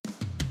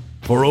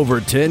For over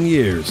 10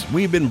 years,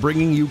 we've been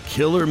bringing you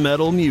killer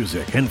metal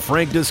music and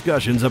frank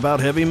discussions about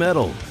heavy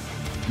metal.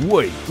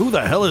 Wait, who the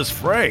hell is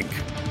Frank?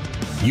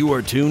 You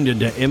are tuned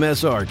into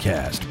MSR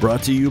Cast,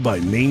 brought to you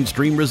by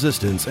Mainstream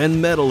Resistance and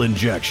Metal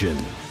Injection.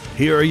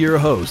 Here are your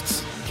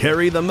hosts,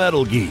 Carrie the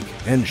Metal Geek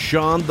and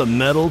Sean the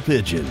Metal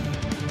Pigeon.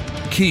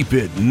 Keep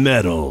it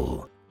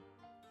metal.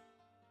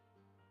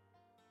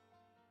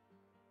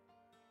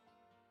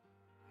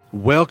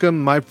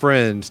 Welcome, my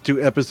friends,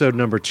 to episode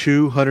number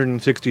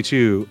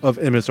 262 of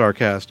MSR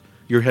Cast,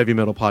 your heavy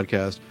metal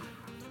podcast.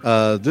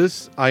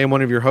 I am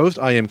one of your hosts.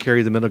 I am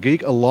Carrie the Metal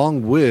Geek,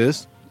 along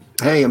with...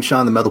 Hey, I'm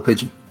Sean the Metal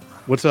Pigeon.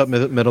 What's up,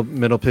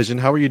 Metal Pigeon?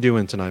 How are you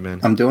doing tonight,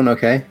 man? I'm doing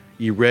okay.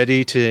 You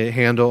ready to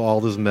handle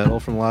all this metal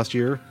from last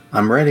year?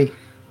 I'm ready.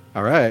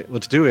 All right,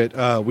 let's do it.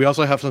 We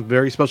also have some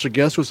very special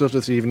guests with us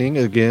this evening.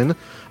 Again,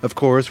 of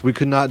course, we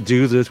could not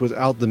do this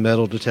without the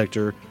metal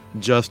detector,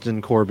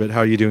 Justin Corbett.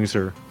 How are you doing,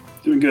 sir?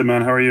 Doing good,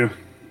 man. How are you?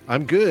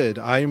 I'm good.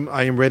 I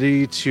am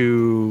ready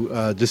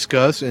to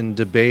discuss and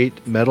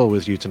debate metal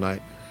with you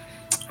tonight.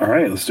 All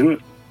right, let's do it.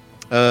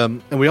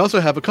 And we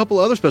also have a couple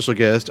other special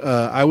guests.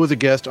 I was a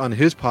guest on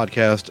his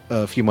podcast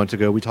a few months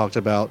ago. We talked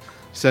about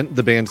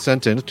the band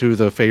Sentence, to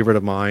the favorite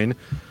of mine,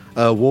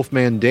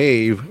 Wolfman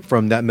Dave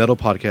from that metal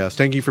podcast.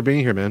 Thank you for being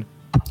here, man.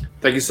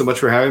 Thank you so much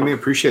for having me.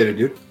 Appreciate it,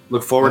 dude.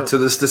 Look forward to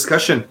this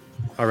discussion.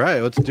 All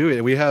right, let's do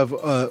it. We have,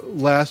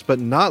 last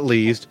but not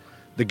least,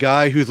 the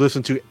guy who's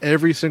listened to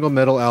every single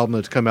metal album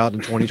that's come out in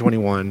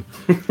 2021,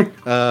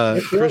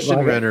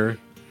 Christian Renner.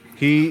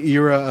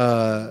 You're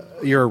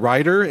a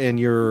writer, and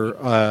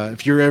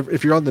if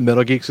you're on the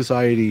Metal Geek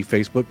Society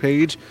Facebook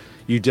page,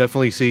 you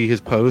definitely see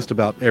his post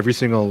about every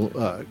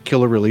single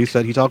killer release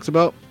that he talks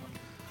about.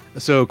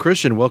 So,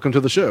 Christian, welcome to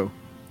the show.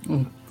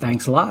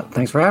 Thanks a lot.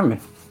 Thanks for having me.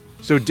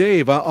 So,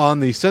 Dave, on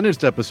the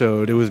Sentenced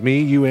episode, it was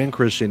me, you, and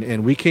Christian,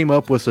 and we came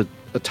up with a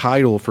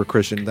title for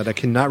Christian that I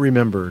cannot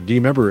remember. Do you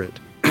remember it?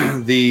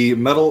 The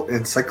Metal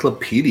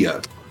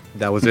Encyclopedia.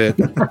 That was it.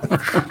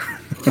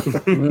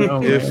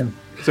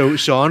 So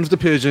Sean's the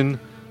pigeon,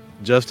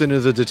 Justin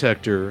is a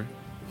detector,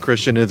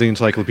 Christian is the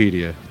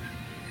encyclopedia.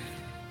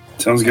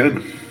 Sounds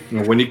good.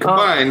 When you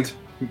combined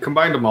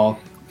them all.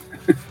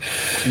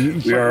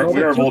 We are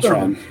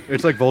Voltron.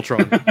 It's like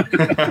Voltron.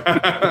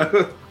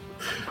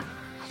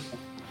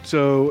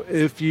 So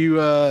if you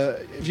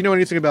know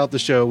anything about the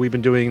show, we've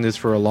been doing this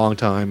for a long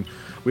time.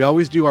 We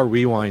always do our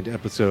rewind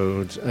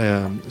episodes.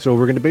 So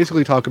we're going to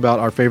basically talk about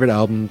our favorite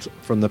albums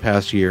from the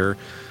past year.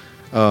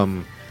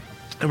 And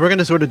we're going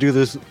to sort of do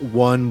this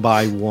one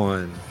by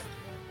one.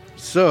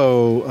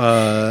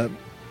 So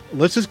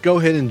let's just go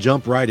ahead and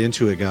jump right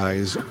into it,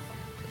 guys.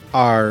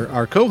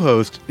 Our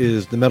co-host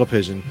is the Metal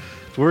Pigeon.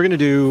 So we're going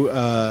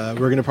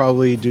to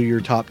probably do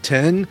your top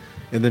 10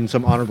 and then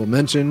some honorable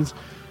mentions.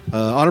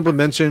 Honorable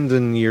mentions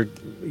and your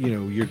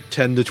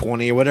 10 to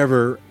 20 or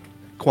whatever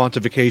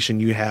quantification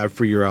you have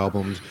for your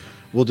albums.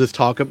 We'll just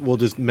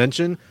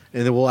mention,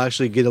 and then we'll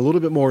actually get a little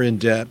bit more in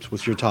depth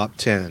with your top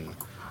 10.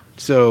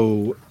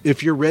 So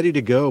if you're ready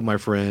to go, my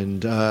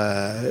friend,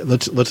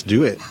 let's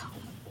do it.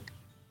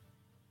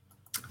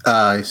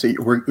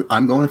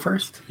 I'm going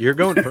first? You're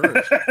going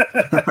first.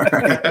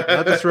 Right.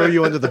 Not to throw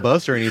you under the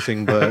bus or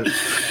anything, but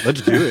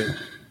let's do it.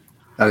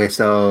 Okay,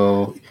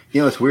 so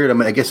it's weird.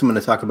 I guess I'm going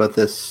to talk about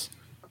this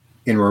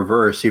in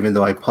reverse, even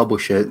though I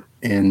publish it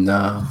in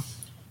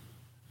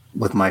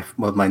with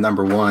my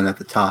number one at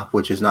the top,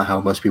 which is not how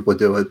most people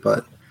do it.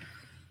 But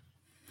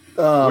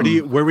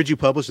where would you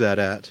publish that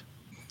at?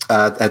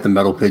 At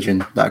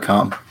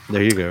themetalpigeon.com.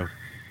 There you go.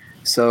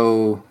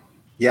 So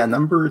yeah,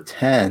 number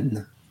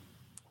 10.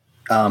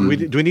 Do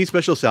we need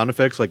special sound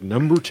effects like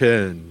number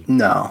 10?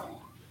 No.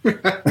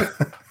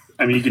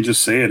 I mean, you can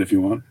just say it if you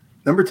want.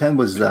 Number 10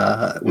 was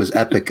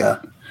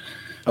Epica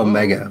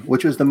Omega,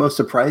 which was the most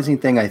surprising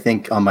thing I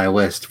think on my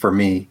list for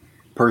me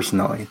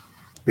personally,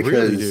 because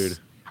really, dude?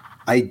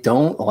 I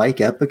don't like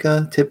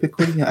Epica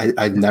typically.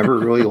 I've never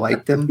really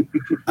liked them.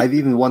 I've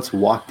even once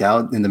walked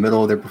out in the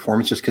middle of their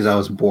performance just because I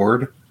was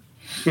bored.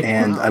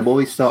 And I've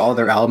always thought all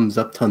their albums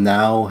up till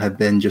now have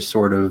been just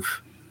sort of,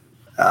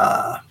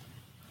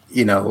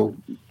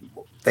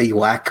 they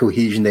lack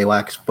cohesion, they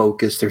lack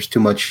focus. There's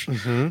too much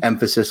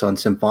emphasis on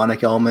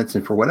symphonic elements.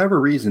 And for whatever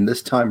reason,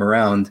 this time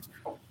around,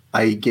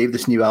 I gave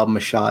this new album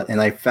a shot,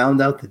 and I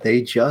found out that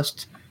they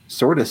just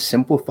sort of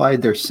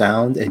simplified their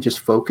sound and just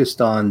focused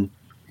on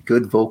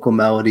good vocal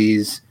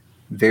melodies,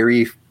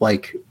 very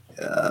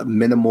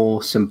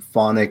minimal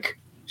symphonic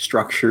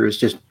structures,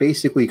 just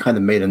basically kind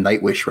of made a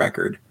Nightwish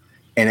record.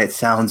 And it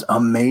sounds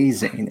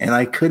amazing. And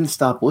I couldn't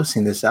stop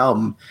listening to this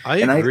album. I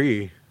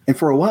agree. And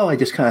for a while, I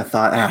just kind of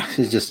thought,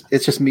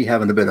 it's just me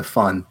having a bit of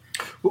fun.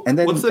 And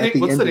then what's the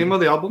name of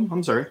the album?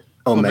 I'm sorry.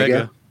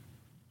 Omega.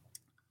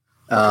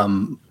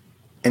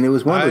 And it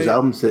was one of those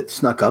albums that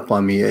snuck up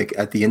on me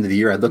at the end of the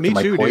year. I looked at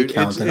my play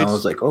count and I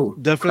was like, oh.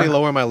 Definitely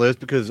lower on my list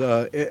because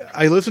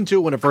I listened to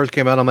it when it first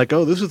came out. I'm like,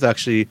 oh, this is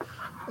actually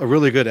a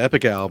really good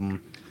Epic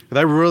album. And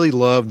I really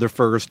loved their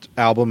first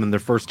album and their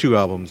first two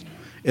albums.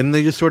 And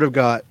they just sort of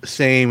got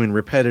same and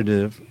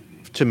repetitive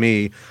to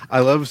me. I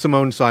love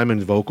Simone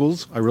Simon's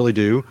vocals. I really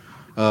do.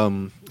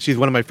 She's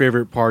one of my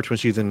favorite parts when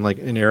she's in like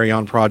an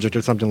Arion project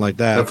or something like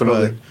that.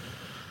 Definitely.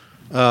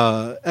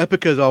 But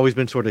Epica has always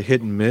been sort of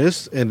hit and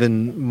miss. And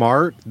then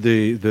Mark,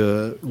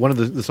 the one of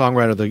the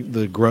songwriter,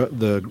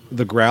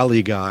 the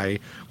growly guy,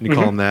 when you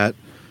call him that,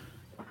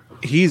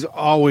 he's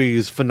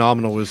always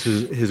phenomenal with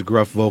his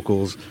gruff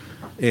vocals.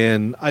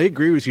 And I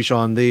agree with you,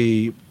 Sean.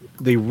 They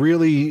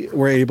really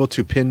were able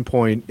to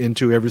pinpoint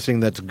into everything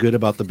that's good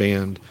about the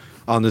band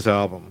on this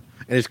album.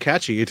 And it's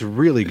catchy. It's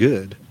really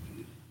good.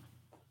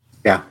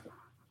 Yeah.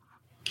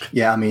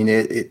 Yeah, I mean,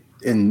 it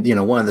and, you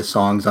know, one of the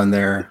songs on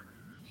there,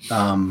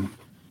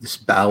 this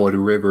Ballad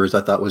of Rivers,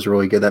 I thought was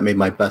really good. That made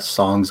my best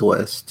songs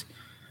list.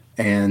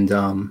 And,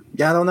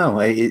 yeah, I don't know.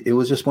 It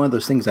was just one of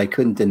those things I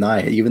couldn't deny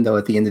it, even though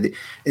at the end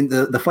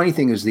of the funny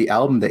thing is the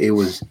album that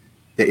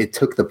it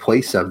took the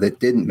place of that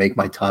didn't make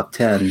my top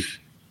 10.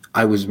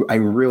 I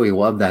really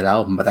loved that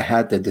album, but I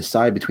had to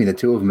decide between the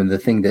two of them. And the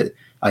thing that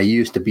I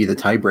used to be the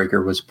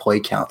tiebreaker was play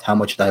count. How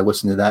much did I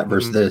listen to that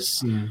versus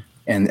this? Mm-hmm.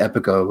 And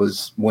Epica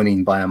was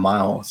winning by a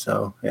mile.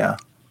 So, yeah.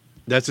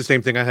 That's the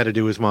same thing I had to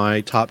do with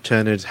my top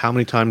 10 is how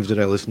many times did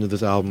I listen to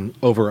this album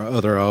over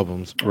other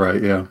albums?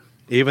 Right, yeah.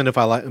 Even if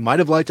I might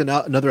have liked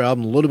another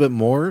album a little bit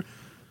more,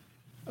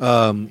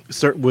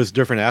 with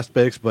different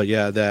aspects, but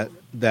yeah,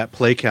 that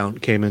play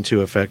count came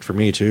into effect for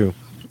me too.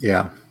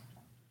 Yeah.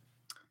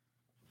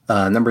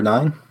 Number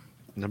 9?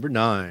 Number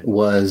 9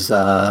 was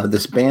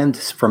this band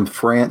from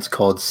France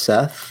called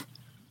Seth.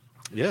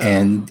 Yeah.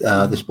 And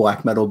this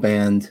black metal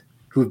band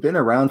who've been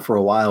around for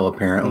a while,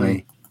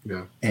 apparently.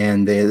 Yeah.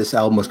 And this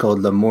album was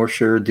called Le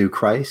Morsure du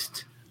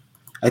Christ.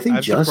 I think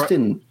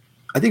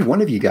I think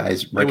one of you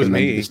guys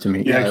recommended this to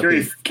me. Yeah,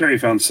 Carrie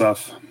found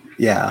stuff.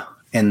 Yeah.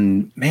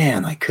 And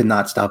man, I could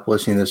not stop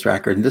listening to this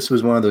record. And this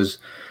was one of those,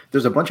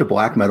 there's a bunch of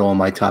black metal on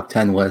my top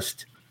 10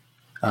 list.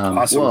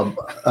 Awesome. Well,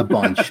 a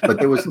bunch, but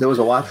there was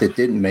a lot that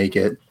didn't make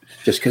it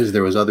just because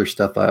there was other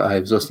stuff I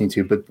was listening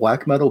to. But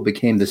black metal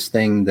became this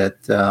thing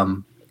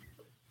that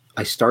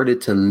I started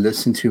to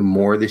listen to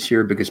more this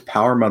year because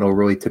power metal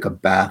really took a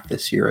bath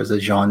this year as a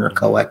genre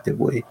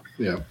collectively.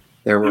 Yeah.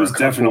 There were It was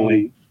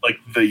definitely like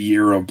the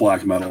year of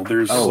black metal.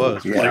 There's yeah.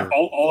 like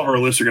all of our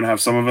lists are going to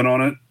have some of it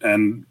on it,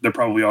 and they're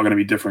probably all going to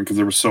be different because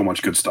there was so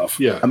much good stuff.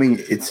 Yeah. I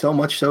mean, it's so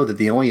much so that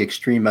the only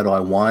extreme metal I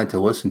wanted to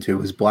listen to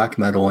was black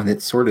metal, and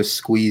it sort of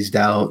squeezed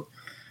out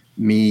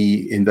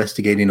me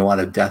investigating a lot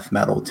of death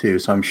metal too.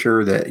 So I'm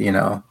sure that, you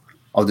know,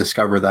 I'll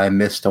discover that I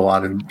missed a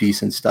lot of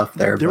decent stuff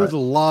there. There was a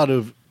lot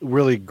of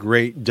really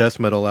great death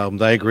metal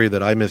albums. I agree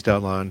that I missed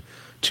out on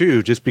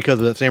too, just because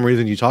of that same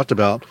reason you talked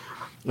about.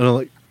 You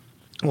know,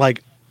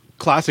 like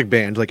classic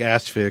bands like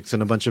Asphyx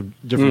and a bunch of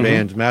different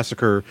bands,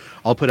 Massacre,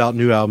 all put out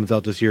new albums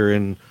out this year,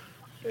 and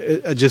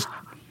it just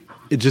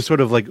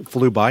sort of like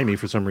flew by me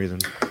for some reason.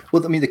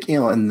 Well, I mean,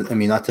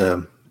 not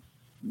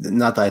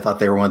that I thought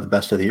they were one of the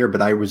best of the year,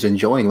 but I was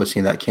enjoying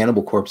listening to that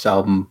Cannibal Corpse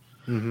album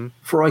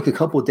for like a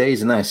couple of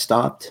days, and then I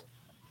stopped.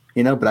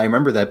 You know, but I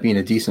remember that being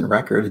a decent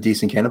record, a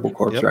decent Cannibal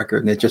Corpse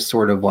record, and it just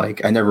sort of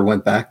like I never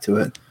went back to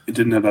it. It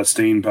didn't have that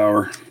staying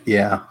power.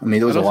 Yeah, I mean,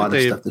 there was a lot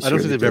of stuff this year. I don't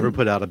think they've ever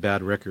put out a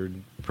bad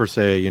record per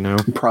se. You know,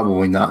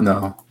 probably not.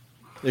 No,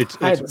 it's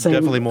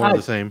definitely more of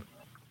the same.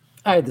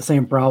 I had the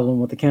same problem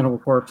with the Cannibal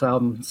Corpse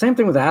album. Same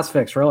thing with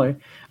Asphyx, really.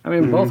 I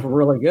mean, both were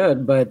really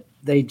good, but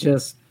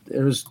actually,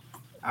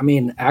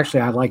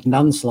 I like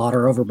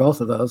Nunslaughter over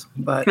both of those.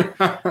 But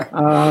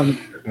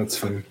that's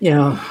funny. You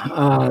know,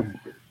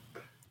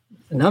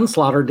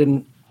 Nunslaughter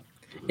didn't.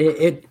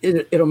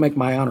 It'll make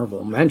my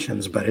honorable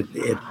mentions, but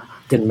it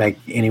didn't make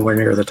anywhere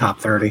near the top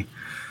 30.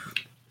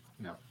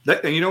 No,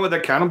 and you know what?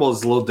 That Cannibal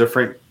is a little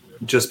different,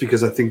 just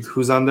because I think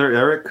who's on there?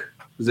 Eric?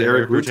 Is it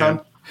Eric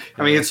Rutan?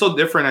 I mean, it's so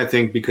different. I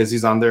think because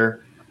he's on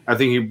there, I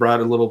think he brought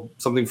a little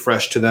something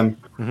fresh to them.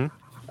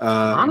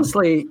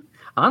 Honestly,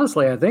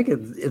 I think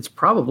it's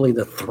probably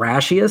the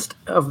thrashiest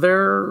of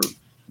their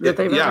that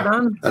they've ever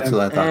done. That's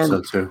what I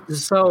thought so too.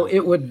 So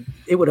it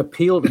would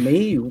appeal to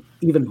me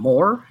even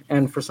more,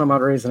 and for some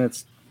odd reason,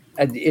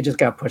 it just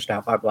got pushed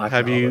out by black.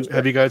 Have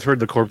you guys heard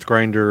the Corpse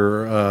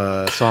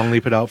Grinder song they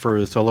put out for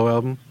his solo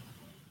album?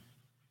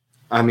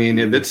 I mean,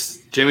 if it's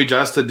Jamie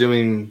Josta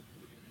doing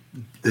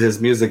his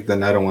music,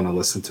 then I don't want to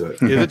listen to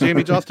it. Is it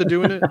Jamie Josta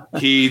doing it?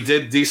 He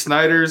did D.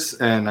 Snyder's,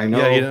 and I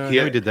know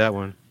he did that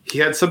one. He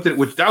had something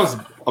that was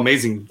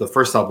amazing. The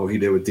first album he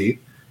did with D,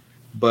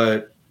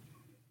 but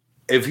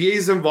if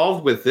he's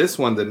involved with this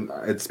one, then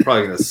it's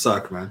probably gonna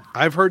suck, man.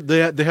 I've heard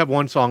they have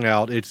one song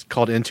out. It's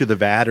called "Into the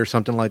Vat" or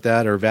something like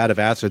that, or "Vat of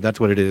Acid." That's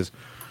what it is.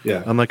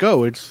 Yeah, I'm like,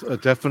 oh, it's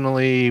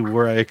definitely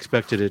where I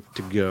expected it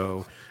to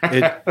go.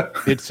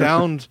 It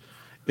sounds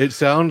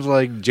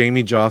like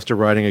Jamie Josta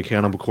writing a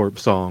Cannibal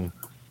Corpse song.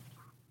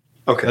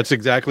 Okay, that's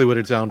exactly what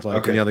it sounds like.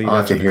 Okay, I'll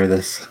have to hear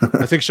this.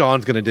 I think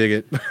Sean's gonna dig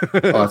it.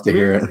 I'll have to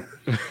hear it.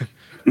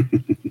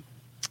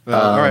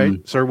 All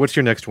right, sir. What's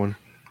your next one?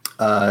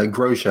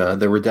 Grosha,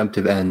 The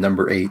Redemptive End,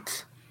 number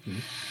 8.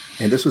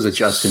 And this was a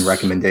Justin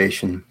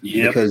recommendation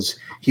because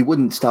he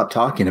wouldn't stop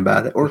talking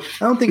about it. Or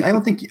I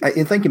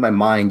think in my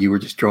mind you were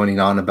just droning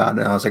on about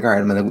it. And I was like, all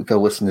right, I'm going to go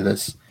listen to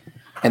this.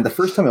 And the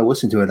first time I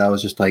listened to it, I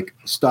was just like,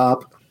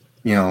 stop,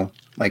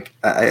 like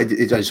I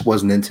just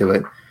wasn't into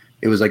it.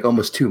 It was like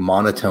almost too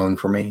monotone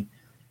for me.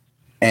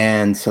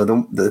 And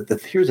so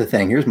here's the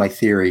thing. Here's my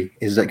theory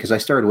is that because I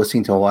started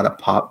listening to a lot of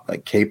pop,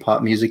 like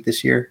K-pop music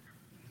this year.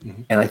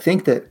 Mm-hmm. And I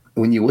think that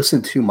when you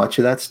listen too much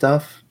of that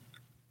stuff,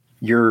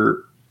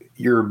 your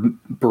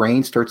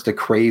brain starts to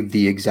crave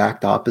the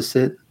exact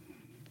opposite.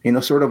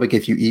 Sort of like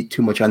if you eat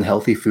too much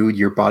unhealthy food,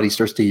 your body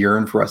starts to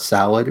yearn for a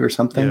salad or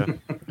something.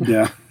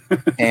 Yeah.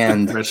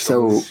 And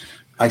so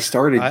I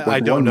started. I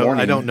don't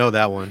know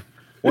that one.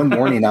 One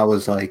morning I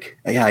was like,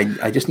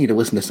 I just need to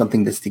listen to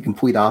something that's the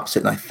complete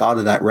opposite. And I thought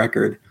of that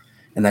record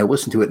and I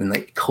listened to it and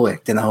it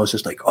clicked. And I was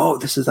just like, oh,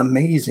 this is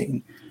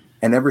amazing.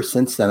 And ever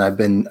since then,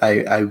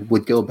 I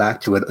would go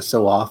back to it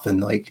so often,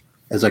 like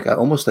as like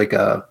almost like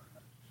a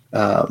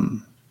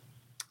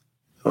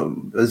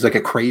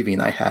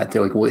craving I had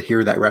to like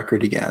hear that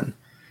record again.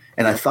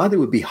 And I thought it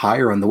would be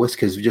higher on the list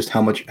because of just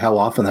how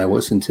often I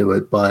listened to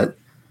it. But,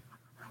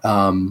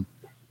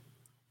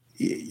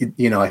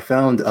 I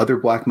found other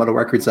black metal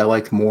records I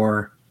liked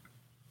more.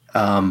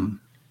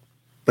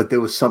 But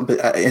there was something,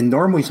 and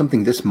normally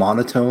something this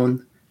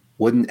monotone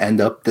wouldn't end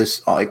up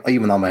this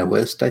even on my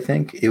list. I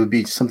think it would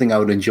be something I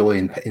would enjoy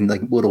in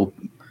like little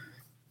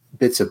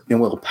bits of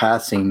little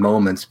passing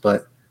moments.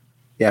 But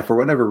yeah, for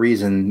whatever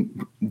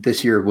reason,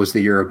 this year was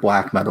the year of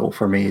black metal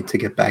for me to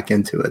get back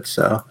into it.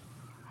 So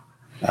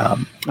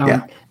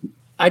yeah,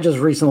 I just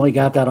recently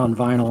got that on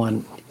vinyl,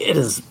 and it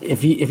is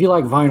if you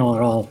like vinyl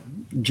at all,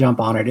 jump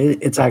on it.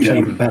 It's actually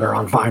even better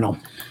on vinyl.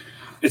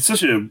 It's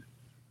such a,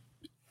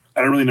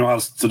 I don't really know how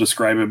to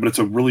describe it, but it's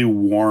a really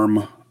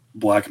warm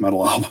black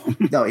metal album.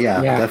 No,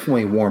 yeah,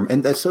 definitely warm.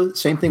 And that's so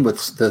same thing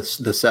with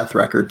the Seth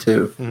record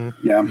too.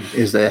 Mm-hmm. Yeah,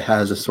 is that it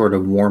has a sort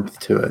of warmth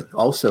to it.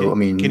 Also,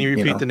 can you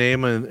repeat the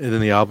name and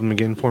then the album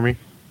again for me?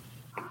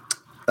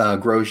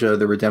 Grosjean,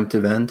 The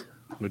Redemptive End.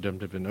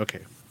 Redemptive End. Okay.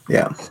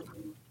 Yeah.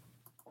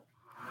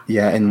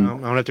 Yeah, and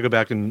I'm gonna have to go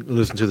back and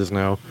listen to this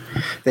now.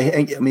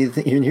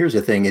 Here's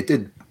the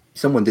thing.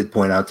 Someone did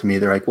point out to me.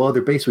 They're like, well,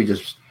 they're basically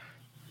just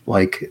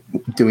like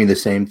doing the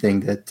same thing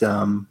that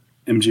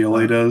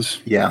MGLA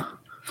does. Yeah.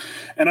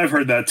 And I've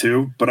heard that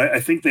too, but I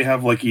think they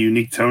have like a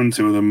unique tone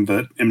to them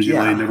that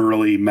MGLA never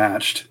really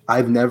matched.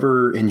 I've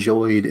never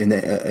enjoyed an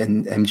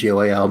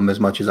MGLA album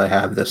as much as I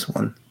have this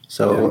one.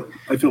 So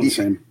I feel the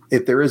same.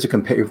 If there is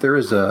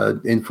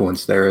a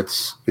influence there,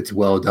 it's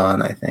well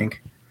done, I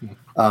think.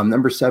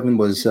 Number 7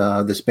 was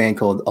this band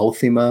called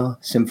Ultima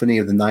Symphony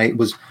of the Night.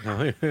 Was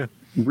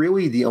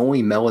really the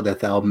only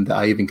Megadeth album that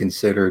I even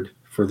considered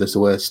for this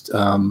list.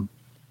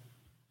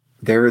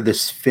 They're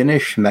this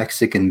Finnish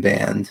Mexican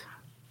band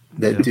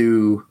that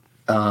do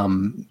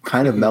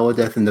kind of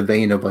Megadeth in the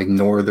vein of like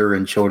Northern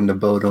and Children of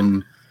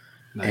Bodom,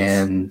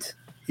 and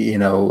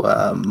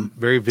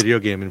very video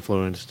game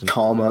influenced.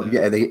 Calm Up.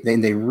 Yeah,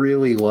 they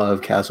really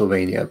love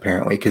Castlevania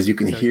apparently because you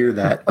can hear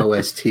that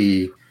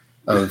OST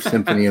of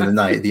Symphony of the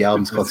Night. The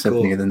album's called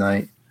Symphony of the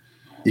Night.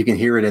 You can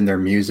hear it in their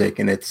music,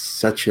 and it's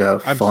such a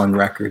fun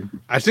record.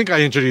 I think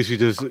I introduced you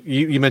to this.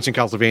 You mentioned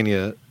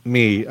Castlevania.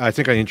 I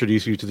think I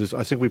introduced you to this.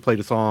 I think we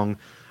played a song.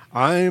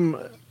 I'm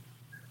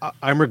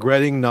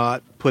regretting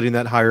not putting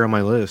that higher on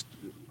my list.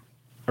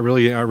 I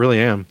really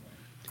am.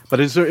 But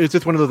it's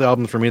just one of those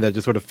albums for me that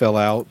just sort of fell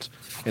out,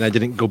 and I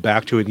didn't go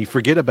back to it. And you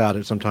forget about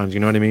it sometimes. You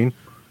know what I mean?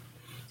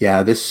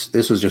 Yeah, this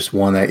was just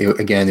one that,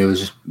 it was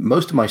just,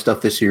 most of my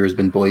stuff this year has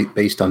been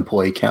based on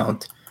play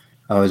count.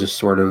 I was just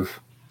sort of,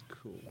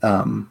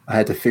 I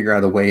had to figure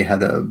out a way how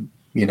to,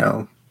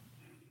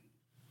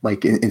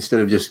 like instead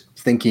of just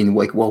thinking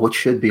like, well, what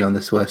should be on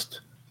this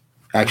list,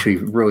 actually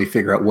really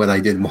figure out what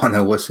I did want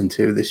to listen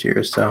to this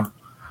year. So,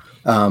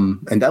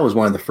 and that was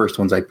one of the first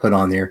ones I put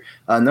on there.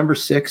 Number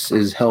 6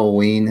 is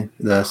Helloween,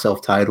 the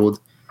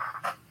self-titled.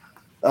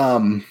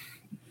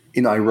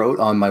 I wrote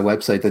on my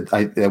website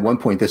that at one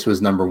point this was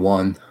number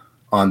 1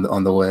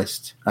 on the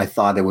list. I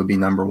thought it would be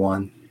number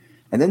 1.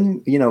 And then,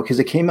 because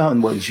it came out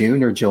in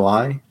June or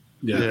July.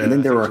 Yeah. And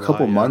then there were a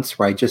couple months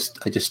where I just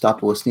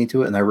stopped listening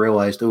to it, and I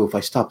realized, if I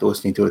stopped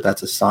listening to it,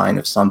 that's a sign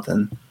of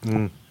something.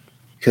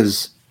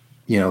 Because,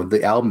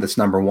 the album that's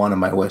number 1 on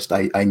my list,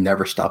 I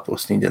never stopped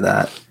listening to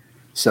that.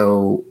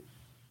 So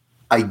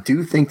I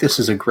do think this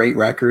is a great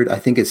record. I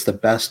think it's the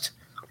best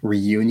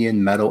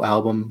reunion metal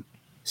album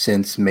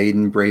since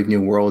Maiden, Brave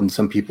New World, and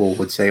some people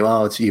would say,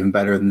 well, it's even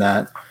better than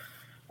that.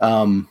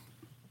 I'm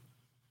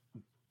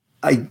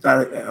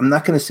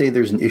not going to say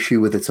there's an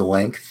issue with its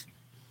length,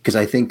 because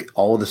I think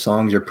all of the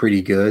songs are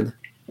pretty good,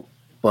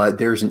 but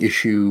there's an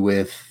issue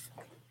with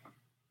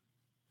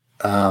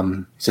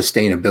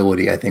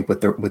sustainability, I think,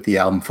 with the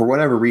album. For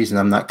whatever reason,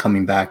 I'm not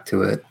coming back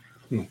to it.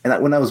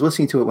 And when I was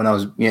listening to it, when I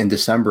was in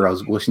December, I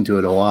was listening to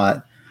it a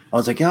lot. I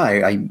was like,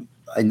 I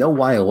know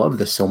why I love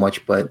this so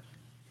much, but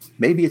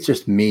maybe it's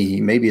just me.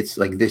 Maybe it's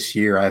like this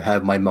year I've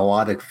had my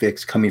melodic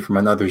fix coming from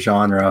another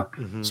genre,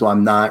 so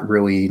I'm not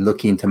really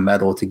looking to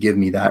metal to give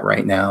me that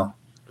right now.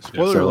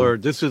 Spoiler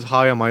alert, this is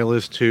high on my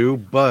list too,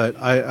 but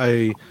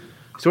I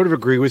sort of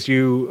agree with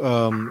you.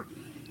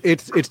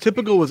 It's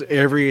typical with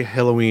every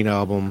Halloween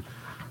album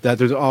that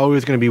there's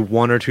always going to be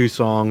one or two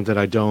songs that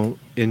I don't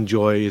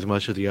enjoy as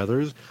much as the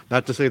others.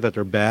 Not to say that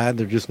they're bad,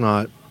 they're just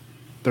not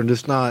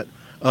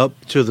up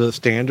to the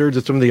standards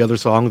of some of the other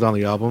songs on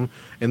the album.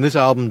 And this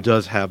album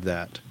does have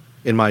that,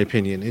 in my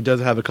opinion. It does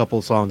have a couple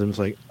of songs and it's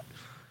like,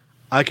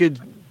 I could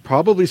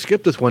probably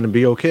skip this one and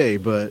be okay,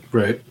 but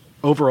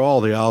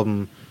overall the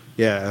album,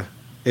 yeah,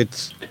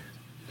 it's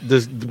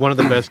one of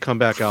the best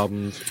comeback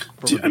albums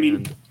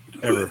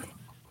ever.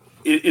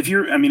 If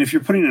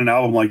you're putting an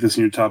album like this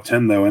in your top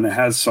 10 though, and it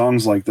has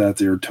songs like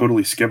that are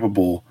totally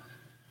skippable,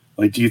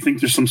 like, do you think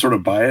there's some sort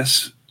of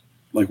bias,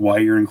 like why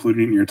you're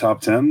including it in your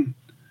top 10?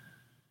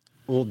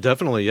 Well,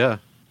 definitely, yeah.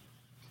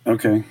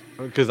 Okay.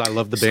 Because I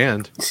love the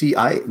band. See,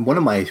 one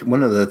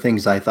of the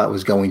things I thought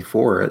was going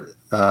for it,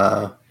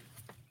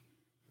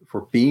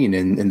 for being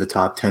in the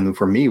top 10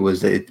 for me was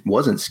that it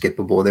wasn't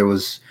skippable. There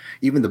was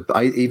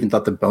I even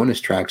thought the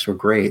bonus tracks were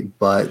great,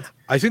 but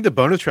I think the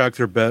bonus tracks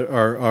are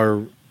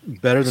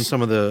better than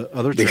some of the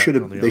other tracks.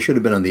 They should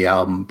have been on the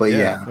album, but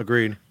yeah.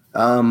 Agreed.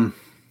 I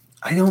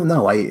don't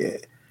know. I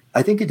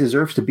think it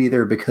deserves to be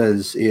there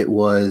because it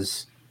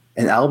was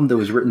an album that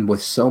was written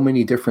with so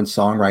many different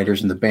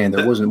songwriters in the band.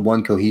 There wasn't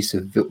one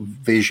cohesive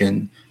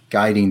vision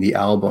guiding the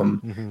album.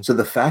 Mm-hmm. So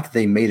the fact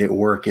they made it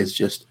work is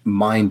just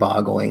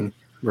mind-boggling.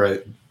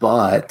 Right.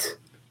 But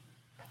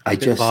I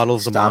just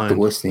stopped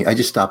listening. I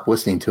just stopped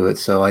listening to it.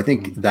 So I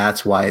think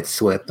that's why it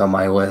slipped on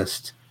my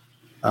list.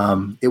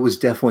 It was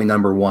definitely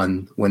number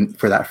one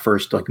for that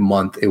first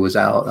month it was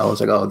out. I was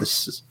like, oh,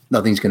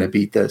 nothing's going to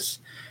beat this.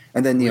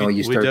 And then,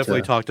 we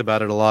definitely talked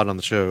about it a lot on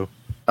the show.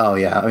 Oh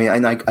yeah. I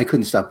mean, I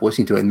couldn't stop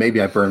listening to it, and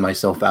maybe I burned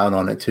myself out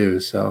on it too.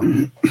 So,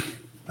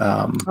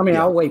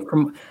 I'll wait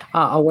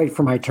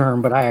for my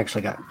turn, but I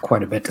actually got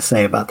quite a bit to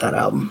say about that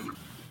album.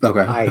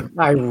 Okay.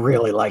 I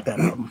really like that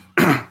album.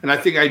 And I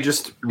think I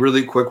just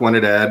really quick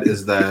wanted to add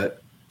is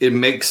that it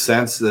makes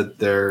sense that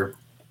there are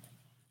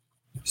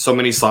so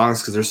many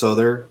songs because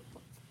there's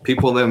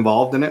people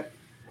involved in it.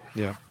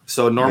 Yeah.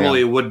 So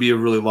normally it would be a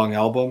really long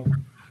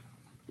album,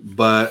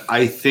 but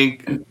I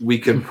think we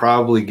could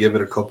probably give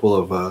it a couple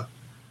of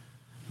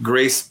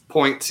grace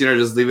points,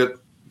 just leave it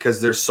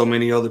because there's so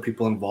many other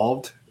people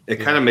involved. It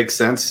kind of makes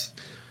sense,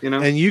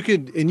 And you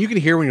can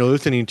hear when you're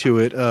listening to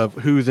it of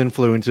whose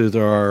influences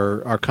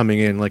are coming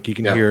in. Like you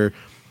can hear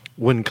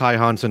when Kai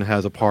Hansen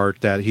has a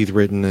part that he's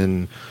written,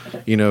 and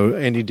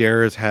Andy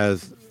Darius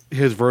has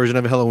his version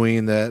of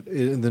Halloween.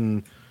 And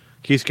then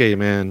Kisuke,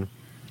 man,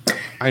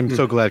 I'm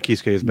so glad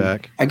Kisuke is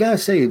back. I gotta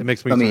say, it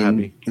makes me so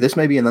happy. This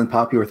may be an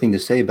unpopular thing to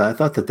say, but I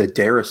thought that the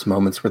Darius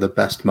moments were the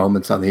best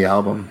moments on the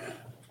album.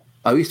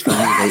 At least for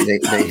me,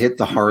 they hit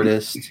the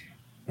hardest,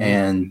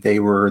 and they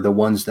were the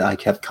ones that I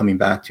kept coming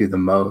back to the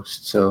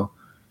most. So,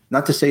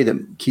 not to say that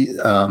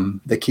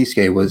the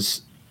Kisuke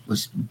was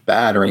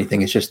bad or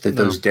anything. It's just that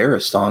those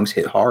Darius songs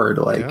hit hard.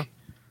 That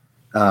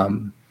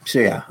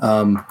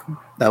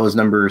was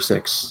number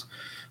 6.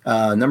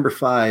 Number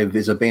 5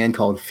 is a band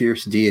called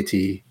Fierce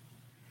Deity,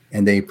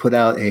 and they put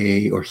out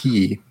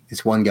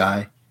it's one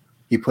guy.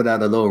 He put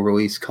out a little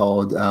release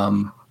called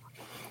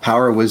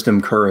Power,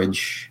 Wisdom,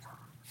 Courage.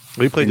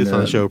 We played this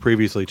on the show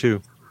previously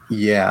too.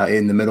 Yeah,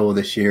 in the middle of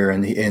this year,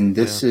 and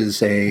this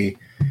is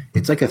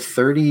it's like a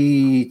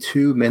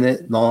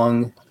 32-minute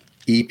long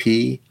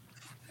EP,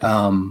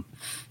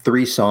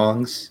 3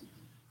 songs,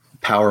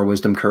 Power,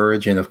 Wisdom,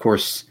 Courage, and of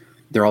course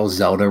they're all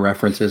Zelda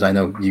references. I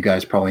know you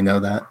guys probably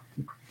know that.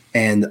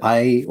 And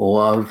I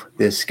love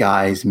this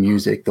guy's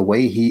music. The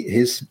way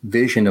his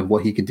vision of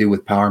what he could do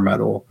with power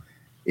metal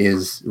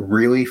is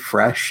really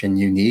fresh and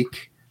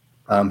unique.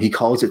 He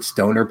calls it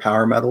stoner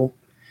power metal,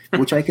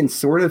 which I can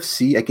sort of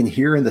see. I can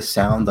hear in the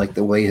sound, like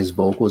the way his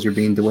vocals are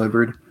being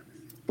delivered.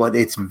 But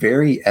it's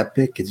very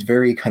epic. It's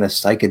very kind of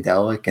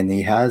psychedelic. And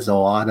he has a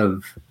lot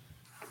of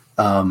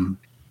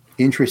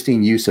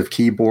interesting use of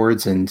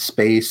keyboards and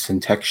space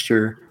and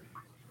texture.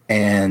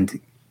 And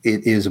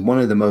it is one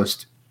of the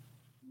most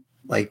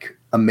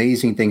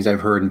amazing things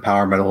I've heard in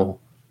power metal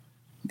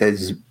that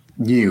is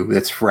new,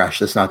 that's fresh.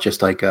 That's not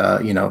just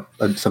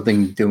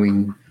something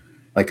doing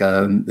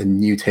a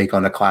new take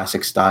on a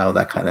classic style,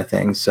 that kind of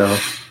thing. So,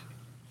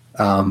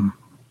 and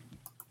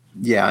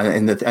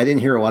I didn't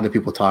hear a lot of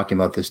people talking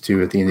about this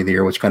too at the end of the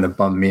year, which kind of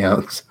bummed me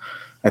out.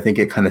 I think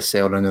it kind of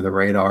sailed under the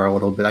radar a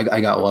little bit. I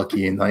got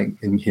lucky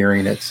in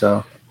hearing it.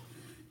 So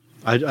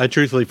I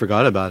truthfully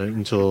forgot about it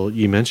until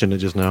you mentioned it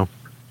just now.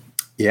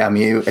 Yeah, I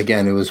mean,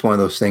 it was one of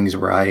those things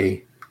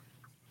where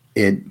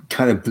it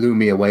kind of blew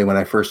me away when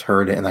I first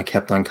heard it, and I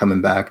kept on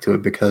coming back to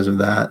it because of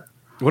that.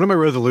 One of my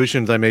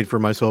resolutions I made for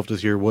myself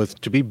this year was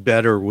to be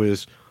better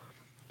with,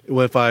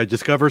 if I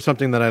discover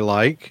something that I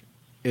like,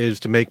 is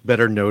to make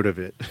better note of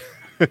it.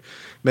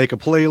 Make a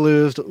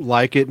playlist,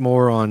 like it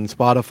more on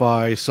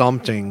Spotify,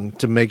 something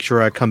to make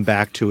sure I come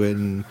back to it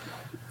and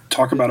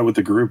talk about it with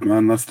the group,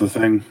 man. That's the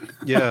thing.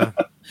 Yeah.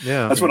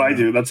 Yeah. That's what I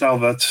do. That's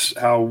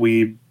how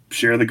we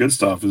share the good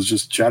stuff, is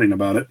just chatting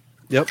about it.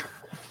 Yep.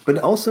 But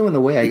also in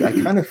a way, I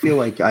kind of feel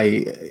like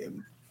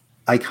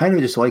I kind of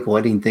just like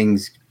letting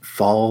things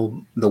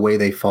fall the way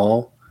they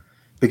fall,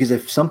 because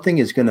if something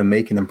is going to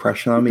make an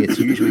impression on me, it's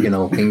usually going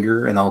to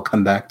linger and I'll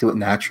come back to it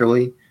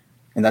naturally.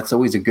 And that's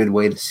always a good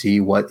way to see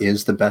what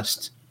is the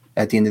best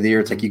at the end of the year.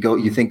 It's like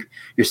you think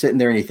you're sitting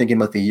there and you're thinking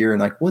about the year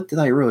and like, what did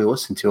I really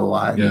listen to a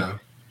lot? Yeah.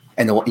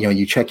 And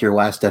you check your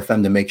last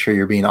FM to make sure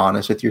you're being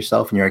honest with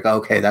yourself, and you're like,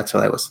 okay, that's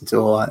what I listened to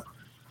a lot.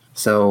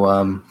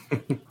 So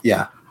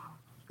yeah,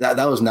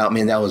 that was not. I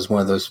mean, that was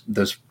one of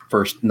those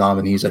first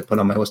nominees I put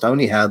on my list. I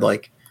only had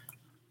like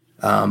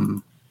a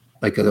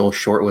little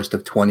short list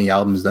of 20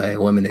 albums that I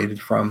eliminated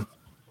from.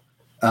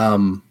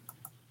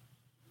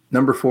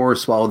 Number 4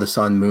 is Swallow the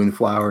Sun,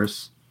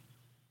 Moonflowers.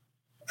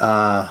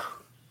 The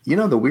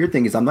weird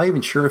thing is I'm not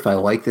even sure if I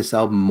like this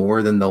album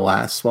more than the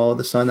last Swallow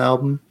the Sun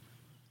album,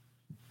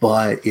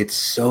 but it's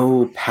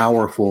so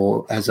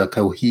powerful as a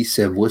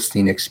cohesive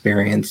listening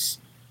experience.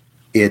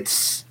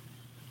 It's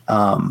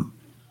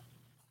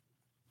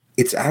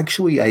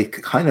actually, I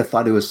kind of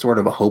thought it was sort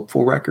of a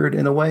hopeful record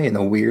in a way, in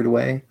a weird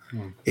way.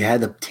 It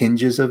had the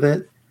tinges of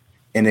it,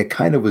 and it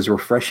kind of was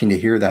refreshing to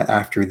hear that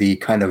after the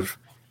kind of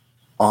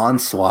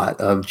onslaught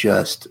of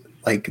just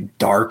like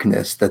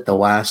darkness that the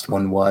last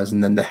one was,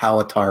 and then the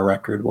Halatar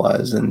record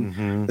was,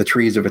 and the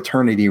Trees of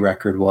Eternity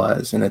record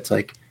was. And it's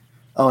like,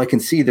 oh, I can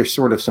see there's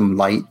sort of some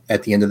light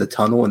at the end of the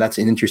tunnel, and that's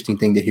an interesting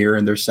thing to hear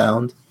in their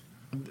sound.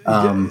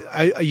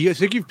 I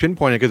think you've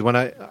pinpointed, because when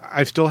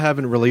I still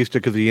haven't released it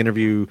because the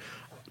interview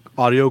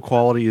audio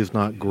quality is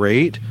not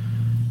great,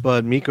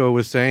 but Miko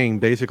was saying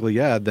basically,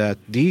 that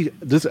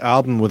this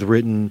album was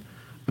written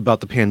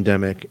about the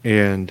pandemic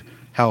and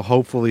how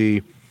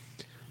hopefully,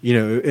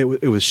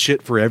 it was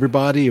shit for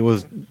everybody.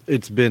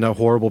 It's been a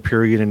horrible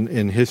period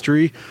in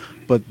history,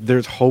 but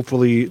there's hope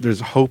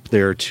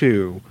there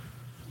too.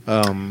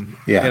 And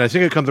I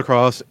think it comes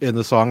across in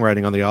the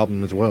songwriting on the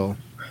album as well.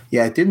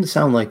 Yeah, it didn't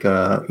sound like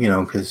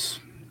because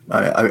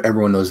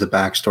everyone knows the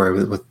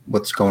backstory with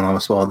what's going on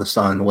with Swallow the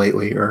Sun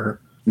lately or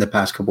in the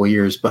past couple of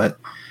years, but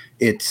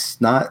it's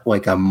not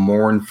like a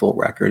mournful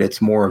record.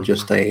 It's more of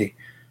just a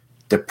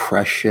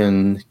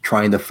depression,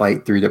 trying to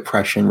fight through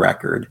depression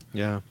record.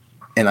 Yeah.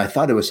 And I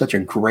thought it was such a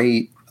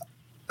great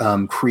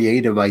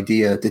creative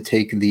idea to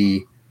take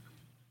the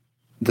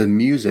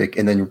music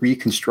and then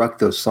reconstruct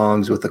those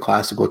songs with the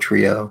classical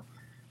trio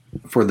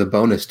for the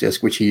bonus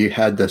disc, which he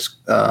had this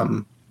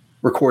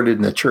recorded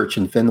in a church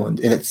in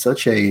Finland. And it's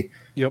such a,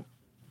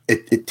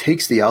 it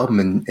takes the album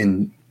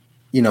and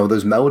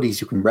those melodies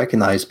you can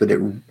recognize, but it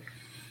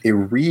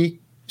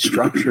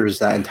restructures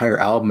that entire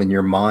album in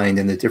your mind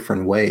in a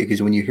different way.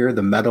 Because when you hear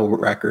the metal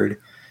record,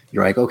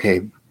 you're like,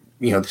 okay,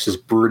 this is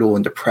brutal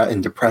and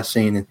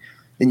depressing. And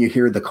then you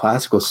hear the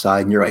classical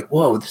side and you're like,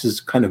 whoa, this is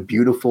kind of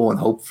beautiful and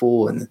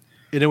hopeful. And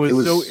it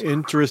was so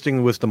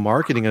interesting with the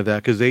marketing of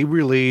that, because they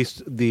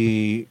released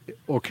the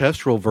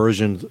orchestral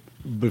versions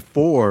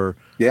before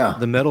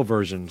the metal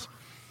versions.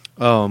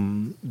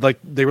 Like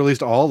they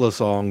released all the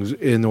songs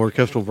in the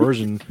orchestral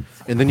version,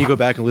 and then you go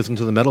back and listen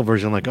to the metal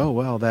version, like, oh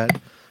wow, that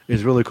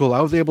is really cool.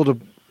 I was able to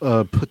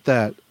put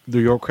the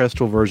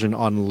orchestral version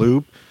on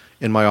loop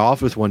in my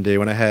office one day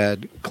when I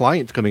had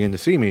clients coming in to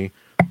see me,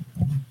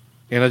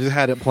 and I just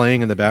had it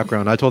playing in the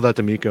background. I told that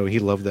to Miko, he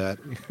loved that.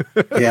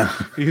 Yeah,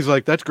 he's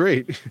like, that's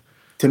great.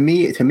 To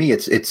me, it's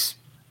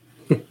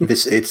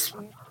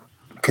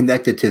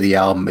connected to the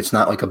album. It's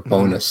not like a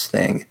bonus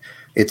thing.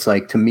 It's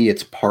like, to me,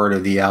 it's part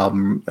of the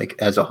album, like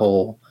as a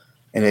whole,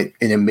 and it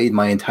made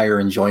my entire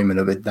enjoyment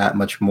of it that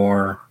much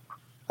more.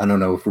 I don't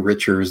know if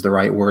richer is the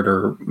right word,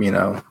 or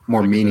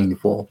more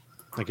meaningful.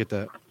 I get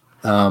that.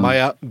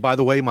 By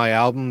the way, my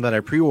album that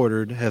I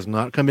pre-ordered has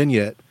not come in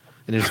yet,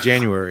 and it's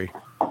January.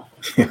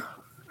 Yeah.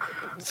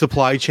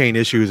 Supply chain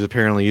issues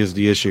apparently is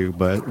the issue,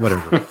 but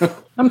whatever.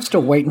 I'm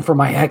still waiting for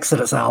my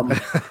Exodus album.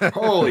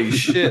 Holy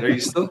shit! Are you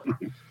still?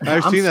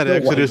 I've seen that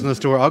Exodus in the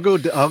store. I'll go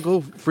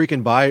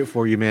freaking buy it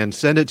for you, man.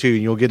 Send it to you,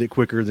 and you'll get it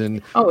quicker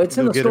than. Oh, it's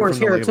in the stores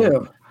here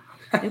too.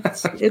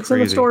 It's in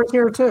the stores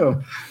here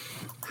too.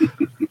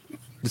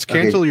 Just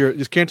cancel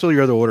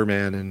your other order,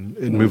 man,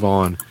 and move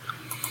on.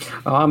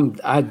 I'm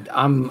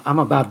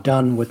about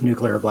done with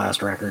Nuclear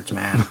Blast Records,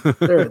 man.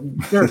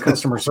 Their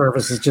customer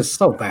service is just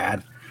so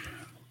bad.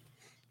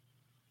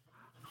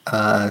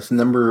 So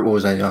what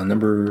was I on?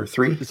 Number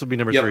 3? This will be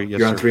number 3. Yes,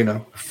 you're on 3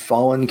 now.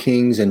 Fallen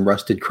Kings and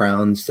Rusted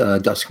Crowns,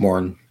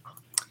 Duskmorn,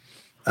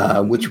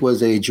 which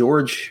was a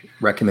George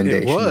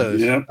recommendation. It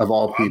was. Of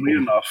all people. Oddly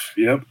enough,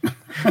 yep.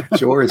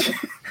 George,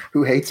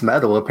 who hates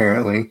metal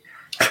apparently,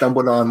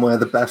 stumbled on one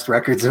of the best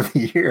records of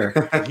the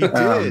year. He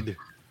did.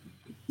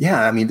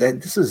 Yeah, I mean,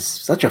 this is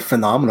such a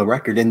phenomenal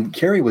record. And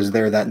Carrie was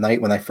there that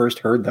night when I first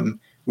heard them.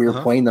 We were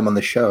playing them on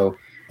the show.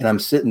 And I'm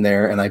sitting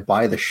there and I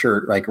buy the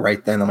shirt like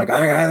right then. I'm like,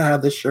 I gotta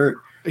have this shirt.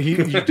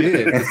 You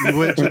did. You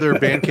went to their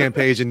Bandcamp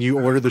page and you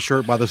ordered the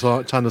shirt by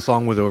the time the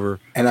song was over.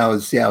 And I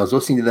was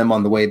listening to them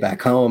on the way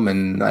back home,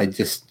 and I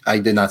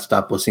did not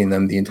stop listening to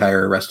them the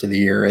entire rest of the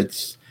year.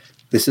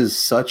 This is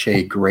such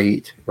a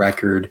great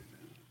record.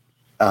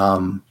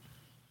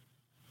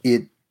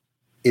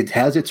 It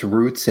has its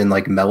roots in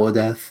like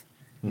Melodeath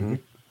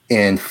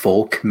and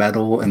folk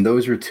metal, and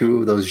those are two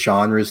of those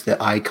genres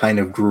that I kind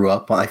of grew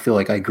up on. I feel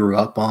like I grew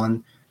up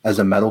on as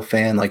a metal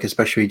fan, like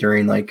especially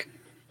during like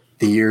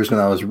the years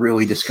when I was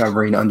really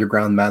discovering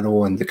underground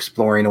metal and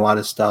exploring a lot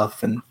of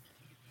stuff,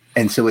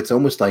 and so it's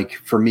almost like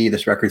for me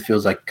this record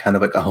feels like kind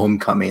of like a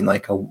homecoming,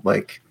 like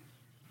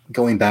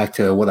going back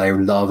to what I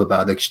love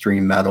about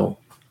extreme metal.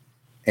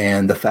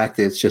 And the fact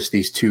that it's just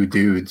these two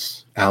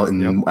dudes out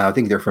in, I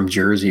think they're from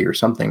Jersey or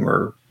something,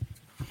 or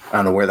I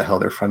don't know where the hell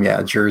they're from.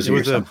 Yeah, Jersey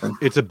or something.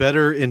 It's a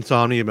better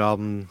Insomnium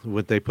album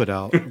what they put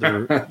out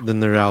than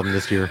their album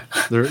this year.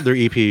 Their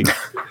EP.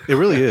 It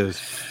really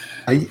is.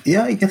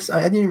 I guess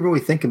I didn't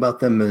really think about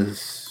them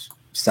as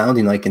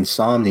sounding like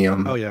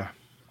Insomnium. Oh yeah,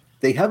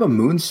 they have a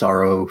Moon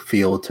Sorrow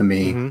feel to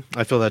me. Mm-hmm.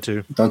 I feel that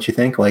too. Don't you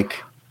think?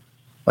 Like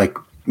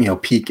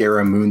peak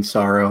era Moon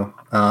Sorrow.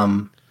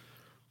 And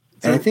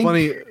I think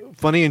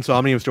funny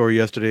Insomnium story.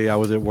 Yesterday, I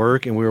was at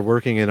work and we were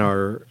working in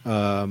our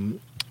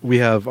we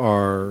have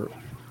our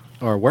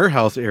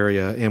warehouse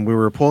area, and we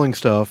were pulling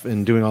stuff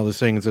and doing all these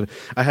things. And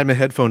I had my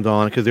headphones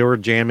on because they were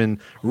jamming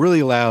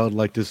really loud,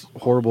 like this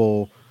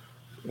horrible,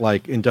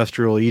 like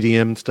industrial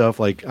EDM stuff.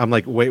 Like I'm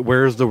like, wait,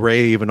 where's the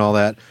rave and all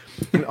that?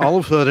 And all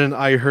of a sudden,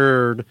 I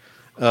heard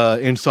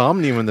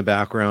Insomnium in the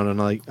background, and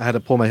like I had to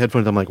pull my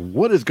headphones. I'm like,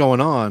 what is going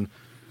on?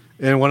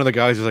 And one of the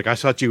guys was like, I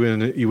thought you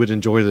would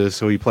enjoy this,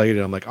 so he played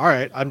it. I'm like, all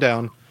right, I'm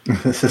down.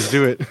 Let's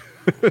do it.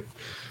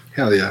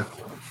 Hell yeah.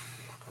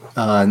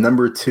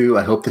 Number 2,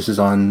 I hope this is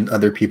on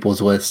other people's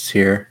lists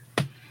here,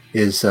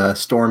 is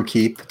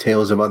Stormkeep,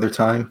 Tales of Other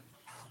Time.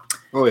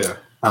 Oh, yeah.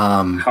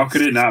 How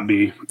could it not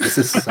be? This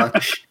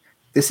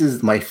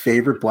is my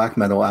favorite black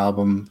metal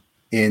album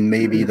in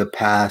maybe the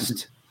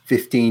past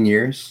 15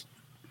 years,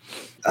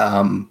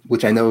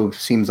 which I know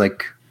seems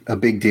like a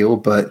big deal,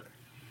 but,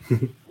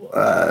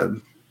 I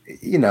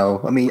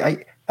mean,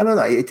 I don't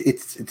know.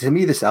 It's to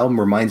me, this album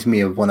reminds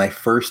me of when I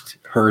first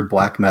heard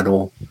black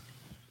metal.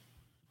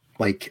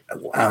 Like,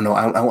 I don't know,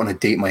 I don't want to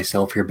date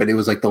myself here, but it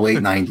was like the late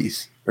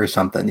 90s or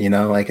something,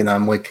 and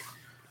I'm like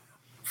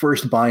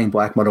first buying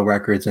black metal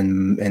records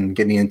and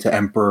getting into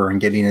Emperor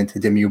and getting into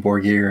Dimmu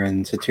Borgir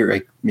and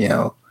Satiric,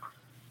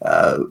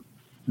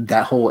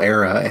 that whole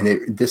era.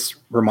 And this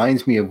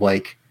reminds me of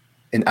like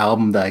an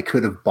album that I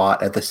could have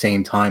bought at the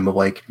same time of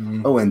like,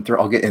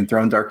 I'll get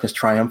Enthroned Darkness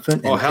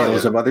Triumphant and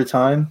Tales of Other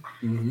Time.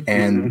 Mm-hmm.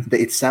 And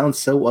it sounds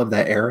so of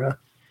that era.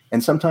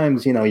 And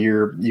sometimes,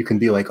 you can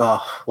be like,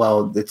 oh,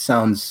 well, it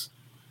sounds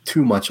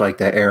too much like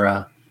that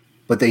era,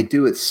 but they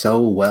do it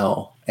so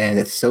well and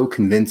it's so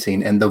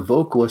convincing. And the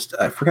vocalist,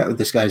 I forgot what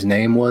this guy's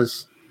name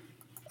was.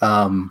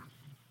 Isaac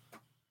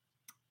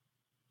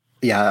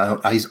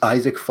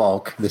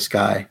Falk, this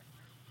guy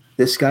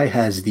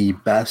has the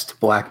best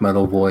black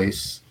metal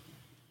voice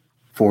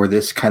for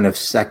this kind of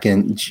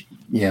second,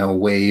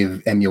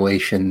 wave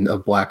emulation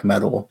of black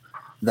metal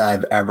that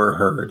I've ever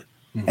heard.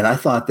 Mm-hmm. And I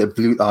thought that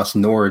Blut aus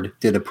Nord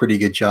did a pretty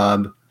good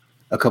job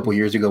a couple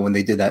years ago when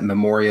they did that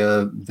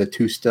Memoria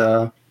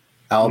Vetusta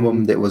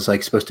album that was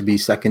like supposed to be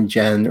second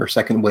gen or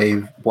second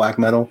wave black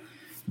metal.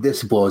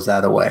 This blows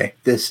that away.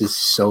 This is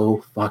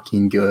so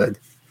fucking good.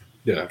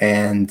 Yeah.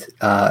 And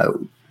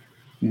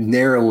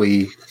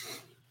narrowly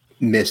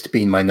missed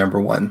being my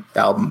number 1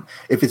 album.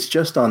 If it's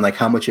just on like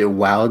how much it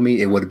wowed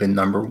me, it would have been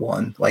number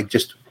 1. Like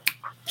just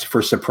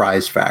for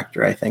surprise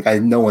factor, I think.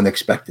 No one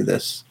expected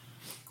this.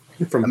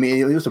 It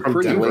was a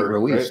pretty late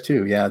release, right?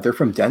 Too. Yeah, they're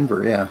from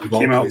Denver. Yeah, it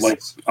came out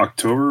like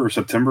October or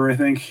September, I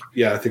think.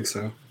 Yeah, I think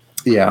so.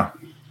 Yeah,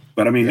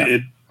 but I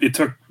mean, it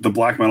took the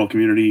black metal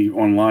community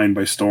online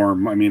by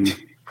storm. I mean,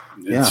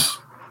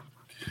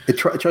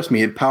 trust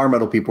me, power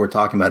metal people were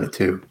talking about it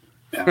too,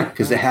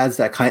 because it has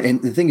that kind.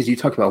 And the thing is, you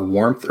talked about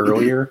warmth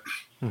earlier.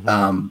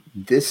 Mm-hmm.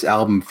 This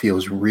album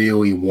feels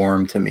really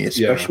warm to me,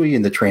 especially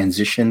in the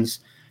transitions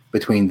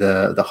between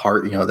the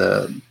heart,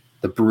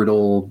 the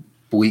brutal,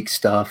 bleak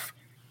stuff.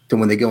 So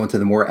when they go into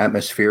the more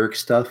atmospheric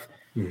stuff,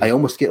 I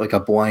almost get like a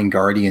Blind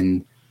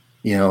Guardian,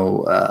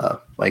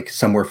 like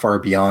Somewhere Far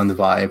Beyond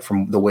vibe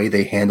from the way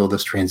they handle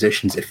those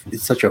transitions.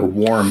 It's such a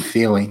warm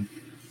feeling.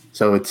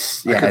 So it's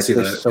so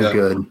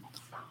good.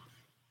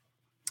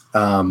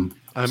 So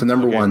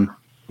number 1.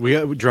 We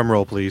got drum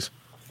roll, please.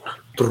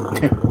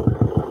 Number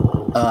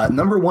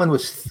 1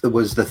 was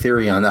the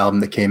Therion album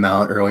that came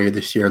out earlier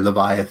this year,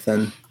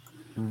 Leviathan.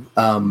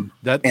 I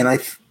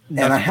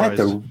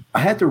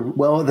had to.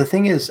 Well, the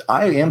thing is,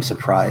 I am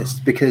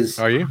surprised because.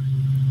 Are you?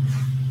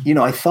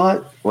 I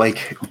thought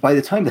like by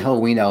the time the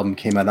Halloween album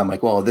came out, I'm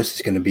like, well, this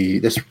is going to be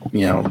this.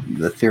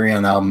 The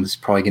Therion album is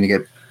probably going to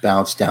get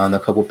bounced down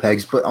a couple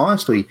pegs. But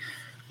honestly,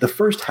 the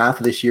first half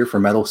of this year for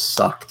metal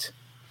sucked,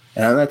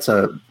 and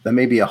that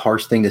may be a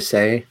harsh thing to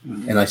say,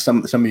 and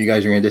some of you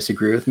guys are going to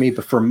disagree with me,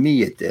 but for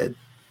me, it did.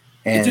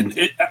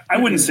 And I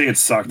wouldn't say it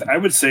sucked. I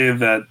would say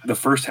that the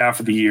first half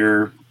of the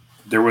year,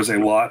 there was a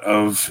lot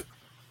of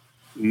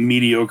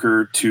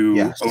mediocre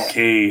to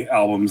okay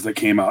albums that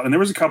came out. And there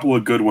was a couple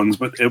of good ones,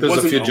 but it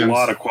wasn't a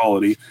lot of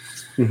quality.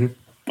 Mm-hmm.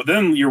 But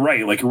then you're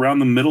right. Like around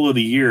the middle of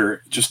the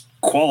year, just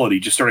quality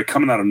just started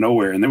coming out of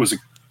nowhere. And there was an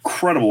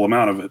incredible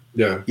amount of it.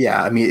 Yeah.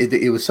 Yeah. I mean,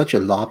 it was such a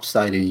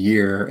lopsided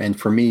year. And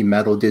for me,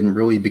 metal didn't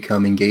really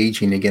become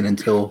engaging again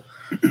until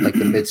like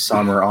the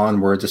midsummer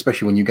onwards,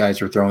 especially when you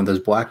guys were throwing those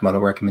black metal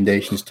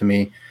recommendations to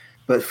me.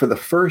 But for the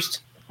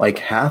first like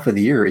half of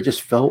the year, it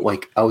just felt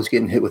like I was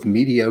getting hit with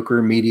mediocre.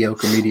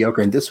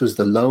 And this was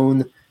the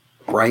lone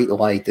bright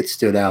light that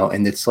stood out.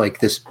 And it's like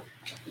this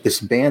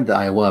band that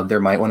I love.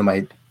 They're one of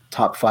my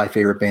top 5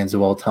 favorite bands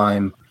of all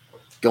time.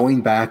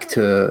 Going back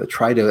to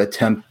try to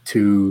attempt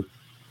to,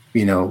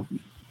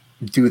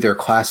 do their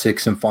classic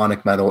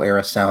symphonic metal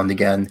era sound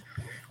again,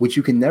 which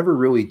you can never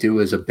really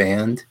do as a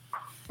band,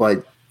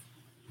 but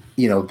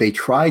they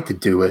tried to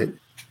do it.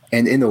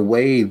 And in a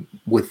way,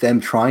 with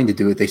them trying to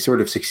do it, they sort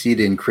of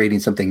succeeded in creating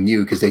something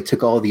new because they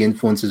took all the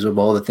influences of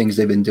all the things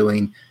they've been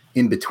doing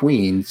in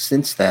between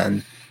since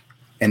then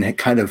and had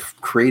kind of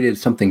created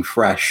something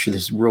fresh,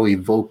 this really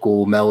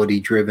vocal,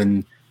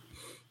 melody-driven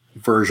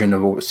version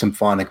of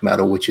symphonic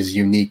metal, which is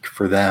unique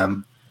for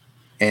them.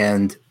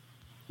 And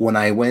when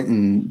I went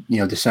in,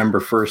 December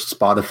 1st,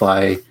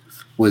 Spotify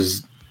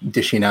was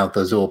dishing out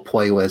those little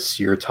playlists,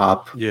 your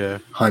top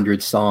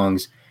 100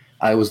 songs.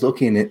 I was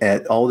looking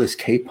at all this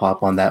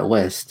K-pop on that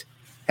list,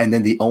 and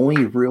then the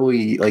only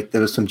really,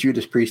 there was some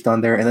Judas Priest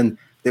on there, and then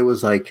there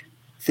was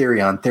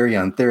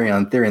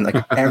Therion.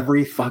 Like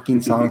every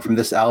fucking song from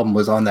this album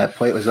was on that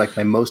play. It was like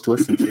my most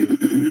listened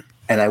to.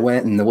 And I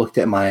went and looked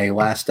at my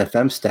last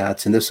FM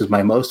stats, and this was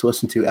my most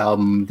listened to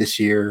album this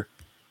year.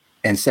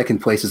 And second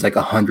place is like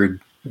 100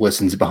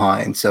 listens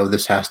behind. So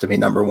this has to be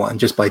number one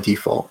just by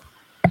default.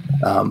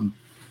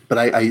 But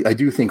I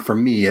do think for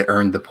me, it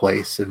earned the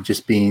place of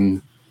just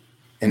being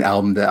an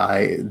album that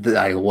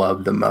I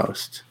love the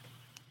most.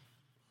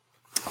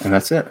 And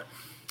that's it.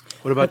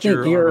 What about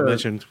your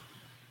mentioned?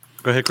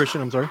 Go ahead,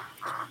 Christian. I'm sorry.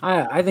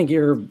 I think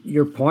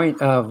your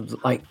point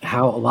of like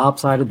how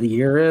lopsided the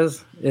year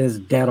is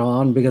dead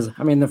on, because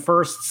I mean the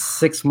first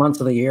 6 months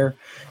of the year,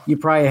 you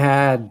probably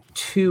had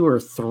 2 or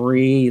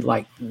 3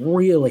 like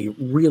really,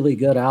 really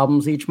good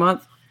albums each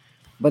month.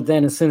 But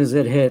then as soon as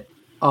it hit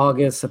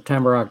August,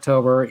 September,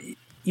 October,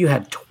 you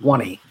had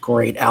 20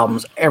 great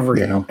albums every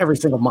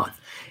single month.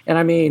 And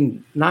I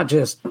mean, not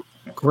just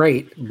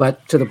great,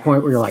 but to the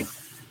point where you're like,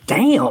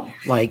 damn,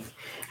 like,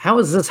 how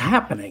is this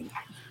happening?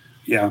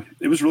 Yeah,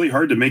 it was really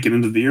hard to make it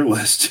into the year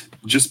list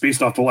just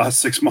based off the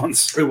last 6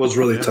 months. It was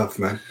really tough,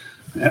 man.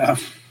 Yeah.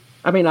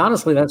 I mean,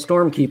 honestly, that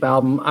Stormkeep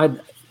album,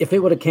 if it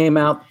would have came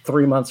out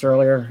 3 months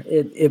earlier,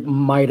 it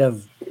might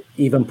have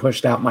even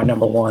pushed out my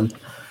number one.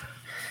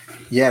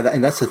 Yeah,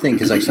 and that's the thing,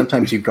 because like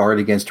sometimes you guard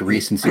against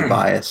recency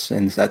bias,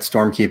 and that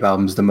Stormkeep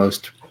album is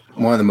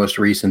one of the most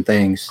recent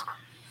things.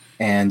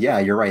 And yeah,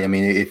 you're right. I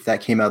mean, if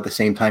that came out the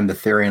same time the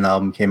Therion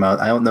album came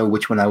out, I don't know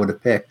which one I would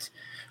have picked.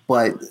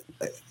 But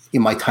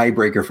my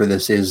tiebreaker for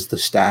this is the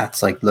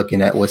stats, like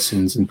looking at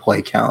listens and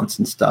play counts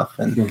and stuff.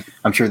 And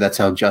I'm sure that's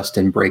how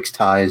Justin breaks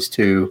ties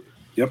too.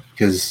 Yep.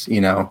 Because,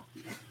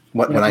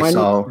 when I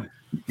saw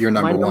your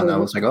number one, I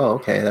was like, oh,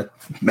 okay, that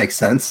makes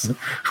sense.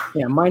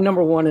 Yeah, my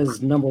number one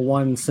is number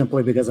one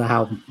simply because of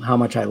how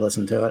much I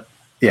listen to it.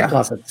 Yeah.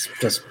 Plus, it's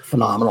just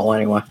phenomenal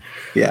anyway.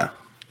 Yeah.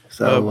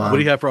 So what do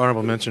you have for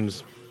honorable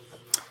mentions?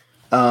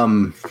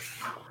 So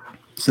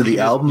the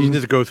album. You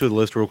need to go through the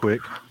list real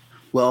quick.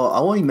 Well,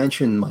 I'll only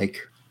mention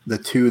like the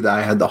 2 that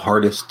I had the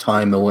hardest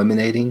time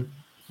eliminating.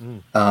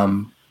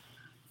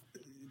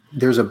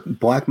 There's a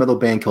black metal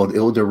band called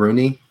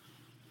Ildaruni.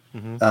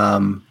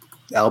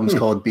 Album's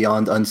called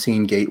Beyond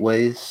Unseen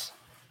Gateways.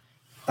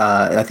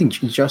 I think,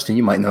 Justin,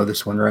 you might know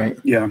this one, right?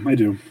 Yeah, I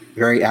do.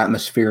 Very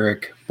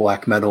atmospheric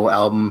black metal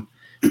album.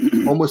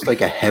 Almost like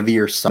a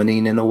heavier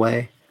summoning in a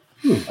way.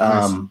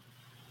 Nice.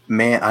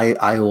 Man,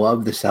 I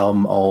love this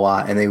album a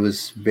lot, and it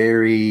was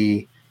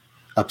very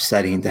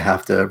upsetting to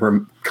have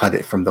to cut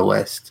it from the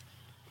list.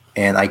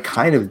 And I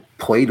kind of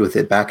played with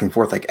it back and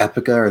forth, like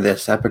Epica or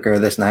this,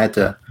 and I had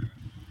to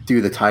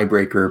do the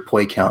tiebreaker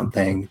play count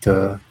thing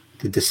to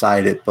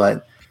decide it.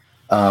 But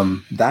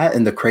that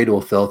and the Cradle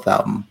of Filth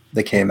album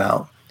that came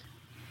out,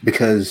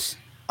 because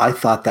I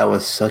thought that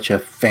was such a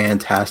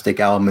fantastic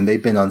album, and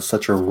they've been on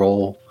such a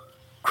roll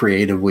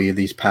creatively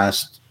these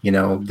past,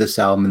 this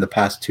album and the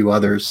past 2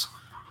 others.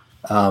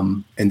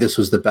 And this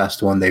was the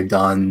best one they've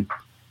done.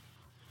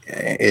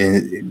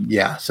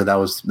 So that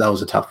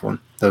was a tough one.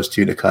 Those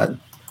 2 to cut.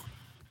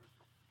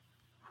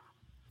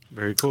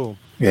 Very cool.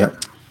 Yeah.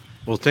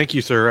 Well, thank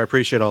you, sir. I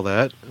appreciate all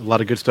that. A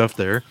lot of good stuff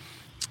there.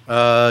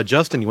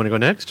 Justin, you want to go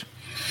next?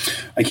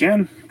 I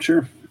can,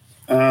 sure.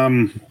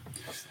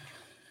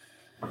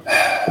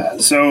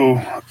 So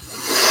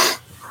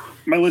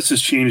my list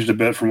has changed a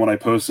bit from what I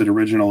posted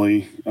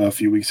originally a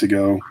few weeks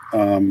ago.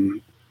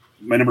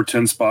 My number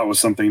 10 spot was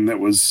something that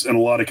was in a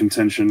lot of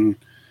contention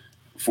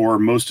for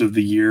most of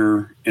the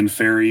year,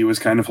 Inferi was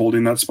kind of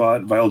holding that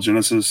spot. Vile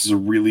Genesis is a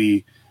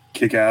really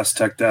kick-ass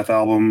tech death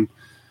album.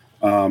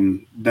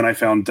 Then I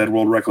found Dead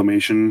World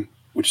Reclamation,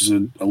 which is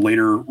a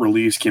later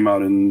release, came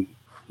out in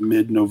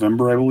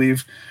mid-November, I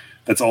believe.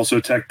 That's also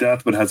tech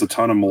death, but has a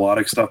ton of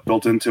melodic stuff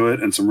built into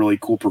it and some really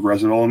cool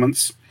progressive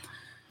elements.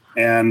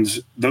 And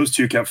those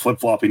two kept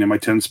flip-flopping in my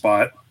 10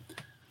 spot.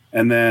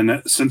 And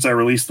then since I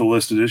released the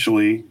list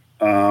initially,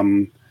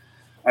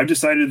 I've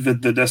decided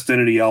that the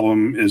Destinity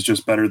album is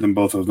just better than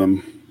both of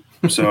them.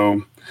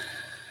 So,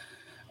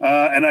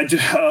 and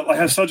I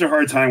have such a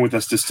hard time with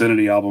this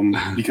Destinity album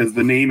because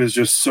the name is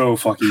just so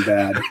fucking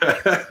bad.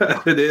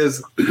 It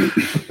is.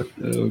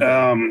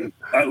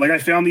 I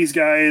found these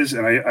guys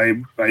and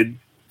I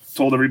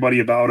told everybody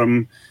about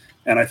them.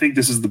 And I think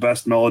this is the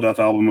best Melodeath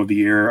album of the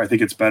year. I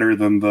think it's better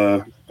than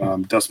the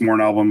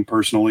Dustmourn album,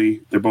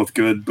 personally. They're both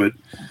good, but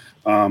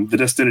the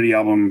Destinity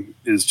album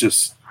is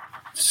just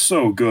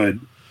so good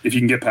if you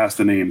can get past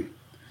the name.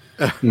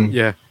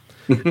 Yeah.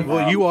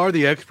 Well, you are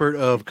the expert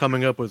of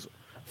coming up with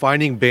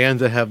finding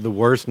bands that have the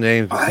worst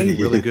names but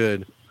really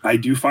good. I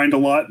do find a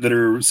lot that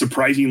are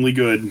surprisingly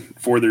good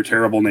for their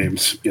terrible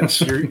names.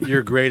 Yes.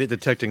 You're great at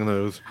detecting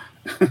those.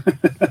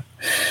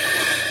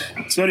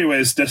 So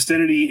anyways,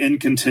 Destinity in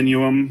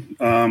Continuum.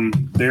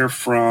 They're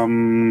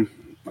from...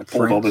 I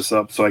pulled all this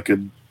up so I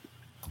could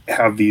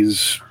have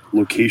these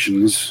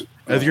locations.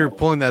 As you're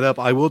pulling that up,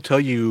 I will tell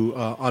you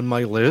on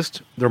my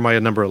list, they're my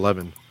number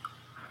 11.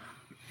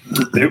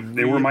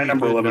 They were my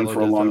number 11 for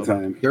a long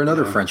time. They're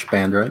another French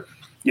band, right?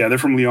 Yeah, they're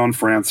from Lyon,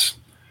 France.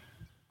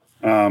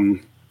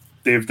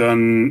 They've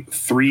done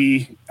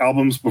 3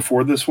 albums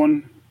before this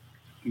one,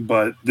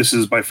 but this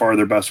is by far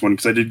their best one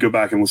because I did go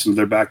back and listen to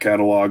their back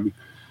catalog.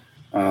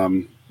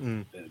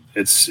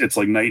 It's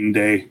like night and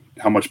day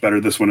how much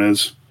better this one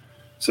is.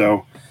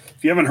 So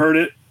if you haven't heard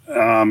it,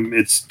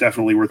 it's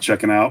definitely worth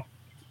checking out.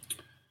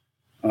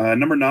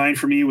 Number 9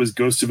 for me was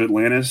Ghosts of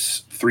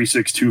Atlantis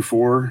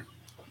 3624.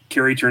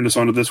 Carrie turned us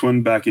onto this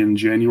one back in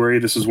January.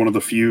 This is one of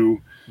the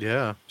few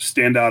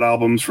standout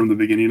albums from the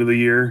beginning of the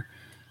year.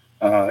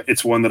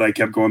 It's one that I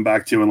kept going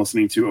back to and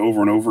listening to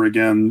over and over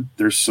again.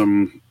 There's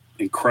some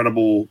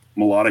incredible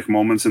melodic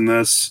moments in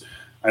this.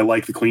 I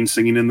like the clean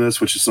singing in this,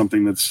 which is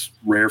something that's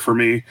rare for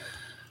me.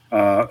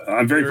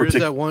 I'm very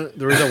particular.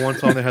 There is that one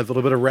song that has a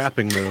little bit of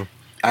rapping, though.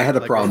 I had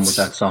a problem with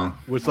that song.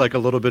 With like a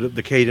little bit of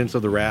the cadence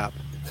of the rap.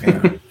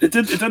 Yeah. It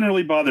doesn't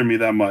really bother me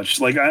that much.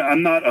 Like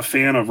I'm not a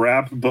fan of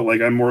rap, but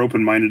like I'm more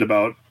open-minded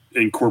about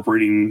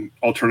incorporating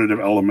alternative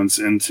elements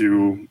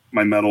into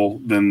my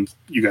metal than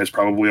you guys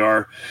probably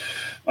are.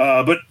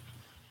 But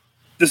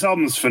this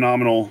album is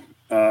phenomenal.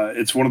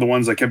 It's one of the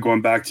ones I kept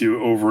going back to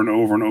over and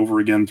over and over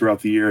again throughout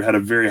the year. It had a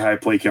very high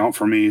play count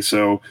for me,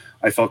 so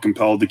I felt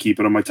compelled to keep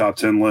it on my top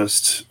 10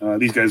 list.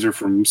 These guys are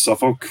from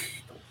Suffolk.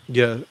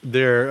 Yeah,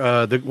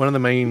 they're one of the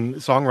main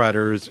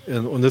songwriters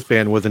on this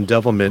band was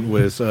Endevilment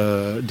with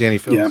Danny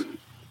Phillips.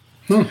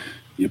 Yeah.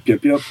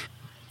 Yep.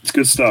 It's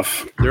good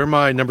stuff. They're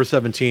my number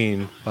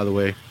 17, by the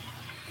way.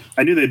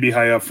 I knew they'd be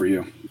high up for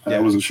you. I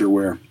wasn't sure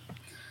where.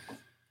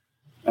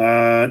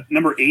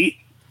 Number 8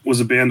 was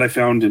a band I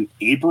found in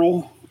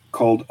April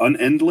called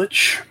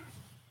Unendlich.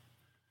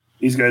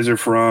 These guys are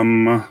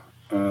from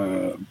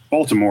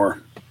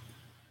Baltimore.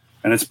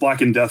 And it's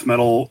black and death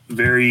metal,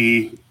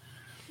 very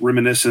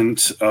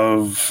reminiscent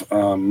of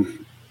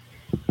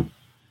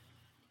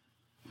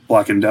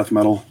black and death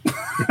metal.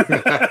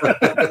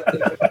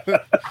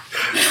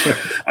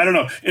 I don't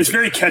know. It's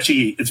very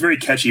catchy. It's very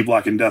catchy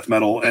black and death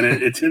metal, and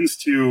it tends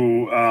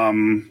to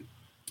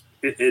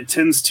it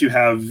tends to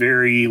have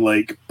very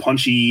like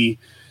punchy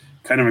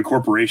kind of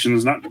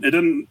incorporations. It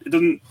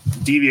doesn't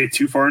deviate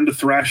too far into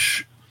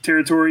thrash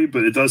territory,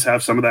 but it does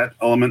have some of that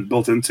element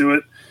built into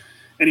it.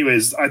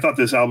 Anyways, I thought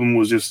this album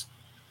was just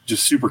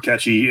super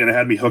catchy, and it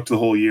had me hooked the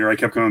whole year. I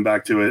kept coming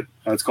back to it.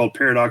 It's called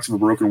Paradox of a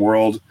Broken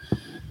World.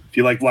 If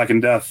you like Black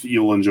and Death,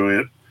 you'll enjoy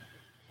it.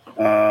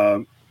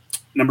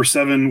 Number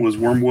 7 was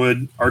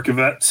Wormwood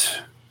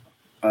Archivet.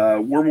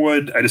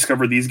 Wormwood, I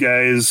discovered these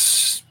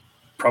guys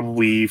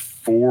probably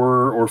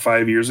 4 or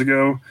 5 years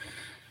ago,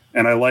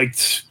 and I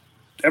liked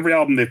every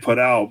album they put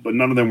out, but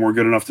none of them were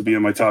good enough to be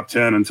in my top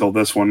 10 until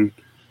this one.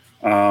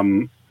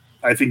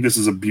 I think this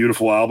is a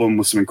beautiful album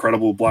with some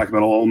incredible black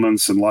metal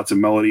elements and lots of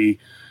melody.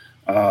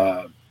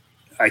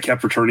 I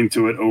kept returning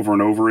to it over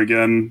and over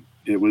again.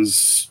 It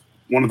was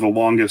one of the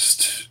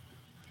longest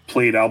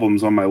played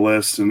albums on my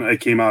list, and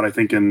it came out, I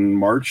think, in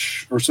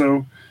March or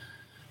so.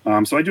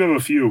 So I do have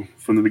a few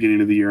from the beginning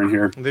of the year in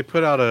here. They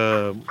put out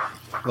a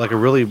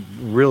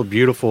real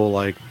beautiful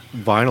like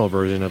vinyl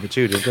version of it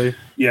too, didn't they?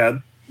 Yeah,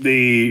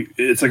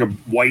 it's like a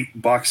white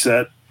box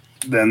set.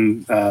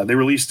 Then they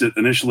released it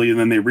initially, and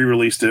then they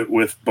re-released it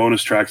with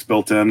bonus tracks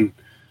built in.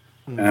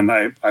 And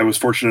I was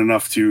fortunate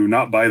enough to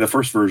not buy the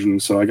first version,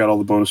 so I got all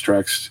the bonus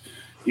tracks,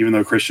 even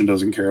though Christian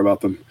doesn't care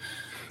about them.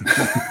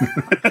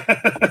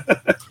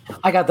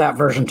 I got that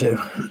version too.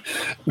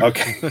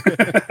 Okay.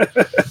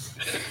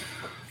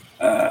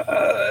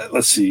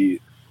 Let's see.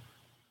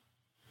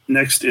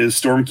 Next is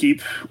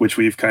Stormkeep, which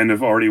we've kind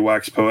of already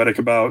waxed poetic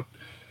about.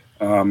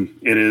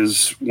 It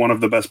is one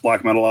of the best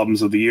black metal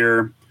albums of the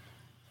year.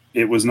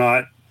 It was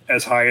not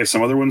as high as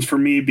some other ones for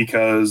me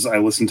because I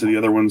listened to the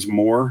other ones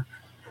more.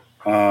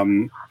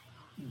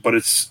 But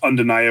it's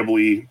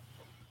undeniably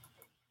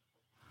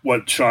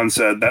what Sean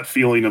said, that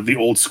feeling of the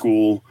old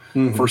school,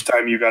 first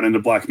time you got into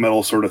black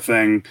metal sort of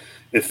thing.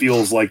 It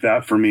feels like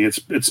that for me.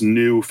 It's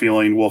new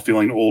feeling while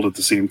feeling old at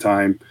the same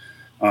time.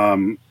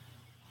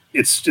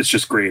 It's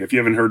just great. If you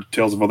haven't heard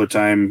Tales of Other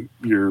Time,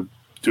 you're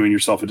doing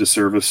yourself a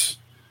disservice.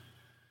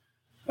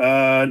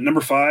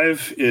 Number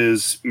 5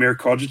 is Mare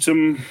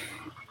Cognitum.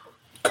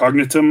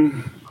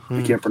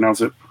 I can't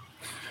pronounce it.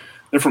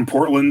 They're from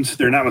Portland.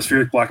 They're an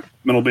atmospheric black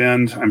metal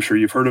band. I'm sure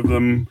you've heard of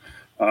them.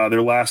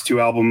 Their last 2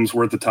 albums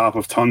were at the top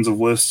of tons of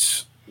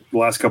lists the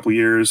last couple of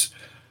years.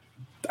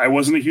 I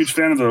wasn't a huge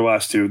fan of their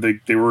last 2.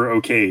 They were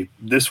okay.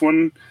 This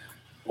one,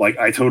 like,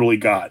 I totally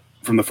got.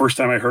 From the first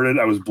time I heard it,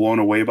 I was blown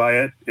away by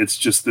it. It's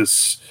just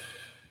this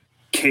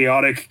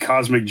chaotic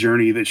cosmic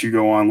journey that you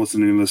go on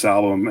listening to this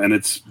album, and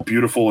it's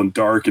beautiful and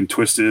dark and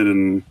twisted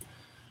and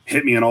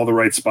hit me in all the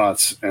right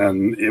spots.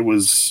 And it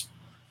was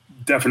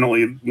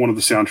definitely one of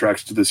the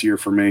soundtracks to this year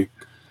for me.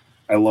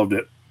 I loved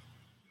it.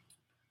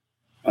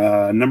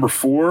 Number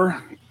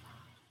 4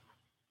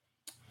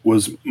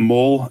 was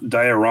Mole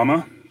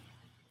Diorama.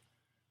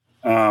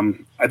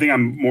 I think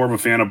I'm more of a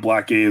fan of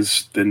Black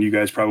Gaze than you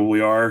guys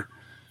probably are,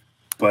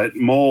 but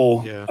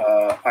Mole,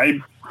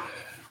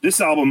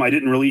 this album I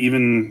didn't really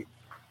even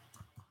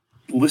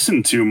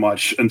listen to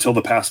much until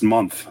the past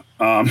month.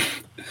 I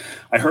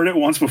heard it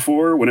once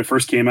before when it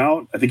first came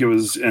out. I think it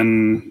was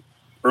in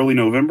early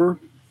November.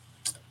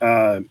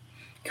 Kind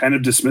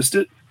of dismissed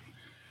it.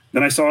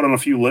 Then I saw it on a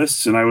few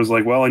lists and I was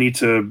like, well, I need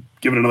to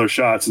give it another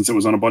shot since it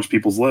was on a bunch of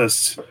people's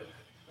lists.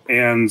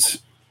 And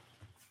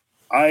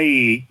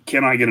I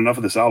cannot get enough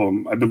of this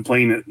album. I've been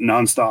playing it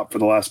nonstop for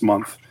the last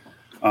month.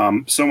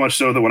 So much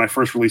so that when I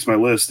first released my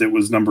list, it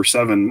was number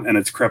 7 and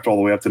it's crept all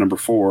the way up to number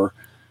 4.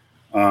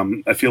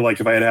 I feel like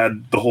if I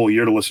had the whole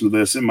year to listen to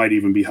this, it might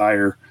even be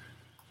higher.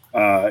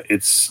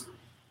 It's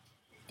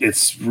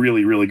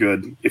really, really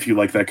good if you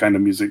like that kind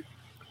of music.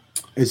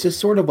 Is this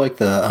sort of like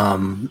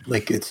the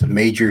like it's a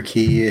major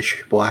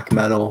key-ish black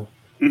metal?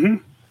 Mm-hmm.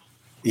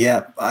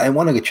 Yeah, I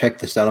want to go check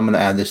this out. I'm going to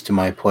add this to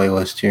my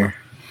playlist here.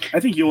 I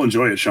think you'll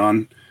enjoy it,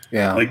 Sean.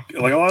 Yeah, like a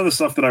lot of the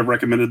stuff that I've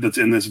recommended that's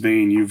in this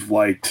vein, you've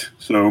liked.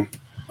 So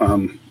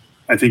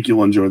I think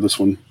you'll enjoy this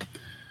one.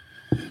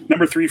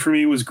 Number 3 for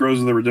me was Grows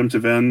of the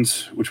Redemptive End,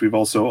 which we've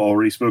also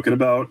already spoken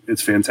about.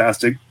 It's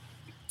fantastic.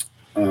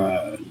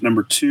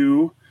 Number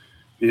 2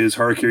 is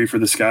Harakiri for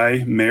the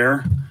Sky,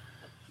 Mare.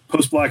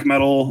 Post-black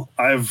metal,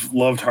 I've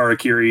loved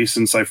Harakiri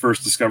since I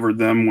first discovered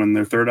them when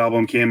their 3rd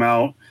album came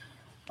out.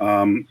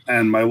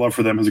 And my love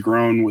for them has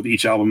grown with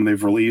each album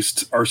they've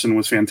released. Arson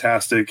was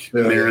fantastic.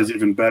 Mare is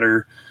even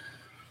better.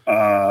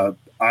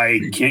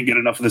 I can't get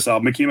enough of this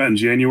album. It came out in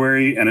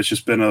January, and it's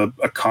just been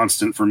a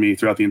constant for me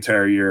throughout the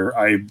entire year.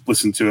 I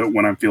listen to it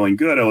when I'm feeling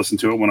good. I listen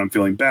to it when I'm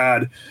feeling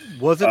bad.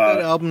 Wasn't that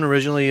album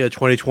originally a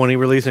 2020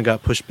 release and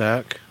got pushed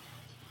back?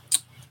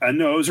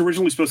 No, it was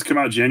originally supposed to come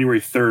out January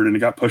 3rd, and it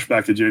got pushed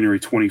back to January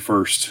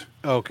 21st.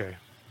 Okay.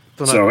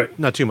 So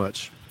not too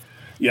much.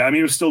 Yeah, I mean,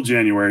 it was still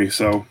January,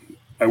 so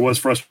I was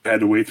frustrated. I had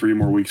to wait 3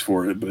 more weeks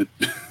for it, but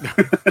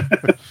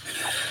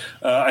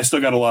I still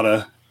got a lot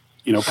of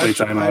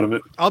playtime out of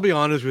it. I'll be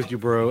honest with you,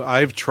 bro.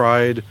 I've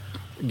tried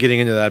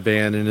getting into that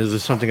band, and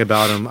there's something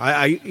about him.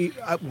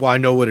 I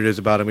know what it is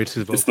about him. It's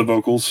his vocals. It's the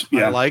vocals.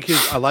 Yeah,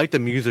 I like the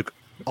music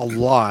a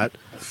lot,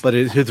 but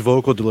his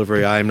vocal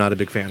delivery, I am not a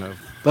big fan of.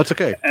 That's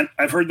okay. And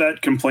I've heard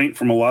that complaint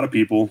from a lot of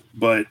people,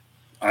 but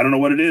I don't know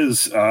what it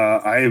is.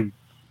 I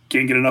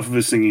can't get enough of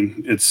his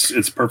singing.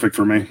 It's perfect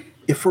for me.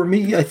 For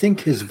me, I think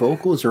his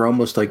vocals are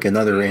almost like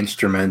another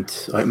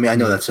instrument. I mean, I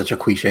know that's such a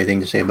cliche thing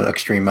to say about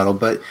extreme metal,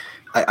 but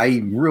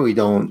I really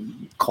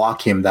don't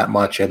clock him that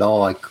much at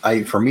all.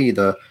 For me,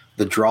 the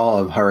draw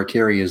of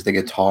Harakiri is the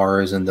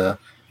guitars and the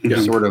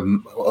sort of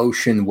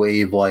ocean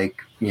wave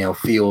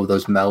feel of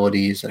those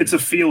melodies. And, it's a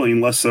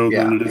feeling less so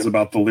than it is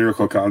about the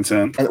lyrical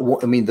content. And,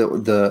 I mean,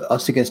 the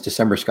Us Against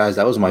December Skies,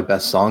 that was my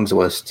best songs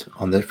list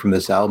from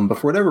this album. But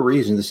for whatever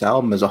reason, this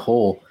album as a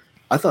whole,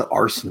 I thought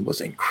Arson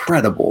was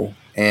incredible.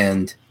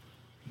 And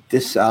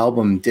this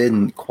album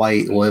didn't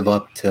quite live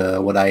up to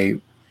what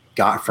I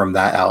got from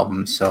that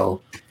album.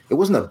 So it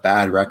wasn't a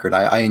bad record.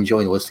 I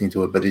enjoyed listening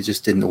to it, but it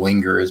just didn't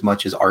linger as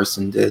much as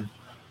Arson did.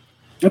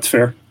 That's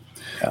fair.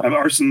 Yeah.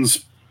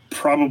 Arson's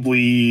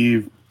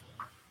probably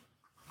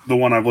the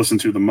one I've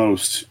listened to the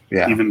most,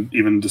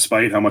 even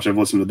despite how much I've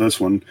listened to this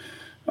one.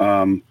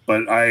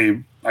 But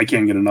I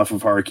can't get enough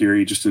of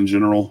Harakiri just in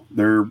general.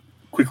 They're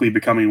quickly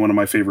becoming one of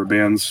my favorite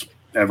bands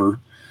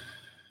ever.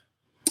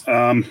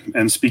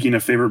 And speaking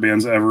of favorite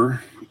bands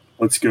ever,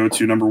 let's go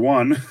to number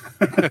 1.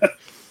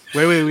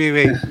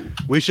 Wait.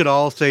 We should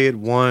all say it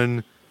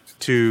 1,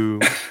 2.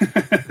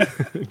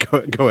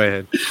 Go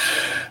ahead.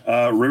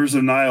 Rivers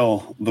of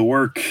Nile, The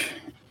Work.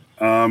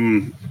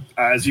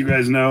 As you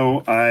guys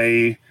know,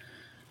 I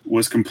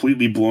was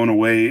completely blown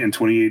away in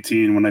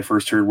 2018 when I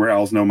first heard Where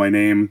Owls Know My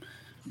Name.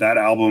 that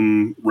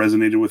album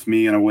resonated with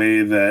me in a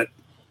way that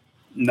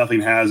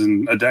nothing has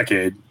in a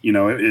decade. You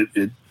know,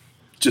 it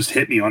just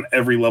hit me on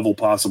every level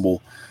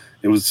possible.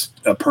 It was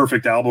a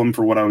perfect album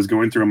for what I was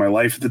going through in my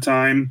life at the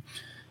time.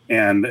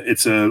 And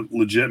it's a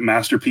legit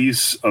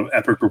masterpiece of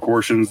epic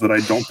proportions that I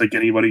don't think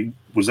anybody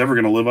was ever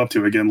going to live up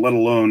to again, let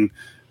alone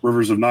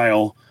Rivers of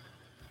Nihil.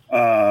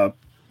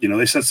 You know,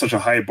 they set such a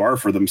high bar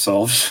for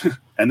themselves,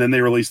 and then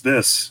they released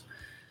this.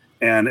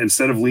 And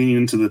instead of leaning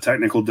into the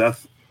technical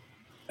death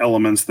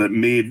elements that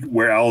made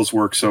Where Owls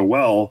work so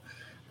well,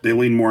 they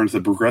leaned more into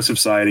the progressive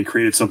side and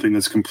created something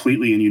that's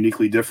completely and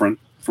uniquely different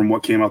from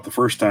what came out the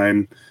first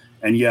time,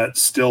 and yet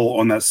still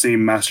on that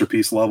same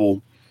masterpiece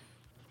level.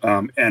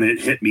 And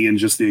it hit me in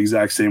just the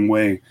exact same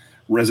way,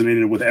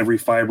 resonated with every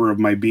fiber of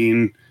my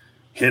being,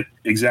 hit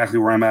exactly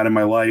where I'm at in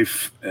my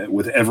life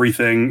with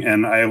everything.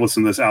 And I have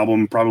listened to this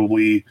album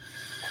probably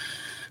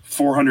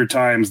 400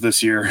 times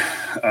this year.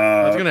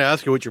 I was going to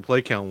ask you what your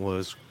play count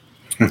was.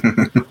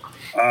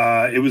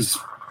 It was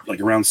like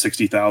around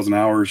 60,000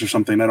 hours or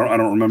something. I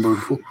don't remember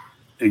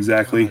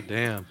exactly. Oh,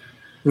 damn.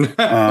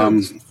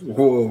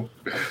 Whoa.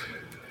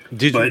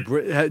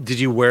 Did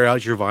you wear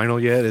out your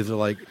vinyl yet? Is it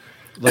like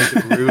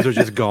the grooves are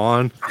just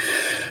gone?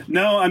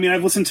 No, I mean,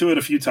 I've listened to it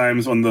a few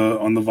times on the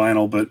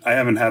vinyl, but I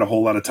haven't had a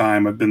whole lot of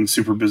time. I've been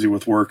super busy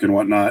with work and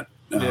whatnot.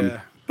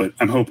 But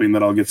I'm hoping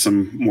that I'll get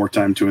some more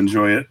time to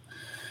enjoy it.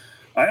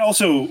 I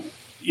also,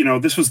 you know,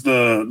 this was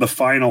the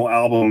final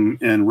album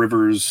in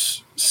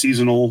Rivers'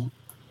 seasonal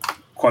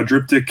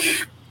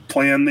quadriptych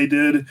plan they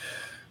did.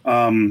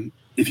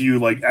 If you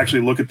like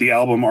actually look at the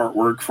album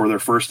artwork for their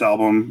first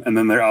album and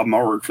then their album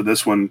artwork for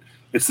this one,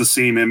 it's the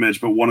same image,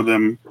 but one of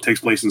them takes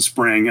place in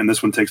spring and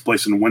this one takes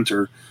place in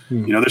winter.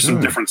 You know, there's some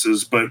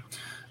differences, but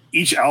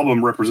each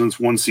album represents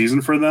one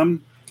season for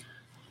them,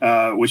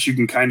 which you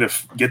can kind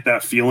of get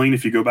that feeling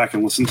if you go back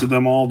and listen to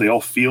them all. They all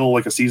feel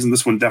like a season.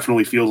 This one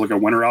definitely feels like a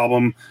winter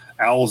album.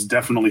 Owls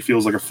definitely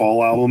feels like a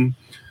fall album.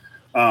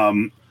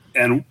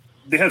 And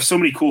they have so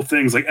many cool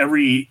things. Like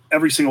every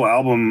single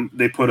album,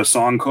 they put a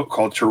song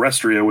called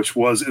Terrestria, which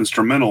was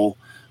instrumental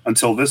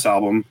until this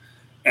album.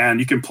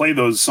 And you can play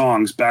those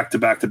songs back to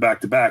back to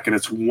back to back. And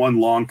it's one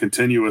long,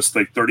 continuous,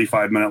 like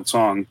 35-minute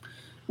song,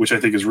 which I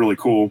think is really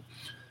cool.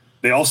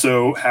 They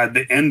also had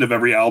the end of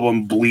every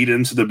album bleed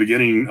into the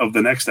beginning of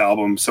the next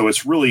album. So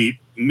it's really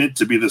meant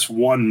to be this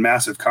one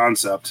massive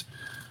concept.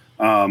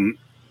 And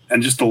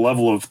just the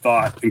level of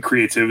thought and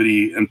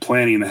creativity and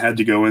planning that had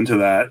to go into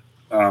that.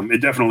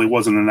 It definitely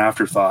wasn't an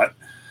afterthought.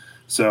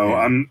 So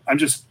I'm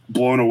just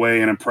blown away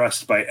and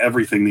impressed by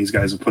everything these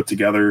guys have put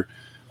together.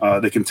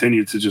 They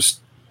continue to just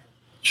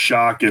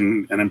shock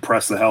and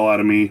impress the hell out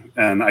of me,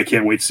 and I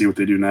can't wait to see what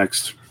they do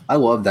next. I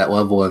love that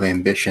level of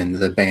ambition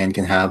the band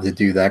can have to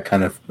do that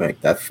kind of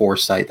like that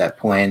foresight, that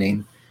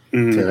planning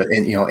to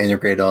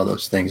integrate all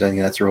those things. I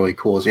think that's really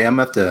cool. So yeah, I'm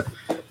gonna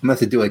have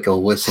to do like a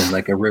listen,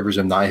 like a Rivers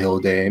of Nihil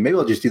day. Maybe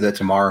I'll just do that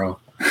tomorrow.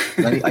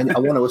 I want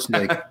to listen to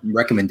like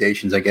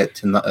recommendations I get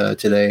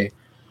today. I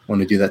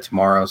want to do that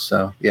tomorrow.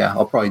 So yeah,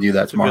 I'll probably do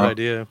that tomorrow. Good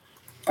idea.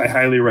 I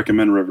highly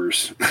recommend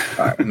Rivers.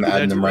 All right, I'm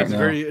adding them right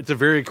now. It's a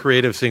very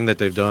creative thing that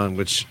they've done,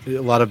 which a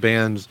lot of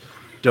bands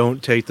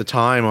don't take the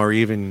time or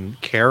even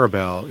care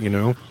about, you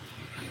know?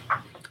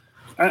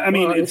 I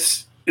mean,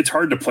 it's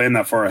hard to plan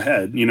that far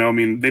ahead. You know, I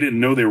mean, they didn't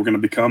know they were going to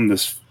become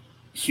this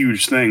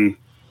huge thing.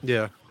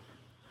 Yeah.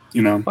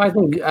 You know? I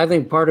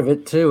think part of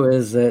it, too,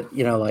 is that,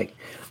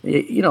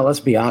 let's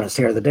be honest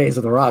here, the days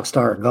of the rock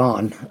star are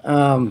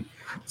gone.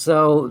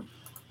 So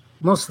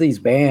most of these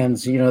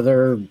bands,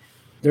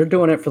 they're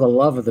doing it for the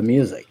love of the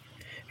music.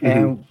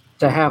 And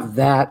to have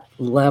that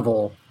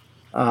level,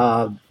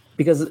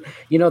 because,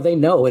 they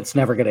know it's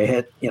never going to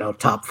hit,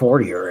 top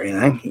 40 or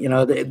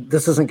anything.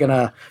 This isn't going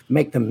to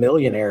make them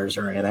millionaires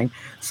or anything.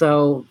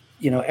 So,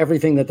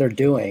 everything that they're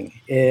doing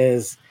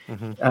is, they're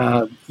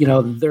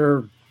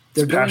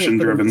passion doing it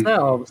for driven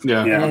themselves.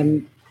 Yeah.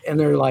 And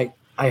they're like,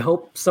 I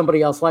hope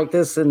somebody else like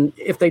this. And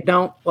if they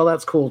don't, well,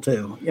 that's cool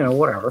too.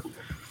 Whatever.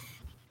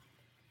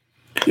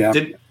 Yeah.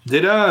 Did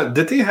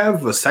they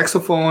have a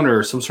saxophone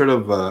or some sort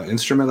of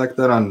instrument like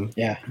that on?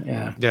 Yeah.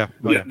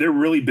 They're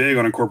really big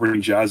on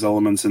incorporating jazz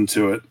elements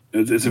into it.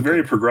 It's a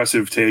very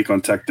progressive take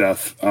on tech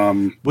death,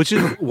 which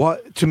is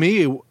what to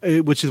me,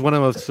 which is one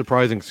of the most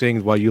surprising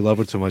things why you love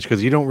it so much,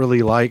 because you don't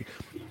really like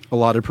a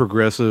lot of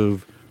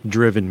progressive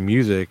driven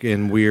music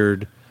and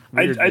weird.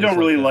 I don't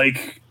really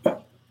like.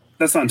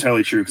 That's not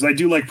entirely true, because I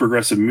do like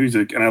progressive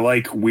music and I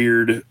like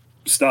weird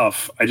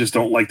stuff. I just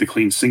don't like the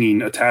clean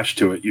singing attached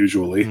to it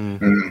usually.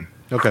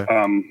 Okay.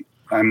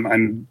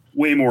 I'm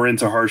way more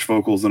into harsh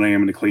vocals than I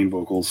am into clean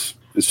vocals.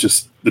 It's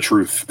just the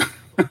truth.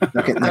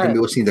 Not gonna be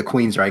listening to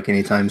Queensryche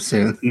anytime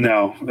soon.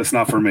 No, that's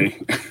not for me.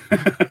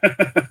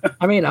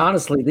 I mean,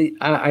 honestly,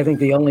 I think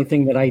the only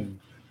thing that I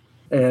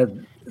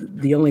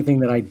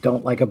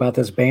don't like about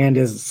this band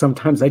is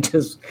sometimes I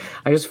just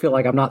feel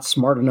like I'm not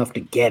smart enough to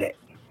get it.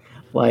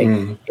 Like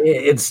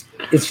it's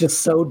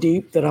just so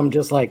deep that I'm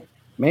just like,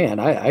 man,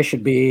 I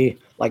should be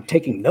like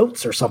taking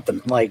notes or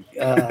something. Like,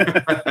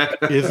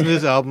 isn't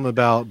this album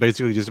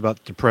basically just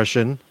about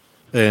depression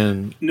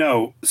And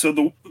no, so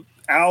the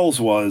Owls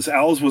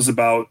was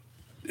about.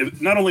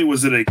 Not only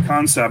was it a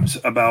concept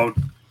about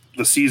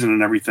the season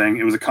and everything,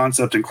 it was a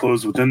concept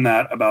enclosed within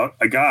that about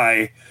a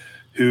guy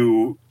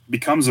who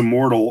becomes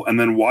immortal and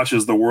then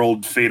watches the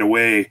world fade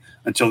away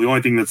until the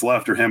only thing that's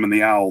left are him and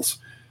the Owls.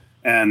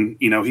 And,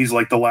 he's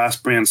like the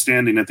last man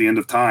standing at the end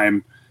of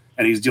time,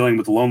 and he's dealing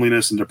with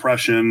loneliness and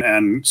depression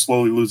and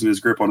slowly losing his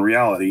grip on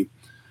reality.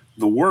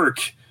 The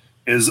work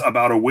is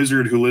about a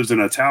wizard who lives in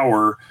a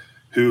tower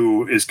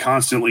who is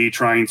constantly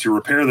trying to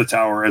repair the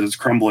tower as it's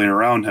crumbling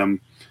around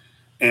him.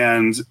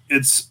 And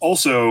it's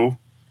also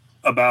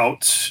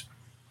about,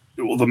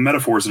 the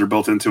metaphors that are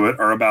built into it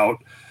are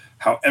about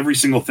how every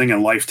single thing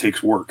in life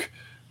takes work.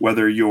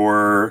 Whether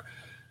you're,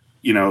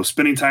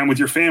 spending time with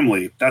your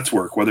family, that's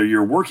work. Whether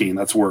you're working,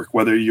 that's work.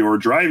 Whether you're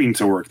driving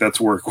to work, that's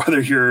work.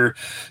 Whether you're,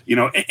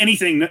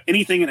 anything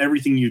and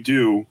everything you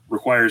do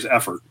requires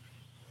effort.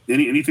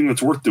 Anything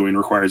that's worth doing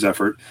requires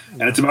effort.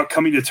 And it's about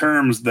coming to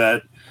terms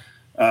that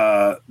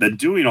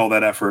doing all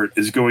that effort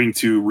is going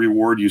to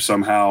reward you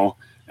somehow,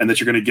 and that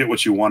you're going to get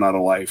what you want out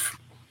of life.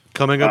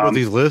 Coming up with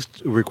these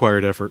lists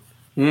required effort.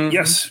 Mm-hmm.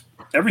 Yes,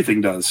 everything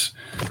does.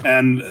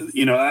 And,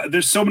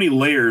 there's so many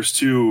layers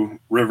to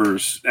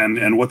Rivers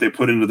and what they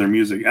put into their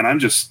music. And I'm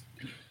just,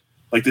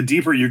 like, the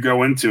deeper you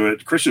go into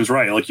it, Christian's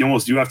right. Like, you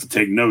almost do have to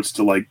take notes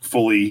to, like,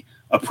 fully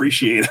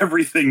appreciate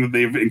everything that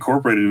they've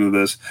incorporated into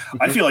this.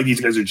 I feel like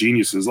these guys are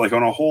geniuses, like,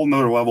 on a whole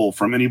nother level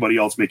from anybody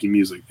else making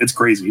music. It's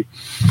crazy.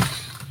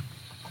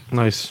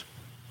 Nice.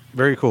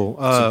 Very cool.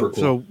 Super cool.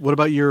 So what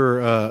about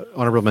your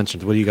honorable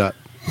mentions? What do you got?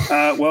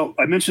 Well,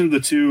 I mentioned the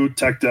two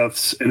tech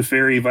deaths.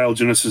 Inferi, Vile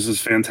Genesis is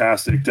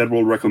fantastic. Dead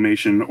World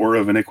Reclamation, Aura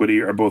of Iniquity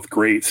are both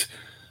great.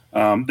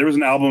 There was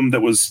an album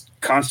that was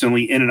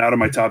constantly in and out of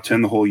my top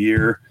 10 the whole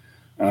year.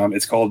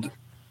 It's called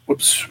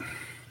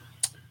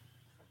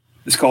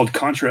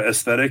Contra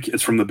Aesthetic.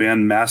 It's from the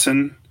band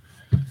Masson.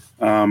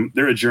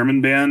 They're a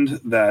German band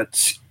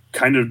that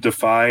kind of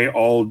defy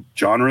all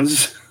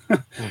genres.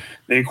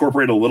 They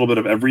incorporate a little bit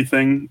of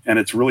everything, and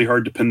it's really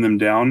hard to pin them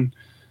down.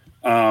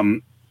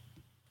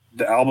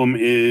 The album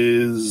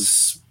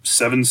is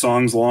 7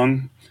 songs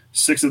long.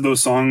 6 of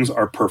those songs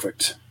are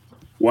perfect.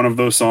 One of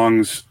those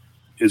songs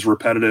is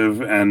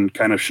repetitive and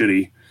kind of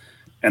shitty,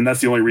 and that's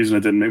the only reason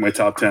it didn't make my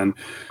top 10.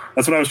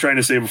 That's what I was trying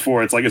to say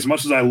before. It's like, as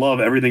much as I love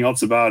everything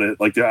else about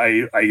it, like,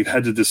 I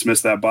had to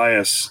dismiss that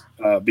bias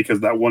because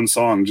that one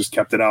song just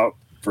kept it out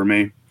for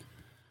me.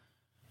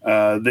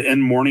 The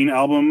In Mourning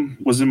album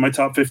was in my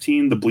top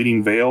 15. The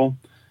Bleeding Veil,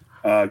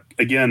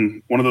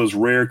 again, one of those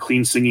rare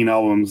clean singing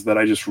albums that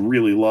I just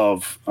really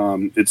love.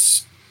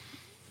 It's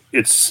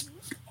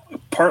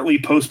partly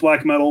post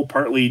black metal,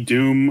 partly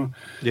doom,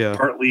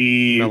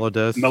 partly mellow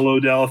death.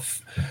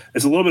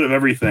 It's a little bit of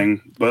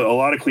everything, but a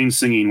lot of clean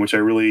singing, which I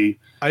really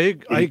I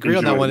agree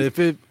on that one.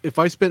 If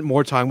I spent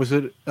more time with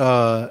it,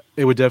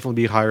 it would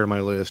definitely be higher on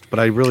my list. But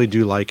I really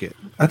do like it.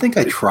 I think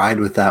I tried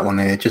with that one,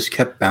 and it just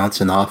kept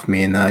bouncing off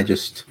me, and I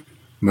just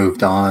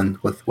moved on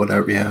with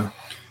whatever. Yeah,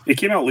 it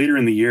came out later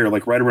in the year,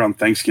 like right around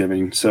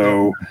Thanksgiving.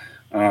 So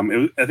I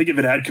think if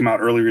it had come out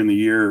earlier in the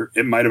year,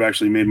 it might have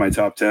actually made my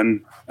top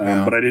 10.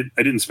 But I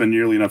didn't spend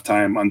nearly enough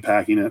time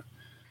unpacking it.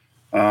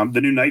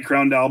 The new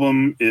Nightcrowned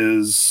album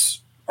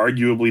is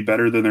arguably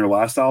better than their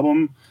last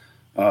album.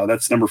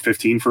 That's number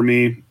 15 for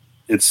me.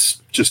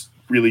 It's just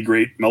really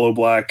great. Mellow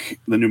Black.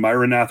 The new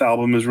Myronath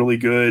album is really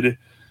good.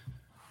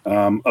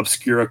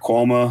 Obscura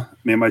Qualma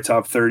made my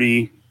top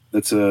 30.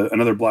 That's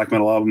another black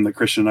metal album that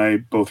Christian and I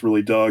both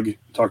really dug,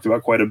 talked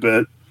about quite a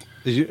bit.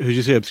 Did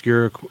you say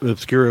Obscura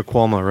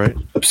Qualma, right?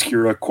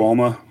 Obscura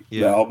Qualma.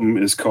 Yeah. The album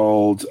is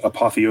called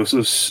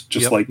Apotheosis,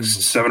 just like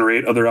 7 or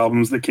 8 other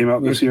albums that came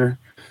out this year.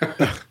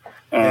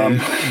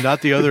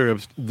 Not the other.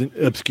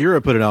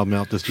 Obscura put an album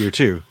out this year,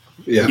 too.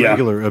 Yeah.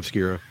 Regular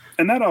Obscura.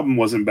 And that album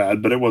wasn't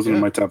bad, but it wasn't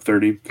in my top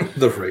 30.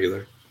 The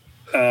regular.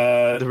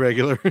 The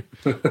regular.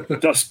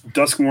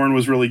 Duskmourn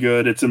was really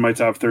good. It's in my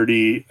top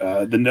 30.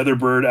 The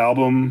Netherbird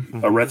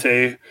album,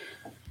 Arete.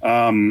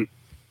 Man,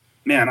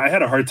 I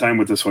had a hard time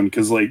with this one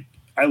because, like,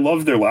 I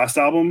loved their last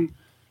album,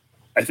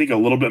 I think a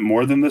little bit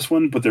more than this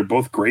one, but they're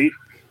both great.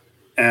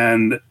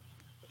 And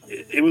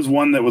it was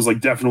one that was, like,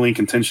 definitely in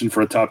contention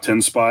for a top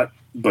 10 spot,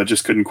 but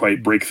just couldn't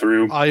quite break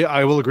through.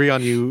 I will agree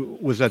on you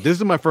with that. This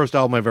is my first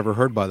album I've ever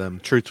heard by them,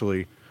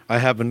 truthfully. I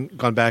haven't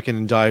gone back in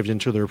and dived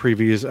into their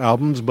previous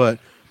albums, but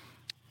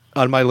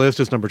on my list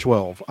it's number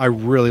 12. I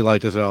really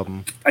like this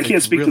album. I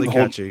can't speak to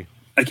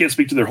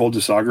their whole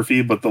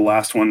discography, but the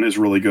last one is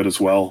really good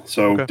as well.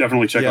 So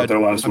definitely check out their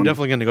last one. I'm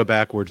definitely going to go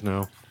backwards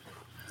now.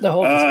 The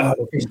whole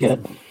discography is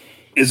good.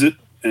 Is it?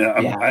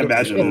 Yeah, I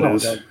imagine it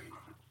is.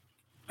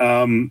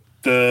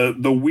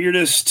 The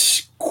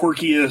weirdest,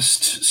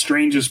 quirkiest,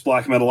 strangest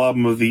black metal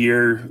album of the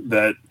year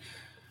that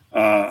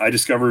I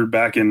discovered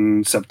back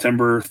in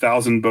September,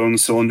 Thousand Bone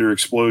Cylinder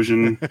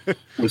Explosion,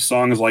 with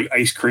songs like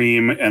Ice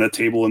Cream and A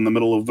Table in the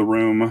Middle of the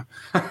Room.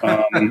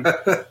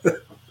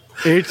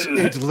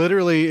 It's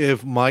literally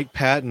if Mike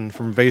Patton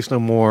from Face No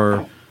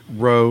More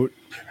wrote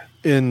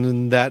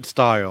in that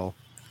style.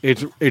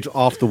 It's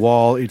off the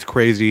wall. It's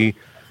crazy.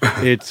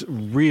 It's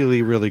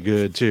really, really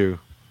good too.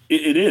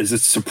 It is.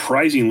 It's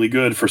surprisingly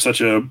good for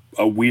such a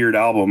weird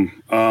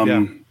album.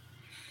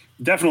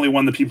 Definitely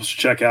one that people should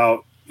check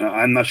out.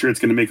 I'm not sure it's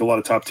going to make a lot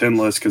of top 10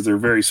 lists because they're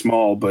very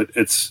small, but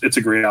it's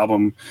a great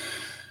album.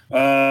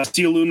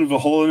 Sielun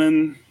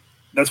Vilhonen,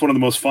 that's one of the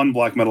most fun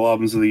black metal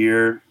albums of the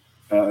year.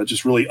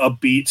 Just really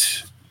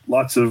upbeat,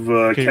 lots of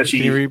catchy.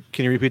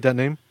 Can you repeat that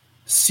name?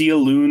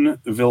 Sielun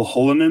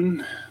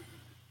Vilhonen.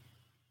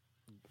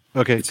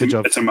 Okay, good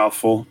job. It's a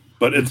mouthful,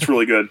 but it's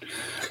really good.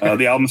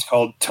 The album's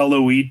called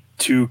Teloi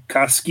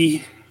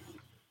Tukaski,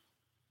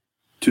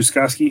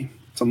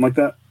 something like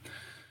that.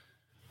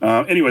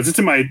 Anyways, it's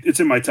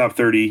in my top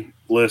 30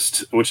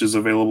 list, which is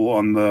available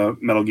on the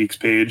Metal Geeks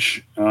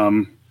page.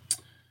 And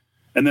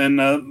then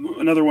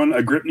another one,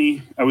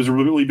 Agrypni. I was a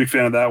really big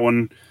fan of that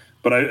one,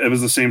 but it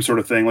was the same sort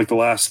of thing. Like the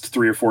last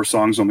 3 or 4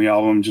 songs on the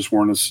album just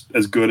weren't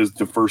as good as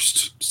the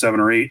first 7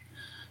 or 8,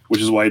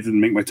 which is why it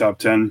didn't make my top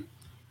 10.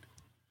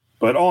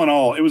 But all in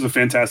all, it was a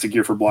fantastic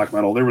year for black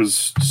metal. There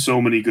was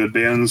so many good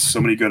bands,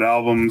 so many good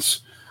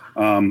albums.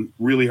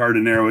 Really hard to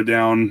narrow it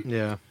down.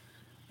 Yeah.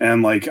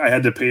 And like I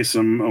had to pay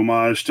some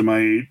homage to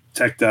my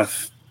tech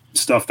death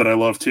stuff that I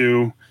love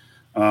too.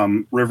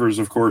 Rivers,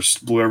 of course,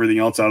 blew everything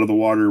else out of the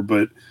water,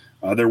 but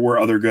there were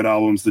other good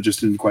albums that just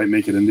didn't quite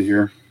make it into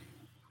here.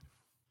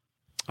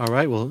 All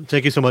right. Well,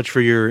 thank you so much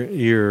for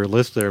your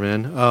list there,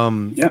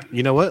 man. Yeah.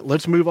 You know what?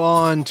 Let's move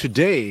on to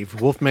Dave,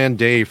 Wolfman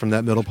Dave from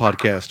That Metal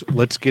Podcast.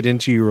 Let's get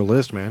into your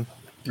list, man.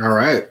 All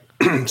right.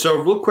 So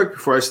real quick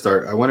before I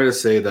start, I wanted to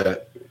say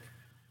that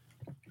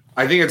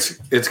I think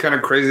it's kind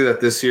of crazy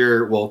that this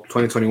year,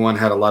 2021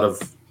 had a lot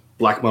of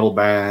black metal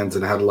bands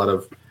and had a lot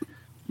of,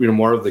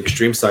 more of the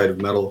extreme side of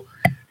metal.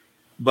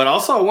 But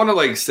also I want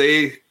to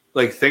say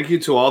thank you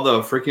to all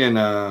the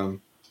freaking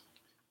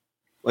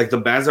the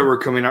bands that were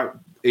coming out,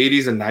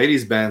 80s and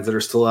 90s bands that are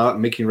still out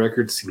and making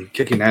records and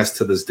kicking ass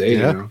to this day.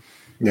 Yeah.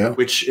 Yeah.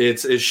 Which it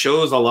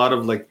shows a lot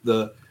of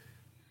the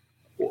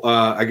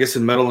I guess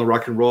in metal and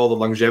rock and roll, the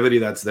longevity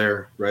that's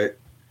there, right?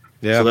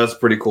 Yeah. So that's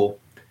pretty cool.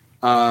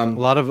 A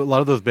lot of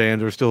those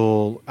bands are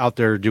still out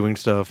there doing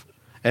stuff.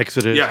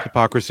 Exodus,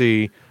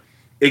 Hypocrisy,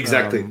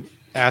 exactly.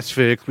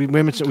 Asphyx. We've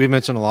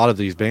mentioned a lot of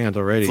these bands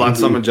already.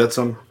 Flotsam and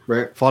Jetsam,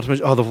 right? The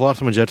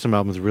Flotsam and Jetsam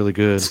album is really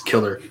good. It's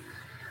killer.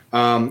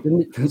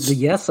 The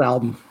Yes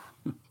album.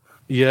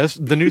 Yes,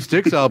 the new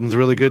Styx album is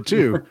really good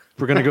too.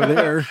 We're gonna go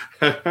there.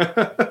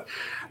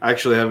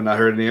 Actually, I have not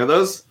heard any of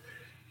those.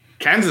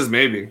 Kansas,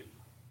 maybe. Deep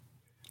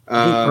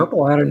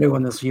Purple had a new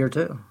one this year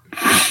too.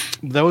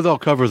 That was all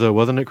covers though,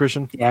 wasn't it,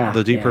 Christian? Yeah,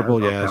 the Deep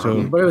Purple. Yeah,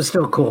 so but it was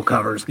still cool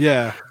covers.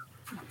 Yeah,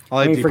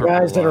 I mean, for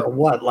guys that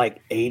are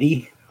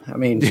 80. I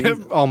mean, yeah,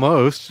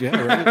 almost. Yeah,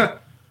 right.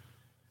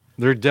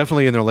 They're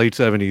definitely in their late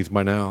 70s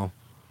by now.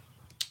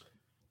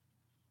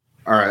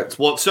 All right.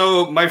 Well,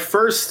 so my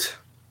 10th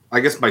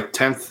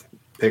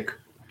pick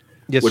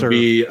would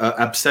be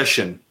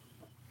Obsession.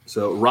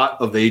 So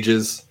Rot of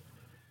Ages.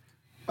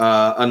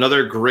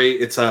 Another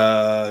great,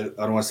 I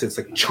don't want to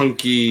say it's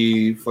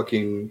chunky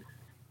fucking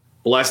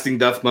blasting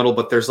death metal,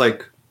 but there's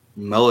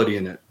melody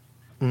in it.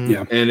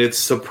 Yeah. And it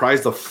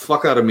surprised the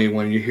fuck out of me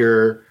when you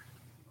hear,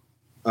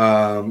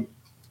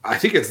 I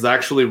think it's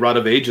actually Rot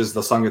of Ages,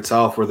 the song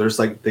itself, where there's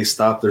they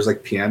stop, there's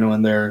piano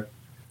in there.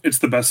 It's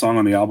the best song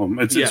on the album.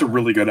 It's a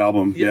really good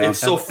album. Yeah. It's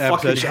so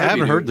fucking heavy. I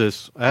haven't heard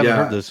this.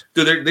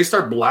 Dude, they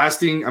start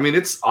blasting. I mean,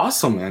 it's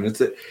awesome, man.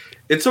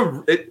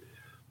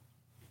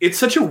 It's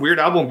such a weird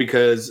album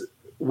because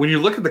when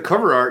you look at the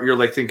cover art,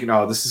 you're thinking,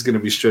 oh, this is going to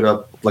be straight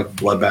up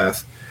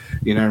Bloodbath.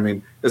 You know what I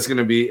mean? It's going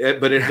to be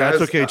it, but it has.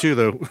 That's okay too,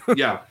 though.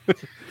 Yeah.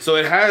 So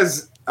it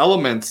has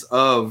elements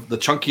of the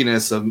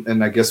chunkiness of,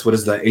 and I guess what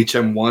is that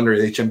HM1 or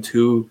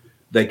HM2,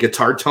 that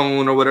guitar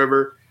tone or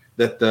whatever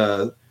that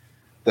the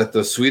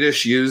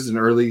Swedish used in the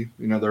early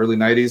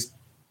 90s.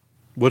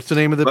 What's the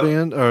name of the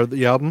band or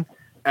the album?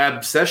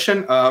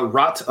 Obsession,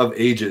 Rot of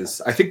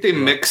Ages. I think they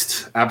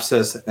mixed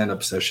Abscess and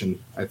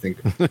Obsession. I think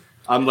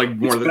I'm more.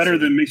 It's better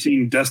than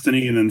mixing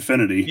Destiny and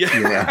Infinity. Yeah.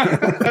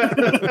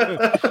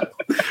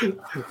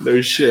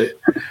 No shit.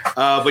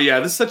 But yeah,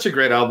 this is such a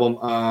great album.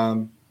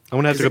 I'm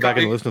gonna have to go back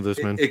and listen to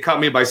this, man. It caught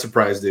me by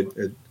surprise,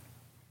 dude.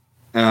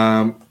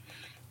 So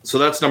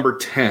that's number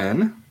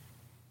 10.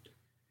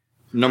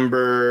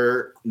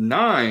 Number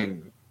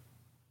 9,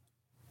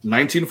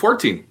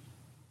 1914.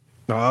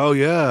 Oh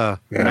yeah.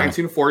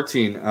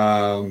 1914.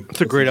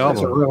 It's a great album.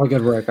 It's a really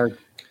good record.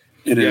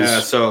 It is. Yeah.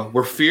 So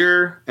Where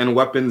Fear and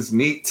Weapons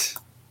Meet.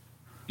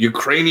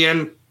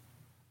 Ukrainian.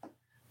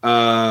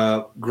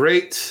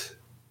 Great.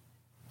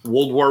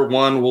 World War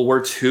I, World War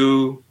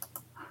II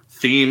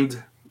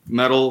themed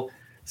metal,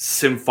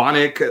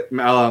 symphonic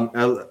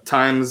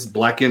times,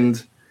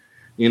 blackened.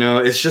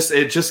 I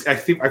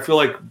feel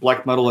like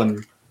black metal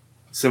and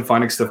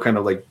symphonic stuff kind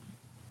of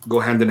go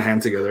hand in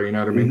hand together. You know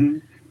what I mean?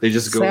 Mm-hmm. They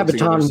just go.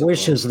 Sabaton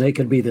wishes they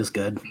could be this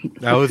good.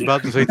 I was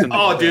about to say something.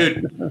 Oh,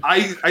 dude,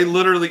 I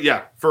literally,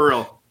 yeah, for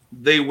real.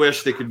 They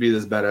wish they could be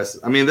this badass.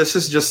 I mean, this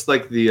is just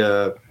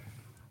the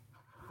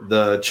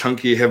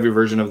chunky, heavy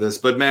version of this.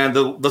 But man,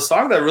 the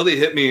song that really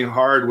hit me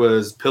hard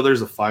was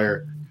 "Pillars of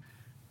Fire."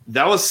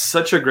 that was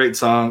such a great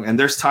song. And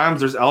there's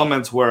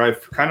elements where I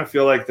kind of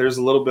feel like there's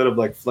a little bit of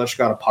like Flesh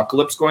God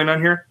Apocalypse going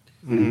on here.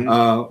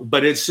 Mm-hmm.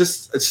 But it's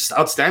just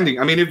outstanding.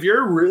 I mean, if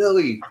you're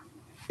really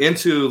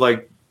into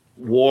like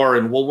war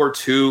and World War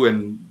II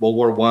and World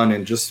War I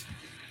and just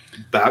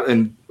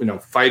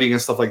fighting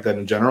and stuff like that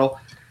in general,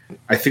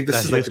 I think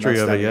this is like history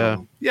of it.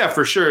 Yeah,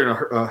 for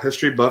sure. A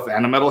history buff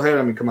and a metalhead.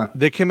 I mean, come on.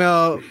 They came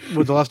out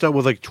with the last album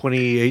was like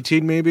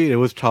 2018, maybe. It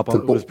was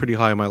it was pretty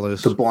high on my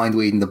list. The Blind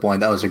Leading the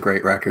Blind. That was a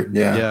great record.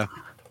 Yeah.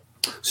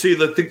 See,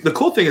 the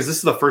cool thing is this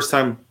is the first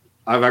time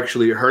I've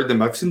actually heard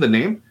them. I've seen the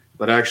name,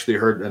 but I actually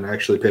heard and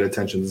actually paid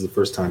attention. This is the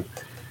first time.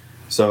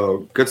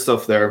 So good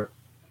stuff there.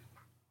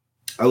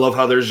 I love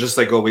how there's just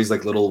like always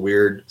like little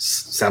weird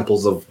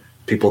samples of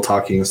people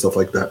talking and stuff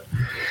like that.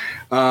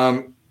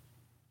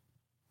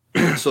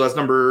 So that's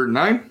number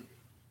 9.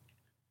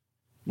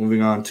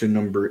 Moving on to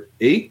number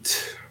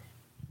 8.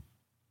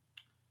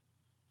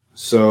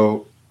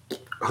 So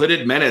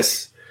Hooded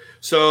Menace.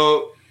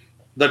 So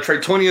the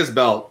Tritonius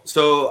belt.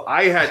 So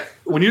I had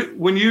when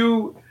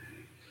you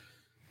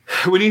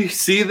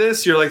see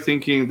this, you're like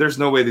thinking, there's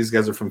no way these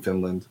guys are from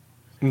Finland.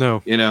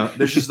 No.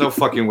 There's just no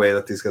fucking way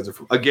that these guys are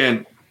from.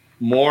 Again,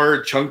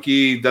 more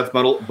chunky death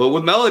metal, but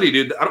with melody,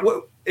 dude.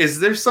 Is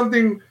there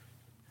something?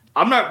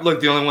 I'm not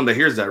like the only one that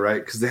hears that,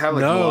 right? Because they have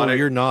like melodic.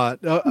 You're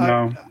not. No.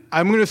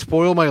 I'm going to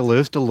spoil my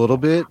list a little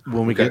bit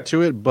when we get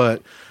to it,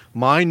 but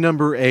my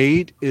number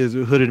 8 is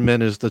Hooded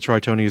Menace, the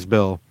Tritonius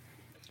Bell.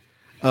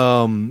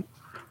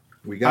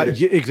 We got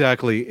it.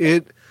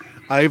 Exactly.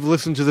 I've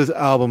listened to this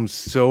album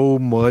so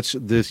much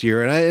this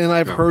year, and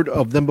I've heard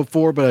of them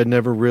before, but I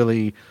never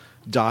really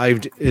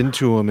dived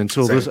into them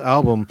until this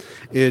album.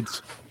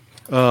 It's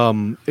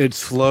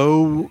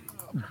slow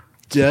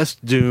death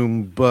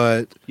doom,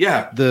 but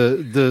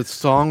the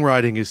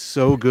songwriting is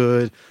so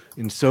good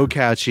and so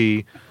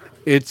catchy.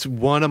 It's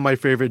one of my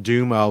favorite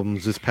doom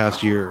albums this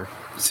past year.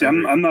 See,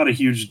 I'm not a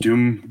huge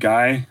doom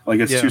guy.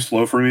 Like it's too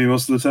slow for me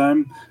most of the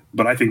time,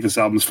 but I think this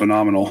album's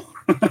phenomenal.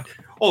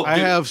 I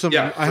have some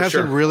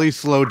really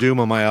slow doom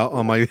on my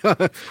on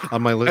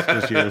my list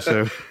this year.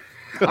 So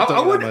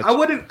I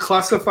wouldn't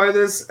classify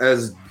this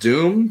as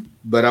doom,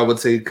 but I would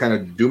say kind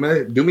of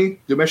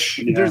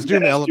doomish. Yeah, there's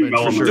doom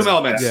elements. For sure. Doom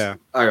elements. Yeah.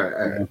 All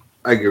right.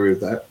 I agree with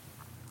that.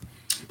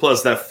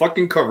 Plus that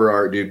fucking cover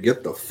art, dude.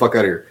 Get the fuck out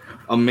of here.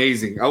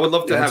 Amazing. I would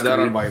love to have that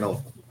on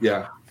vinyl.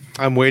 Yeah.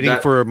 I'm waiting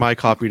for my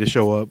copy to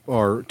show up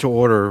or to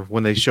order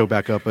when they show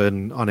back up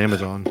on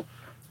Amazon.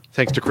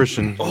 Thanks to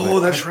Christian. Oh,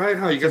 that's right.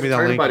 How you guys were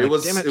talking about it.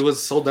 It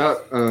was sold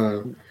out.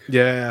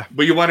 Yeah.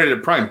 But you wanted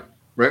it Prime,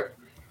 right?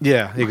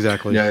 Yeah,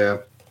 exactly. Yeah.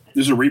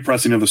 There's a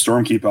repressing of the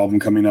Stormkeep album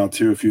coming out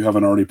too. If you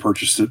haven't already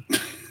purchased it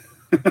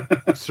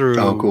through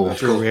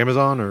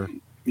Amazon or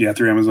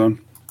through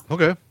Amazon.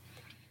 Okay.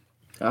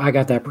 I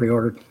got that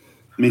pre-ordered.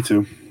 Me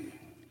too.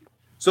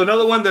 So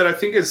another one that I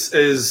think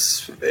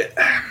is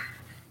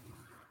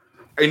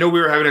I know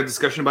we were having a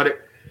discussion about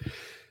it.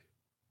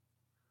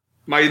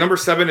 My number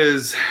 7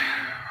 is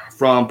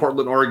from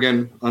Portland,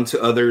 Oregon, Unto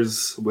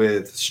Others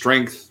with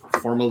Strength,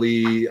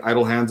 formerly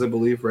Idle Hands, I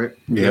believe, right?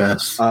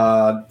 Yes.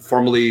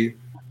 Formerly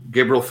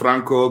Gabriel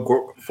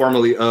Franco,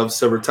 formerly of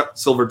Silver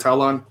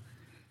Talon.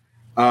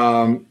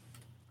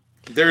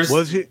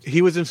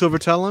 He was in Silver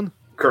Talon?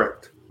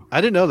 Correct. I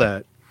didn't know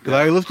that. Because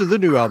I listened to the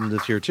new album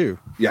this year too.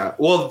 Yeah.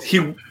 Well,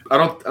 I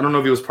don't know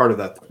if he was part of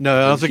that. No,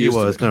 I don't think he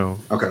was. No.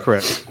 Okay.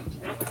 Correct.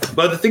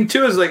 But the thing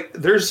too is like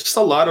there's just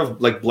a lot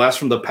of like blast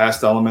from the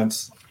past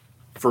elements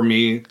for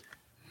me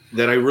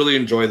that I really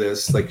enjoy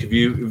this. Like if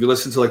you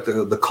listen to like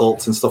the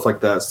cults and stuff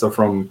like that, stuff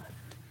from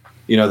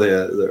the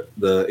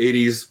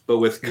 80s, but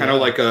with kind of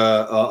like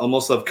a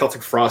almost like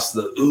Celtic Frost,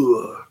 like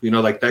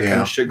that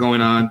kind of shit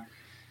going on.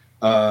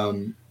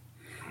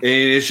 And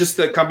it's just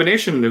a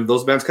combination of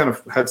those bands kind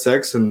of had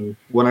sex and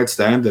one night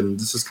stand, and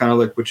this is kind of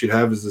like what you'd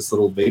have is this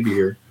little baby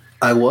here.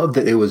 I love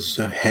that it was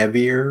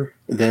heavier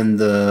than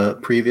the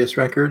previous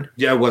record.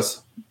 Yeah, it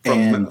was.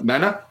 From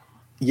Mana?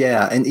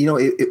 Yeah, and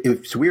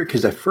it's weird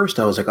because at first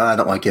I was like, I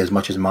don't like it as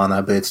much as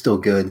Mana, but it's still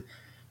good.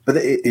 But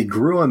it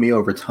grew on me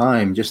over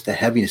time, just the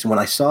heaviness. And when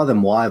I saw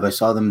them live, I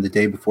saw them the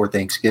day before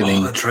Thanksgiving.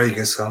 Oh, that's right, you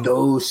guys saw them.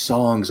 Those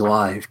songs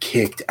live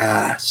kicked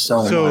ass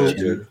so much.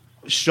 Dude.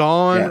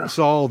 Sean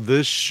saw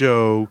this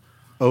show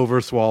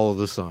over Swallow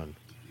the Sun.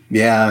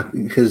 Yeah,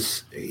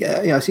 because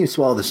I've seen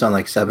Swallow the Sun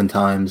like 7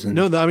 times. And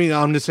no, I mean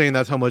I'm just saying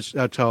that's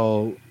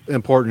how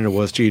important it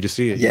was to you to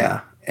see it.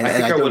 Yeah, and I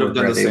think I would have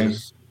done the same.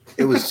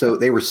 It was so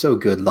they were so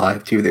good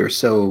live too.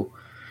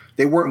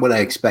 They weren't what I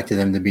expected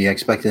them to be. I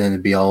expected them to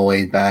be all the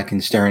way back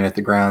and staring at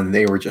the ground. And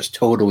they were just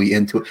totally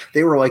into it.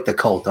 They were like the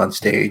Cult on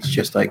stage,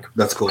 just like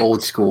that's cool.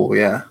 Old school.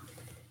 Yeah.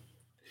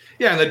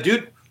 Yeah, and the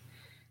dude.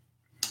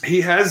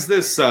 He has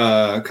this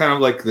kind of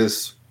like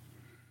this,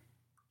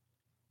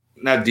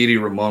 not Dee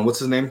Ramone. What's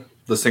his name?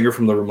 The singer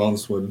from the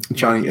Ramones.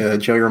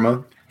 Joey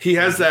Ramone. He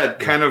has that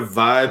kind of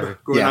vibe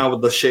going on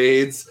with the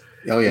shades.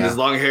 Oh yeah, and his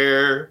long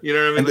hair. You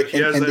know what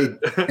I mean?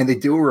 And they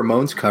do a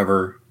Ramones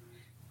cover.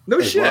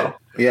 No shit. Well.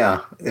 Yeah,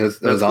 it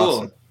was awesome.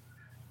 Cool.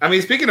 I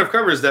mean, speaking of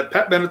covers, that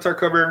Pat Benatar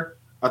cover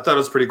I thought it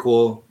was pretty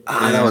cool.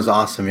 That was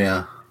awesome.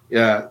 Yeah.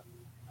 Yeah.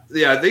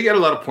 They get a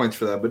lot of points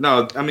for that, but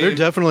no, I mean, they're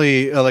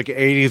definitely like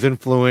 80s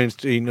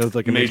influenced. You know,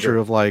 like a mixture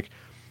of 80s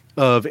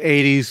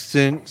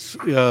synths,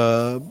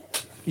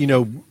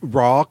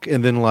 rock,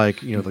 and then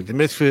like the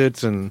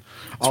Misfits and.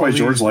 That's why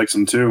George likes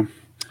them too.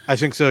 I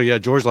think so. Yeah,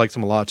 George likes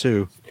them a lot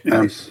too.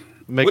 Nice.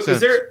 Makes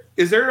sense.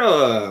 Is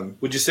there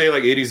would you say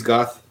like 80s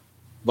goth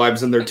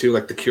vibes in there too,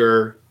 like The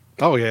Cure?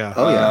 Oh yeah,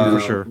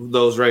 for sure.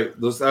 Those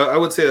I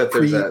would say that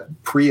there's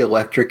that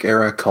pre-electric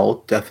era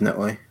cult,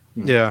 definitely.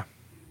 Yeah.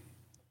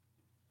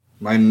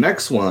 My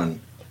next one.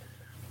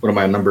 What am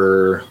I,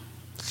 number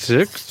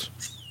 6?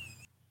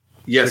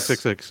 Yes.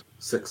 6.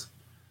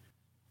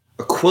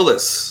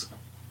 Aquilus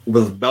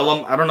with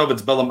Bellum. I don't know if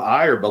it's Bellum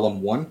I or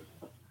Bellum 1.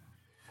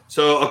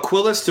 So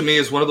Aquilus to me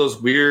is one of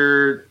those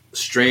weird,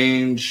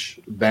 strange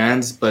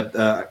bands. But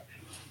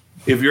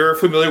if you're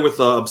familiar with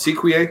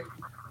Obsequiae,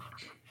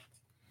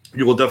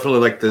 you will definitely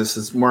like this.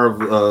 It's more of,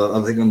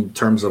 I think in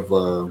terms of, I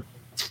don't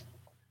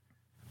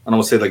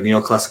want to say like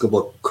neoclassical,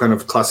 but kind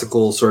of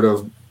classical sort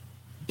of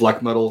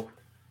black metal,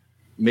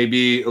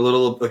 maybe a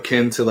little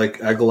akin to like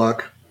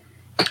Agalloch.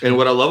 And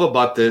what I love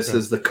about this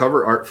is the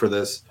cover art for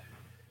this.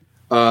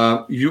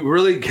 You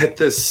really get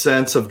this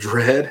sense of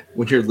dread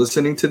when you're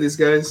listening to these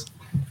guys.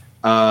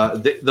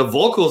 The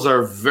vocals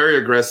are very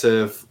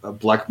aggressive,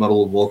 black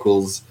metal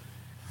vocals.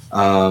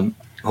 Hold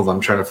on,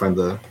 I'm trying to find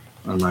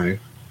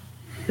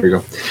here you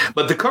go.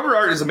 But the cover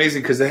art is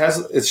amazing because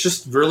it's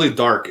just really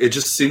dark. It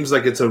just seems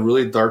like it's a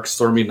really dark,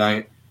 stormy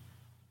night.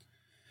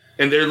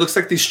 And there looks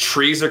like these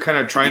trees are kind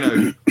of trying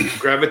to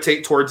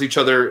gravitate towards each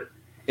other,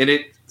 and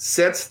it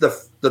sets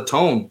the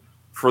tone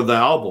for the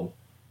album.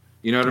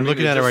 You know what I mean? I'm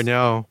looking at it right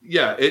now.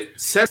 Yeah, it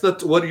sets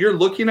what you're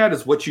looking at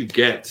is what you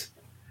get,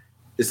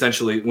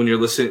 essentially, when you're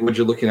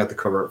looking at the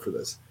cover art for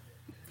this.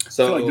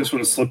 So I feel like this would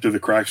have slipped through the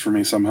cracks for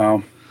me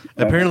somehow.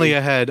 Apparently,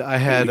 I had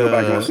go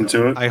back and listen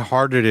to it. I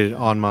hearted it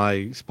on my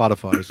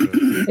Spotify. So.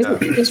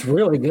 It's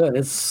really good.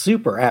 It's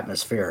super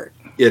atmospheric.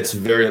 It's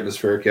very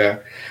atmospheric, yeah.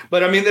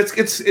 But I mean, it's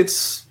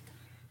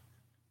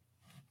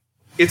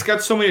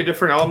got so many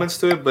different elements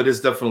to it, but it's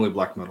definitely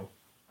black metal.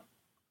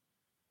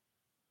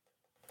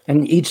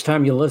 And each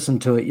time you listen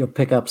to it, you'll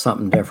pick up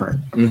something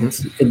different.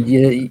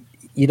 Mm-hmm.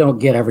 You don't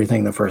get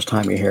everything the first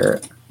time you hear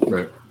it.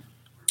 Right.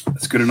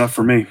 That's good enough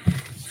for me.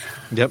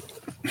 Yep.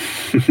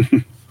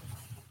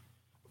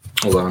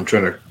 Hold on, I'm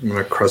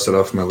gonna cross it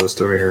off my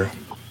list over here.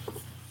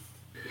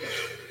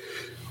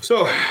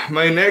 So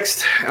my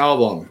next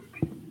album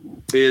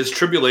is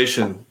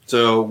Tribulation.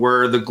 So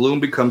where the gloom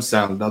becomes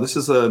sound. Now this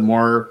is a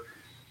more,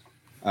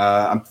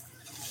 I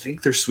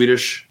think they're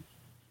Swedish,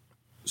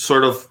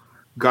 sort of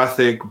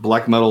gothic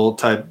black metal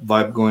type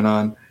vibe going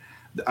on.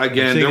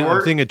 Again,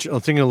 I'm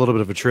thinking a little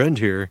bit of a trend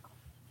here.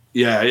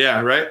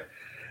 Yeah, right.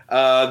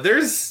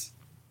 There's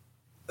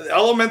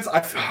elements.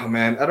 I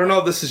don't know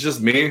if this is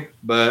just me,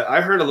 but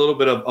I heard a little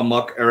bit of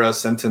Amok era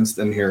sentenced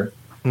in here.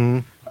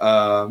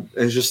 Mm-hmm.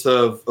 It's just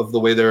of the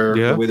way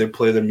the way they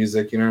play their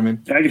music. You know what I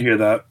mean? I can hear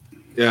that.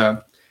 Yeah.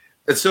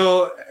 And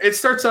so it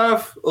starts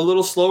off a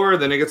little slower,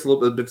 then it gets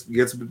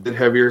a bit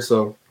heavier.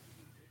 So,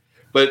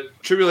 but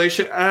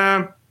Tribulation,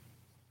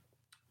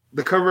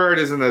 the cover art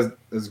isn't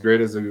as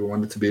great as we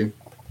want it to be.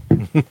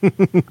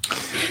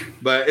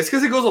 But it's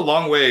because it goes a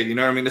long way, you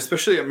know what I mean?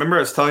 Especially, I remember I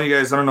was telling you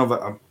guys, I don't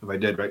know if I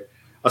did, right? I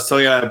was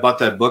telling you I bought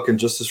that book,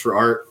 Injustice for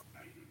Art,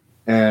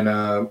 and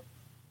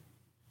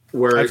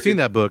where I've seen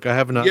that book. I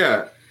have not.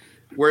 Yeah,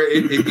 where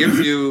it gives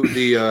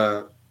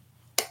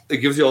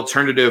you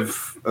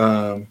alternative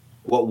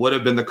what would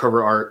have been the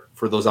cover art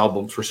for those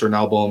albums, for certain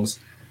albums,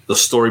 the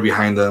story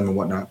behind them and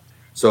whatnot.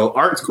 So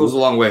art goes a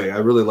long way. I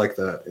really like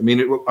that. I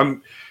mean,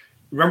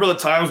 remember the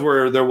times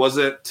where there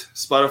wasn't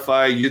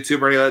Spotify,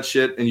 YouTube, or any of that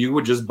shit, and you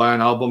would just buy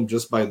an album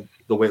just by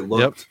the way it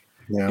looked.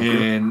 Yep. Yeah.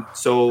 And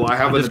so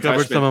I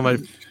discovered some of my.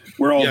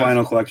 We're all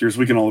vinyl collectors.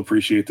 We can all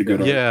appreciate the good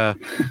art. Yeah,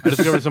 I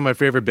discovered some of my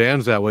favorite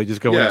bands that way. Just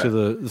going into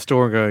the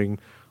store and going,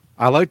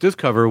 I like this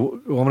cover. I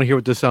want to hear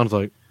what this sounds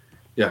like.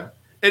 Yeah,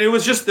 and it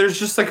was just there's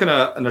just like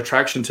an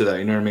attraction to that.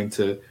 You know what I mean?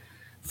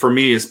 For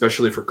me,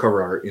 especially for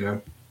cover art. You know.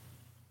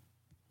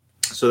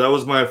 So that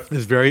was my.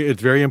 It's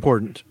very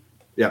important.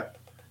 Yeah.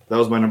 That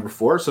was my number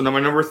 4. So now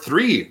my number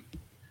 3.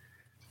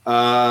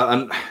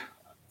 And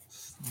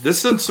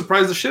this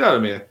surprised the shit out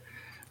of me.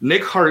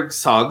 Nick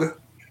Hartzog,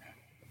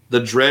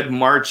 The Dread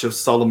March of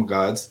Solemn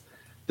Gods.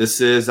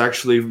 This is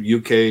actually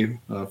UK.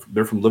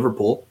 They're from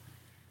Liverpool.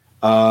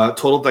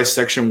 Total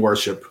Dissection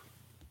Worship.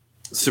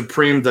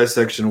 Supreme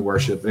Dissection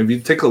Worship. And if you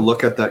take a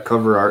look at that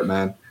cover art,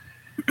 man,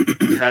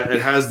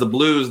 it has the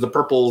blues, the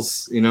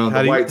purples, the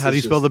whites. How do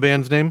you spell the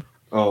band's name?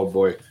 Oh,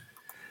 boy.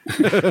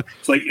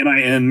 It's like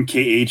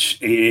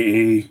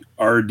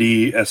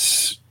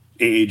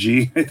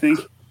NINKHAARDSAAG, I think.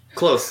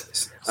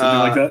 Close. Something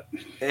like that.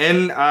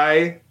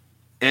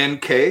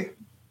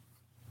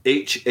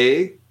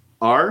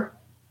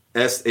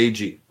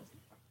 NINKHARSAG.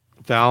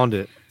 Found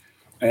it.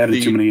 I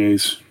added too many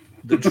A's.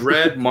 The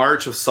Dread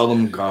March of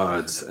Solemn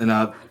Gods. And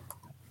I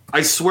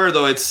swear,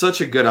 though, it's such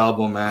a good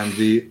album, man.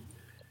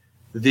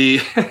 The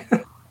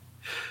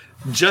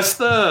Just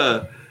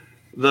the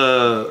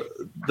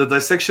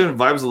dissection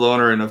vibes alone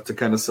are enough to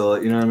kind of sell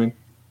it. You know what I mean?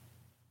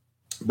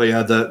 But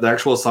yeah, the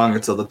actual song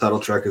itself, the title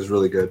track, is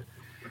really good.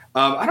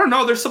 I don't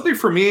know. There's something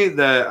for me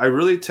that I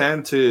really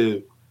tend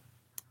to.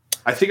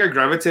 I think I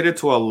gravitated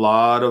to a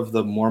lot of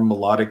the more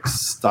melodic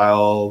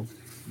style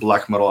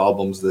black metal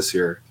albums this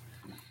year.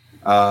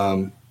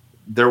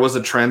 There was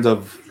a trend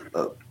of,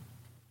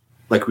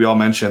 like we all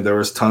mentioned, there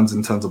was tons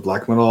and tons of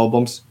black metal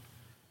albums.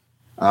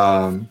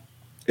 And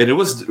it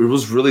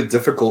was really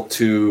difficult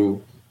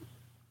to,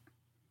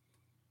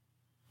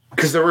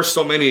 because there were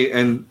so many,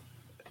 and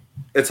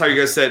it's how you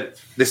guys said,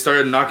 they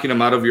started knocking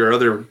them out of your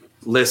other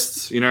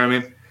lists. You know what I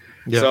mean?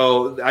 Yeah.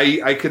 So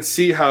I could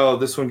see how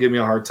this one gave me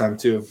a hard time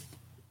too.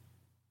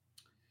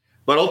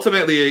 But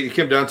ultimately, it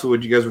came down to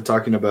what you guys were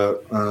talking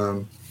about,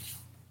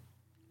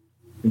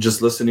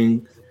 just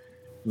listening,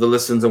 the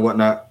listens and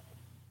whatnot.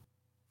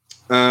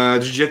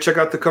 Did you check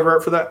out the cover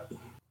art for that?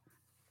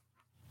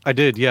 I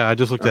did, yeah. I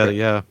just looked at it,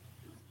 yeah.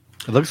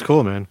 It looks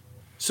cool, man.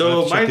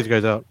 So check these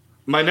guys out.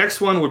 My next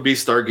one would be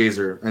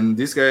Stargazer, and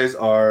these guys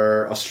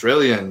are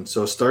Australian.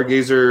 So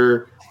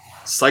Stargazer,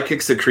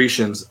 Psychic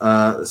Secretions.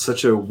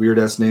 Such a weird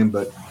ass name,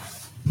 but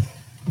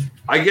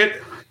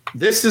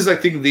this is, I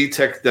think, the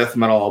tech death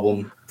metal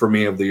album for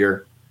me of the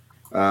year.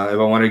 If I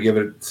want to give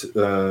it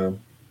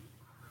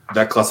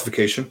that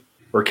classification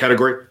or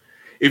category.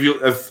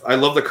 If I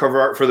love the cover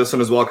art for this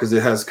one as well, because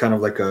it has kind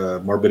of like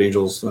a Morbid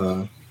Angels.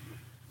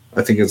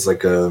 I think it's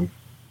like a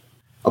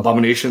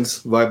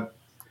Abominations vibe.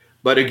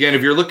 But again,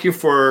 if you're looking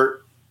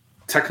for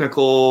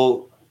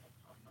technical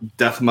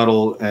death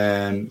metal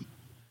and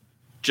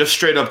just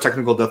straight up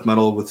technical death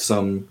metal with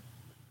some,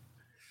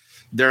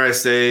 dare I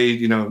say,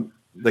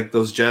 like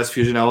those jazz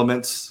fusion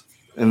elements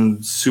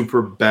and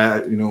super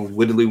bad,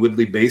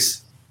 widdly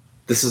bass,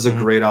 this is a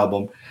great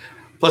album.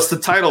 Plus the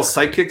title,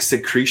 Psychic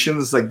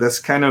Secretions, like that's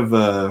kind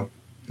of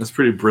that's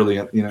pretty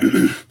brilliant.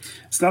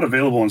 It's not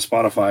available on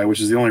Spotify,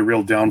 which is the only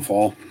real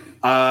downfall.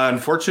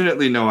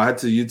 Unfortunately, no. I had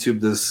to YouTube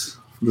this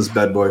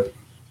bad boy.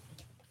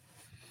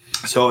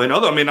 So, and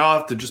I'll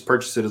have to just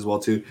purchase it as well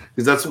too,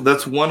 because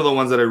that's one of the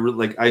ones that I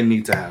really like. I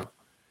need to have.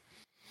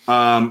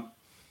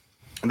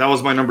 That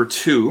was my number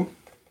 2,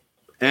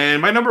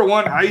 and my number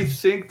 1. I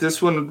think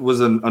this one was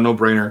a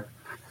no-brainer.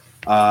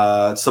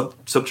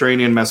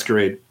 Subterranean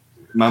Masquerade,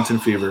 Mountain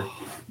Fever,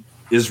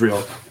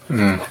 Israel.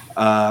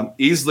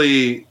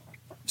 Easily,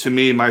 to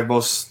me, my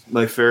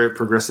favorite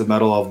progressive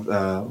metal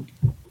of.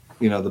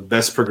 The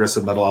best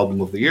progressive metal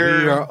album of the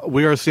year.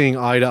 We are seeing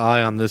eye to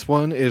eye on this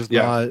one.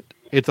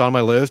 It's on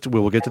my list. We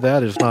will get to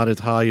that. It's not as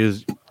high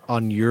as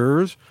on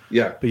yours.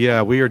 Yeah. But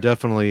yeah, we are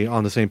definitely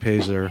on the same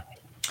page there.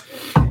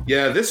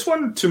 Yeah, this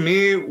one to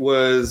me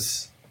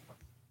was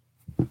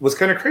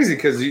kind of crazy,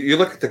 because you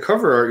look at the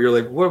cover art, you're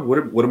like,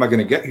 what am I going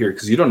to get here?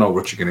 Because you don't know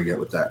what you're going to get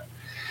with that.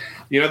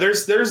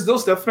 There's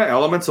those definite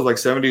elements of like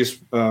 70s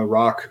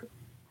rock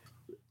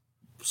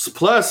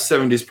plus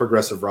 70s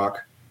progressive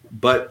rock,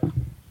 but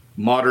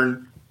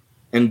modern,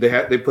 and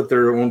they put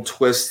their own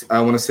twist.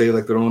 I want to say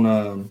like their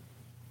own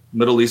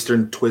Middle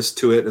Eastern twist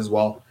to it as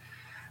well.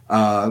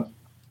 I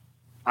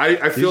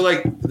feel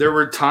like there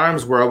were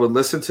times where I would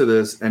listen to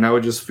this and I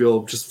would just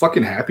feel just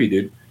fucking happy,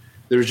 dude.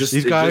 There's just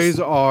these guys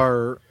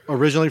are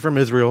originally from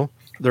Israel.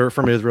 They're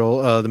from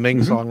Israel. The main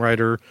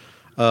songwriter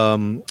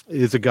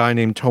is a guy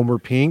named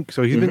Tomer Pink.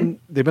 So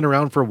they've been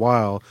around for a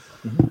while.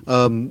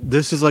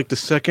 This is like the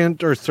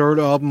second or third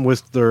album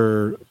with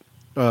their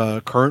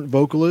current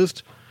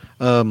vocalist.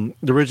 The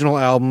original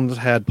albums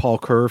had Paul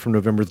Kerr from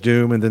November's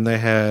Doom, and then they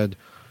had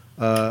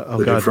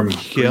from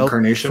Green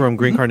Carnation. From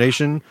Green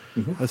Carnation.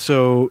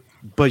 So,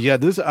 but yeah,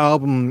 this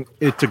album,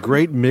 it's a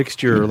great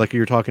mixture, like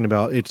you're talking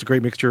about. It's a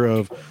great mixture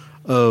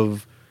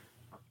of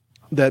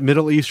that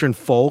Middle Eastern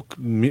folk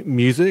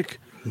music.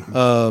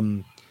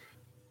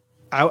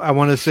 I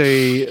want to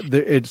say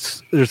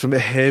there's some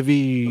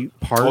heavy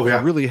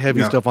parts, really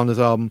heavy stuff on this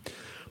album,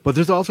 but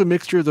there's also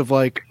mixtures of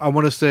like, I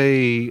want to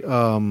say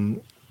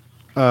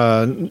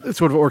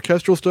sort of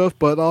orchestral stuff,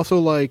 but also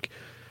like,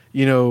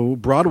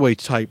 Broadway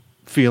type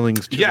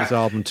feelings to this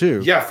album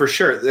too. Yeah, for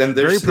sure. And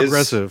there's very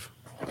progressive.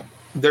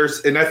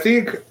 And I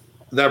think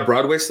that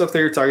Broadway stuff that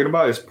you're talking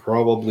about is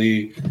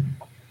probably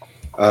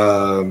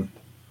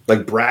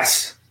like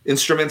brass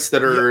instruments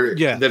that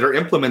are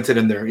implemented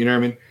in there. You know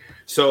what I mean?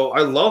 So I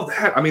love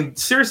that. I mean,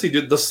 seriously,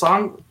 dude, the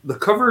song, the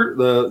cover,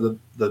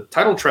 the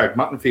title track,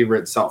 Mountain Fever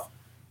itself,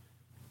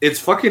 it's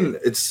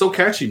so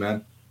catchy,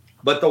 man.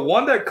 But the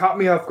one that caught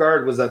me off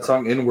guard was that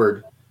song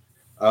Inward.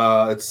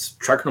 It's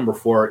track number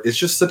 4. It's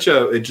just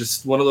it's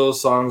just one of those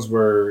songs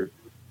where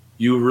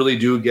you really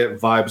do get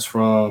vibes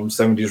from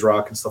 70s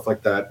rock and stuff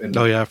like that. And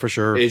oh yeah, for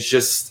sure. It's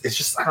just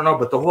I don't know,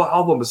 but the whole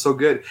album is so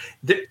good.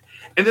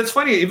 And it's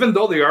funny, even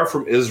though they are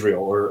from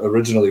Israel or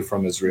originally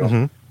from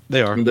Israel.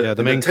 They are.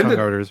 The main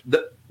songwriters.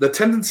 The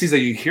tendencies that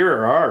you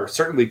hear are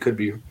certainly could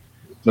be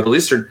Middle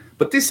Eastern,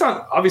 but they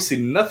sound obviously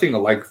nothing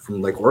alike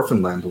from like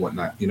Orphanland and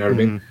whatnot. You know what I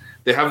mean?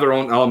 They have their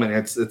own element.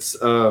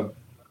 It's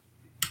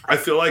I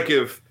feel like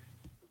if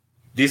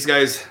these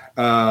guys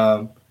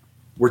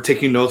we're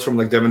taking notes from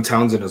like Devin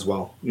Townsend as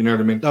well. You know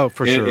what I mean? Oh,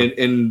 for sure.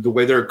 In the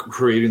way they're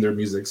creating their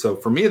music. So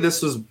for me,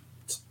 this was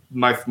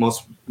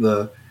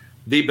the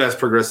best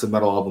progressive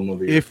metal album of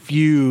the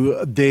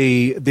year.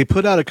 They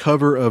put out a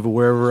cover of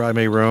Wherever I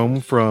May Roam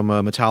from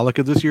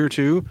Metallica this year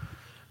too,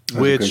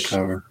 which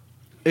cover.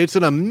 It's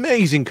an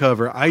amazing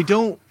cover. I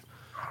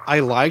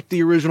like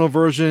the original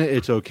version.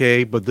 It's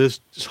okay, but this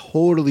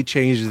totally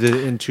changes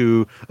it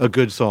into a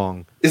good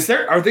song.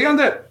 Are they on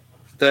that?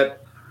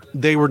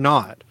 They were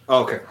not.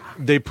 Oh, okay.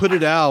 They put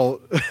it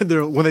out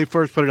when they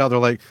first put it out. They're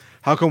like,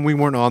 "How come we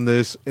weren't on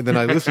this?" And then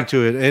I listened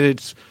to it, and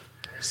it's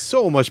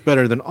so much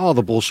better than all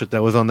the bullshit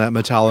that was on that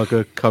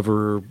Metallica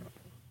cover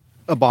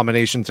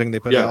abomination thing they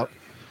put out.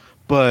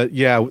 But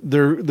yeah,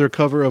 their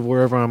cover of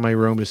Wherever I May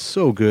Roam is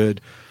so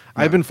good.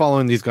 Yeah. I've been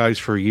following these guys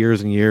for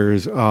years and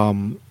years.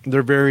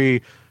 They're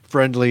very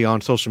friendly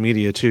on social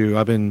media too.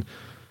 I've been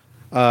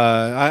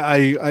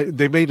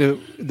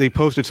they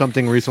posted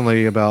something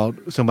recently about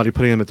somebody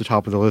putting them at the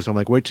top of the list. I'm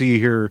like, wait till you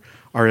hear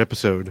our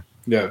episode.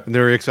 Yeah. And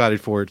they're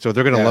excited for it. So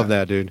they're gonna love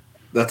that, dude.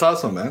 That's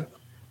awesome, man.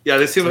 Yeah,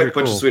 they seem like a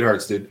bunch of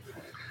sweethearts, dude.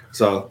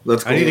 So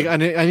let's go. I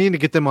need to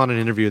get them on an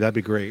interview. That'd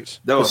be great.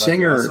 The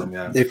singer,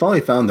 awesome, they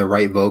finally found the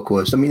right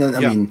vocalist. I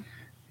mean,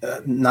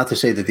 not to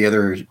say that the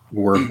others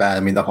were bad.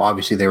 I mean,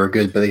 obviously they were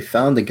good, but they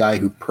found the guy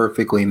who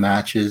perfectly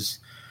matches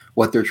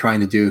what they're trying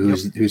to do.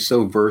 Who's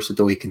so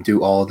versatile, he can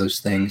do all of those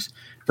things.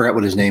 I forgot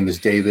what his name is,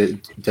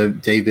 David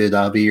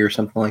Avi or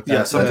something like that.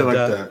 Yeah, something like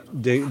that.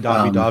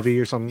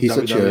 Davi or something.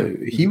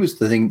 He was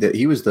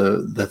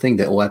the thing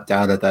that leapt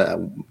out at that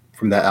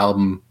from that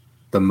album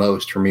the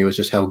most for me was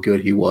just how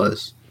good he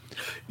was.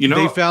 You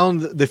know, they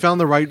found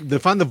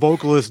the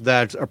vocalist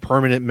that's a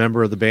permanent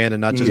member of the band and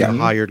not just a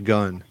hired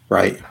gun.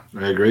 Right.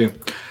 I agree.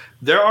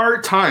 There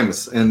are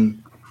times,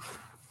 and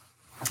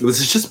this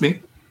is just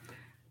me,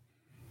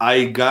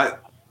 I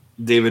got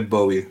David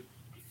Bowie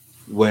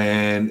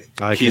when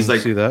he's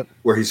like see that.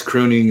 Where he's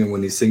crooning and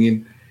when he's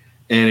singing,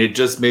 and it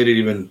just made it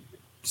even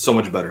so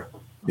much better.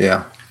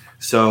 Yeah.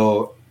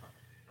 So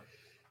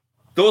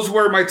those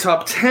were my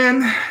top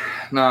 10.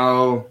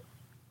 Now,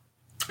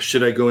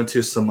 should I go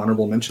into some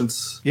honorable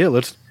mentions? Yeah,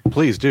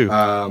 please do.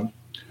 I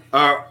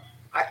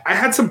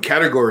had some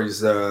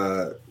categories.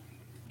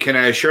 Can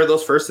I share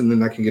those first, and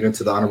then I can get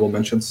into the honorable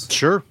mentions?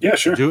 Sure. Yeah,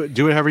 sure. Do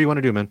it however you want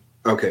to do, man.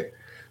 Okay.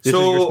 This is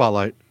your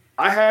spotlight.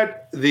 I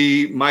had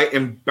my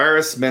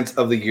embarrassment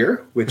of the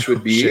year, which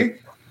would be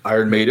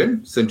Iron Maiden,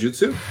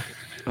 Senjutsu.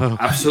 Oh.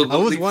 Absolutely. I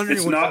was wondering.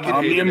 It's not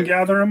Omnium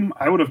Gatherum.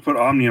 I would have put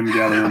Omnium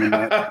Gatherum in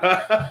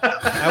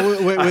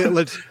that.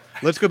 Wait.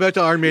 Let's go back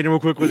to Iron Maiden real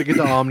quick. Let's get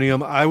to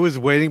Omnium. I was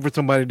waiting for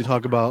somebody to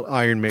talk about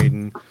Iron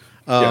Maiden.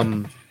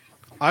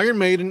 Iron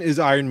Maiden is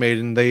Iron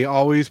Maiden. They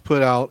always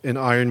put out an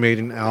Iron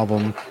Maiden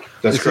album.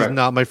 This correct. Is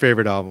not my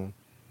favorite album.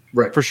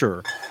 Right. For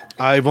sure.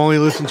 I've only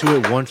listened to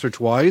it once or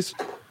twice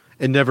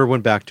and never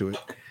went back to it.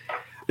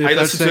 I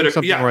listened to it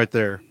something right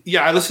there.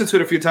 Yeah, I listened to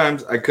it a few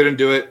times. I couldn't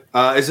do it.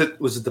 Was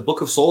it The Book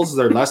of Souls,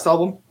 their last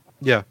album?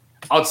 Yeah.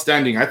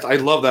 Outstanding. I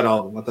love that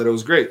album. I thought it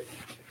was great.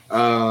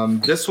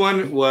 This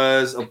one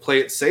was a Play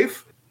It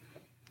Safe.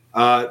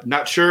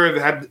 Not sure if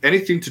it had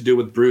anything to do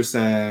with Bruce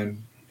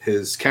and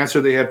his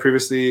cancer they had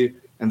previously,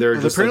 and they're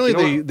just apparently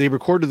like, they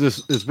recorded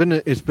this. It's been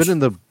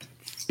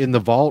in the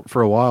vault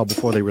for a while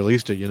before they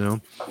released it. You know.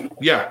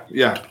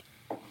 Yeah.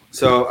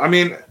 So I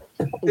mean,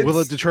 will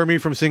it deter me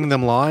from singing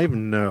them live?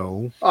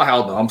 No. Oh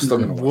hell no! I'm still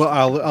gonna.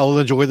 Well, I'll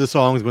enjoy the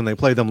songs when they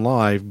play them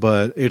live,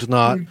 but it's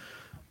not.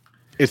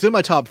 It's in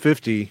my top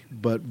 50,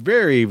 but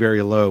very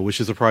very low, which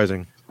is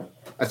surprising.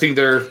 I think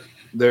they're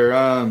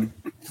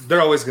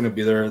always going to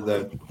be there.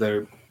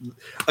 They're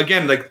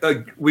again, like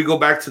we go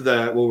back to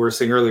what I was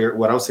saying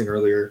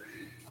earlier.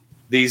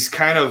 These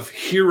kind of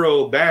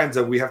hero bands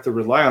that we have to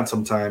rely on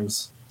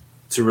sometimes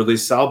to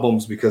release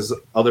albums because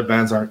other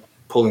bands aren't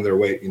pulling their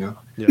weight, you know?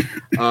 Yeah.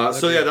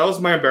 That was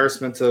my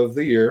embarrassment of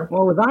the year.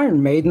 Well, with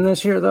Iron Maiden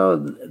this year, though,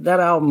 that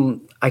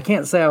album, I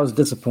can't say I was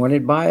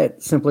disappointed by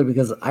it simply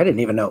because I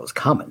didn't even know it was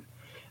coming.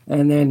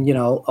 And then,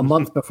 a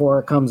month before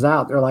it comes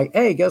out, they're like,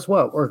 hey, guess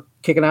what? We're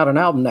kicking out an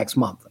album next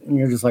month. And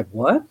you're just like,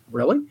 what?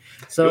 Really?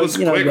 So it was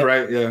quick,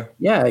 right? Yeah.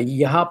 Yeah.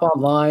 You hop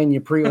online,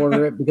 you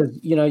pre-order it because,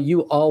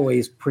 you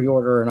always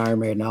pre-order an Iron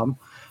Maiden album.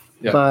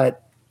 Yeah.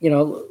 But,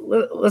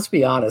 let's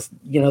be honest,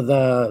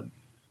 the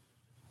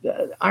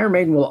Iron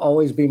Maiden will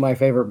always be my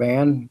favorite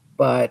band.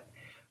 But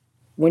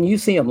when you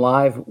see them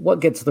live,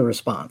 what gets the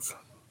response?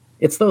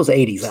 It's those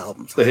 80s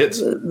albums. The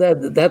hits.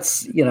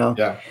 That's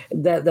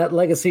that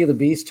Legacy of the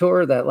Beast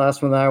tour, that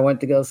last one that I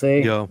went to go see,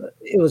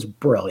 it was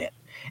brilliant.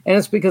 And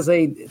it's because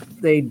they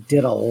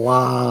did a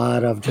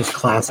lot of just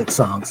classic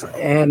songs.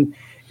 And,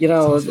 I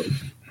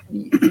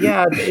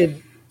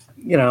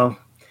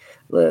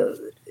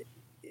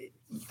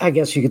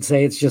guess you could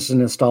say it's just a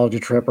nostalgia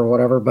trip or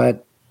whatever,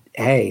 but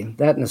hey,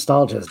 that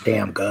nostalgia is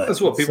damn good.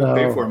 That's what people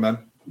pay for, man.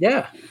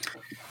 Yeah.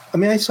 I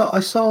mean, I saw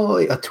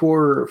a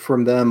tour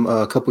from them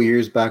a couple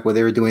years back where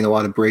they were doing a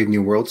lot of Brave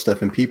New World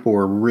stuff, and people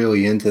were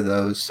really into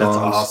those songs.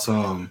 That's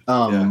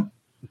awesome.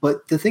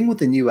 But the thing with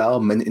the new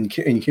album, and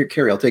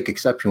Carrie, I'll take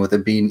exception with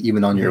it being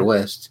even on your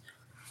list.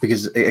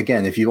 because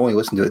again, if you only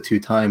listened to it 2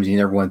 times and you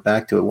never went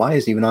back to it, why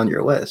is it even on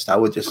your list? It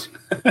would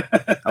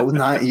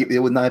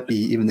not be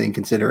even in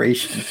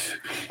consideration.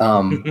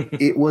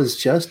 It was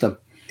just a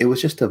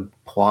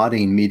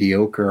plodding,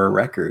 mediocre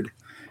record.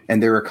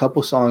 And there were a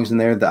couple songs in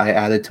there that I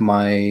added to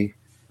my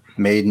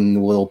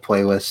Maiden little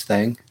playlist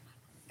thing.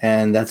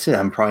 And that's it.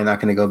 I'm probably not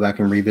going to go back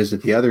and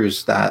revisit the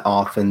others that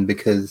often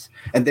because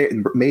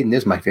Maiden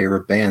is my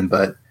favorite band,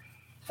 but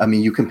I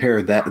mean, you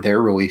compare their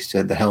release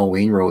to the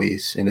Halloween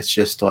release, and it's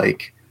just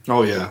like,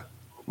 oh yeah,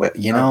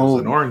 you know,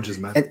 an oranges,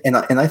 man. And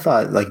I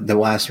thought like the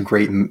last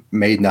great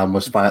Maiden album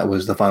was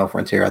the Final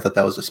Frontier. I thought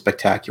that was a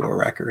spectacular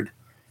record,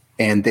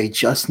 and they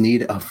just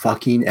need a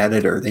fucking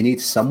editor. They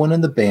need someone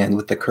in the band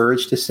with the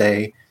courage to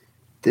say,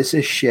 "This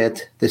is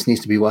shit. This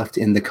needs to be left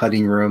in the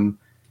cutting room."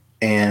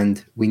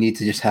 And we need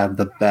to just have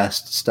the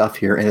best stuff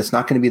here. And it's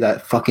not going to be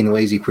that fucking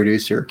lazy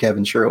producer,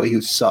 Kevin Shirley,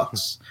 who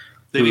sucks.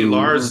 They need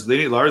Lars. They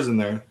need Lars in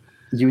there.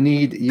 You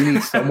need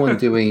someone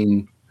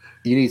doing.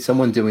 You need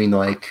someone doing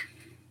like,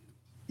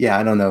 yeah,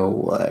 I don't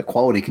know,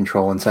 quality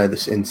control inside the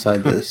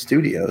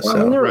studio. Well,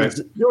 so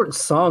there were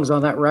songs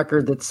on that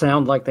record that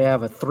sound like they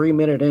have a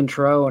 3-minute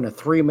intro and a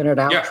 3-minute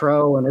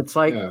outro, and it's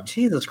like,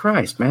 Jesus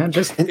Christ, man!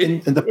 Just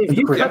and if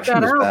you cut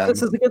that out,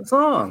 this is a good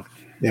song.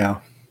 Yeah.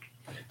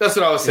 That's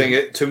what I was saying.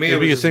 It would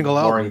be a single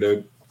boring, album,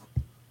 dude.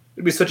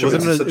 It'd be such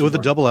it was a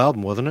double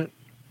album, wasn't it?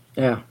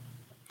 Yeah,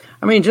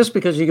 I mean, just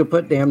because you could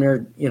put damn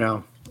near,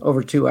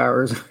 over 2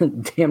 hours,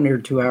 damn near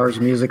 2 hours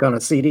of music on a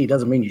CD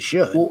doesn't mean you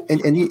should. Well,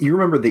 and you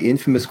remember the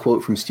infamous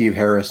quote from Steve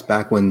Harris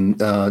back when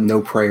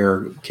No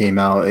Prayer came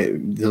out, a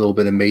little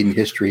bit of Maiden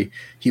history.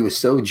 He was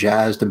so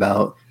jazzed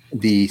about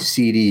the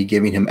CD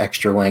giving him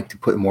extra length to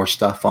put more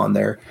stuff on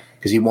there,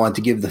 because he wanted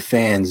to give the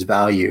fans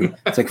value.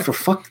 It's like, for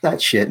fuck that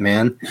shit,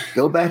 man.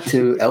 Go back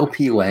to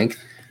LP length.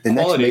 The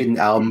next Maiden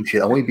album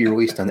should only be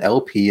released on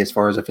LP as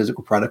far as a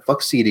physical product.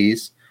 Fuck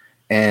CDs.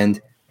 And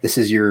this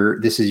is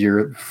your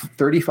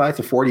 35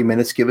 to 40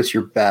 minutes. Give us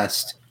your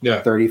best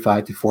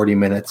 35 to 40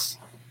 minutes.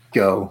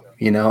 Go.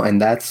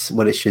 And that's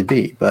what it should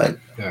be. But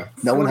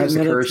no one has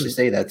the courage to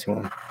say that to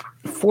him.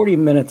 40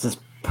 minutes is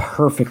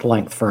perfect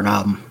length for an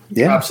album.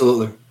 Yeah.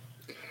 Absolutely.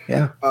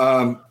 Yeah.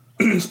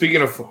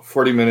 Speaking of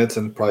 40 minutes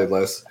and probably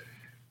less,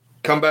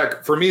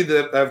 comeback for me.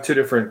 I have 2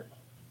 different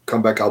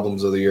comeback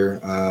albums of the year.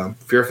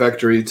 Fear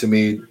Factory to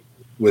me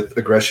with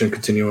Aggression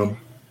Continuum.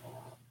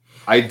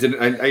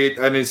 I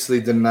honestly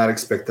did not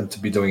expect them to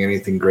be doing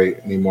anything great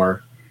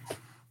anymore.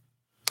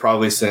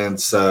 Probably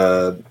since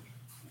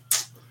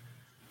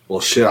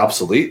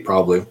Obsolete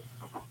probably.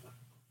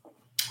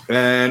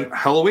 And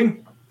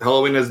Halloween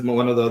is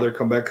one of the other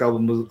comeback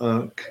albums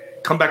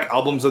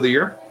of the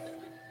year.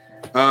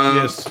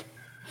 Yes.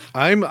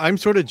 I'm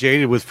sort of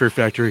jaded with Fear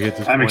Factory at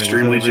this point. I'm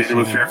extremely jaded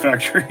with Fear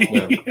Factory.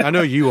 Yeah. I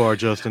know you are,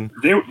 Justin.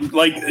 They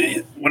like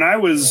when I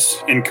was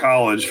in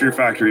college, Fear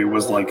Factory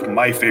was like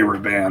my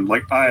favorite band.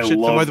 Like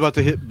somebody's about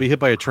to be hit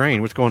by a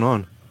train. What's going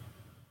on?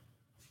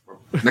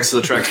 Next to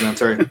the tracks, man.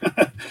 Sorry.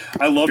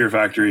 I love Fear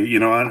Factory,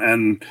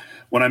 and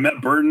when I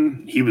met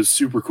Burton, he was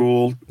super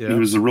cool. Yeah. He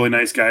was a really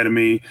nice guy to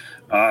me.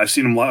 I've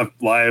seen him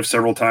live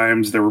several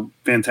times. They were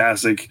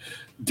fantastic.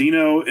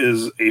 Dino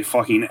is a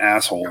fucking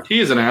asshole.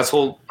 He is an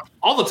asshole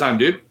all the time,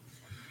 dude.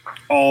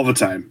 All the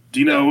time.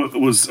 Dino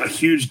was a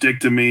huge dick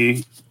to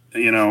me,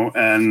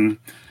 and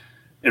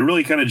it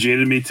really kind of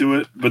jaded me to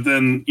it. But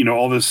then,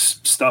 all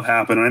this stuff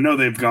happened. And I know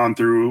they've gone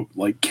through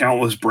like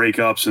countless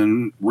breakups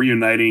and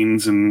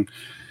reunitings, and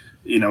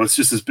it's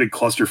just this big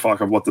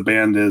clusterfuck of what the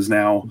band is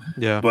now.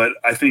 Yeah. But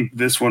I think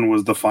this one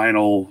was the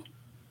final,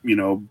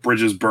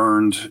 bridges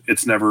burned.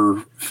 It's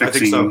never fixing. I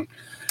think so.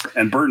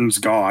 And Burton's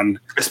gone,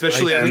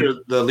 especially after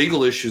the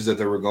legal issues that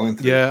they were going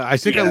through. Yeah, I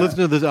think I listened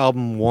to this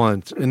album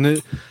once,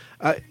 and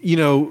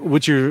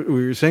what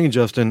you're saying,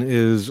 Justin,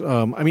 is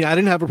I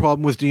didn't have a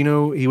problem with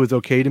Dino; he was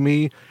okay to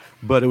me,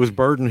 but it was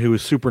Burton who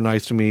was super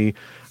nice to me.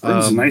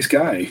 Burton's a nice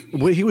guy.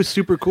 He was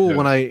super cool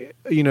when I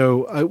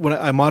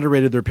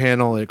moderated their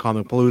panel at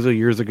Comic Palooza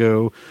years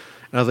ago,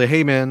 and I was like,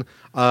 "Hey, man,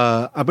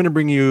 I'm going to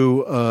bring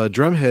you a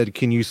Drumhead.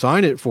 Can you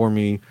sign it for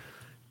me?"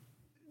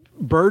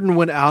 Burton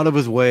went out of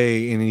his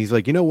way, and he's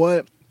like, you know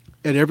what?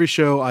 At every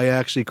show, I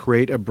actually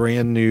create a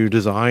brand new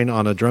design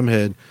on a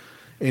drumhead,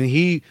 and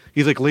he's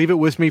like, leave it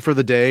with me for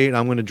the day, and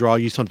I'm going to draw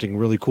you something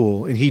really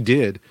cool. And he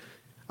did.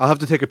 I'll have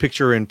to take a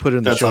picture and put it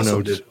in the show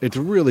notes. It's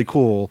really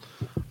cool.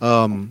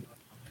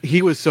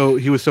 He was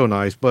so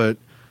nice, but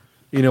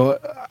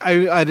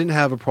I didn't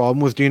have a problem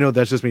with Dino.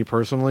 That's just me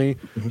personally.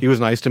 Mm-hmm. He was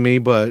nice to me,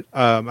 but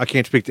I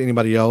can't speak to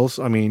anybody else.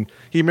 I mean,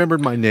 he remembered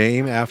my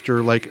name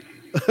after like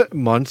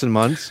months and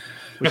months.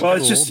 Well,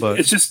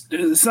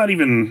 it's not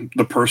even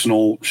the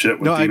personal shit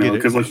with Dino,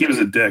 because like he was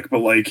a dick, but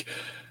like,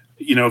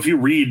 if you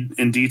read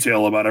in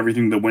detail about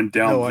everything that went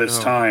down this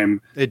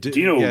time,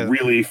 Dino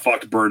really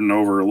fucked Burton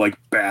over like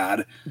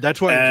bad.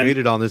 That's why I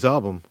hated on this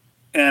album.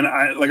 And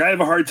I have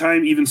a hard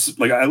time even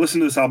like I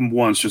listened to this album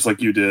once, just like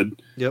you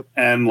did. Yep.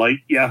 And like,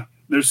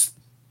 there's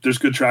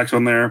good tracks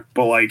on there,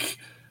 but like,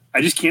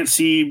 I just can't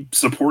see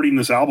supporting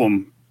this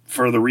album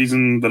for the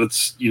reason that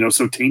it's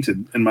so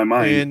tainted in my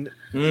mind. And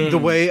the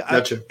way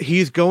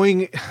he's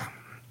going.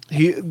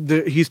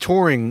 He's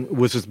touring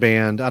with his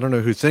band. I don't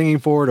know who's singing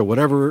for it or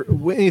whatever,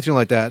 anything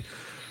like that.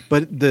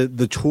 But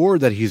the tour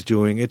that he's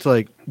doing, it's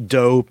like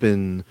Dope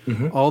and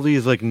all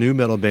these like new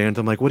metal bands.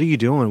 I'm like, what are you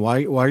doing?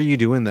 Why are you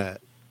doing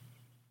that?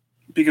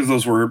 Because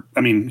those were,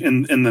 I mean,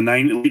 in the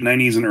late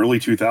 90s and early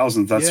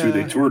 2000s, that's who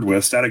they toured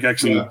with. Static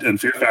X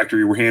and Fear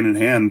Factory were hand in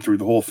hand through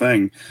the whole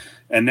thing.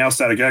 And now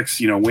Static X,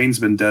 Wayne's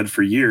been dead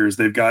for years.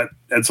 They've got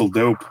Edsel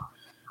Dope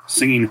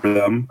singing for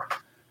them.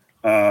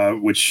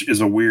 Which is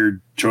a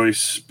weird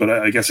choice, but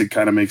I guess it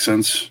kind of makes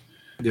sense.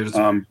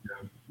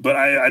 But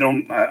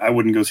I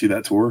wouldn't go see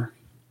that tour,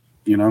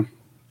 Yeah.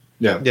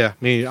 Yeah.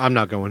 I'm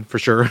not going for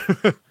sure.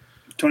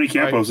 Tony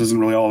Campos isn't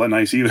really all that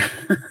nice either,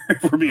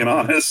 if we're being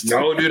honest.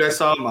 No, dude, I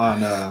saw him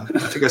on, I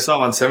think I saw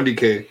him on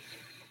 70K,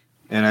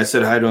 and I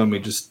said hi to him. He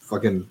just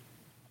fucking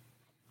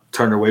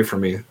turned away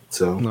from me.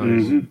 So,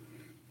 that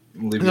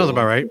was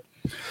about right.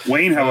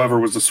 Wayne, however,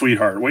 was a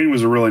sweetheart. Wayne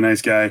was a really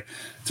nice guy.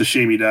 It's a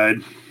shame he died.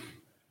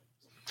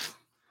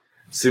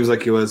 Seems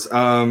like he was.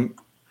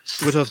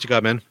 What else you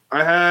got, man?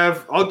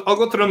 I'll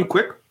go through them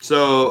quick.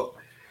 So,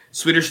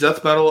 Swedish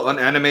death metal,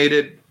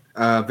 unanimated,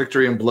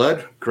 Victory in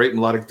Blood, great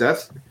melodic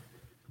death.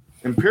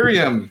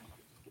 Imperium,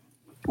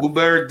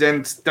 Uber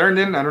den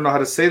Sternen. I don't know how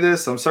to say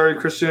this. I'm sorry,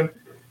 Christian.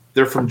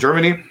 They're from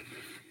Germany.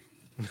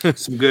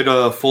 Some good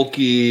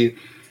folky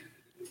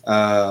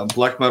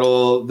black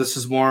metal. This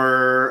is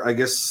more, I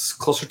guess,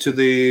 closer to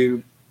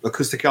the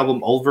acoustic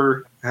album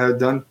Ulver had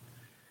done.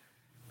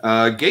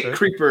 Gate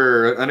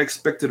Creeper,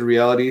 Unexpected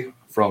Reality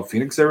from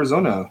Phoenix,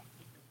 Arizona.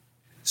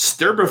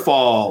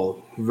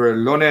 Sterberfall,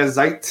 Verlone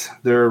Zeit,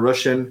 they're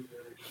Russian.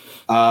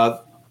 I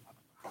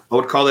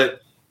would call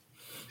it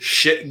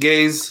shit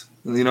gaze,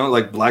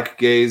 like black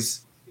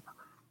gaze,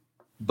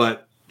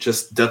 but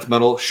just death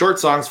metal. Short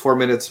songs, 4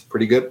 minutes,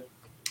 pretty good.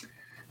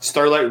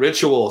 Starlight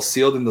Ritual,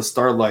 Sealed in the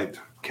Starlight,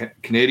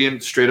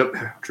 Canadian, straight up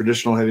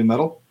traditional heavy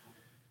metal.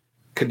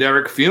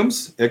 Cadaric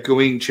Fumes,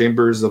 Echoing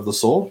Chambers of the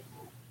Soul.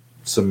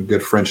 Some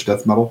good French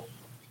death metal.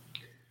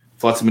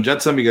 Flotsam and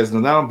Jetsam, you guys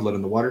know that one. Blood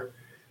in the Water.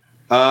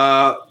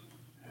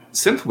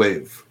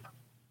 Synthwave.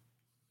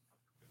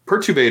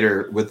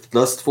 Perturbator with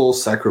Lustful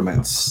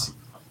Sacraments.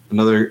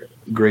 Another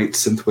great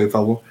synthwave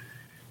album.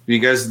 You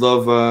guys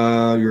love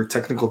your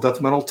technical death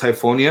metal.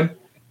 Typhonian.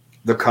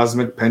 The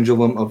Cosmic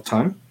Pendulum of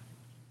Time.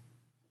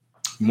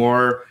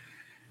 More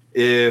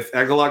if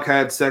Agalok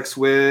had sex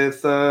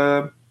with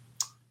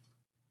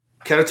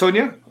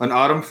Catatonia, An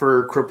Autumn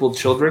for Crippled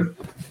Children.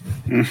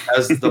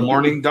 As the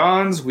morning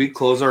dawns, we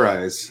close our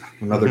eyes.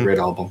 Another great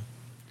album.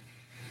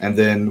 And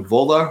then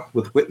Vola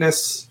with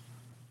Witness,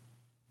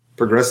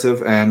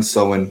 progressive, and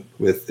Soen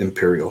with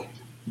Imperial,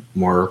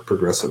 more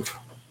progressive.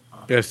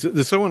 Yes,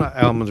 the Soen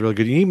album is really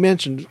good. You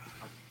mentioned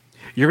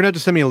you're gonna have to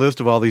send me a list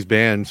of all these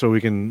bands so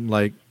we can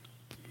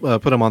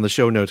put them on the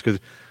show notes, because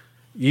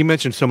you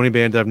mentioned so many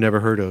bands I've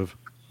never heard of.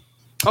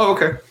 Oh,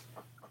 okay.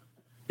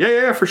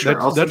 Yeah, for sure.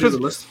 I'll send you the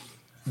list.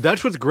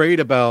 That's what's great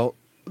about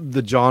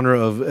the genre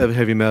of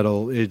heavy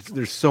metal.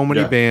 There's so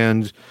many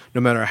bands.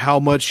 No matter how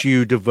much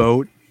you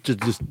devote to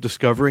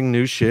discovering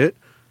new shit,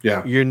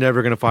 you're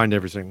never going to find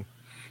everything.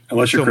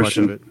 Unless you're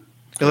Christian. Much of it.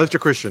 Unless you're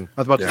Christian.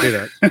 I was about to say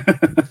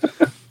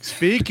that.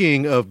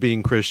 Speaking of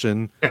being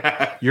Christian,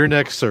 you're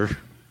next, sir.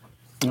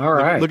 All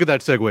right. Look at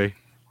that segue.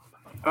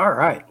 All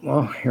right.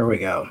 Well, here we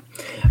go.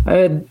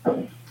 I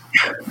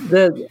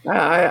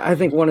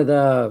think one of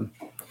the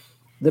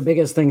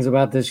biggest things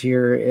about this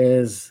year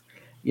is,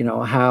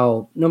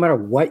 how no matter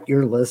what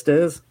your list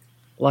is,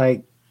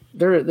 like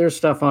there's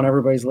stuff on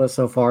everybody's list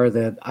so far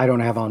that I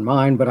don't have on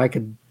mine, but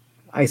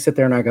I sit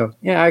there and I go,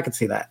 yeah, I could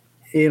see that.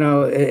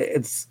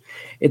 It's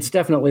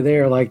definitely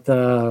there. Like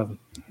the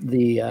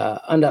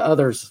Unto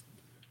Others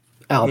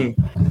album.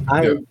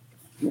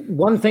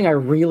 One thing I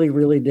really,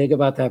 really dig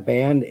about that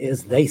band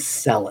is they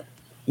sell it.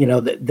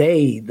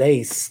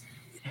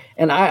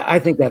 And I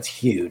think that's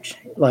huge.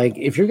 Like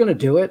if you're going to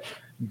do it,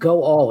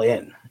 go all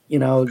in.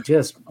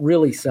 Just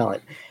really sell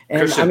it. And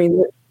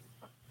Christian,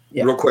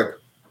 real quick,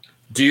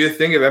 do you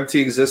think if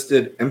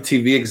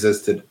MTV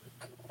existed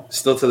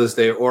still to this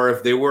day, or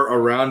if they were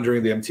around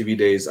during the MTV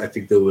days, I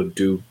think they would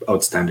do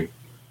outstanding?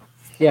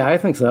 Yeah, I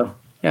think so.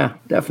 Yeah,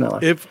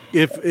 definitely. If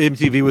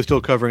MTV was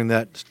still covering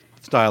that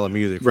style of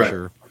music, for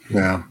sure.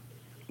 Yeah.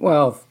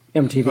 Well,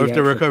 MTV. Or if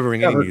they were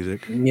covering any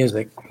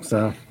music.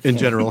 So in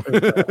general.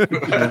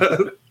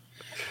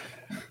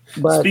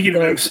 But speaking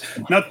of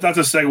not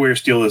to segue or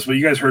steal this, but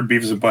you guys heard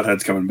Beavis and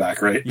Butthead's coming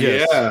back, right?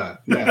 Yes. Yeah.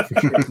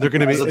 They're going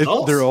to be.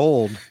 They're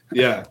old.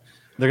 Yeah.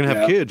 They're going to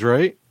have kids,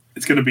 right?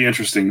 It's going to be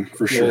interesting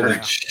for sure.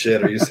 Holy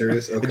shit, are you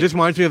serious? Okay. It just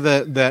reminds me of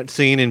that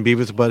scene in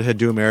Beavis and Butthead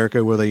Do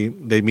America where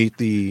they meet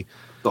the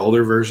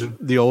older version,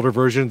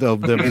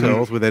 of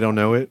themselves, where they don't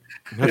know it.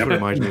 That's what it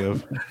reminds me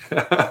of.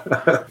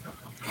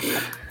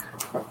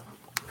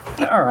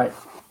 All right,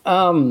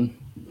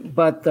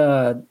 but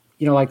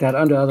like that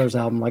Unto Others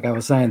album, like I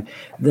was saying,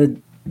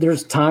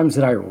 there's times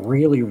that I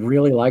really,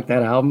 really like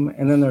that album,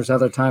 and then there's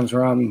other times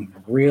where I'm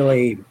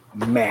really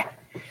meh.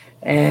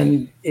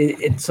 and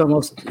it's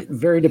almost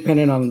very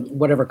dependent on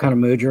whatever kind of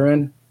mood you're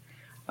in.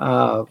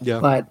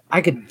 But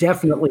I could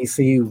definitely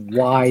see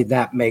why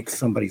that makes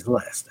somebody's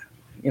list.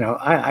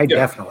 I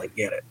definitely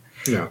get it.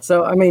 Yeah.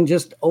 So, I mean,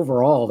 just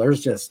overall,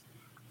 there's just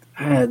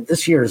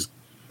this year's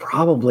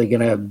probably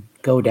going to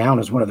go down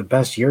as one of the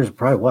best years.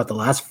 Probably the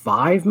last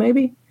 5,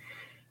 maybe.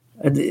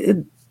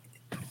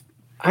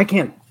 I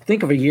can't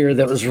think of a year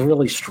that was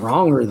really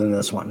stronger than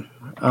this one.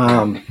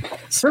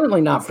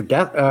 Certainly not for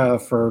death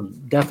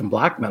and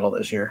black metal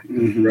this year.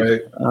 Mm-hmm.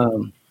 Right.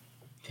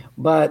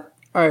 But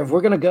all right, if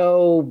we're going to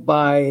go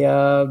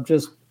by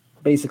just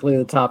basically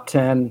the top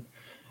 10,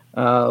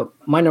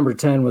 my number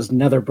 10 was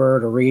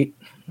Netherbird Arete.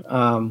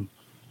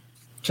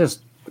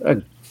 Just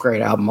a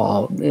great album.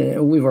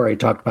 We've already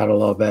talked about it a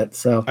little bit.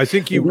 So I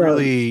think you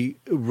really,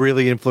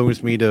 really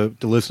influenced me to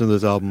listen to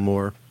this album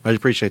more. I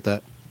appreciate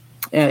that.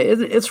 Yeah,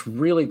 it's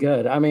really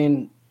good. I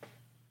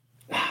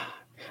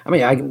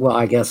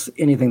guess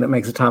anything that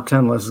makes a top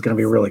 10 list is going to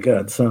be really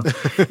good. So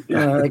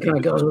it kind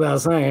of goes without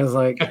saying. It's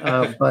like,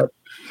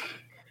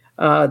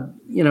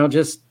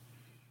 just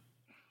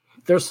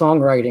their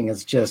songwriting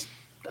is just,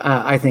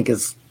 I think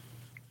is,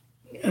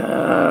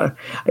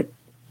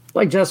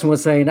 like Justin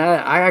was saying,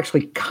 I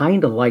actually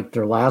kind of liked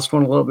their last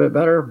one a little bit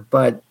better,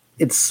 but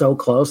it's so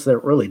close that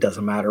it really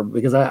doesn't matter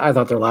because I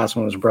thought their last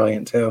one was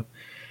brilliant too.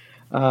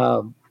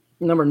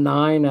 Number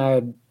 9, I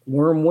had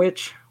Worm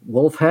Witch,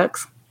 Wolf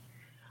Hex.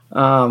 They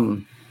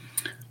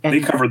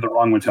covered the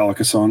wrong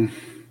Metallica song.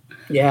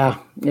 Yeah.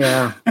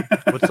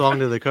 What song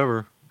did they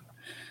cover?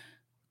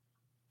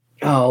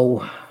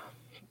 Oh,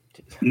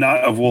 not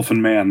Of Wolf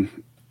and Man.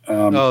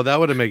 That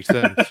would have made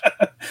sense.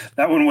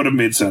 That one would have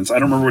made sense. I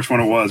don't remember which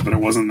one it was, but it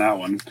wasn't that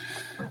one.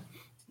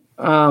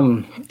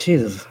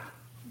 Jesus.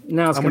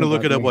 Now I'm going to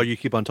look it up while you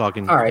keep on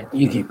talking. All right,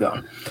 you keep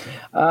going.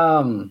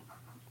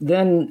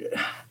 Then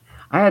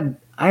I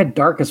had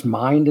Darkest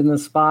Mind in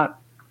this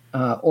spot.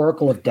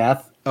 Oracle of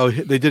Death. Oh,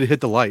 they did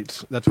Hit the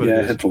Lights. That's what it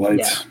is. Hit the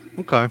Lights.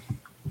 Yeah. Okay.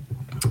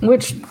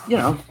 Which,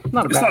 not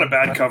a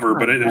bad cover,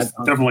 but it is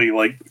definitely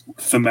like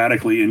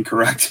thematically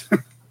incorrect.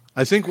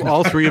 I think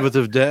all 3 of us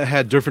have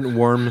had different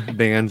Worm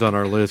bands on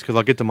our list because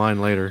I'll get to mine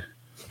later.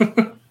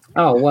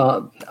 Oh,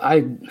 well,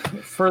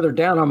 further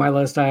down on my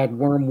list, I had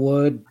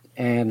Wormwood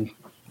and,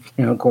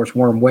 of course,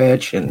 Worm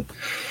Witch. And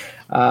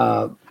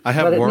I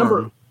have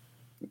Worm.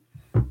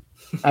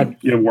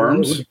 You have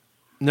Worms?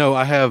 No,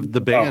 I have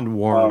the band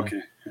Worm. Oh,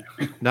 okay.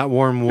 Not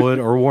Wormwood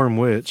or Worm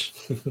Witch.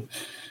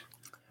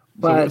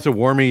 But it's a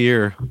wormy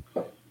year.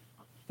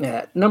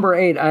 Yeah, number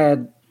 8, I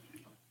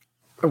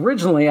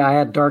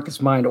had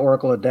Darkest Mind,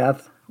 Oracle of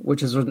Death,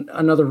 which is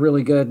another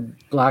really good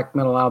black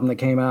metal album that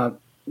came out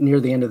near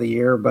the end of the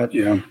year. But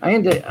I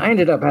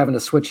ended up having to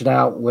switch it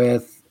out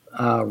with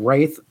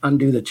Wraith,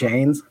 Undo the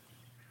Chains.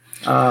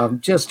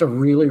 Just a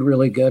really,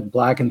 really good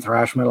black and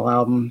thrash metal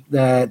album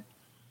that,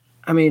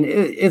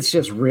 it's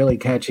just really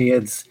catchy.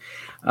 It's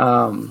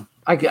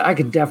I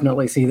could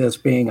definitely see this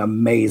being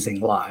amazing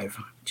live.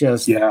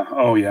 Just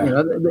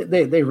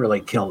they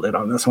really killed it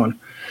on this one.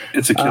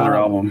 It's a killer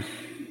album.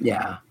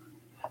 Yeah.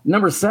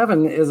 Number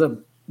 7 is a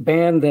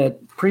band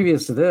that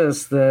previous to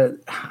this, that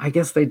I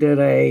guess they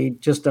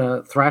did just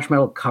a thrash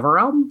metal cover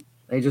album.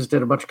 They just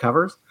did a bunch of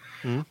covers.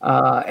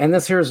 Mm-hmm. And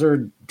this here's their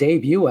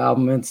debut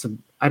album.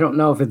 I don't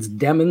know if it's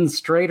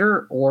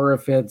Demonstrator or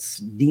if it's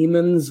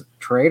Demons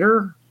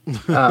Trader.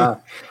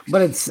 But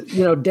it's,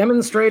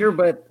 Demonstrator,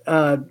 but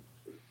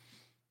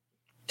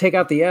take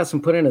out the S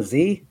and put in a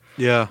Z.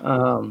 Yeah.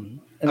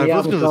 And I've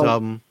listened to this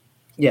album.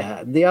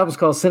 Yeah. The album's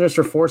called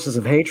Sinister Forces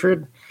of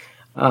Hatred.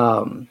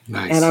 Nice.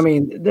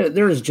 And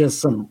there's just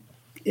some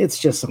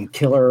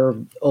killer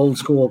old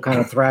school kind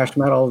of thrash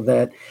metal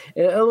that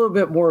a little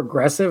bit more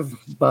aggressive,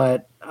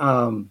 but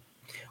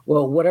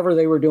whatever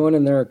they were doing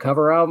in their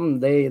cover album,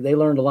 they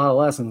learned a lot of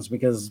lessons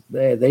because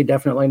they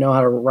definitely know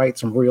how to write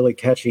some really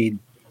catchy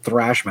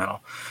thrash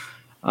metal.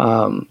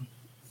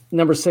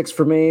 Number 6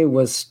 for me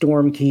was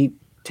Stormkeep,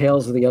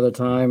 Tales of the Other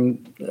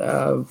Time,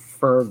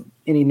 for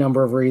any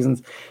number of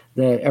reasons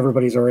that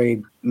everybody's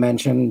already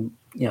mentioned.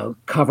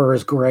 Cover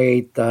is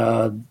great.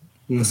 The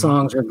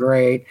songs are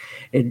great.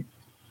 It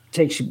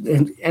takes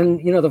you, and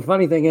the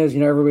funny thing is,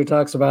 everybody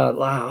talks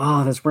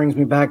about, this brings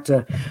me back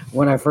to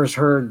when I first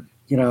heard,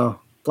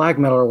 black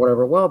metal or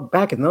whatever. Well,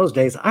 back in those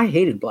days, I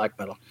hated black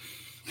metal.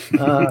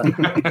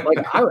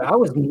 I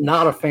was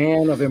not a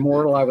fan of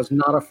Immortal. I was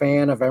not a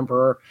fan of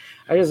Emperor.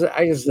 I just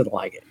didn't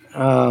like it.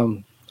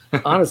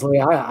 Honestly,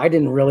 I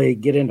didn't really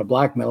get into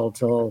black metal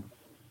till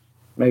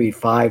maybe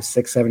 5,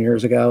 6, 7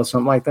 years ago,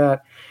 something like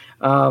that.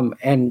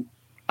 And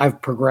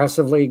I've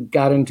progressively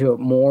got into it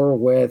more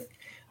with,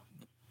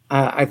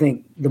 I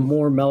think the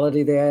more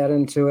melody they add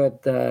into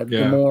it, the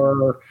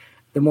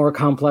more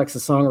complex the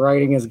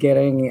songwriting is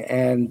getting,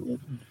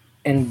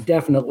 and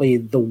definitely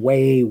the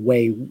way,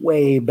 way,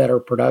 way better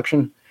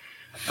production.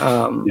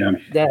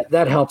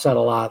 That helps out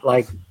a lot.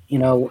 Like,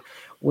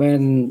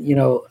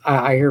 when,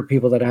 I hear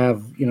people that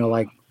have,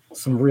 like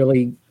some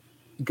really,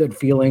 good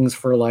feelings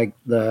for like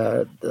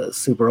the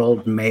super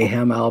old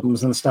Mayhem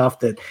albums and stuff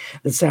that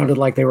sounded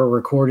like they were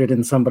recorded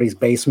in somebody's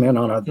basement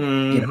on a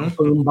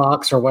boom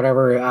box or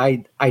whatever.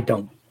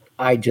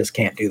 I just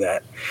can't do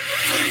that.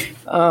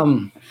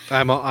 I'm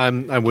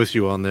with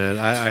you on that.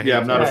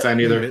 I'm not a fan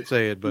either.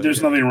 Say it, but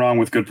there's nothing wrong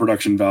with good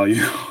production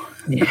value.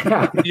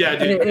 Yeah, yeah,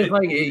 dude. It's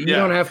like you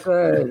don't have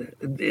to.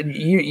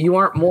 You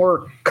aren't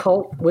more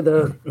cult with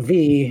a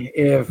V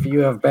if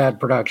you have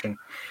bad production.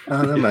 I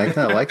don't know, man. I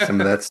kind of like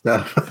some of that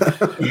stuff.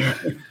 Yeah.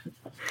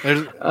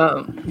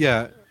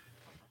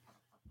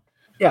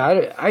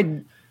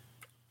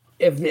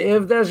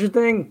 If that's your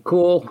thing,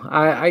 cool.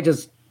 I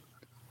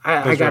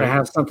gotta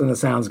have something that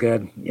sounds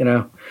good, you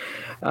know.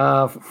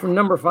 From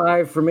number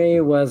 5 for me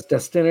was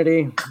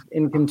Destinity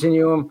in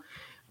Continuum.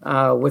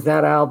 With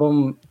that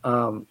album,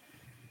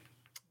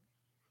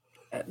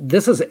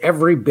 this is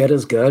every bit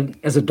as good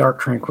as a Dark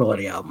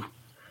Tranquillity album.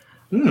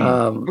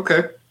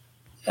 Okay.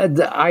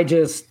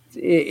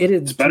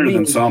 It's better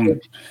than some.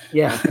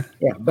 Yeah,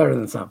 better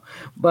than some.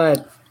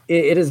 But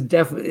it is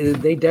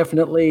they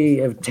definitely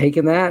have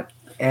taken that,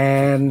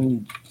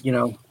 and you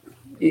know,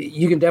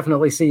 you can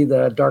definitely see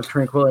the Dark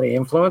Tranquillity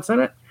influence in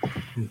it.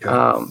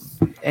 Okay.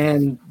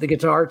 And the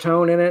guitar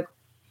tone in it,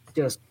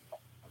 just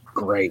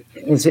great.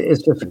 It's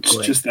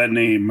just that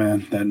name,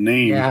 man. That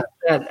name. Yeah,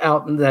 that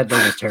name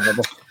is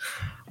terrible.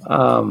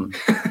 And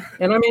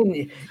I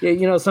mean,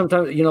 you know,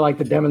 sometimes, you know, like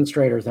the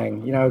Demonstrator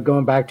thing, you know,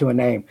 going back to a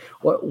name,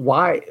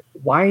 why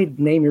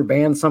name your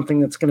band something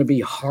that's going to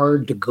be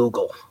hard to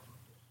Google?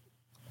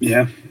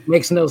 Yeah.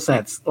 Makes no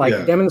sense. Like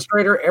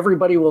Demonstrator,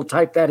 everybody will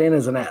type that in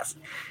as an S.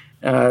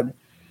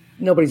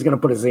 Nobody's going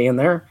to put a Z in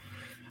there.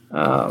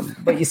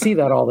 But you see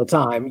that all the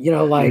time, you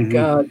know, like,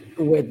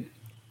 with,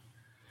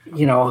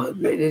 you know,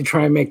 they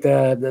try and make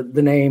the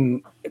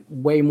name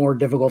way more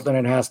difficult than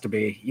it has to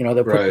be. You know,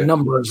 they put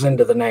numbers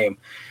into the name.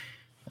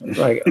 It's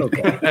like,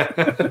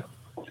 okay.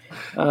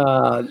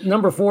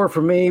 Number 4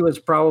 for me was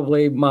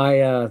probably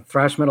my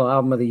thrash metal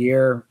album of the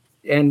year.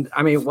 And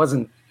I mean, it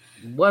wasn't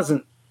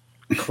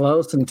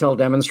close until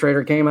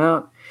Demonstrator came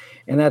out.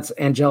 And that's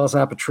Angelus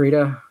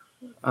Apatrida,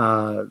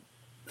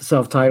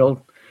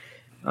 self-titled.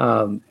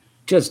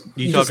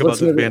 You talk about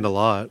this band a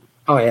lot.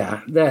 Oh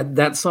yeah.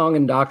 That song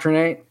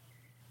Indoctrinate.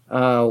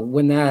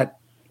 When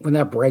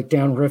that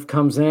breakdown riff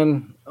comes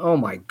in, oh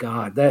my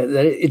God, that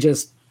it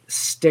just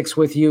sticks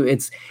with you.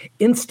 It's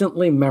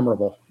instantly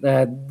memorable.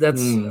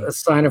 That's a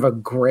sign of a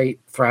great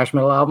thrash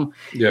metal album.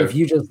 Yeah. If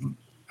you just,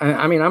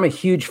 I mean, I'm a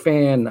huge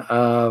fan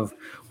of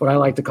what I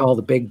like to call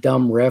the big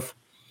dumb riff.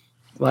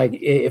 Like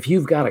if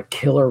you've got a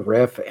killer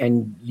riff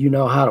and you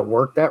know how to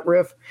work that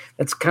riff,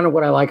 that's kind of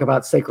what I like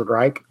about Sacred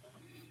Reich.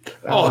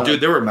 Oh,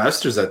 dude, they were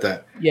masters at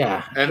that.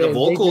 Yeah, and the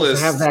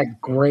vocalists have that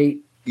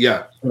great.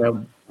 Yeah. You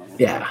know,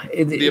 yeah.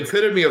 The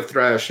epitome of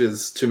thrash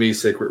is, to me,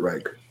 Sacred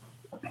Reich.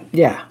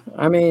 Yeah.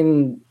 I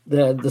mean,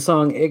 the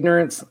song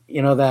Ignorance,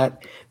 you know,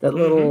 that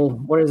little,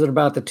 what is it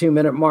about the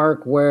 2-minute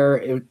mark where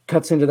it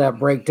cuts into that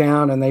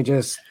breakdown and they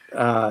just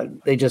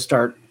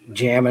start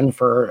jamming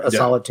for a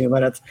solid 2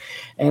 minutes.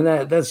 And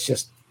that's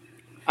just,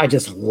 I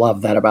just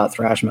love that about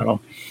thrash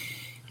metal.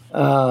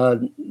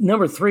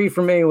 Number 3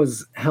 for me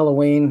was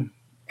Helloween.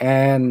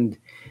 And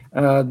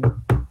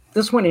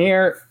this one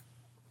here,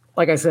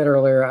 like I said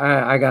earlier,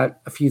 I got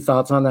a few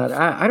thoughts on that.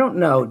 I don't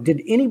know.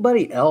 Did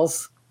anybody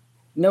else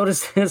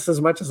notice this as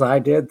much as I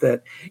did?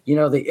 That, you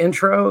know, the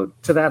intro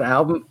to that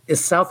album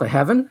is South of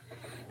Heaven?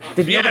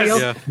 Did anybody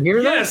else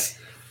hear that? Yes.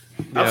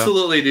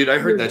 Absolutely, dude. I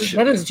heard that shit.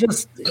 That is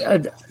just,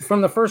 from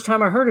the first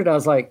time I heard it, I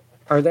was like,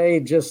 are they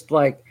just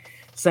like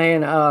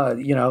saying,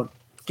 you know,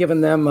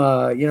 giving them,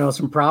 you know,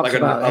 some props like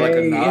about,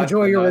 hey,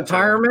 enjoy your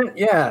retirement?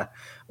 Yeah.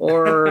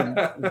 Or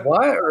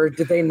what? Or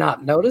did they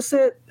not notice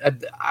it?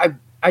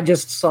 I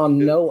just saw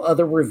no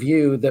other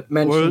review that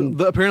mentioned.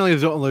 Well, apparently,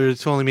 there's only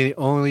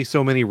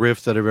so many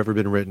riffs that have ever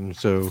been written.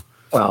 So,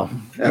 well,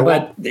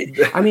 but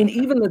I mean,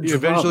 even the drums,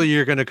 eventually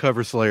you're going to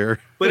cover Slayer.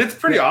 But it's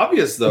pretty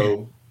obvious,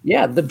 though.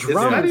 Yeah, the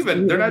drums.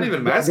 They're not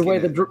even masking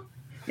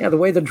the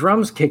way the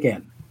drums kick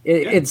in.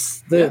 It's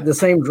the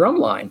same drum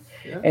line,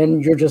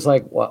 and you're just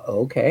like, well,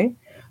 okay.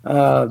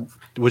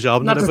 Which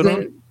album did I put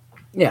on?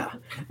 Yeah,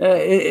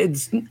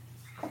 it's.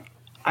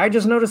 I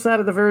just noticed that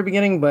at the very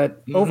beginning,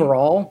 but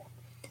overall,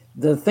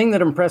 the thing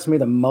that impressed me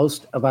the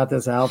most about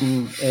this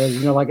album is,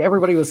 you know, like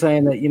everybody was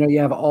saying that, you know, you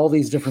have all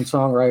these different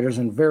songwriters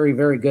and very,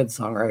 very good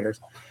songwriters.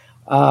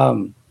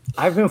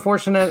 I've been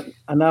fortunate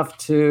enough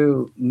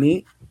to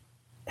meet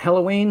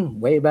Helloween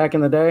way back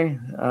in the day,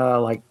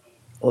 like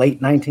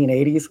late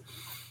 1980s.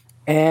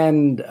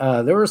 And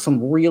there were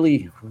some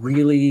really,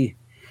 really,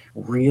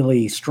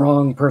 really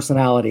strong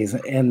personalities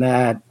in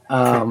that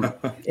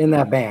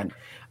band.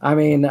 I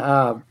mean,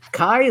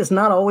 Kai is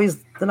not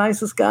always the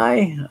nicest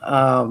guy.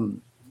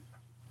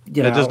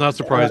 That does not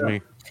surprise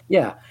me.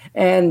 Yeah,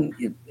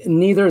 and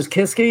neither is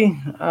Kiski.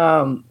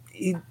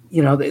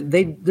 You know,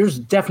 there's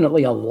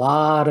definitely a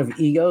lot of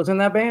egos in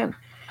that band.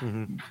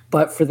 Mm-hmm.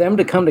 But for them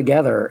to come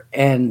together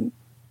and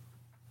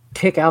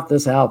pick out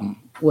this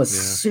album was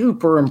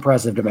super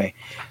impressive to me,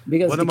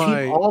 because to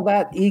keep all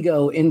that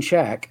ego in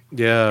check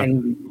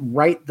and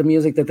write the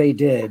music that they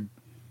did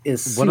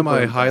is one of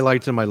my impressive.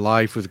 highlights in my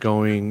life was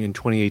going in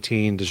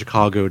 2018 to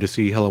Chicago to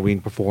see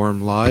Halloween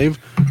perform live.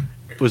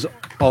 It was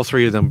all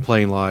three of them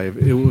playing live.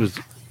 It was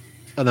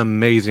an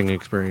amazing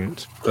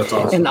experience. That's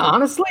awesome. And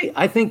honestly,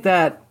 I think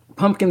that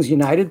Pumpkins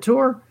United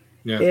tour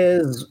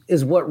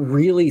is what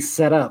really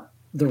set up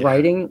the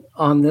writing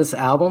on this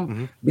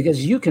album,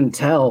 because you can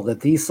tell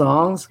that these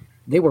songs,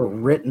 they were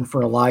written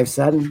for a live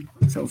setting.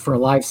 So for a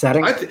live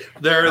setting,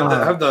 they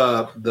have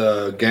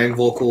the gang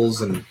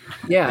vocals and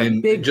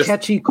big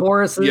catchy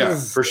choruses. Yeah,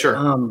 for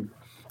sure.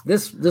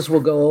 This will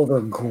go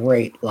over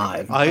great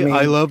live.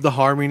 I love the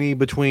harmony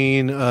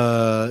between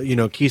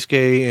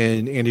Keisuke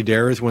and Andy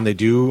Darius when they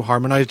do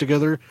harmonize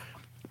together,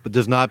 but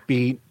does not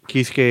beat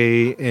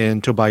Keisuke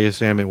and Tobias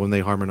Sammet when they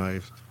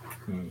harmonize.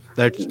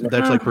 That's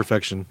like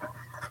perfection.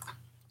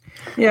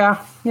 Yeah,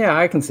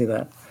 I can see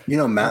that. You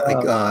know, Matt,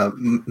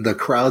 the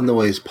crowd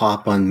noise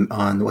pop on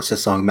what's the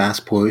song, Mass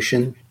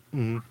Pollution,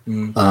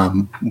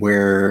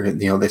 where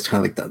there's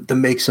kind of like the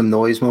make some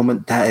noise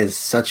moment. That is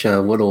such a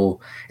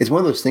little. It's one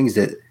of those things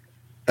that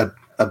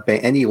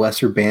any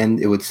lesser band,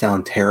 it would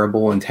sound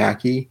terrible and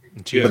tacky,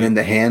 but in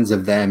the hands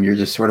of them, you're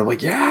just sort of like,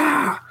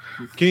 Can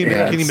you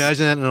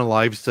imagine that in a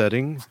live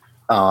setting?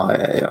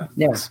 Yeah.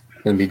 It's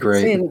gonna be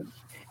great. See,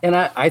 and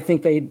I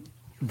think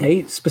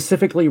they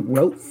specifically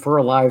wrote for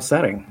a live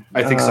setting.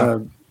 I think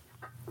so.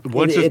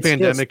 Once this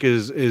pandemic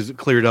is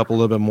cleared up a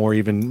little bit more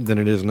even than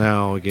it is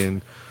now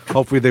again,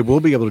 hopefully they will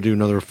be able to do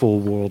another full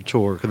world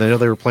tour, because I know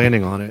they were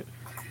planning on it.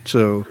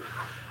 So,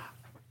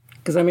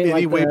 because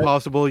any way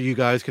possible you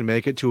guys can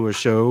make it to a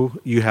show,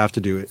 you have to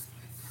do it.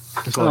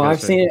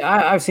 I've seen it.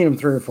 I've seen them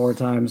 3 or 4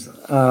 times.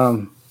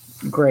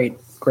 Great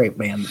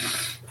band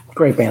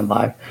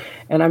live.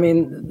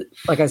 And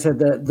like I said,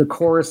 the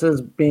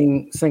choruses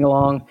being sing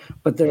along,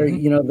 but they're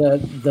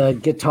the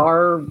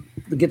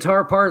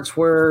guitar parts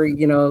where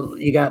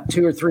you got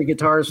 2 or 3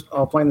 guitars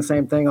all playing the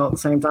same thing all at the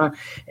same time,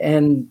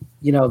 and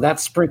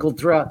that's sprinkled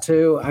throughout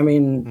too.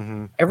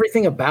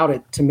 Everything about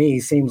it to me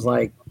seems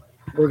like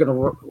we're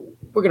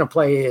gonna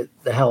play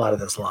the hell out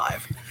of this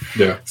live.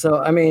 Yeah.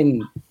 So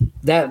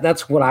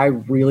that's what I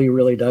really,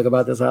 really dug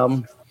about this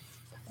album.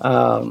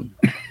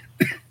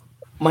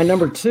 My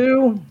number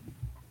 2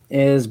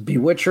 is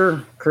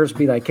Bewitcher, Cursed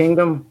Be Thy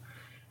Kingdom.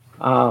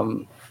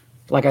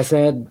 Like I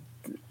said,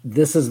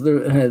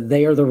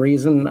 they are the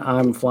reason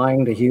I'm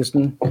flying to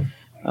Houston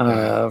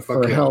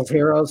for Hell's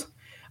Heroes.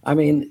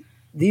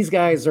 These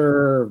guys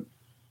are,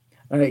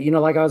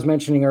 like I was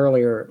mentioning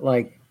earlier,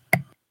 like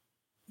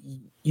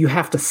you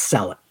have to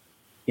sell it.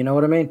 You know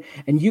what I mean?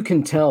 And you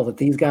can tell that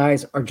these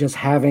guys are just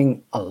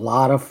having a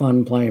lot of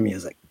fun playing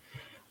music.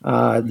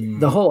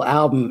 The whole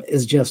album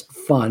is just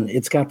fun.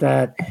 It's got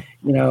that,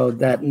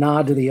 that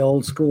nod to the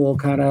old school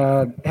kind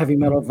of heavy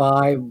metal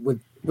vibe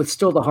with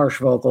still the harsh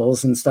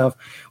vocals and stuff,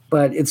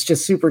 but it's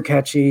just super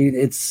catchy.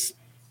 It's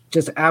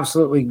just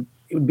it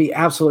would be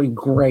absolutely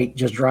great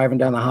just driving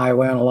down the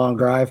highway on a long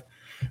drive.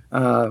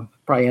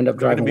 Probably end up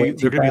driving way too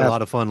fast. They're going to be a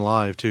lot of fun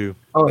live too.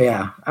 Oh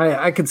yeah.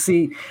 I could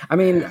see, I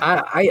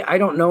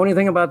don't know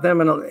anything about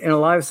them in a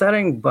live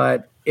setting,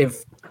 but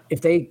if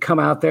they come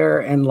out there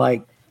and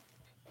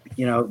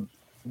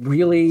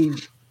really,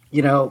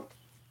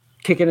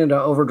 kicking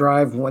into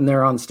overdrive when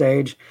they're on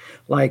stage.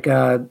 Like,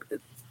 I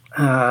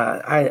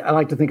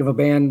like to think of a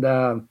band.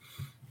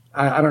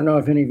 I don't know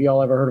if any of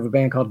y'all ever heard of a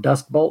band called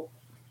Dust Bolt.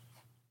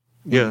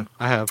 Yeah,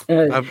 I have.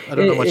 I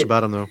don't know much about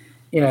them though.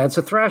 Yeah, it's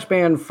a thrash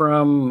band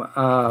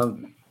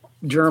from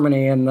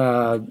Germany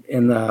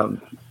down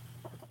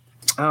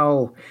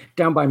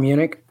by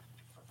Munich,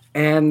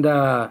 and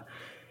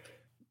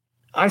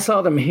I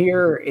saw them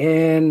here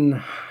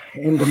in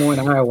Des Moines,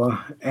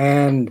 Iowa,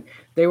 and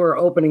they were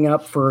opening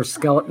up for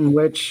Skeleton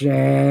Witch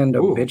and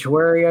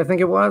Obituary, I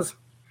think it was.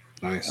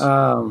 Nice.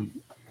 And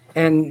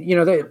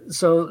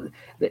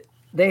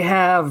they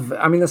have,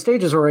 the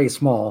stage is already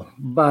small,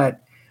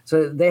 but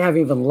so they have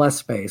even less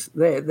space.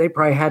 They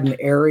probably had an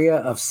area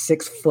of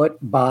 6 foot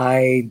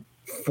by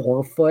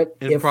 4 foot.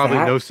 And probably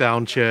no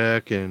sound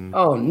check and.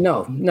 Oh,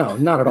 no,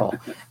 not at all.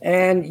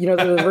 And, they're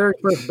the very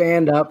first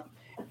band up,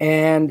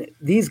 and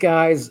these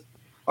guys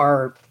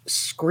are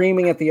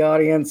screaming at the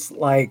audience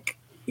like,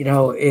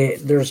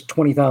 there's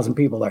 20,000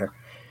 people there,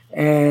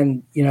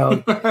 and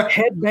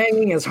head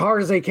banging as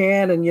hard as they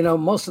can, and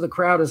most of the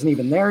crowd isn't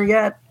even there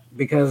yet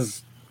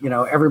because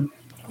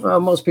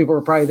most people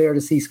are probably there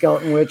to see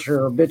Skeleton Witch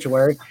or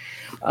Obituary,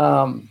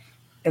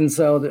 and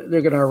so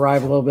they're going to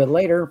arrive a little bit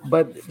later.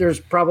 But there's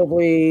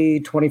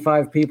probably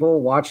 25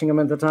 people watching them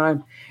at the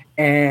time,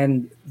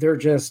 and they're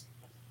just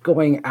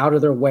going out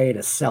of their way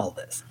to sell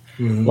this.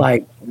 Mm-hmm.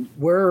 Like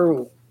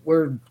we're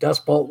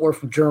Dust Bolt, we're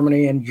from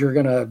Germany, and you're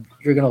gonna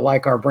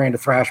like our brand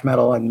of thrash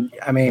metal. And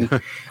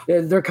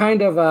they're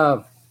kind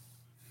of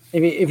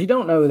if you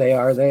don't know who they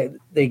are,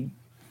 they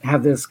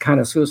have this kind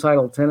of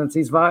Suicidal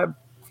Tendencies vibe.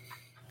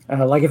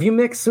 Like if you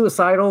mix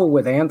Suicidal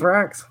with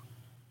Anthrax,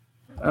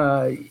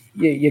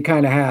 you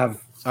kind of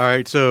have All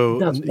right,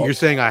 so you're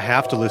saying I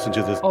have to listen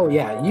to this? Oh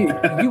yeah, you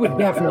would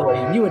definitely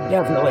be into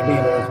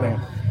this, man.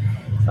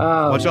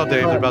 Watch out,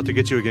 Dave! They're about to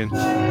get you again.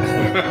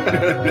 I'm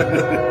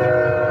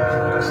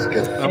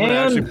gonna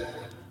actually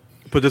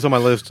put this on my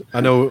list.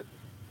 I know.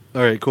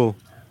 All right, cool.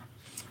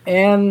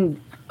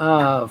 And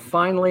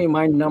finally,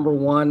 my number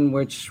one,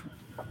 which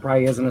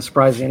probably isn't a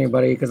surprise to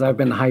anybody because I've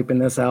been hyping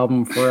this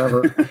album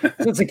forever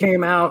since it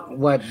came out.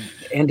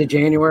 End of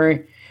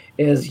January,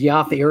 is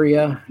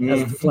Yathria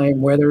as the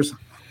Flame Withers.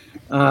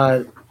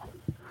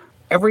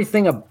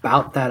 Everything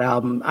about that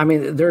album. I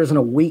mean, there isn't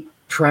a weak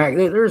track.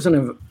 There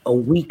isn't a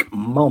weak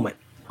moment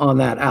on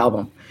that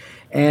album.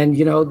 And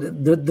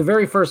the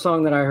very first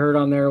song that I heard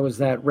on there was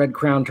that Red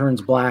Crown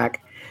Turns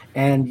Black.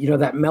 And,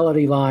 that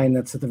melody line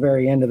that's at the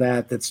very end of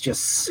that's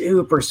just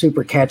super,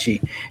 super catchy.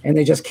 And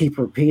they just keep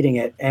repeating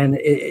it. And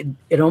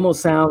it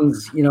almost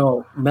sounds,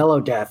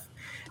 mellow death.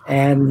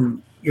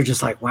 And you're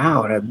just like,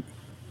 wow,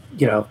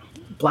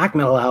 black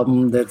metal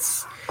album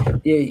that's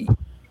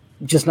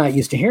just not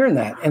used to hearing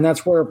that. And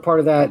that's where part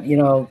of that,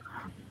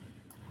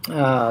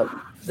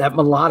 that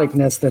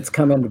melodicness that's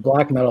come into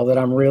black metal that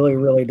I'm really,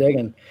 really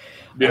digging.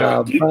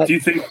 Yeah. Do you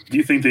think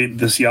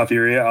this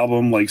Yathria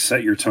album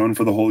set your tone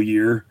for the whole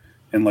year?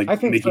 And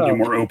making you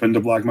more open to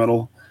black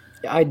metal?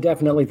 I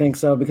definitely think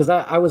so, because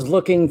I was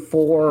looking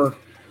for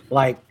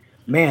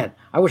man,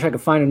 I wish I could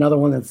find another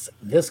one that's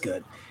this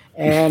good.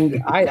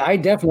 And I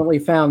definitely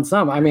found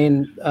some. I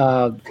mean,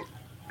 Jim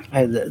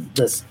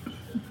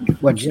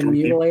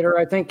Mutilator,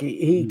 I think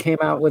he came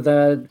out with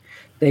I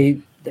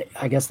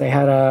guess they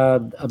had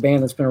a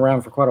band that's been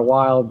around for quite a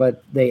while,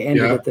 but they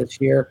ended it this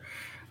year.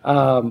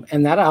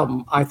 And that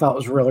album I thought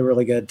was really,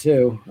 really good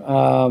too.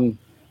 Do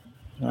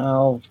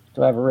I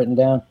have it written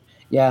down?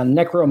 Yeah,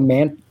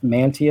 Necromantia,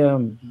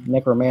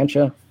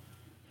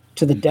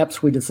 To the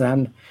Depths We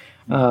Descend.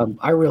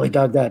 I really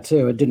dug that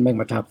too. It didn't make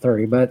my top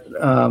 30, but it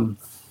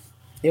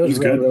was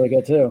really, really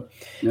good too.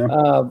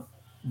 Yeah.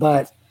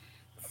 But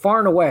far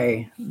and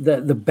away,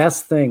 the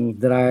best thing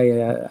that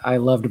I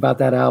loved about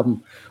that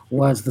album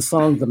was the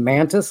song "The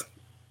Mantis."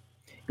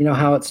 You know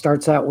how it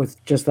starts out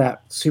with just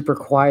that super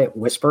quiet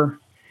whisper,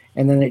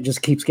 and then it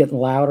just keeps getting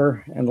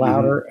louder and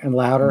louder and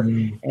louder.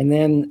 Mm-hmm. And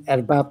then at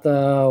about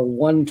the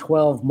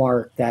 112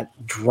 mark, that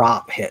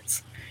drop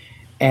hits.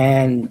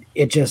 And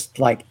it just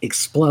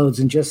explodes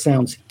and just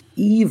sounds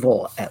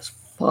evil as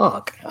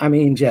fuck. I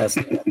mean,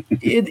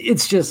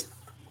 it's just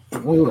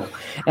brutal.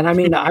 And I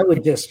mean, I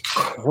would just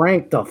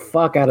crank the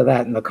fuck out of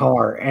that in the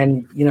car.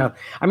 And,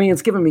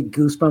 it's giving me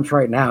goosebumps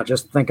right now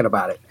just thinking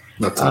about it.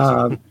 That's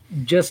awesome.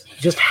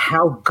 Just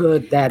how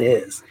good that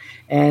is.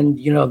 And,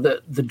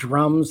 the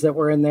drums that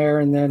were in there,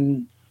 and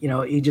then,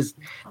 then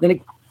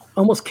it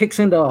almost kicks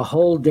into a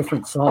whole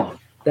different song.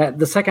 That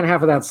the second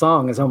half of that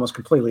song is almost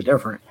completely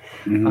different,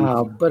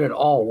 but it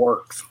all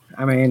works.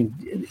 I mean,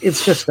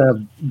 it's just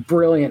a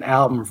brilliant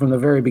album from the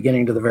very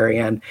beginning to the very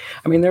end.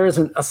 I mean, there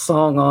isn't a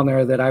song on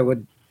there that I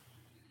would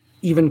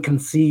even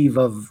conceive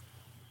of,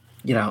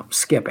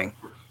 skipping.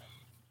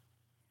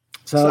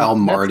 So this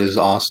album art is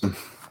awesome.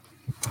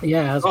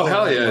 Yeah. Oh,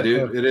 hell yeah,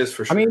 dude. It is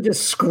for sure. I mean, it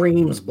just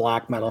screams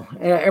black metal.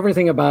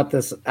 Everything about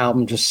this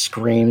album just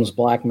screams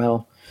black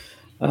metal.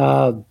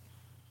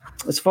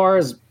 As far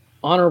as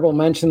honorable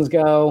mentions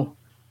go,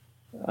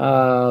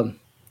 of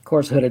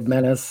course, Hooded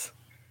Menace,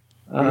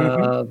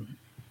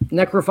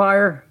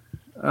 Necrofire,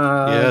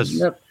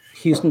 yes,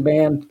 Houston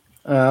band.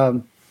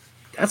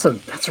 That's a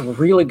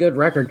really good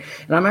record,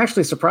 and I'm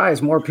actually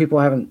surprised more people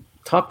haven't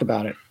talked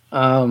about it.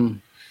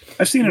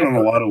 I've seen it on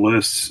a lot of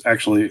lists.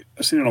 Actually,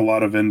 I've seen it on a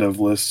lot of end of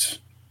lists.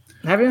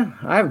 Have you?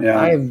 I've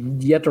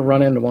yet to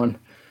run into one.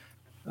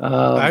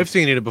 I've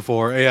seen it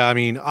before. Yeah, I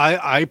mean,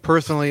 I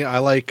personally I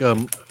like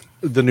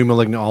the New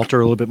Malignant Altar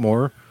a little bit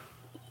more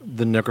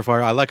than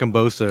Necrofire. I like them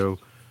both. So,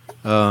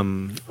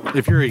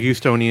 if you're a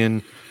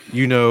Houstonian,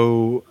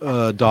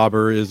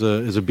 Dauber is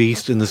a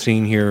beast in the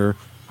scene here.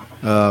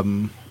 How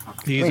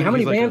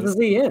many bands is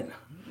he in?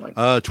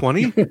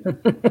 20.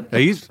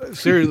 He's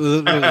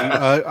seriously.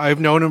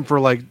 I've known him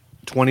for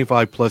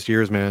 25 plus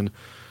years, man.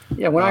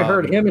 Yeah, when I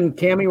heard him and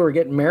Cammy were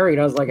getting married,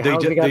 I was like,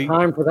 how's he got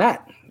time for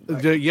that?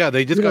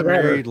 They just got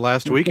married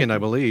last weekend, I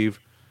believe.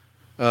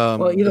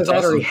 Well, either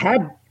that or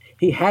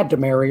he had to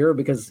marry her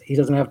because he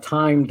doesn't have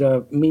time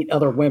to meet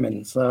other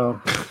women. So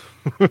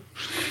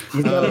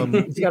he's got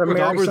to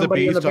marry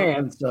somebody in the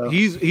band. So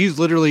he's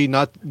literally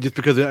not just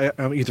because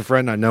he's a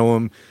friend. I know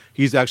him.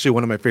 He's actually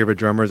one of my favorite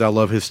drummers. I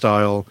love his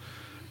style.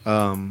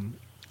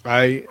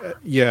 I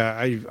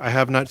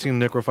have not seen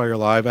Necrofire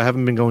live. I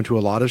haven't been going to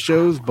a lot of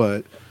shows,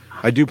 but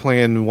I do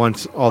plan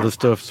once all this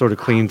stuff sort of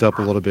cleans up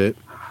a little bit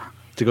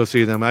to go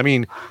see them. I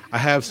mean, I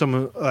have some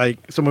of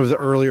the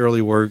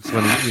early works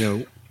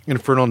when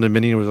Infernal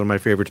Dominion was one of my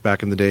favorites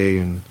back in the day,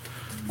 and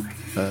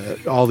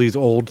all these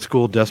old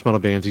school death metal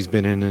bands he's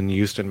been in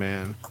Houston,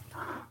 man.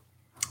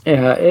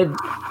 Yeah,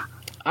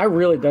 I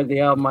really dug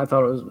the album. I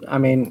thought it was. I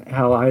mean,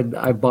 how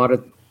I bought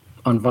it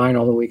on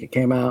vinyl the week it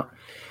came out.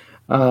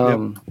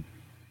 The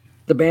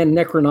band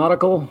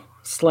Necronautical,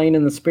 Slain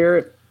in the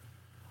Spirit,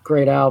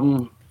 great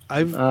album.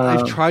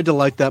 I've tried to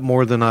like that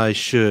more than I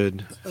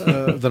should.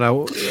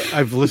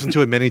 I've listened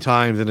to it many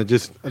times, and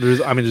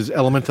there's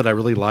elements that I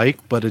really like,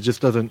 but it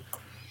just doesn't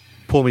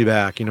pull me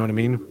back. You know what I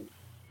mean?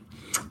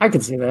 I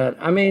can see that.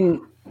 I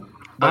mean,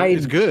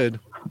 it's good.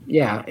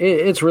 Yeah,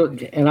 it's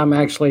really, and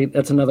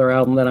that's another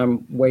album that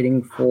I'm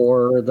waiting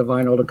for the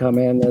vinyl to come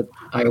in that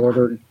I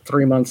ordered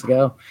 3 months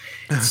ago.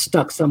 It's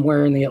stuck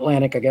somewhere in the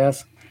Atlantic, I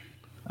guess.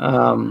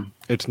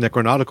 It's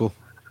Necronautical.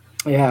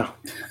 Yeah.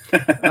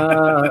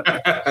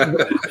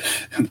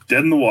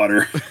 Dead in the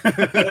water.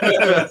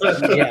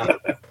 Yeah.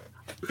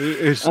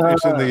 It's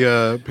in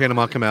the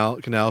Panama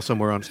Canal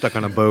somewhere stuck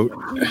on a boat.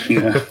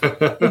 Yeah.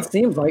 It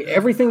seems like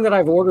everything that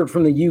I've ordered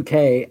from the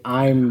UK,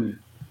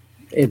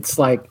 it's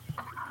like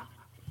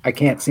I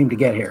can't seem to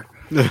get here.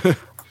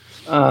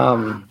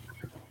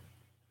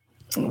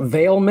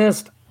 Veil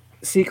Mist,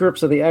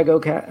 Secrets of the Ego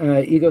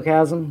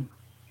Chasm.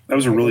 That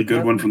was a really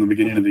good one from the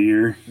beginning of the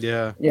year.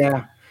 Yeah.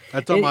 Yeah.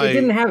 That's on it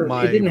didn't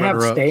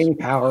have staying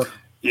power.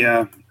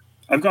 Yeah.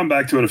 I've gone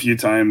back to it a few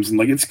times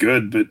and it's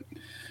good, but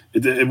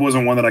it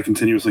wasn't one that I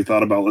continuously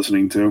thought about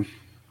listening to.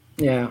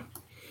 Yeah.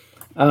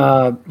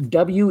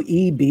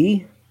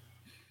 WEB.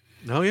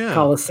 Oh yeah.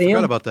 Coliseum.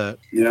 Forgot about that.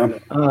 Yeah.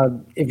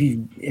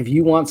 If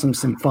you want some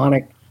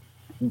symphonic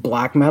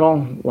black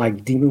metal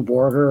like Dimmu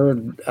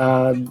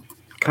Borgir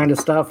kind of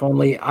stuff,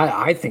 only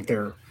I think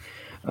they're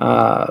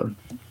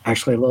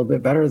actually a little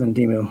bit better than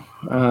Dimmu.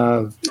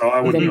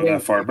 I wouldn't go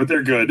that far, but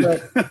they're good.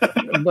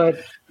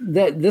 but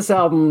this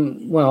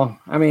album, well,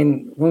 I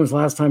mean, when was the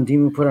last time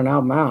Dimmu put an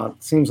album out?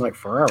 It seems like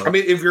forever. I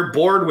mean, if you're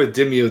bored with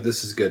Dimmu,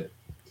 this is good.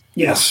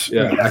 Yes.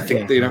 Yeah, I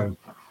think,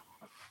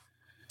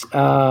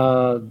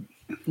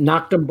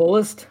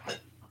 Noctambulist,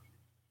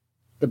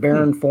 The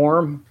Barren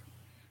Form.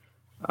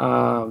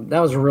 That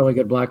was a really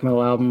good black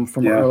metal album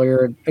from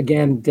earlier.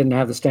 Again, didn't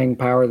have the staying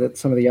power that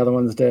some of the other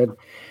ones did.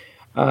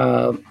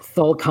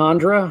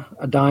 Thulkandra,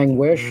 A Dying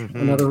Wish,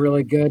 another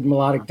really good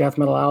melodic death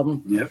metal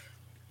album. Yep.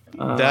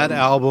 That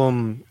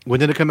album, when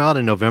did it come out?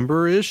 In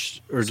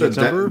November-ish or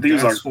December? Dan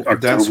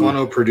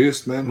Swano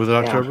produced, man. Was it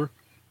October?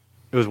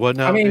 It was what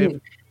now? I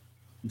mean,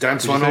 Dan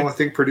Swano, I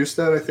think, produced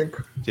that, I think.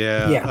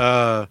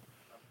 Yeah.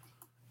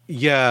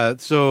 Yeah.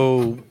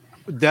 So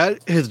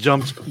that has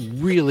jumped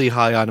really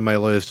high onto my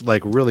list,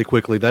 really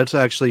quickly. That's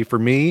actually, for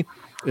me,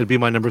 it'd be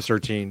my number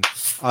 13.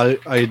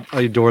 I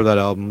adore that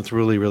album. It's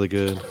really, really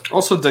good.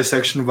 Also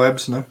Dissection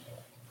vibes, no?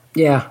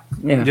 Yeah.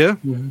 Yeah?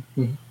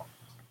 Mm-hmm.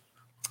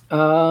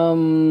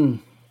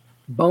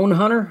 Bone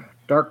Hunter,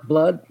 Dark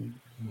Blood.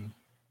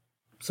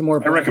 Some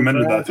more. I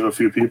recommended that to a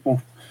few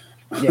people.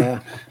 Yeah.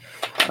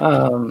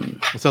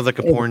 It sounds like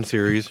a porn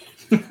series.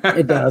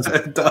 It does.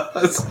 It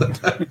does.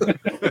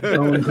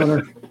 Bone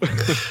Hunter.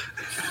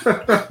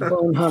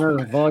 Bone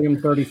Hunter,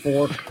 Volume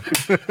 34.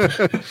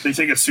 They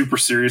take it super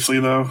seriously,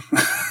 though.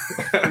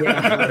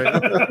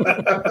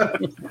 Yeah.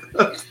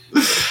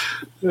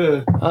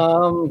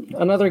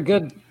 Another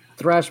good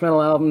thrash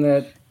metal album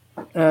that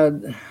I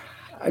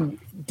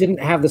didn't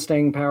have the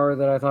staying power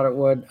that I thought it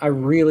would. I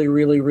really,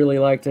 really, really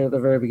liked it at the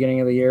very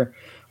beginning of the year.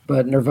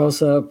 But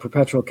Nervosa,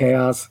 Perpetual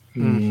Chaos.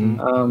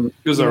 Mm-hmm.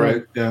 It was all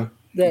right, yeah.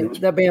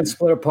 That band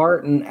split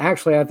apart, and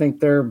actually I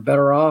think they're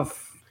better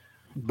off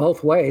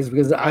both ways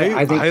because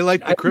I think I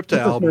like the Crypta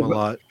album a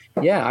lot.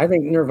 Yeah, I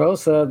think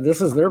Nervosa,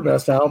 this is their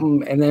best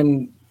album, and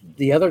then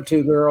the other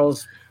two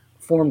girls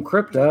formed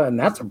Crypta, and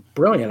that's a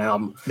brilliant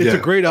album. It's a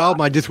great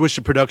album. I just wish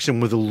the production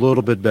was a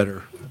little bit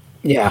better.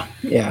 Yeah.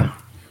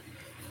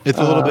 It's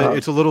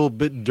a little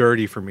bit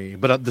dirty for me,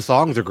 but the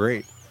songs are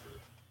great.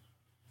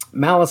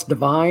 Malice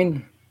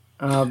Divine.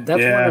 That's one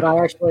that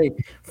I actually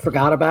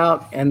forgot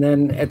about, and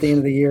then at the end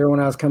of the year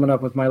when I was coming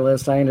up with my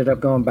list, I ended up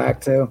going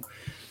back to.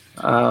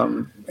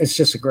 It's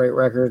just a great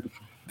record.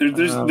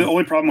 There's the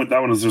only problem with that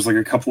one is there's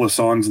a couple of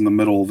songs in the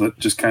middle that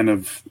just kind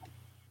of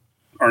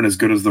aren't as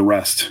good as the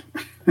rest.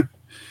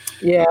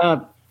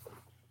 Yeah.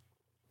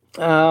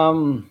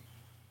 I'm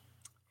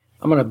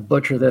gonna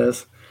butcher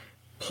this.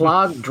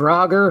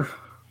 Plagdrager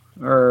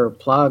or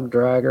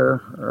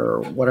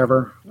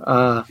whatever.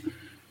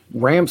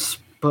 Ramspad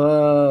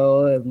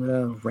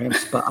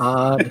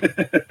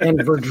and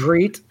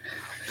Verdreet.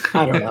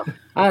 I don't know.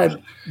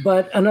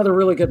 But another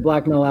really good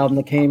black metal album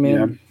that came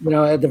in,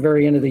 at the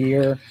very end of the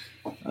year.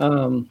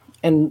 And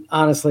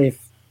honestly,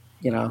 if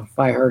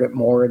I heard it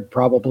more, it'd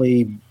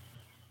probably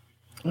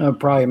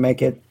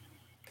make it.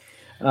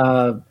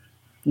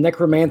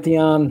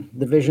 Necromantheon,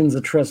 The Visions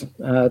of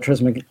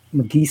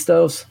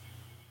Trismegistos.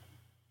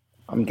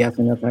 I'm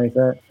guessing that's how you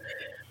say it.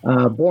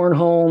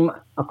 Bornholm,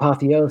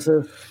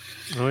 Apotheosis.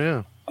 Oh,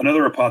 yeah.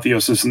 Another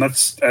Apotheosis, and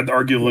that's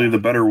arguably the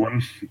better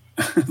one.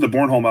 The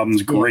Bornholm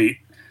album's great.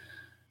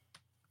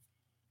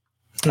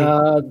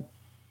 And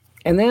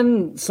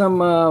then some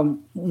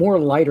more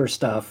lighter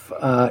stuff.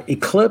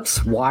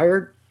 Eclipse,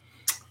 Wired.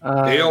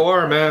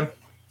 AOR, man.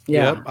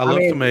 Yeah, yep, I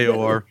love some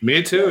AOR.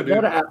 Me too,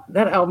 dude.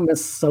 That album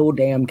is so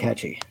damn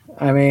catchy.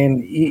 I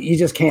mean, you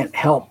just can't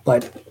help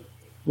but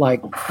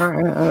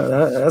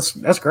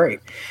that's great.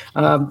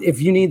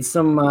 If you need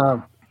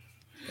some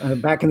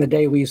Back in the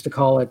day, we used to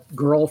call it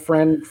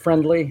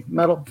girlfriend-friendly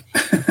metal.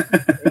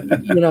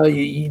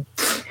 If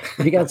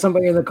you got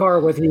somebody in the car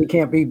with you, you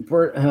can't be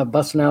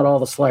busting out all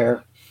the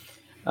Slayer.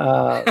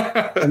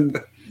 And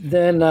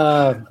then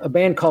a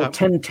band called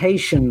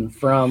Temptation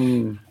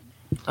from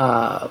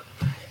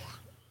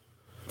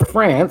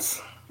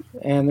France,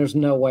 and there's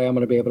no way I'm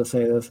going to be able to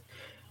say this.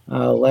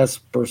 Les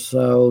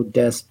Berceaux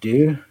des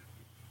Deux.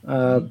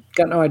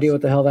 Got no idea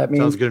what the hell that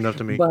means. Sounds good enough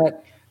to me.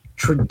 But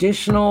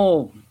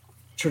traditional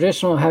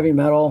heavy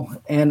metal,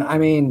 and I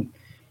mean,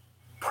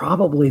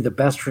 probably the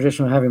best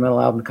traditional heavy metal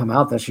album to come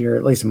out this year,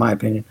 at least in my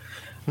opinion.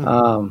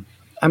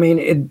 I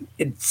mean,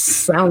 it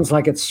sounds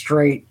like it's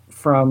straight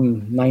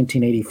from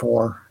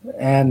 1984,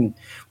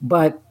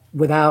 but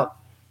without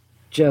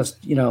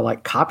just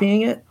like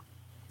copying it,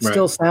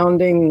 still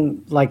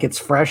sounding like it's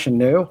fresh and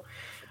new.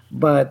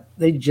 But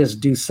they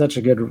just do such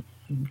a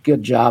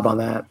good job on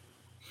that.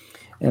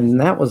 And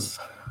that was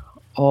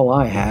all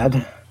I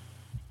had.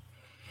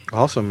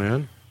 Awesome,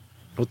 man.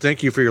 Well,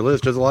 thank you for your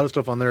list. There's a lot of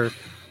stuff on there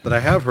that I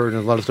have heard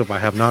and a lot of stuff I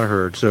have not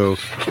heard. So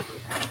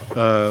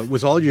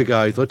with all you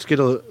guys, let's get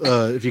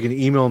if you can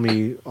email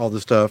me all the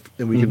stuff,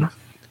 and we can,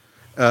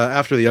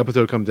 after the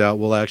episode comes out,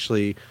 we'll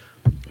actually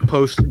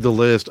post the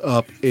list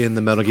up in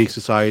the Metal Geek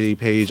Society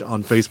page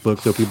on Facebook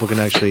so people can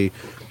actually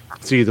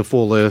see the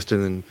full list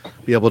and then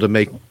be able to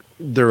make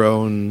their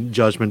own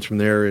judgments from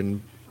there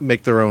and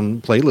make their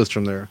own playlist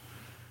from there.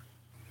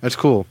 That's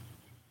cool.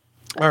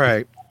 All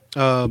right.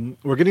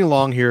 We're getting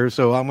along here,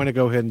 so I'm going to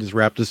go ahead and just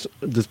wrap this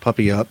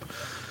puppy up.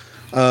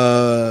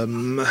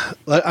 I'm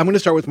going to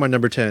start with my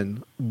number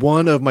 10.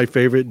 One of my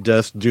favorite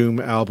Death Doom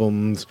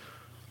albums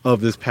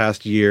of this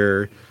past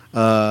year.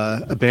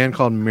 A band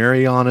called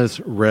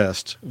Mariana's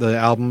Rest. The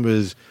album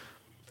is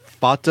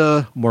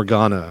Fata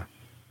Morgana.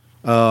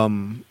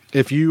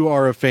 If you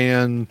are a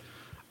fan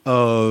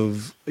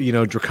of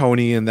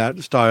Draconian, that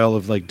style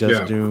of like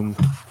Death Doom,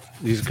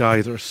 these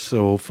guys are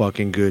so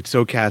fucking good,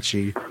 so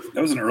catchy.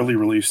 That was an early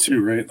release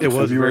too, right? It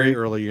was very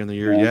early in the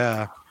year.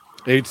 Yeah.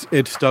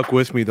 It stuck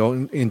with me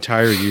the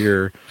entire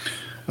year.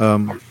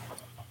 That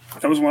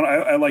was one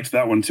I liked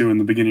that one too in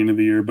the beginning of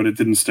the year, but it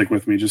didn't stick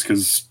with me just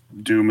because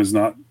Doom is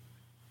not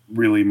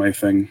really my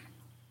thing.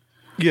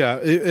 Yeah,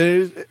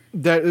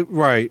 that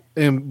right.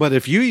 But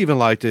if you even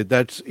liked it,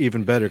 that's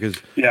even better because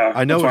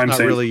I know it's not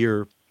really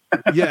your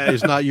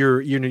it's not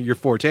your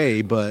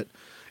forte, but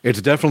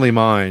it's definitely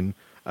mine.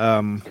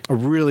 I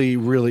really,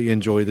 really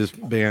enjoy this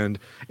band,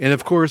 and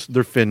of course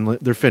they're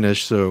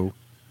Finnish, so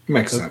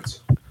makes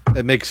sense.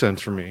 It makes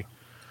sense for me.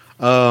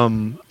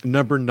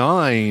 Number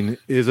 9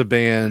 is a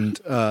band.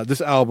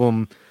 This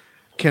album,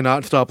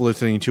 cannot stop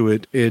listening to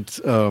it. It's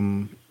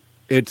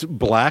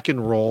black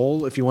and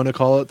roll, if you want to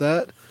call it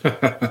that.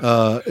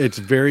 It's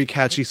very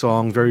catchy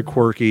song, very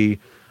quirky,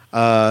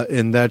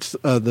 and that's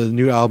the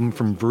new album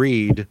from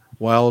Breed,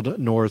 Wild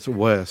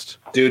Northwest.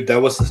 Dude,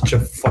 that was such a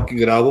fucking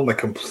good album. I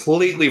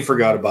completely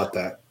forgot about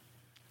that.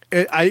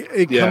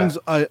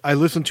 I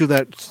listen to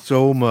that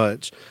so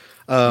much.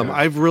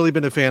 I've really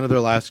been a fan of their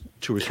last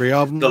 2 or 3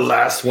 albums. The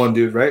last one,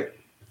 dude, right?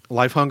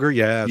 Life Hunger,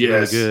 yeah, it's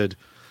really good.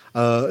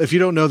 If you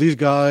don't know, these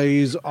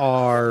guys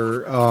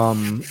are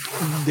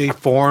they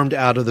formed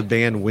out of the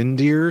band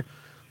Windeer.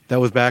 That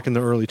was back in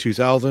the early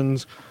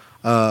 2000s.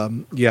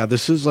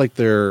 This is like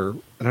their,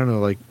 I don't know,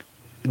 like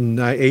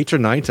 8th or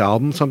 9th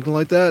album, something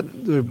like that.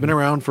 They've been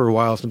around for a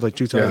while, since like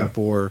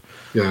 2004.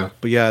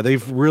 But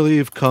they've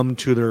really come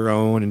to their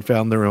own and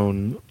found their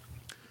own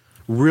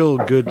real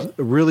good,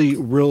 really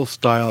real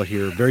style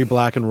here. Very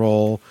black and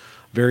roll,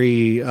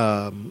 very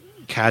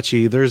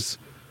catchy. There's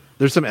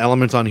some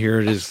elements on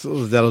here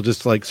that'll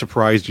just like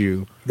surprise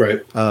you.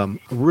 Right.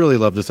 Really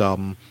love this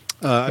album.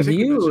 Have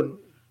you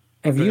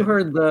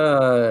heard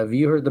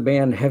the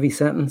band Heavy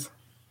Sentence?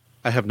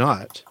 I have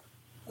not.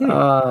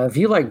 If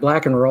you like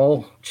black and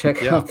roll,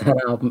 check out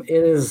that album.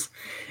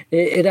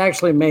 It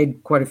actually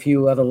made quite a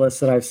few other lists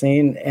that I've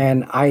seen,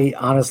 and I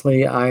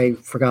honestly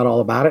forgot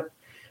all about it.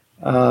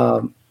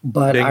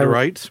 But Dang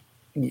right.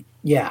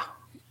 Yeah.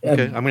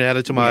 Okay, I'm going to add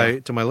it to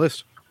my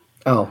list.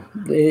 Oh,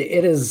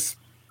 it is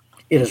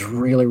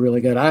really,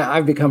 really good.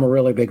 I've become a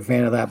really big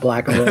fan of that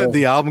black and roll.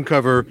 The album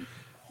cover.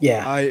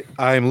 Yeah.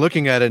 I'm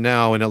looking at it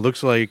now, and it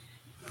looks like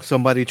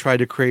somebody tried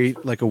to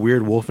create like a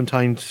weird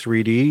Wolfenstein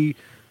 3D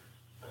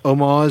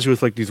homage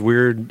with like these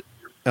weird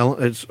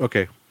elements.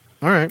 Okay.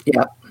 All right.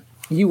 Yeah.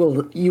 You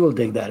will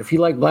dig that. If you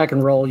like black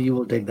and roll, you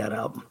will dig that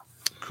album.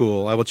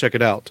 Cool. I will check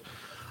it out.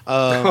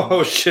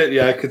 Oh shit!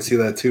 Yeah, I could see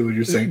that too. What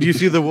you're saying? Do you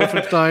see the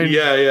Wolfenstein?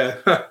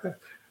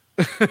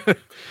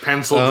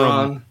 Pencil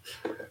drawn.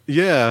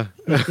 Yeah.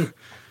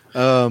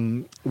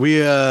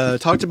 We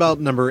talked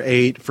about number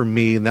 8 for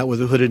me, and that was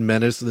The Hooded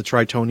Menace, the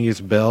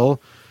Tritonius Bell.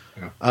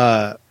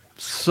 Yeah.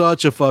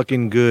 Such a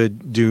fucking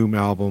good Doom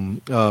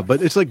album,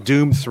 but it's like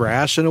Doom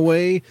thrash in a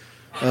way.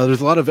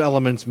 There's a lot of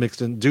elements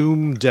mixed in.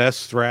 Doom, death,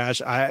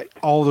 thrash,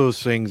 all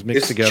those things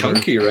mixed together. It's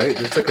chunky, right?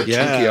 There's like a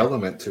chunky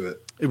element to it.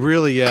 It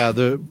really, yeah.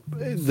 The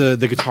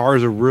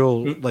guitars are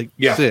real, like,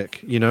 sick,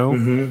 you know?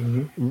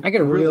 I get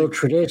a real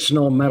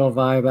traditional metal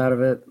vibe out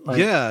of it. Like,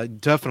 yeah,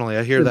 definitely.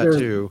 I hear that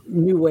too.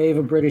 New wave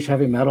of British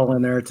heavy metal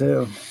in there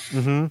too.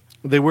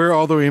 They wear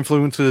all their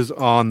influences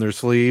on their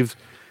sleeves,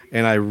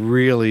 and I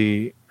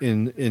really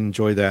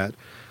enjoy that.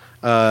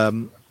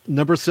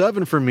 Number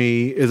 7 for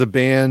me is a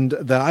band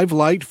that I've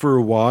liked for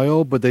a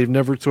while, but they've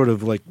never sort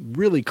of like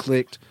really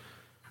clicked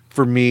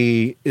for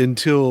me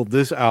until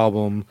this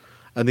album.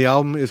 And the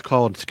album is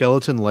called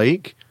Skeleton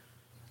Lake.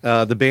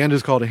 The band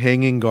is called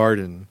Hanging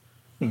Garden.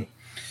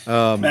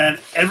 Man,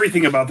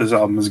 everything about this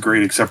album is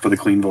great except for the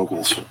clean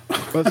vocals.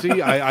 Well,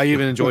 see, I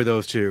even enjoy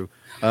those too.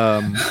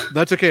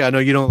 That's okay. I know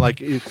you don't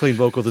like clean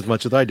vocals as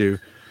much as I do.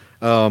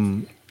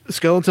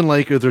 Skeleton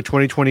Lake is their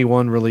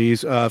 2021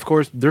 release. Of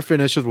course, they're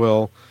Finnish as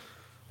well,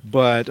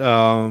 but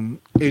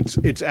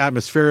it's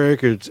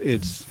atmospheric.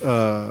 It's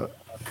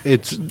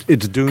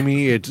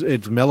doomy.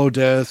 It's mellow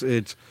death.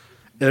 It's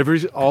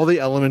all the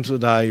elements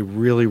that I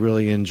really,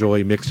 really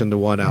enjoy mixed into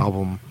one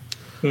album.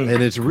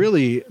 And it's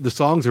really, the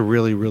songs are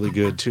really, really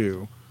good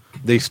too.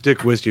 They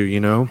stick with you, you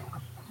know?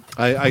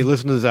 I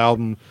listen to this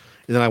album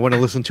and then I want to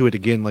listen to it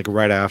again like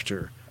right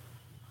after.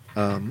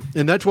 And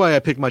that's why I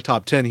picked my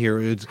top 10 here.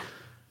 It's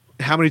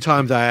how many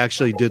times I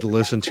actually did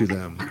listen to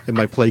them in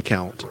my play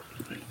count.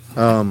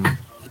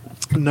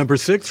 Number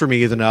 6 for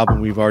me is an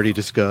album we've already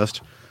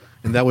discussed,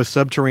 and that was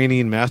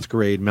Subterranean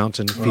Masquerade,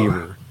 Mountain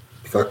Fever.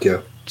 Fuck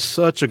yeah.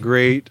 Such a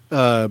great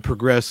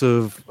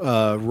progressive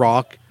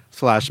rock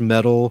 /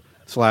 metal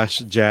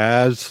 /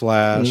 jazz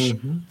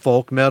 /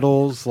 folk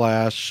metal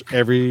 /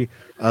 every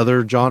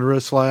other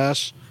genre /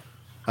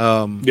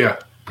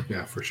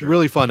 yeah, for sure.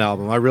 Really fun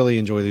album. I really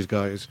enjoy these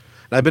guys.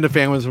 And I've been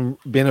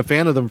a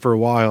fan of them for a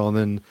while, and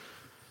then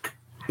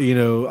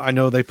I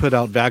know they put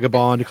out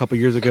Vagabond a couple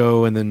years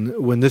ago, and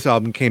then when this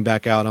album came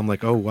back out, I'm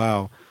like, oh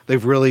wow,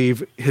 they've really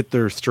hit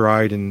their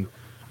stride and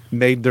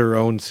made their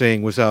own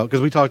thing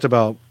because we talked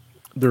about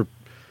their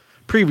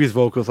previous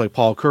vocals like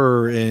Paul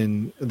Kerr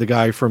and the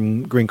guy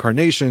from Green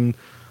Carnation.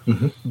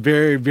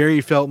 Very,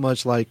 very felt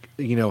much like,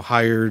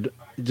 hired,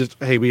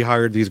 just, hey, we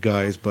hired these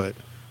guys, but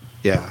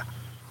yeah,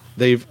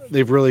 they've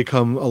really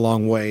come a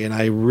long way, and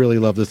I really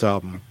love this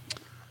album.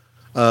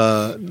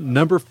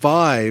 Number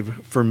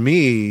 5 for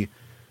me,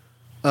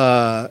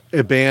 a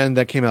band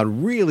that came out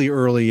really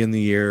early in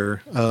the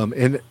year,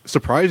 and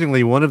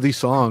surprisingly, one of these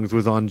songs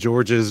was on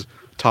George's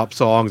top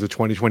songs of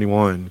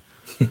 2021.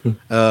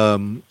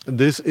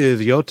 This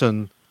is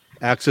Jotun,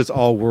 Access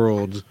All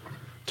Worlds.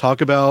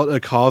 Talk about a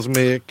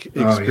cosmic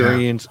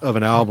experience of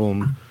an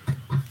album.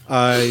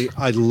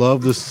 I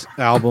love this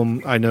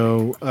album. I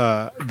know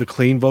the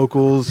clean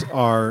vocals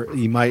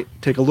you might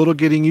take a little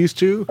getting used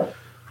to,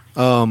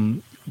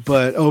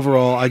 but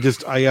overall,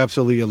 I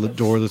absolutely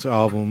adore this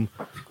album.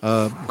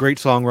 Great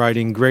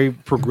songwriting,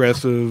 great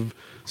progressive,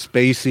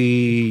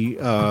 spacey,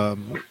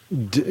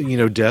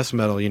 death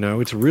metal.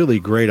 It's a really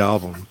great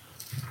album.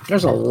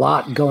 There's a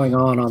lot going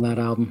on that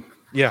album.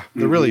 Yeah,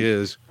 there really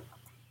is.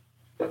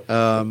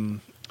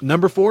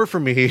 Number 4 for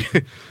me,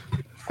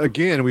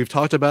 again, we've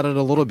talked about it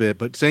a little bit,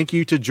 but thank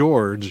you to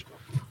George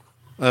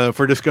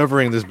for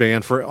discovering this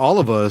band for all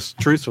of us,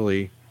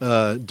 truthfully.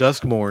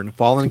 Duskmorn,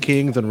 Fallen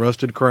Kings, and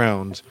Rusted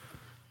Crowns.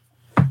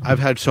 I've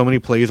had so many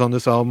plays on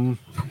this album.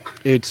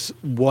 It's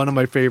one of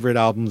my favorite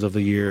albums of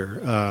the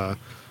year.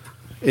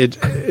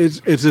 It's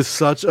just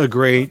such a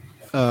great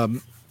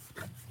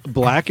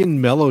black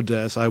and mellow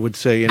death, I would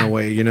say, in a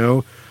way.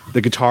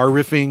 The guitar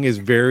riffing is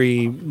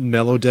very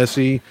mellow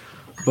deathy,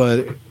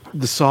 but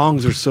the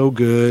songs are so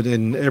good,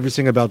 and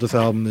everything about this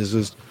album is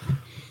just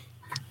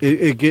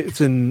it gets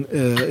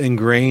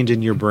ingrained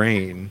in your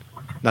brain.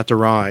 Not to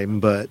rhyme,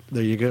 but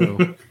there you go.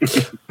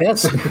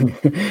 Best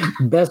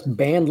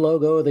band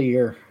logo of the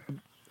year.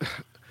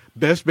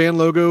 Best band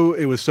logo.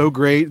 It was so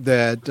great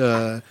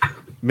that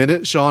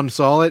minute Sean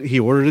saw it, he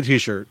ordered a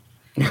T-shirt.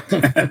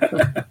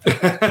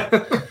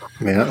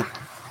 Yeah.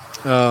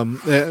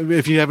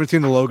 If you haven't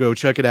seen the logo,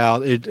 check it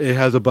out. It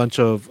has a bunch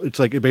of. It's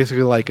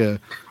basically like a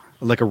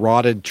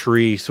rotted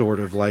tree, sort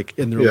of like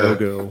in their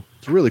logo.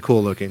 It's really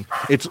cool looking.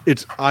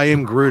 It's I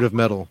Am Groot of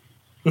metal.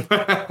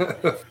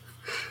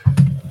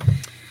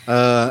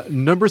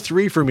 Number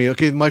 3 for me.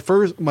 Okay, my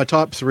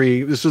top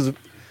 3.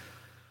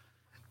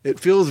 It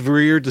feels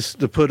weird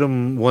to put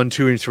them 1,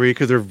 2, and 3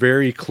 because they're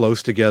very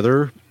close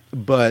together.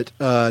 But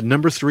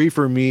number 3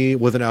 for me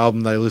was an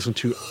album that I listened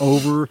to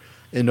over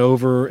and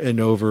over and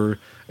over.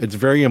 It's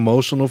very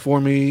emotional for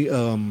me.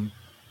 One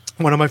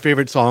of my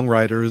favorite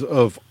songwriters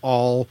of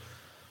all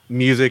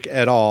music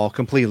at all,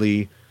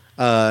 completely.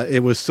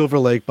 It was Silver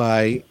Lake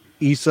by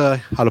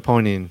Esa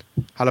Halapainen.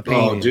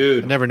 Oh,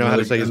 dude! I never know how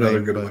to say his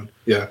name. Good one.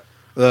 Yeah.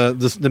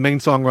 The main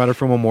songwriter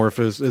from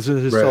Amorphous. This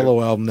is his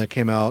solo album that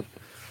came out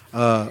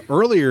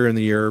earlier in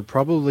the year,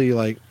 probably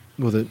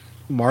was it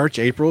March,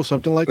 April,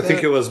 something like that? I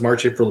think it was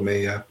March, April,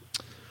 May. Yeah.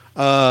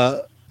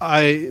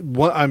 I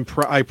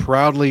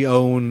proudly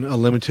own a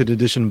limited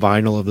edition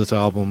vinyl of this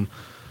album.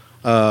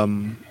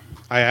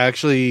 I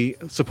actually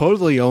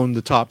supposedly own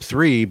the top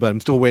 3, but I'm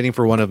still waiting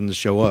for one of them to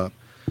show up.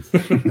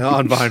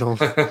 on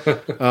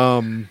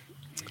vinyl.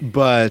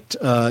 But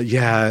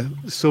yeah,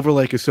 Silver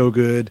Lake is so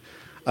good.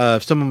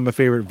 Some of my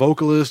favorite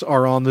vocalists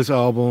are on this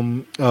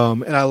album,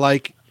 and I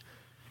like.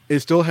 It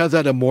still has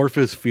that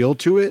amorphous feel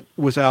to it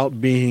without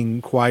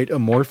being quite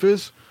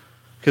amorphous,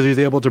 because he's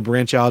able to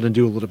branch out and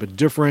do a little bit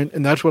different,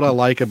 and that's what I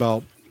like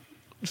about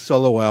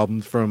solo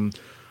albums from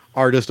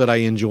artists that I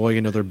enjoy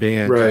in other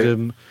bands. Right.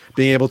 Them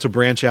being able to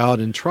branch out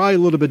and try a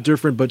little bit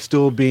different, but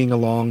still being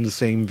along the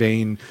same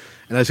vein.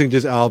 And I think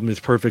this album is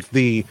perfect.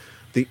 The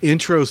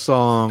intro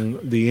song,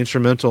 the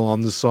instrumental on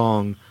the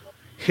song,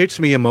 hits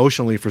me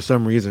emotionally for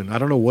some reason. I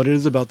don't know what it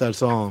is about that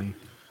song,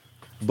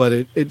 but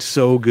it's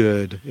so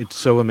good. It's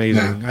so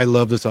amazing. I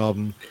love this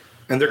album.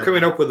 And they're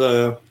coming up with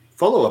a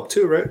follow-up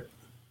too, right?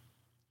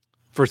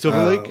 For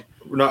Silver Lake?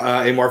 No,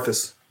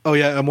 Amorphous. Oh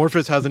yeah,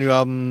 Amorphous has a new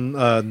album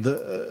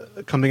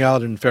coming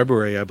out in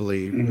February, I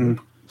believe. Mm-hmm.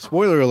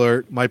 Spoiler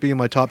alert, might be in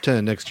my top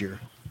 10 next year.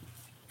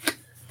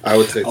 I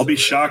would say I'll be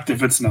shocked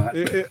if it's not.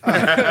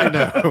 I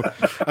know.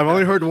 I've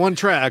only heard one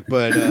track,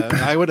 but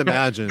I would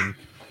imagine.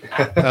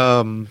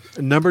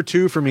 Number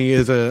 2 for me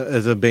is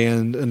a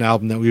band, an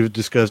album that we've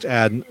discussed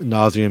ad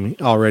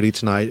nauseum already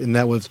tonight, and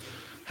that was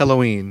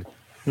Helloween,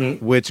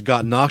 which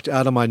got knocked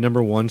out of my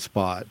number 1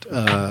 spot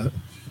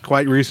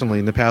quite recently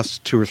in the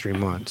past 2 or 3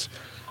 months.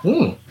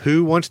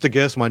 Who wants to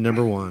guess my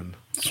number 1?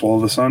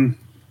 Swallow the Sun.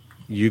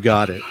 You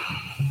got it.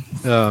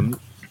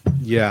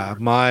 Yeah,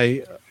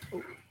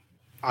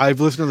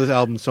 I've listened to this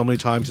album so many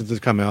times since it's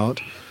come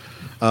out.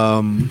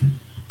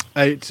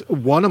 It's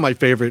one of my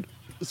favorite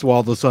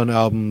Swallow the Sun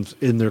albums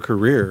in their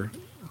career,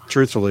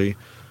 truthfully.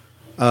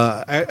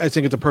 I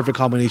think it's a perfect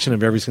combination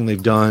of everything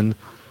they've done.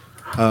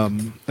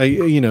 No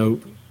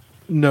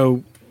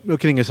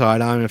kidding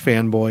aside, I'm a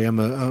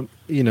fanboy.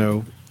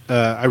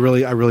 I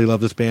really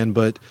love this band,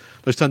 but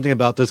there's something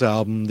about this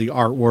album, the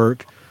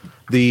artwork,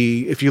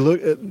 if you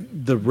look at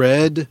the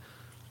red,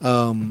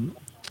 it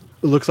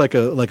looks like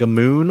a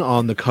moon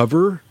on the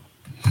cover.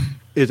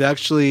 Is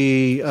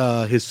actually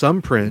his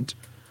thumbprint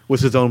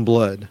with his own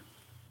blood.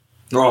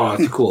 Oh,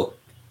 that's cool.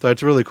 So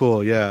it's really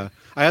cool. Yeah,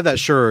 I had that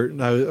shirt.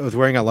 And I was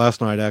wearing it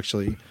last night.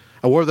 Actually,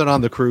 I wore that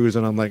on the cruise,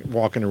 and I'm like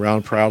walking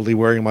around proudly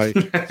wearing my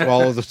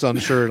Swallow the Sun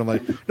shirt. I'm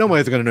like,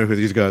 nobody's gonna know who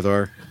these guys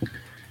are,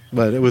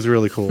 but it was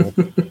really cool.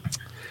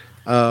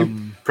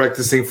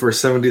 Practicing for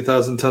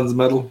 70,000 tons of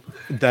metal.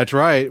 That's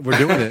right. We're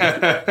doing it.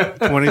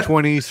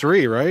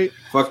 2023, right?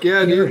 Fuck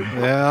yeah, dude.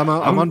 Yeah, I'm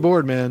on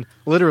board, man.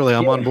 Literally,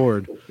 I'm on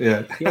board.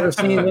 Yeah. You ever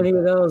seen any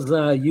of those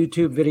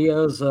YouTube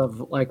videos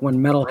of like when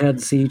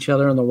metalheads see each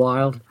other in the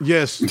wild?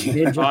 Yes.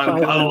 I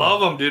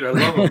love them, dude. I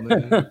love them,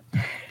 man.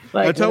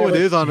 That's how it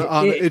is on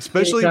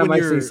especially when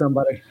you're see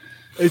somebody.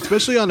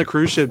 Especially on a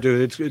cruise ship,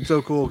 dude. It's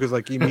so cool because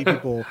like you meet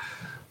people.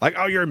 Like,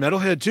 oh, you're a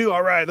metalhead too?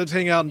 All right, let's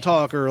hang out and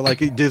talk. Or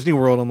like at Disney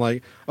World, I'm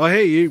like, oh,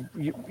 hey,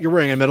 you're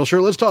wearing a metal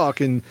shirt. Let's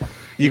talk. And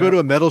you go to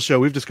a metal show.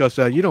 We've discussed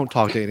that. You don't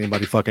talk to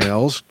anybody fucking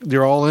else.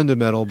 They're all into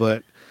metal,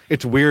 but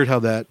it's weird how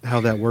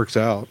that works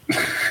out.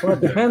 Well,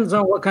 it depends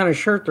on what kind of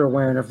shirt they're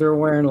wearing. If they're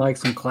wearing like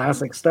some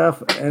classic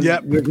stuff, and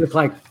you're just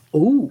like,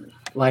 ooh,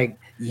 like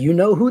you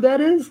know who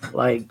that is?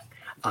 Like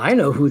I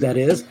know who that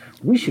is.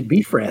 We should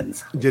be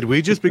friends. Did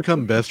we just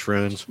become best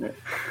friends?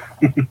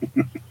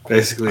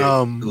 Basically,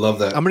 love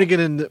that. I'm going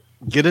to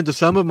get into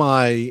some of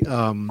my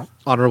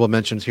honorable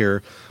mentions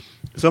here.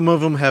 Some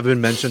of them have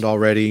been mentioned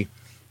already.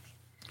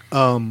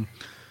 I'm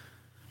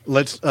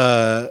just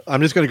going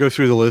to go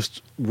through the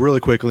list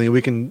really quickly.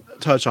 We can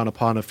touch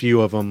upon a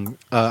few of them.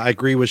 I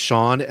agree with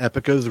Sean.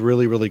 Epica is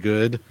really, really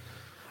good.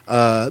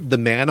 The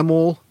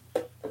Manimal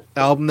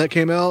album that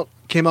came out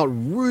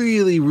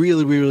really,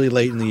 really, really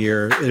late in the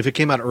year. If it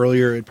came out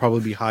earlier, it'd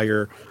probably be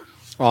higher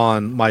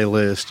on my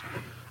list.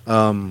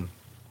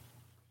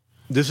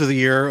 This is the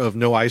year of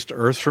no Iced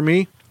Earth for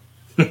me.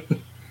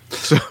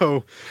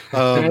 So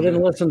I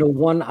didn't listen to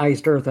one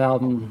Iced Earth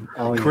album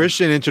all year.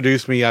 Christian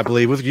introduced me, I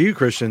believe, with you,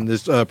 Christian,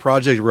 this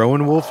Project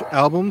Rowan Wolf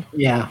album.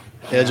 Yeah.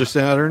 Edge of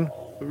Saturn.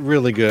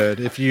 Really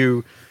good. If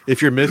you're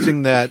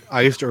missing that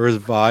Iced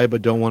Earth vibe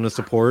but don't want to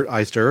support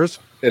Iced Earth,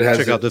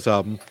 check out this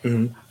album.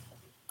 Mm-hmm.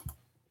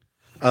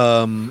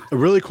 A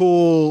really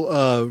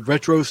cool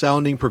retro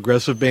sounding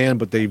progressive band,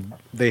 but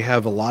they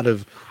have a lot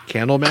of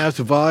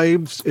Candlemass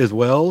vibes as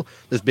well.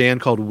 This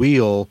band called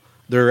Wheel,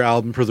 their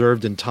album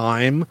Preserved in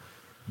Time.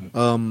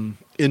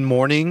 In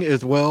Mourning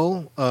as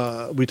well.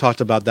 We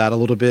talked about that a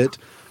little bit.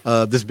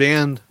 This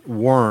band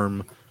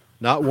Worm,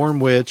 not Worm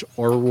Witch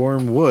or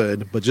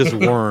Wormwood, but just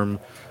Worm,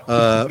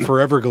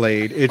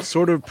 Foreverglade. It's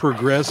sort of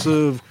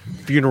progressive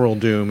funeral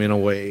doom in a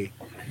way.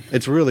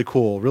 It's really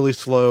cool, really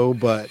slow,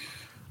 but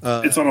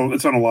it's on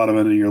a lot of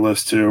it in your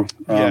list too.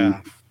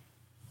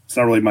 It's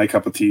not really my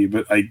cup of tea,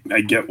 but I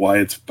get why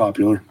it's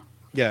popular.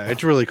 Yeah,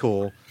 it's really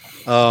cool.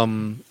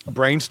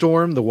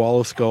 Brainstorm, The Wall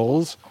of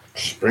Skulls.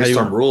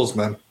 Brainstorm rules,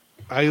 man.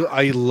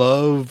 I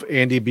love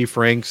Andy B.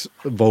 Frank's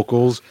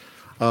vocals.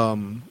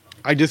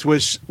 I just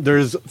wish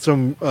there's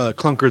some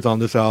clunkers on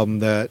this album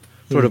that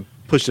sort of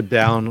push it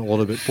down a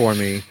little bit for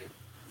me.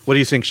 What do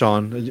you think,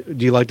 Sean?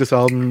 Do you like this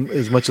album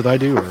as much as I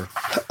do? Or?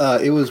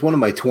 It was one of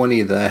my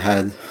 20 that I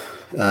had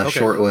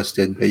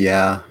shortlisted, but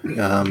yeah,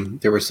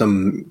 there were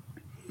some,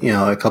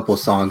 a couple of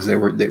songs that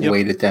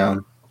weighed it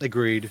down.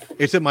 Agreed.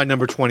 It's at my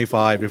number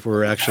 25 if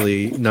we're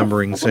actually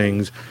numbering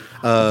things.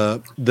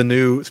 The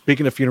new,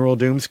 speaking of Funeral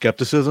Doom,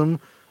 Skepticism,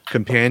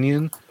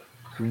 Companion,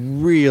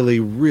 really,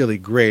 really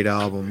great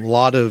album. A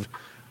lot of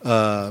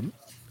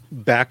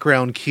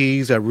background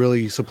keys that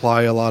really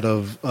supply a lot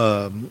of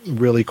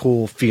really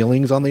cool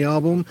feelings on the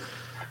album.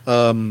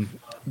 The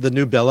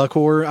new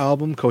Bellacore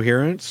album,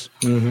 Coherence.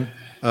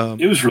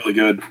 It was really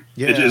good.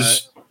 Yeah. It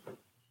is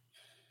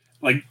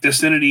like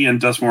Destinity and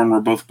Dustborn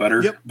were both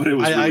better, but it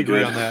was really I agree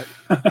good. on that.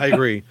 I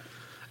agree.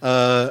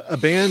 A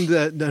band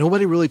that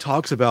nobody really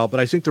talks about,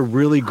 but I think they're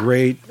really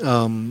great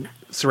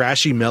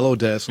thrashy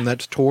melodies, and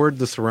that's Toward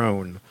the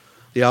Throne.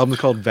 The album's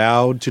called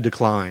Vowed to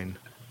Decline.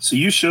 So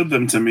you showed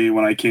them to me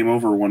when I came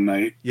over one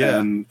night,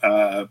 and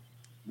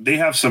they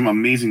have some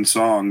amazing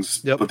songs,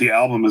 but the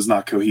album is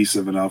not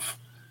cohesive enough.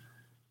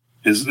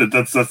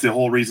 That's the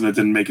whole reason it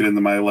didn't make it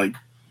into my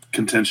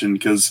contention,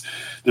 because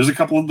there's a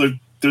couple of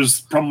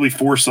there's probably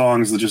 4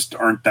 songs that just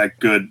aren't that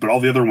good, but all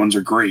the other ones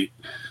are great.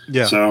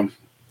 Yeah, so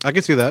I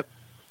can see that.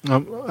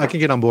 I can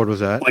get on board with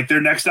that.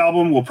 Their next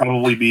album will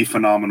probably be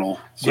phenomenal.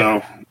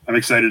 So I'm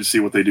excited to see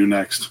what they do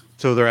next.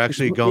 So they're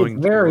actually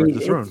going toward the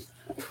throne.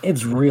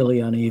 It's really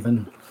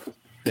uneven.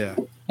 Yeah.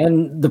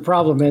 And the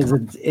problem is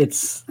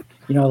it's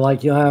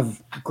you'll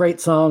have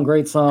great song,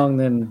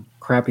 then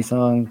crappy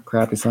song,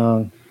 great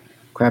song.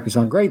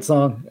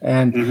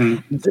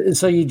 And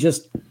so you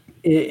just,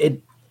 if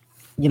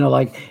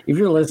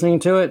you're listening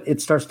to it,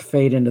 it starts to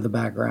fade into the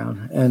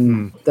background,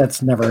 and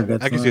that's never a good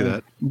thing. I can see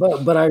that.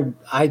 But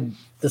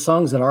the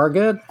songs that are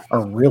good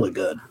are really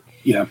good.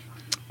 Yeah.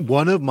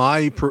 One of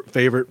my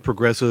favorite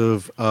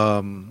progressive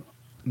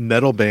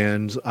metal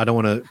bands, I don't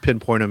want to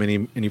pinpoint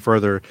them any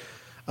further,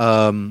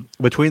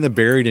 Between the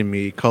Buried and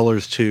Me,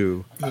 Colors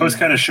 2. I was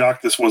kind of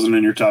shocked this wasn't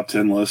in your top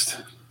 10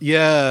 list.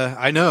 Yeah,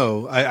 I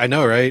know. I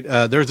know, right?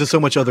 There's just so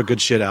much other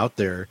good shit out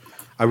there.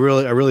 I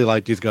really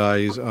like these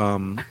guys.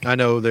 I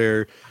know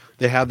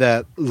they have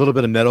that little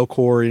bit of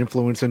metalcore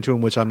influence into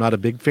them, which I'm not a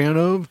big fan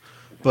of.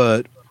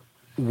 But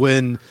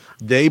when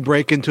they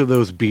break into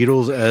those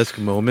Beatles-esque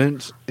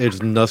moments,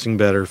 it's nothing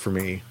better for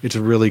me. It's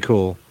really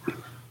cool.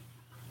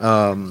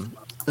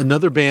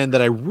 Another band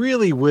that I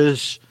really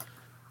wish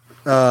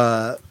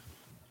was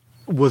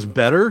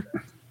better.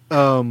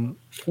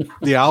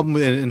 The album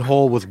in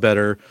whole was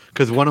better,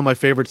 because one of my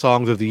favorite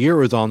songs of the year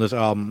was on this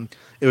album.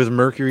 It was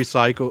Mercury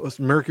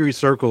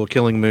Circle,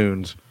 Killing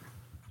Moons,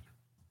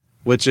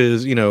 which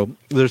is,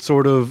 they're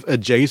sort of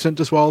adjacent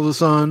to Swallow the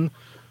Sun,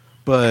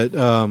 but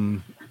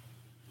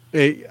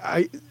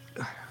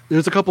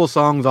there's a couple of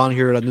songs on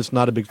here that I'm just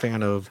not a big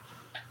fan of,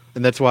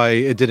 and that's why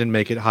it didn't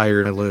make it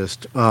higher in the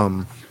list.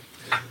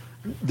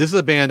 This is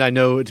a band I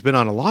know it's been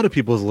on a lot of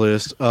people's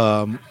list.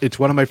 It's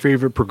one of my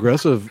favorite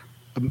progressive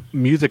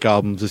music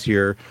albums this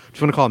year.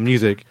 Just want to call it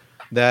music.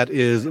 That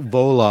is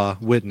Vola,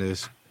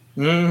 Witness.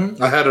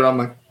 I had it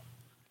on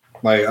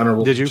my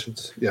honorable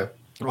mentions. Yeah.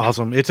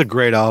 Awesome. It's a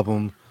great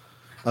album.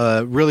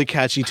 Really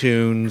catchy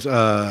tunes.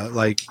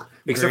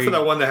 Except for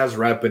that one that has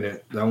rap in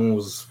it. That one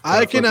was.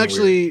 I can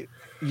actually. Weird.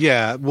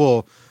 Yeah.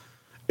 Well,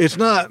 it's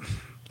not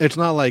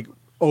like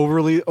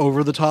overly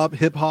over the top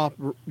hip hop,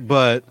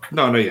 but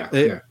no.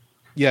 Yeah.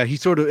 Yeah. He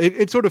sort of.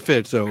 It sort of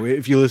fits. So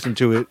if you listen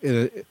to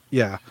it,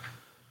 yeah.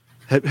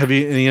 Have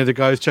you any other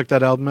guys checked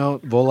that album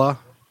out, Vola?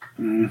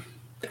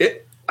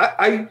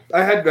 I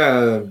had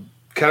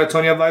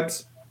Catatonia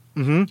vibes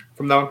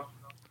from that one.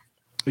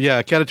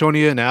 Yeah,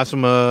 Catatonia and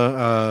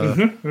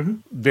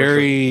Asthma,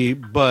 very,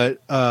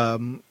 but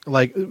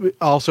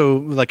also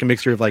like a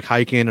mixture of like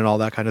hiking and all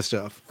that kind of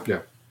stuff.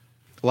 Yeah,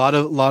 a lot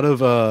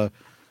of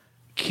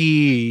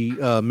key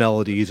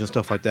melodies and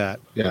stuff like that.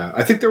 Yeah,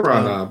 I think they were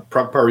on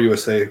Power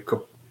USA.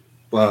 That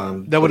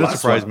wouldn't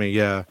surprise me.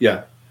 Yeah,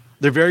 yeah,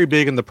 they're very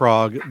big in the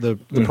prog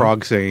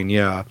prog scene.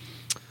 Yeah,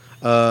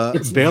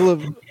 it's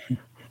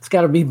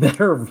got to be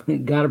better.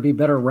 Got to be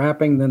better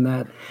rapping than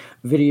that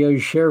video you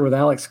shared with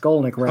Alex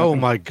Skolnick rapping. Oh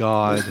my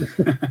god!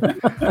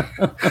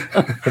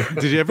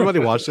 Did everybody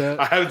watch that?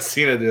 I haven't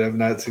seen it. Dude. I've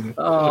not seen it.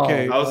 Oh,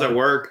 okay, I was at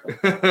work.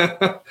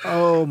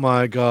 Oh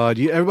my god!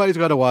 Everybody's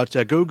got to watch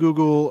that. Go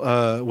Google.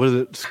 What is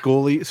it?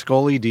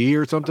 Scully D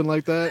or something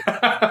like that.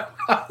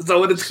 Is that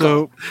what it's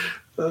called?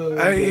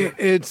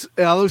 It's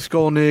Alex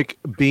Skolnick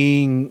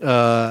being,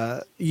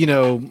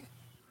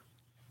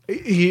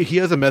 he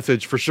has a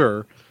message for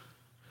sure.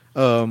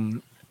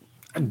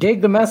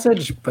 Dig the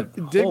message, but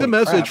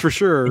for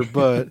sure.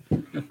 But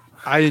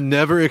I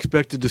never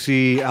expected to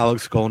see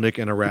Alex Skolnick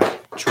in a rap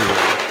trio.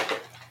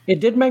 It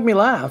did make me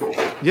laugh.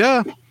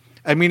 Yeah,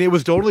 I mean, it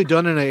was totally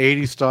done in an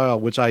 '80s style,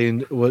 which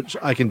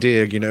I can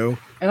dig, you know.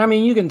 And I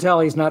mean, you can tell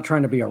he's not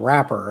trying to be a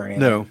rapper or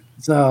anything. No.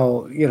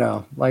 So, you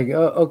know, like,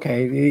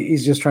 okay,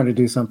 he's just trying to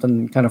do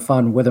something kind of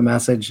fun with a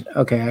message.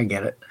 Okay, I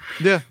get it.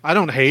 Yeah, I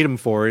don't hate him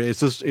for it.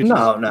 It's just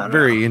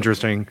very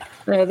interesting.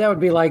 Yeah, that would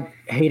be like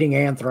hating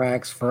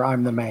Anthrax for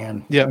I'm the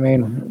Man. Yeah. I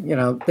mean, you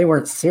know, they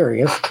weren't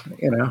serious,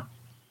 you know.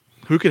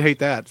 Who could hate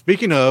that?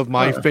 Speaking of,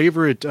 my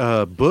favorite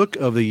book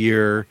of the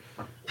year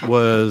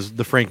was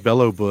the Frank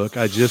Bello book.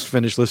 I just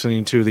finished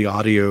listening to the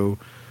audio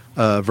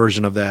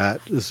version of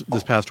that this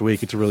past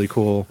week. It's really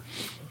cool.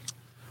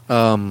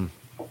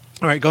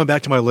 All right, going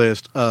back to my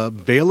list,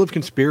 Veil of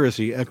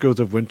Conspiracy, Echoes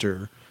of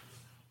Winter.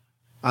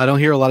 I don't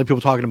hear a lot of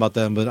people talking about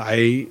them, but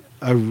I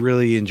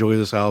really enjoy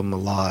this album a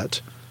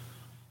lot.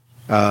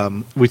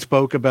 We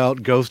spoke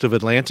about Ghost of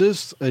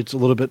Atlantis. It's a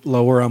little bit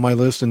lower on my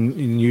list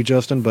than you,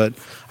 Justin, but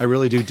I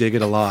really do dig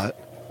it a lot.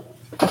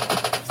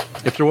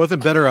 If there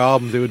wasn't better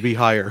albums, it would be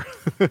higher.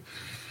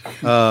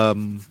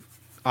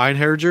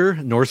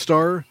 Einherjar, North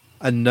Star,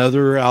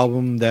 another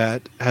album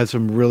that has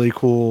some really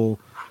cool,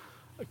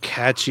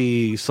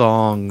 catchy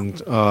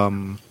songs. I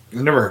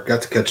never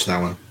got to catch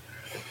that one.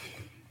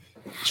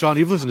 Sean,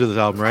 you've listened to this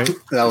album, right?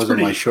 That was on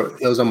my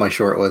short. It was on my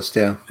short list.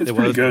 Yeah, it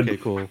was good. Okay,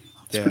 cool.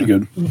 It's pretty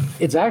good.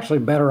 It's actually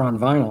better on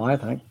vinyl, I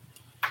think.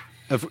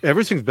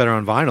 Everything's better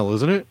on vinyl,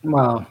 isn't it?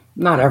 Well,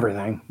 not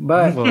everything,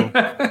 but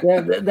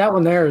that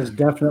one there is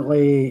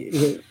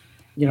definitely,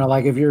 you know,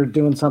 like if you're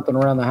doing something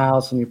around the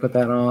house and you put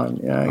that on,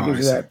 it gives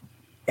you that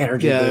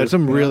energy. Yeah, there's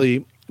some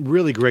really,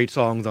 really great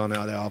songs on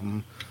that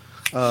album.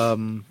 A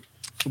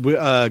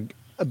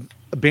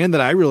band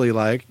that I really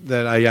like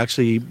that I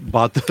actually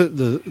bought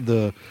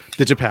the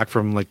digipack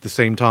from like the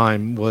same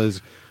time was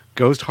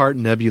Ghost Heart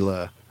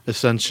Nebula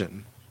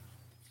Ascension.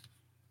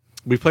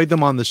 We played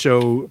them on the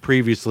show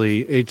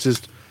previously. It's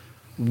just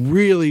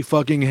really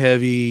fucking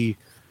heavy.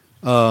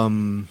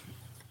 How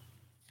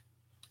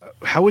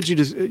would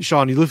you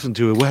Sean, you listened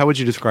to it. How would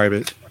you describe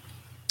it?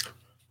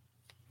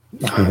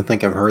 I don't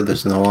think I've heard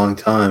this in a long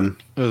time.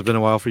 It's been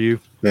a while for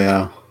you.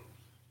 Yeah.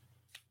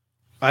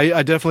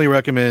 I definitely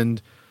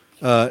recommend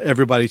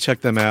everybody check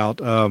them out.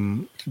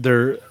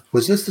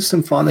 Was this the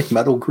symphonic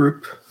metal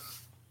group?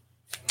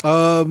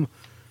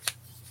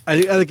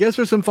 I guess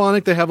they're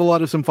symphonic. They have a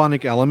lot of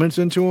symphonic elements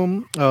into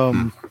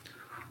them.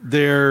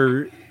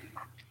 They're,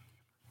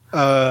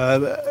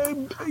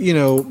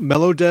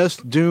 mellow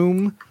death,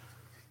 doom,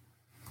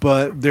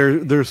 but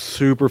they're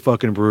super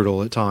fucking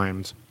brutal at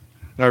times.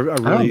 I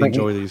really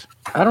enjoy these.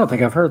 I don't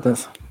think I've heard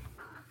this.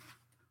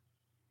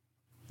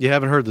 You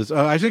haven't heard this?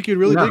 I think you'd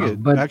really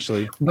dig it,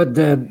 actually. But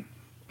the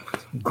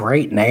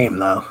great name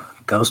though,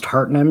 Ghost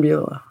Heart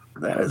Nebula.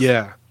 That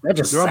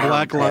just they're on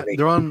Black Lion.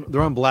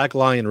 They're on Black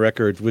Lion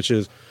Records, which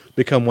has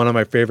become one of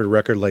my favorite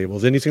record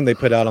labels. Anything they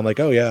put out, I'm like,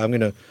 oh yeah, I'm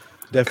gonna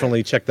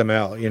definitely check them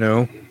out. You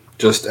know,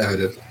 just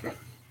added.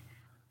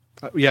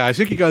 Yeah, I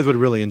think you guys would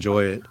really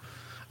enjoy it.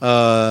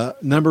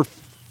 Number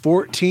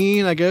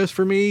 14, I guess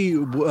for me.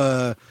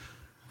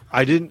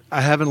 I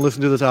haven't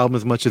listened to this album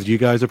as much as you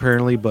guys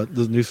apparently, but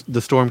the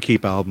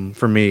Stormkeep album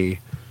for me.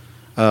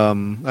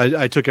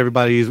 I took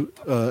everybody's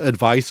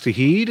advice to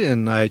heed,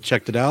 and I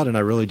checked it out, and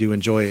I really do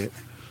enjoy it.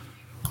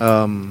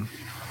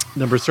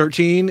 Number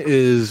 13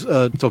 is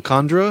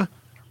Tokandra,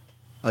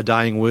 A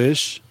Dying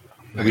Wish.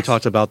 Nice. We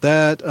talked about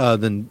that.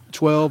 Then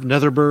 12,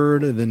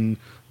 Netherbird, and then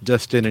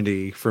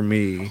Destinity for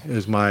me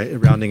is my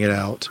rounding it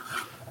out.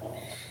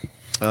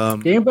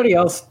 Did anybody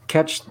else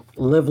catch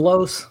Live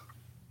Los?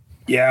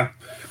 Yeah,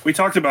 we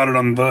talked about it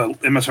on the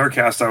MSR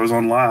cast I was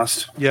on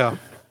last. Yeah.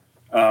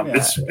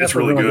 It's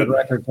really good.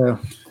 Record too.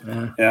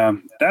 Yeah,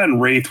 that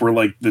and Wraith were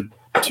like the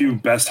two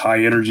best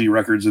high energy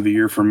records of the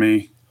year for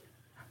me.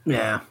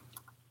 Yeah.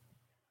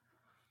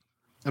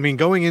 I mean,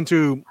 going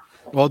into,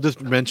 I'll just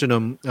mention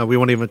them. We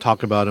won't even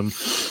talk about them.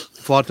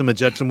 Flotsam and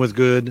Jetsam was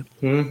good.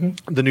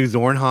 Mm-hmm. The new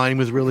Zornheim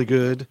was really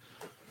good.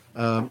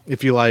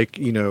 If you like,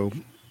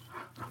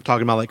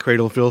 talking about like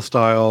Cradle of Filth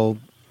style,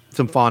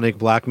 symphonic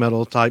black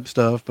metal type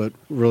stuff, but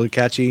really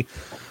catchy.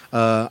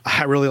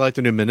 I really like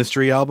the new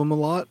Ministry album a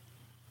lot.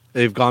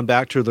 They've gone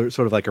back to the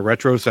sort of like a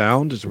retro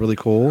sound. It's really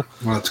cool.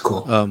 Well, that's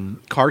cool.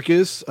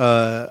 Carcass.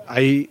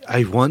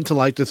 I want to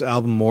like this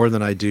album more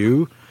than I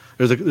do.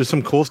 There's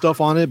some cool stuff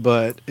on it,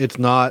 but it's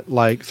not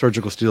like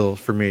Surgical Steel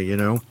for me.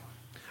 It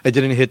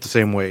didn't hit the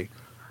same way.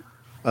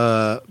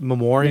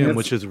 Memoriam,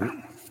 which is,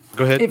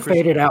 go ahead. It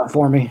faded out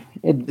for me.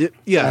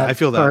 I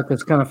feel that.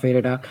 Carcass kind of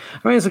faded out.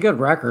 I mean, it's a good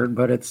record,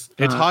 but it's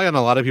high on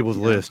a lot of people's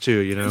list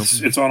too.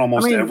 It's on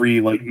almost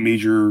every like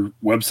major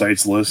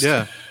website's list.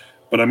 Yeah,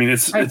 but I mean,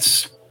 it's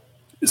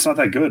not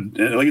that good.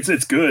 Like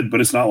it's good,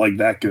 but it's not like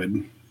that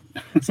good.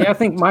 See, I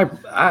think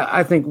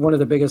I think one of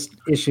the biggest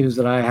issues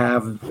that I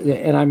have,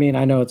 and I mean,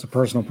 I know it's a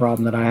personal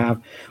problem that I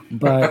have,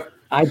 but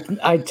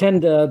I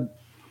tend to,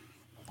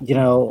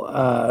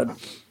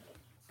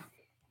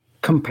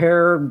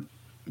 compare,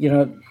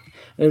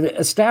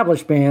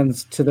 established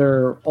bands to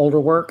their older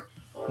work.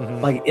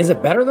 Mm-hmm. Like, is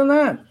it better than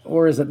that,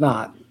 or is it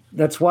not?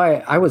 That's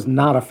why I was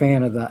not a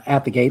fan of the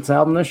At the Gates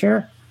album this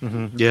year.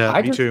 Mm-hmm.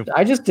 Yeah, me too.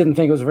 I just didn't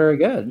think it was very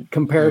good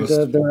compared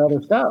to their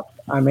other stuff.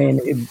 I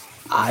mean,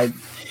 I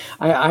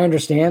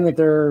understand that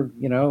they're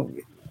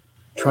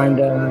trying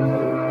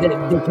to they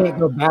can't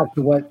go back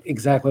to what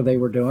exactly they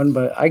were doing,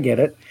 but I get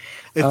it.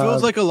 It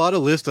feels like a lot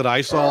of lists that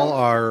I saw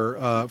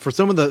are for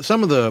some of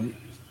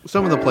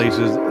the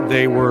places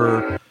they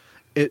were.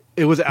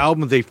 It was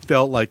albums they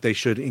felt like they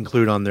should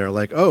include on there.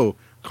 Like, oh,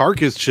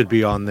 Carcass should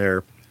be on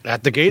there.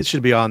 At the Gates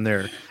should be on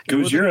there.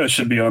 Gojira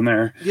should be on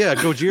there. Yeah,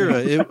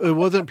 Gojira. it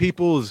wasn't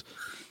people's.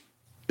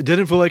 It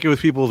didn't feel like it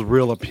was people's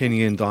real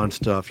opinions on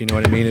stuff. You know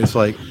what I mean? It's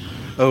like,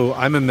 oh,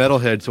 I'm a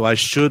metalhead, so I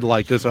should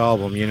like this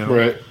album.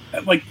 Right.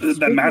 Like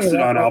that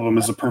Mastodon album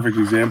is a perfect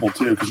example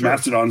too, because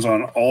Mastodon's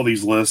on all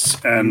these lists,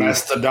 and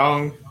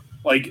Mastodon.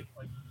 Like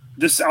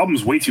this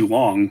album's way too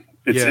long.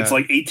 It's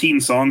like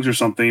 18 songs or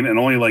something, and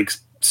only like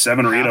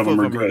 7 or 8 of them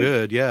are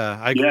good. Yeah,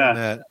 I agree on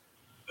that.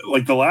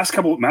 Like the last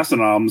couple of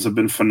Mastodon albums have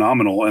been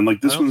phenomenal, and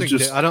like this one's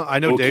just. I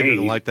know okay. David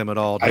don't like them at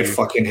all. Dave. I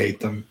fucking hate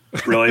them.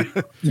 Really?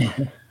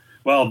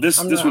 Well, this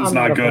one's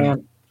not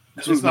good.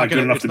 This one's not good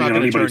enough to be on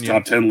anybody's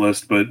top 10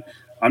 list, but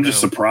I'm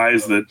just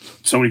surprised that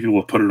so many people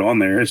have put it on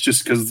there. It's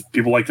just because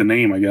people like the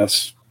name, I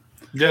guess.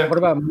 Yeah. What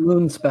about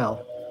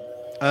Moonspell?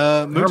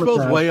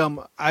 Moonspell's way.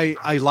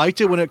 I liked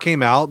it when it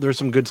came out. There's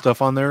some good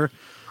stuff on there.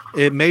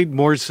 It made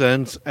more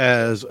sense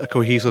as a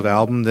cohesive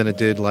album than it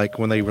did like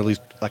when they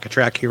released like a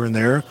track here and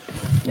there.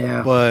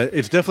 Yeah. But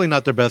it's definitely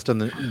not their best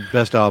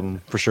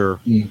album for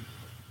sure.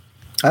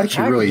 I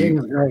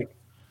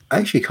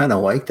actually kind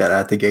of like that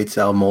At the Gates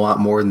album a lot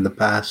more than the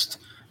past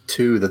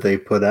 2 that they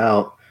put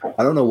out.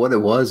 I don't know what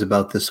it was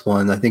about this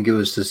one. I think it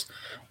was just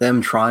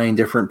them trying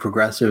different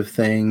progressive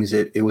things.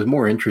 It was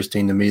more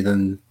interesting to me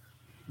than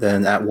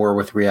At War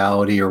with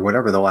Reality or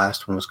whatever the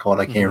last one was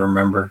called. I can't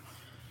remember.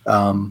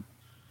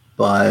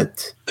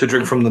 But To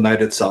Drink from the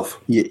Night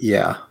itself.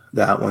 Yeah,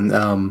 that one.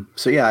 That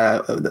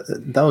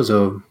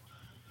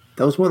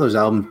was one of those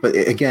albums. But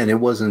again, it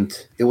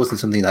wasn't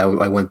something that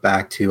I went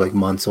back to like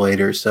months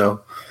later.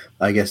 So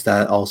I guess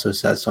that also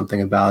says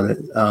something about it.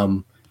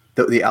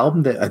 The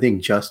album that I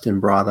think Justin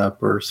brought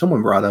up or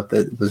someone brought up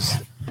that was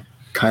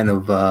kind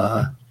of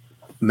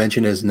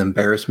mentioned as an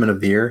embarrassment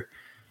of the year.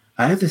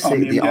 I have to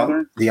say the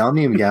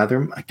Omnium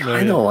Gatherum. I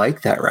kind of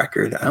like that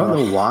record. I don't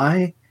know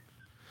why.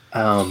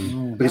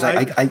 Because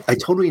I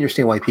totally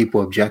understand why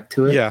people object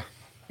to it. Yeah.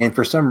 And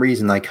for some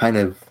reason I kind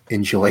of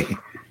enjoy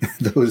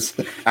those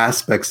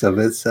aspects of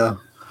it. So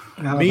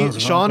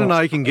Sean and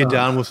I can get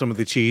down with some of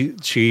the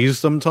cheese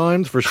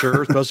sometimes for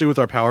sure, especially with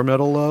our power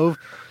metal love.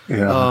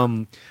 Yeah.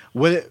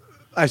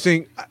 I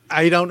think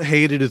I don't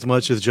hate it as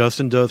much as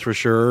Justin does for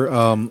sure.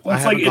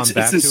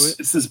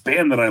 It's this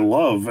band that I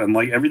love, and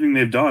like everything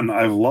they've done,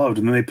 I've loved,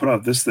 and then they put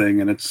out this thing,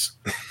 and it's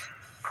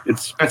a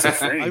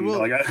thing. I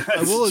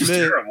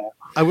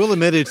will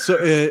admit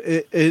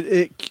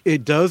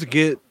it does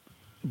get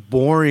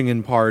boring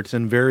in parts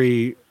and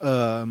very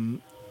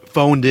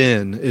phoned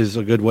in is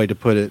a good way to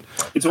put it.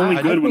 It's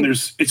only good when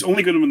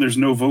there's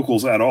no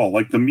vocals at all.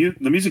 Like the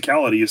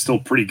musicality is still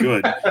pretty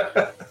good,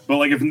 but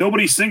like if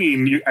nobody's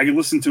singing, I can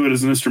listen to it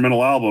as an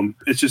instrumental album.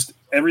 It's just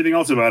everything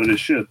else about it is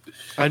shit.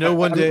 I knew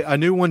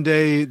one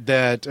day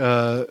that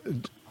I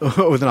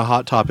was in a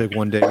Hot Topic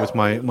one day with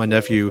my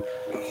nephew,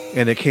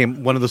 and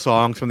one of the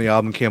songs from the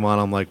album came on.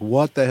 I'm like,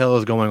 what the hell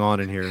is going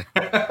on in here?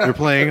 You're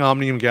playing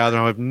Omnium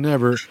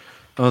Gatherum.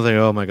 I was like,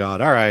 oh my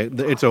God. All right.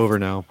 It's over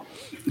now.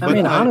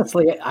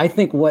 Honestly, I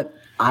think what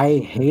I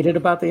hated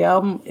about the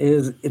album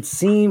is it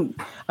seemed,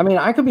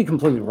 I could be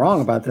completely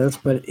wrong about this,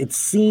 but it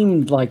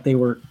seemed like they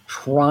were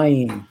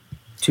trying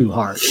too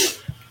hard.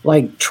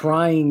 Like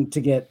trying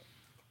to get.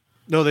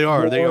 No, they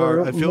are. They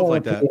are. It feels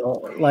like that.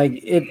 Like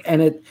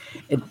it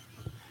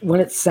when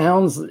it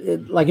sounds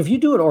like if you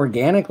do it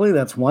organically,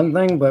 that's one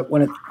thing. But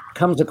when it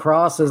comes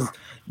across as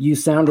you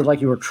sounded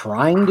like you were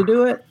trying to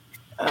do it,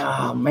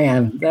 oh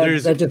man, that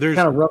just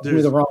kind of rubbed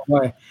me the wrong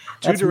way.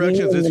 Two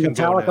directions this can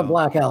go. Metallica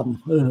Black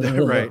Album,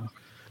 right?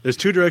 There's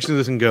 2 directions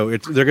this can go.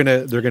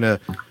 They're gonna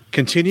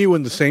continue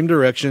in the same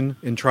direction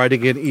and try to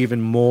get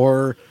even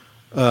more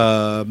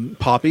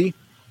poppy,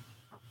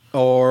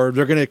 or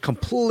they're gonna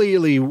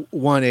completely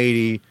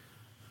 180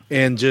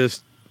 and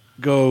just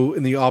go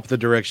in the opposite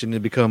direction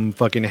and become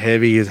fucking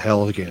heavy as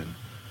hell again.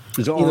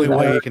 It's the only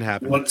way it can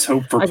happen. Let's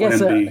hope for Plan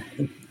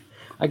B.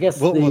 I guess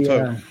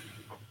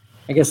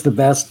the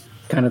best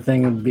kind of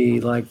thing would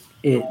be like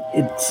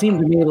it seemed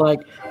to me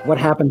like what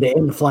happened to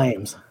In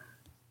Flames.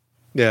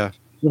 Yeah.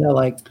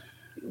 Like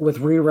with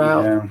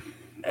Reroute,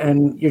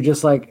 and you're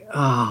just like,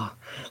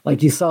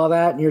 like you saw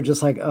that and you're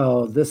just like,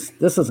 oh, this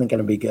isn't going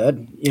to be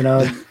good.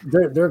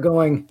 They're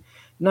going,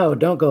 no,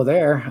 don't go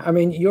there.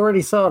 You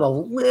already saw it a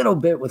little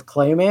bit with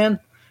Clayman,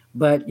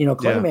 but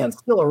Clayman's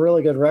still a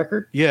really good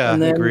record. Yeah,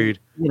 and then, agreed.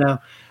 And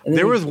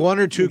there was 1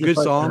 or 2 good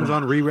songs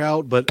on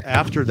Reroute, but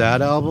after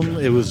that album,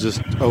 it was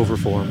just over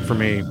for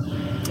me.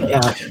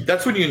 Yeah,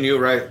 that's when you knew,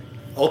 right?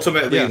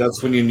 Ultimately,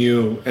 that's when you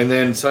knew. And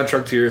then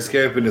Soundtrack to Your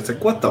Escape, and it's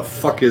like, what the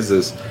fuck is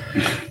this?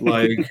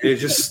 Like, it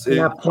just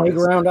that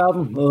Playground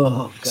album.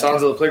 Oh,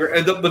 Sounds of the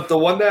Playground. But the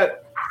one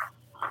that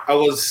I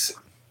was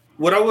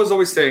what I was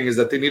always saying is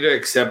that they need to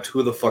accept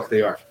who the fuck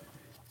they are,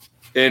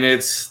 and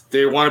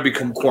they want to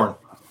become Korn,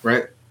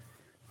 right?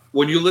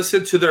 When you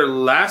listen to their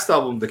last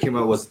album that came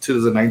out was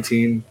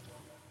 2019.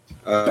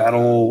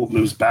 Battle.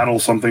 It was Battle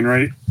something,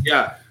 right?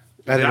 Yeah,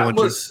 that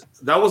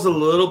was a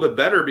little bit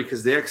better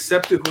because they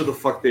accepted who the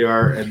fuck they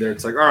are, and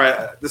it's like, all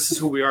right, this is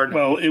who we are now.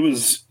 Well, it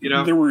was,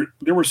 there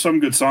were some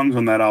good songs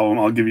on that album.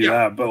 I'll give you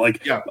that, but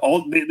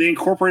they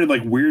incorporated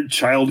like weird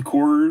child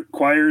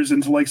choirs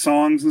into like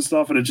songs and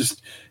stuff, and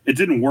it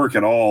didn't work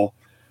at all.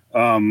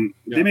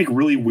 They make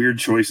really weird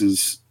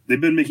choices. They've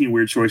been making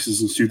weird choices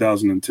since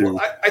 2002. Well,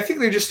 I think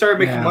they just started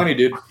making money,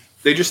 dude.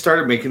 They just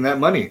started making that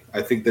money.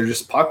 I think they're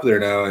just popular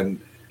now,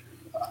 and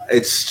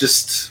it's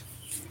just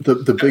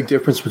the big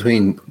difference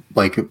between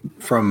like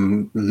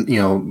from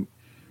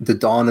the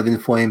dawn of In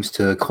Flames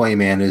to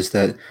Clayman is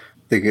that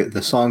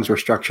the songs were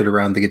structured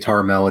around the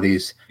guitar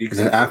melodies. Exactly.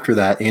 And then after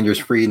that, Anders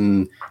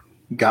Frieden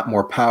got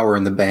more power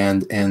in the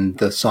band, and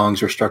the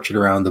songs were structured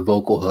around the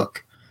vocal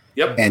hook.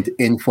 Yep. And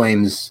In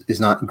Flames is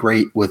not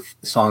great with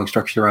songs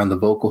structured around the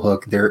vocal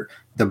hook.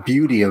 The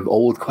beauty of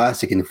old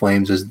classic In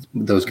Flames is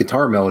those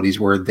guitar melodies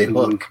were the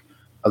hook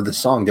of the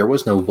song. There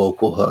was no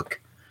vocal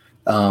hook.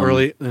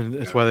 And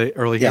that's why the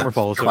early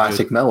Hammerfall is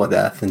classic so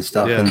Melodeath and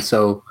stuff. Yeah. And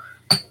so,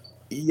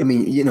 I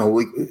mean,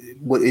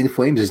 what In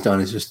Flames has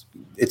done is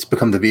it's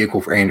become the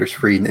vehicle for Anders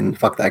Frieden, and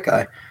fuck that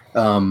guy.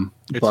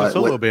 It's a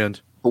solo band.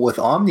 But what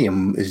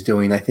Omnium is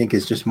doing, I think,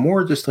 is just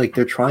more just like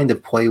they're trying to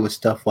play with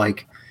stuff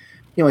like,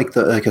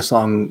 like a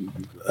song,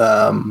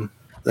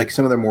 like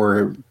some of their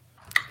more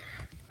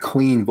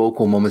clean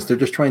vocal moments. I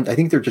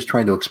think they're just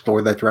trying to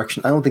explore that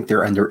direction. I don't think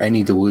they're under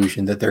any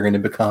delusion that they're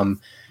going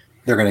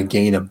to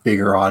gain a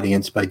bigger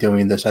audience by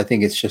doing this. I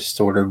think it's just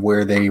sort of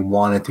where they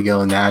want it to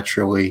go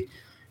naturally,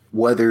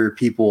 whether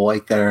people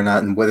like that or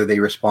not, and whether they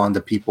respond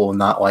to people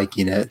not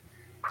liking it.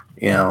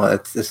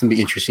 It's going to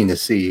be interesting to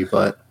see,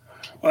 but.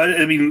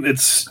 I mean,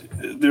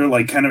 they're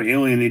like kind of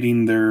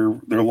alienating their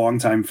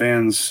longtime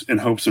fans in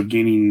hopes of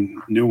gaining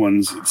new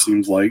ones. It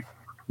seems like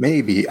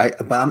maybe I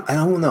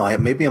don't know.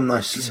 Maybe I'm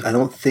not. I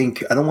don't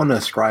want to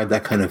ascribe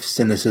that kind of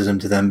cynicism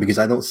to them because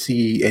I don't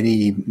see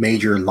any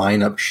major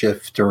lineup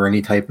shift or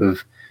any type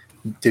of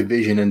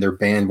division in their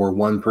band where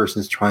one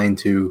person's trying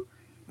to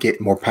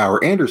get more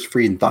power. Anders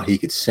Frieden thought he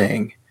could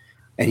sing,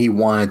 and he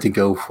wanted to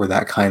go for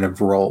that kind of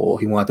role.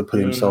 He wanted to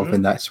put himself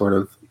in that sort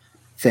of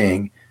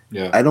thing.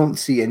 Yeah. I don't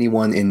see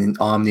anyone in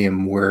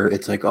Omnium where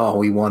it's like, oh,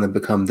 we want to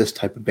become this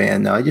type of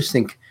band. No, I just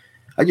think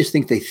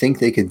they think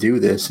they could do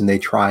this, and they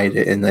tried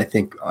it. And I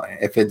think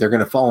if they're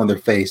going to fall on their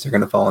face, they're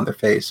going to fall on their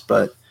face.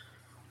 But,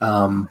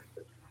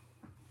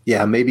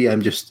 maybe I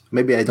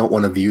don't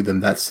want to view them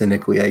that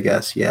cynically, I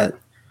guess, yet.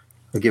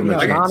 I'll give them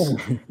a chance.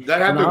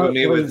 That happened with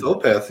me with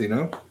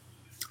Opeth,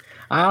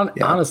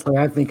 Honestly,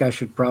 I think I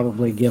should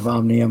probably give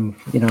Omnium,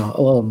 a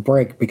little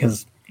break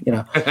because,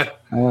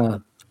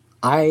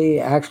 I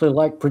actually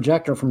like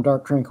Projector from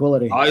Dark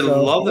Tranquillity. I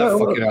love that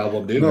fucking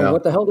album, dude.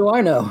 What the hell do I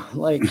know?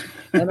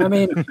 And I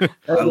mean,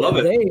 I love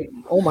it.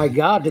 Oh my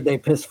God, did they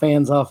piss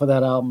fans off of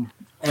that album?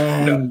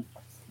 And,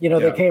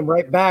 they came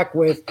right back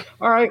with,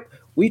 all right,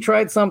 we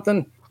tried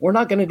something. We're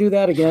not going to do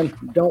that again.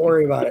 Don't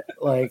worry about it.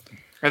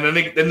 And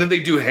then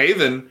they do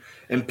Haven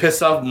and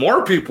piss off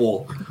more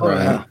people.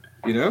 Right.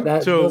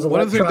 So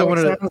one of the things I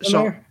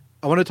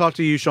want to talk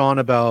to you, Sean,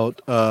 about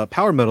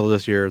power metal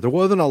this year. There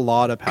wasn't a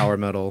lot of power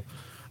metal.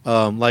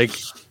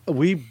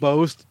 We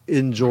both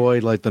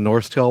enjoyed the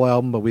North Tail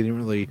album, but we didn't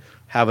really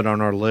have it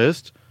on our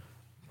list.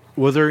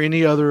 Was there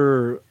any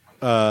other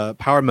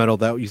power metal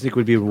that you think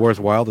would be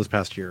worthwhile this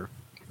past year?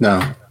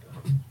 No.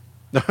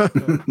 No.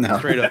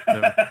 Straight up.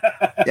 No.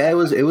 Yeah,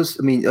 it was.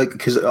 I mean,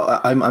 because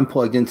I'm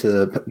plugged into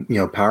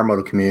the power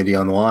metal community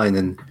online,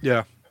 and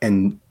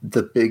and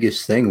the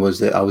biggest thing was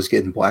that I was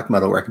getting black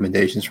metal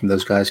recommendations from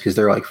those guys because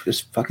they're like,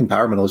 just fucking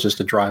power metal is just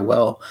a dry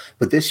well.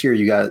 But this year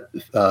you got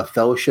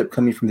Fellowship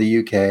coming from the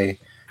UK.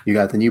 You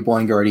got the new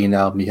Blind Guardian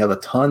album. You have a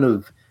ton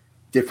of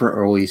different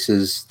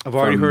releases. I've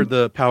already heard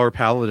the Power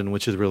Paladin,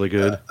 which is really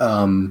good.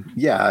 And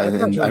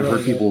I've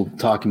heard people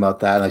talking about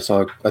that. I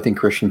think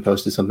Christian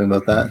posted something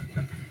about that.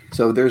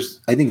 So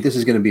I think this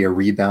is going to be a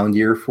rebound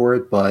year for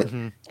it, but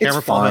it's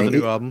fine. The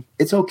new album.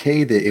 It's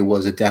okay that it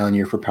was a down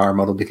year for power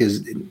metal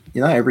because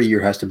every year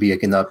has to be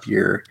an up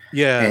year.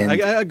 Yeah, and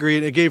I agree.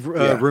 It gave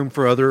room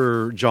for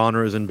other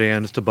genres and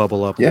bands to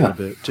bubble up a little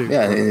bit too.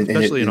 Yeah,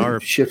 especially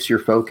it shifts your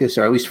focus,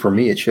 or at least for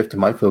me, it shifted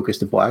my focus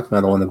to black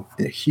metal in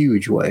a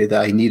huge way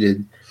that I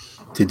needed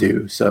to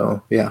do.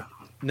 So yeah.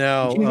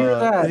 Now, did you hear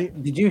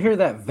that? Did you hear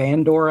that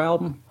Vandor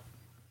album?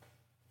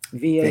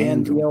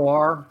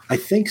 Vandor. I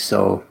think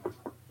so.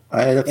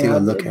 I have to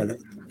look at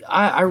it.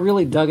 I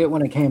really dug it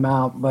when it came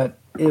out, but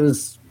it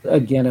was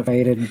again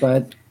evaded.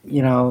 But it's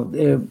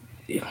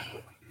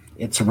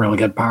a really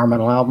good power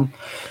metal album.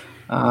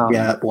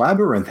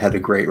 Labyrinth had a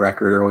great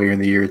record earlier in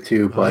the year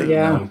too, but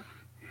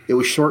it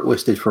was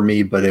shortlisted for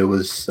me. But it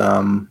was,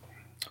 it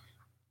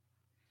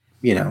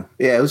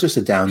was just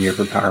a down year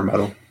for power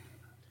metal.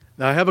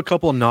 Now I have a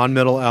couple of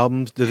non-metal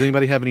albums. Does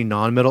anybody have any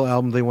non-metal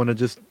albums they want to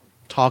just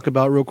talk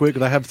about real quick?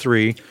 Because I have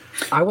 3.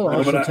 I will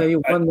also tell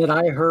you one that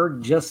I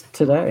heard just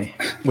today.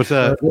 What's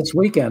that? This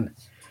weekend.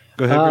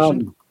 Go ahead,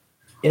 Christian.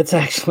 It's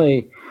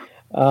actually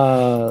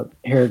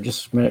here.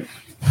 Just a minute.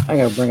 I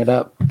gotta bring it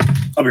up.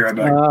 I'll be right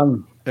back.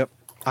 Yep.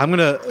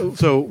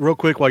 So real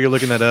quick while you're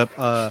looking that up,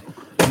 I'm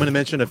gonna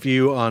mention a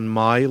few on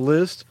my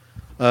list.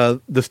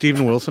 The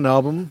Steven Wilson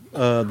album,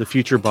 The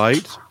Future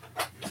Bites,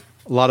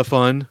 a lot of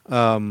fun.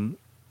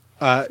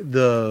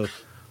 The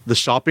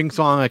shopping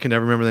song, I can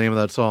never remember the name of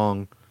that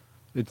song.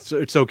 It's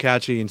so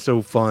catchy and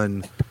so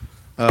fun.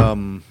 I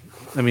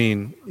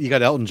mean, you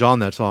got Elton John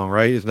that song,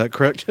 right? Isn't that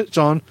correct,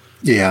 John?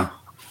 Yeah.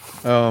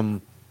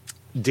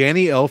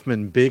 Danny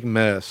Elfman, Big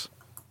Mess.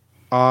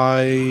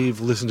 I've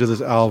listened to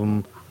this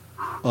album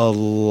a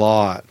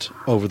lot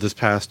over this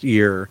past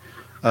year.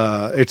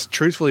 It's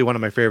truthfully one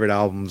of my favorite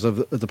albums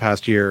of the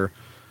past year.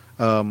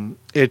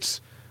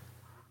 It's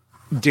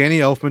Danny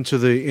Elfman to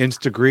the nth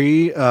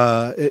degree.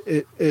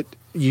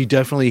 You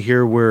definitely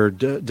hear where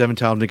Devin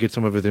Townsend gets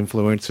some of his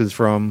influences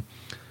from.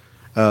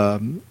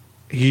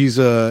 He's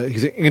an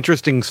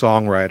interesting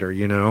songwriter,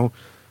 you know.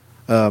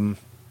 And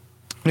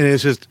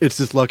it's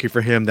just lucky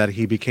for him that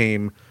he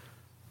became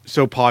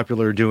so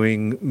popular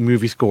doing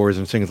movie scores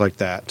and things like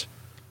that.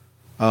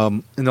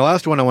 And the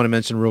last one I want to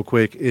mention real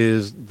quick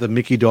is the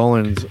Mickey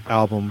Dolenz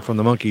album from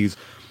the Monkees.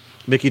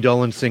 Mickey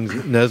Dolenz sings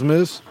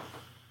Nesmith.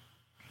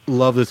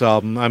 Love this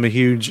album. I'm a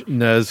huge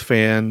Nez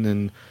fan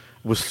and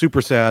was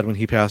super sad when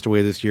he passed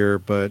away this year,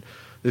 but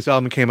this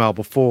album came out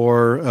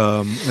before,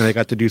 and I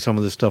got to do some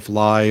of this stuff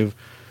live.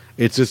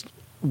 It's just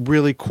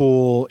really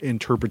cool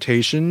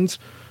interpretations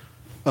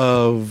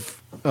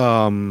of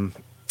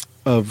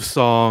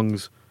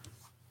songs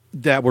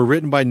that were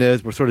written by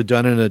Nez, were sort of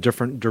done in a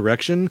different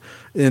direction,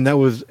 and that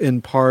was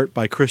in part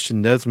by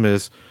Christian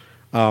Nesmith,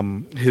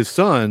 his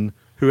son,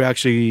 who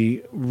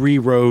actually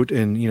rewrote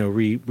and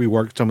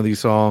reworked some of these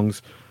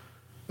songs.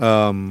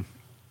 And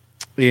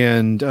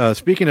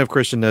speaking of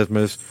Christian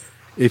Nesmith,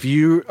 if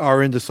you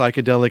are into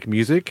psychedelic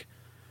music,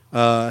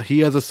 he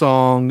has a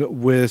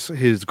song with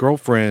his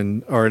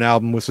girlfriend, or an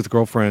album with his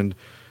girlfriend,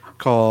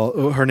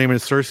 called, her name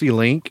is Circe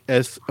Link,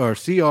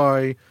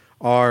 CIRCELINK,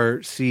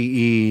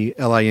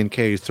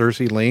 Circe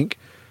Link.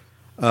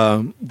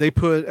 They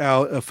put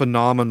out a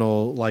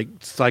phenomenal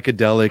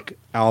psychedelic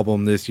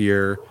album this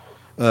year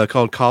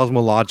called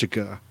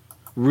Cosmologica.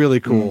 Really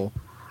cool.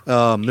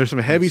 There's some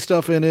heavy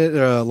stuff in it,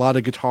 a lot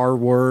of guitar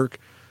work,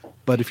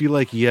 but if you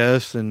like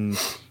Yes and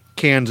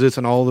Kansas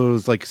and all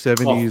those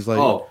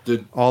 70s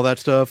dude, all that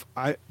stuff,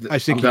 I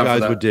think you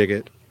guys would dig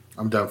it.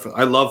 I'm down for.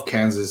 I love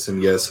Kansas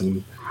and Yes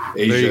and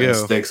Asia and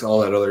Styx,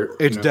 all that other.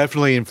 It's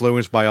definitely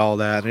influenced by all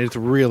that, and it's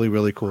really,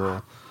 really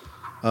cool.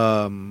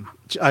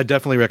 I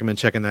definitely recommend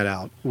checking that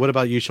out. What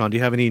about you, Sean? Do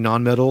you have any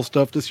non-metal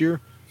stuff this year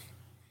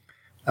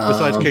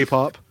besides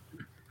K-pop?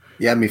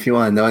 Yeah, I mean, if you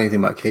want to know anything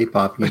about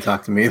K-pop, you can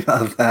talk to me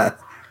about that.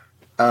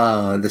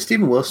 The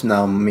Steven Wilson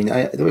album, I mean,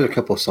 there was a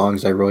couple of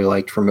songs I really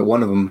liked from it.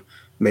 One of them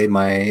made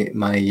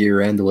my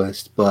year-end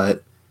list,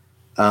 but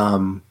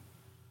the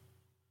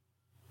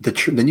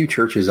new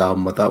Churches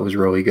album I thought was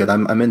really good.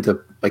 I'm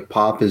into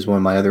pop is one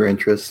of my other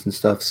interests and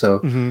stuff.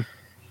 So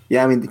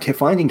yeah, I mean,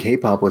 finding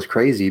K-pop was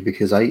crazy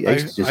because I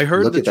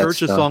heard the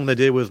Churches song they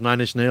did was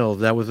Nine Inch Nails.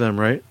 That was them,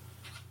 right?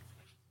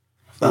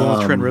 The one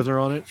with Trent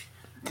Reznor on it.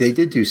 They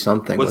did do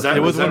something. Was that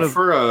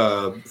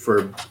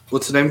for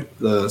what's the name?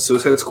 The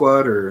Suicide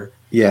Squad or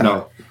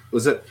no?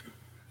 Was it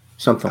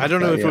something? I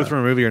don't know if it was from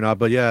a movie or not,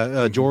 but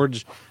yeah,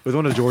 George, it was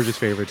one of George's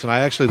favorites, and I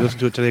actually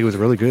listened to it today. It was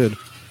really good.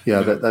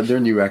 Yeah, their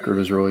new record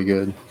was really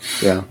good.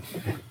 Yeah,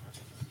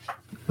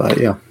 but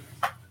yeah,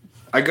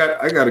 I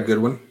got a good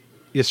one.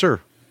 Yes,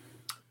 sir.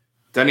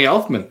 Danny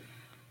Elfman.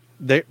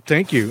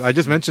 Thank you. I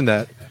just mentioned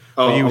that.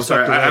 Oh, I'm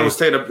sorry. I was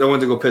staying up. I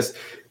went to go piss.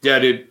 Yeah,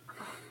 dude.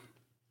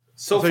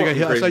 So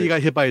I saw you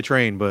got hit by a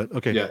train, but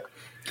okay. Yeah.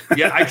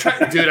 Yeah, I'm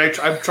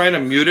trying to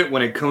mute it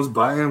when it comes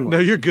by. No,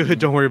 you're good.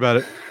 Don't worry about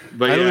it.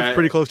 But I live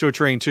pretty close to a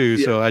train too,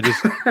 so I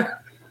just.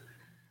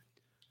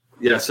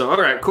 Yeah. So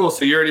all right, cool.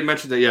 So you already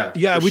mentioned that. Yeah.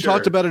 Yeah, we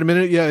talked about it a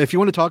minute. Yeah, if you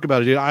want to talk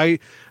about it, dude,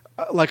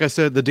 like I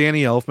said, the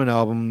Danny Elfman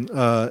album,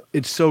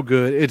 it's so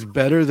good. It's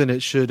better than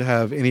it should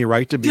have any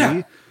right to be.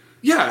 Yeah.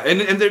 Yeah, and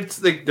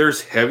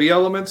there's heavy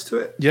elements to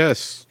it.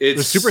 Yes,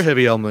 there's super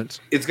heavy elements.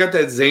 It's got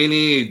that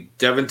zany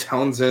Devin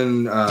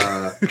Townsend.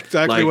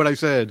 Exactly what I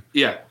said.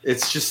 Yeah,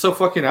 it's just so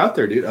fucking out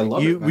there, dude. I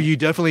love it. You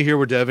definitely hear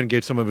where Devin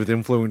gets some of his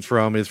influence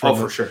from.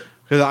 For sure.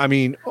 Because I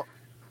mean,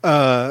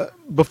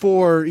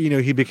 before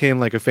he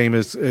became a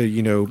famous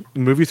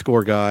movie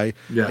score guy.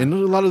 Yeah. And a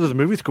lot of those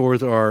movie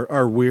scores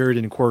are weird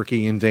and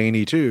quirky and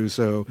zany too.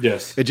 So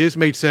yes, it just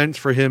made sense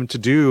for him to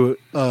do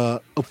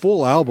a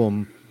full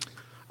album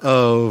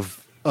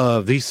of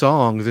these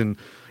songs. And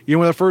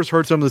when I first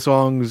heard some of the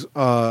songs,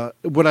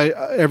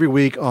 every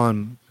week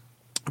on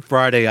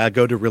Friday I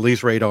go to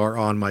Release Radar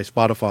on my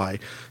Spotify,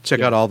 check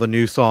out all the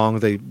new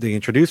songs they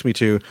introduced me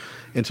to,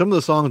 and some of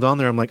the songs on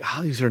there I'm like,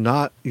 these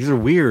are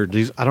weird,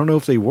 I don't know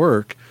if they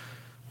work,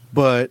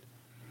 but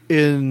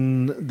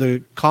in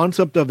the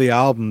concept of the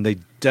album they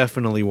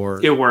definitely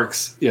work. It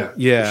works. Yeah.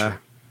 Sure.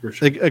 For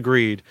sure.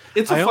 Agreed.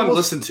 It's a fun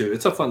listen to.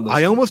 It's a fun listen.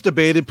 I almost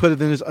debated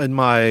putting it in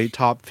my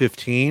top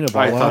 15 of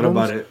all albums. I thought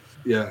about it.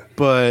 Yeah.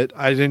 But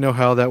I didn't know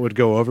how that would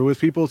go over with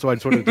people, so I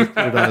sort of just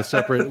put it on a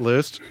separate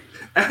list.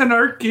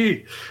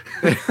 Anarchy.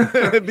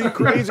 It'd be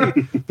crazy.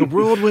 The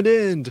world would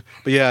end.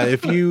 But yeah,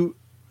 if you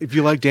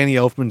like Danny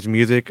Elfman's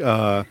music,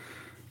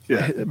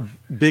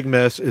 Big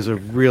Mess is a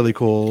really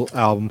cool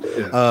album.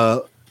 Yeah.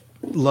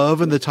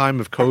 Love in the Time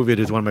of COVID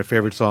is one of my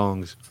favorite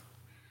songs.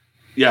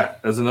 Yeah,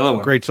 that's another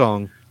one. Great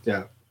song.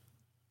 Yeah.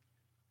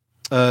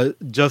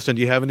 Justin,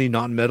 do you have any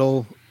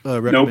non-metal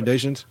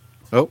recommendations?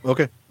 Nope. Oh,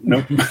 okay.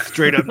 Nope.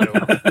 Straight up no.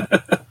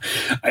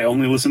 I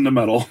only listen to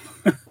metal.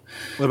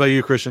 What about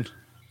you, Christian?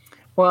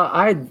 Well,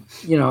 I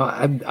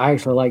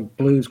actually like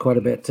blues quite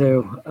a bit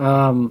too.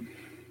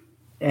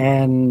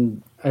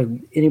 And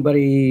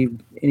anybody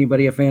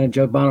a fan of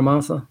Joe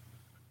Bonamassa?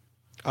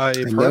 I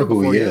know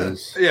who he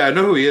is. Yeah, I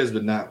know who he is,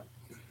 but not.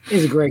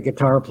 He's a great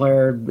guitar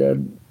player.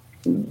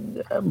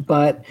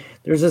 But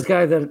there's this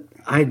guy that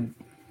I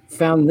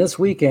found this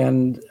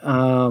weekend,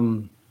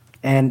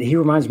 and he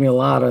reminds me a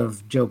lot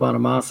of Joe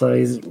Bonamassa.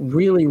 He's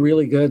really,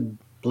 really good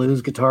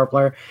blues guitar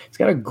player. He's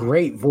got a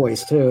great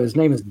voice too. His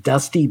name is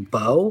Dusty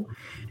Bowe.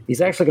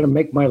 He's actually going to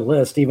make my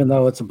list, even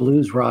though it's a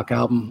blues rock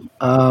album.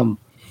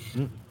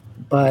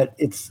 But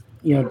it's,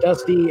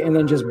 Dusty and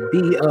then just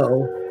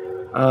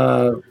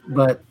B-O.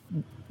 But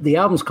the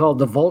album's called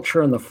The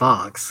Vulture and the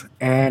Fox,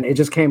 and it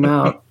just came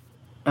out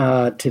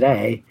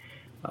today.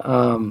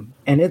 And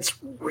it's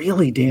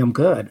really damn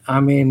good. I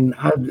mean,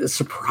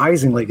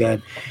 surprisingly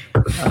good.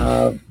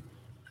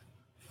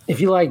 If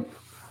you like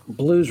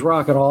blues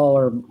rock at all,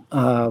 or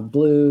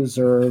blues,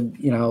 or have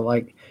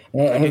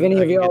any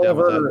of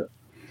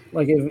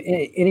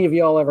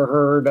y'all ever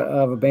heard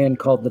of a band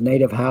called the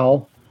Native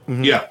Howl?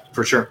 Mm-hmm. Yeah,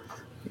 for sure.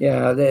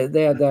 Yeah,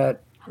 they had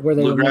that where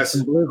they were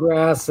mixing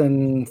bluegrass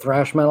and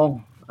thrash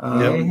metal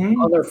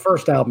on their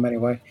first album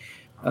anyway.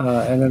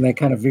 And then they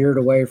kind of veered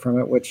away from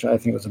it, which I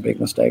think was a big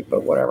mistake,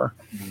 but whatever.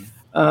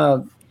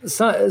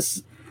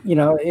 It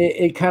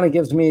kind of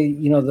gives me,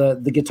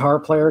 the guitar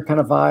player kind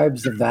of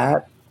vibes of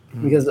that,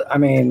 because I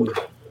mean,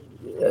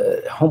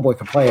 homeboy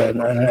can play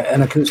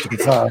an acoustic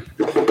guitar.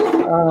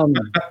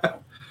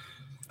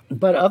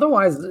 But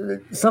otherwise,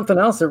 something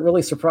else that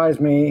really surprised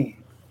me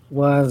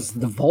was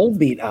the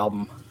Volbeat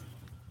album.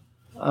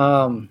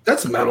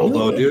 That's metal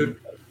though, dude.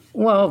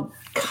 Well,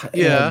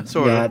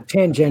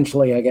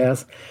 tangentially, I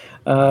guess.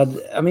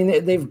 I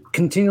mean, they've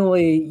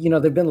continually,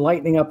 they've been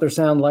lightening up the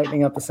sound,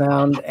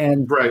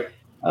 and right.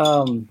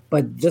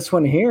 But this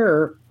one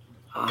here,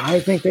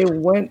 I think they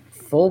went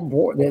full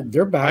board.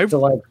 They're back to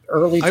like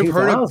early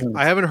 2000s.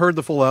 I haven't heard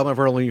the full album. I've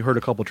only heard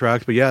a couple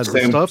tracks, but yeah,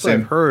 the stuff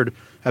I've heard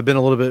have been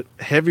a little bit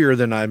heavier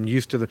than I'm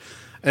used to.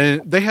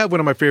 And they have one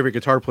of my favorite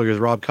guitar players,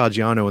 Rob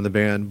Caggiano, in the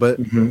band. But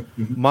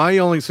my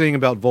only thing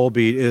about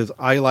Volbeat is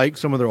I like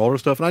some of their older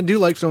stuff, and I do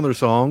like some of their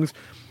songs.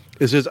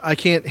 It's just I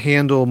can't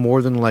handle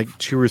more than like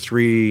 2 or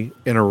 3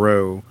 in a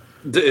row.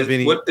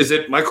 What is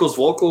it? Michael's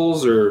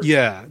vocals, or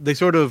yeah, they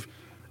sort of.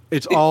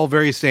 It's all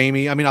very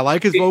samey. I mean, I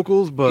like his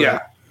vocals, but yeah.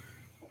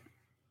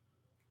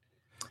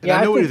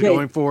 I know what he's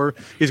going for.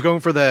 He's going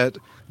for that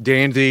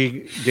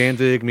Danzig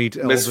meets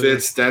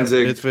Misfits,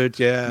 Danzig, Misfits,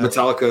 yeah,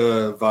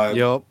 Metallica vibe.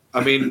 Yep.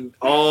 I mean,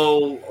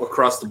 all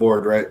across the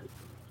board, right?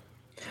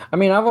 I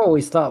mean, I've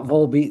always thought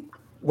Volbeat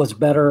was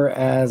better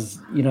as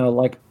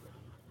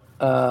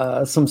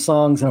some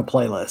songs in a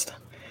playlist.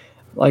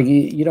 Like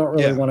you don't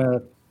really want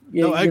to.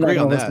 No, I agree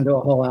on that. Listen to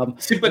a whole album.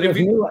 See, but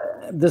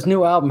this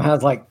new album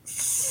has like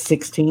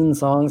 16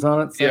 songs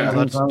on it. Yeah,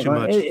 that's too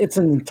much. It's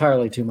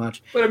entirely too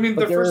much. But I mean,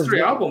 the first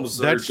 3 albums.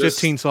 That's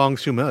 15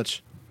 songs too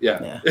much.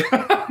 Yeah.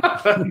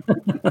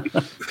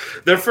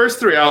 Their first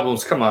 3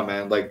 albums. Come on,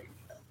 man. Like.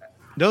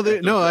 No,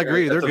 I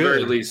agree. They're at the good.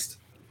 Very least.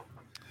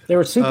 They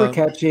were super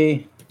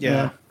catchy.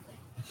 Yeah.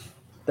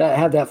 That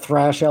had that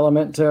thrash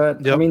element to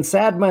it. Yep. I mean,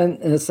 Sad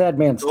Man's Tone is a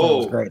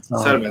great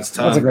song. Sad Man's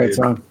Tone. That's a great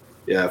song.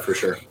 Yeah, for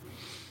sure.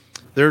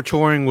 They're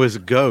touring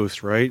with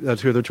Ghost, right?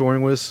 That's who they're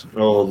touring with?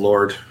 Oh,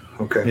 Lord.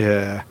 Okay.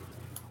 Yeah.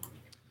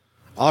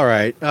 All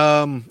right.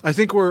 I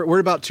think we're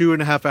about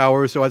 2.5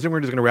 hours, so I think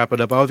we're just going to wrap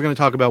it up. I was going to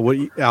talk about what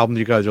albums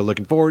you guys are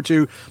looking forward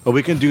to, but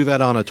we can do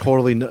that on a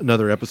totally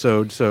another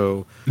episode.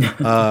 So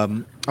I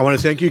want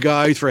to thank you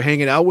guys for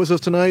hanging out with us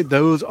tonight.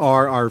 Those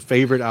are our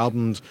favorite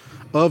albums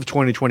of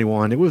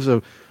 2021. It was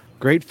a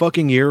great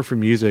fucking year for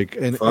music,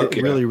 and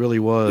really, really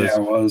was. Yeah,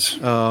 it was.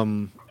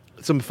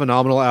 Some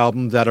phenomenal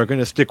albums that are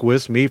going to stick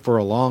with me for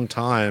a long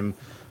time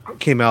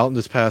came out in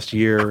this past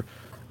year.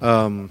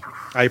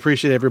 I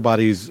appreciate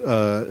everybody's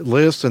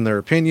lists and their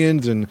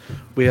opinions, and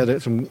we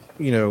had some,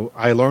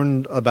 I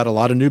learned about a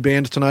lot of new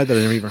bands tonight that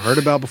I never even heard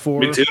about before.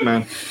 Me too,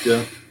 man.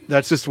 Yeah.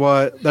 That's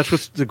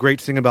what's the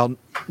great thing about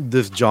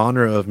this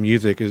genre of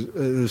music is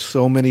there's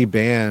so many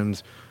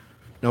bands.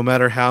 No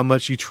matter how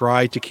much you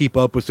try to keep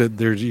up with it,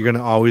 you're going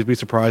to always be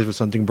surprised with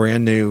something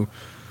brand new.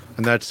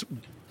 And that's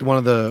one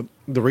of the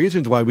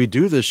reasons why we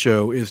do this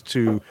show, is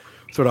to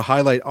sort of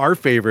highlight our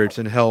favorites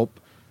and help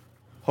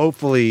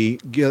hopefully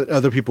get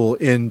other people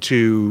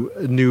into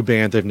new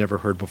bands they've never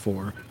heard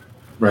before.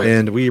 Right.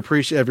 And we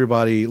appreciate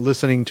everybody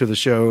listening to the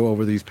show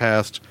over these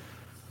past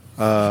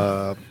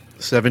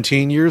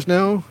 17 years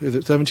now. Is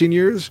it 17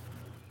 years?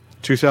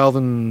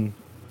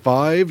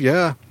 2005?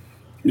 Yeah.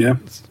 Yeah.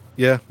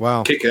 Yeah.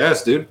 Wow. Kick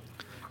ass, dude.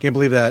 Can't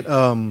believe that.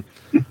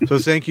 So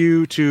thank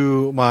you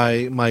to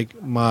my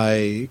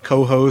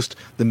co-host,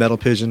 the Metal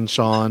Pigeon,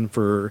 Sean,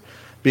 for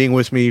being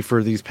with me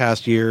for these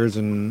past years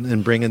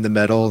and bringing the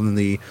metal and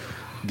the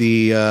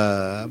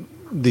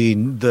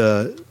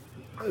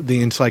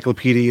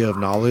encyclopedia of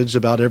knowledge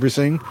about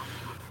everything.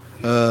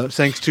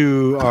 Thanks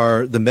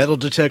to the metal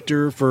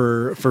detector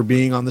for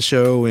being on the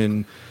show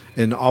and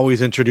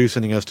always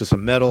introducing us to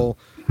some metal.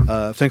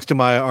 Thanks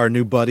to our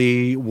new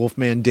buddy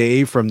Wolfman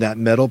Dave from That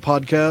Metal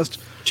Podcast.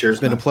 Cheers.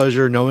 It's been a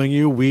pleasure knowing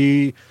you.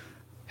 We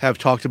have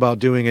talked about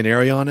doing an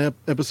Arion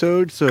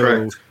episode, so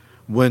correct.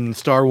 When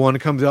Star One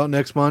comes out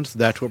next month,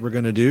 that's what we're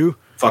going to do.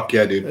 Fuck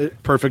yeah, dude!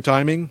 Perfect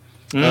timing.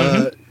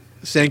 Mm-hmm.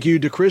 Thank you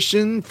to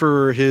Christian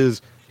for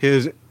his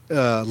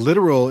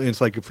literal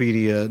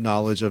encyclopedia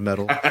knowledge of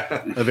metal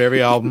of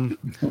every album.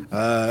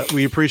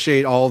 We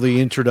appreciate all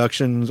the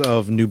introductions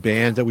of new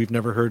bands that we've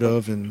never heard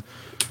of, and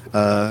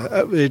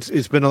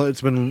it's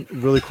been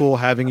really cool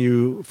having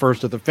you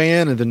first as a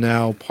fan and then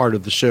now part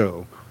of the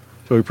show.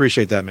 So we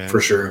appreciate that, man. For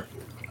sure.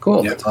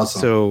 Cool. Yeah, it's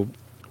awesome. So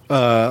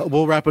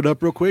we'll wrap it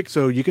up real quick.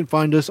 So you can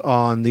find us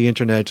on the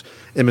internet,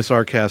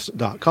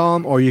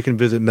 msrcast.com, or you can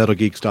visit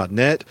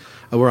metalgeeks.net.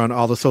 We're on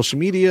all the social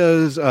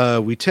medias.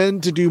 We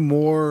tend to do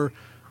more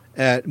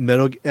at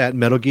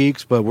Metal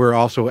Geeks, but we're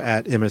also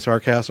at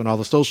MSRcast on all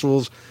the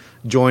socials.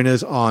 Join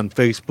us on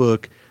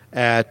Facebook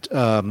at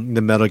the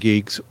Metal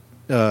Geeks,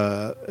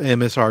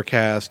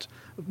 MSRcast,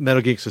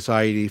 Metal Geek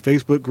Society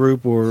Facebook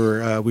group,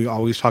 where we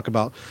always talk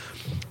about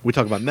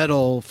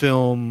metal,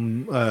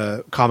 film,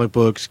 comic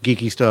books,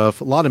 geeky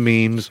stuff, a lot of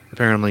memes,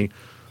 apparently.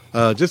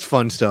 Just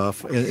fun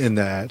stuff in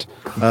that.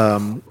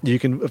 You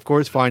can, of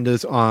course, find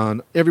us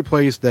on every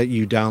place that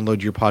you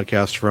download your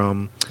podcast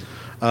from.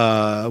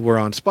 We're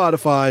on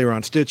Spotify, we're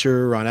on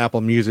Stitcher, we're on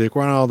Apple Music,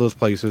 we're on all those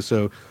places.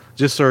 So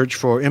just search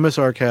for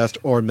MSRcast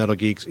or Metal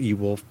Geeks, you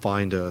will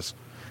find us.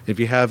 If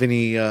you have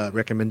any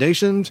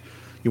recommendations,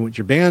 you want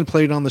your band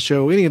played on the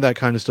show, any of that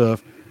kind of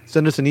stuff,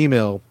 send us an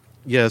email.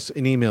 Yes,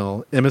 an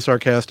email,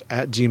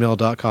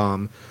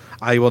 msrcast@gmail.com.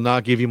 I will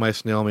not give you my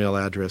snail mail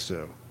address,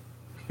 though.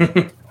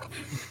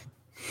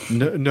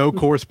 No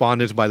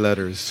correspondence by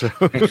letters. So.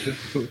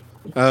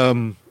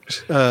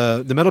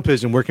 The Metal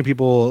Pigeon, where can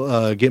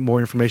people get more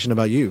information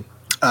about you?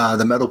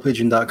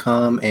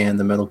 TheMetalPigeon.com and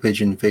the Metal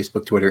Pigeon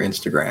Facebook, Twitter,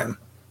 Instagram.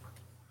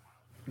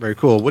 Very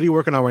cool. What are you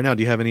working on right now?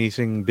 Do you have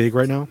anything big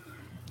right now?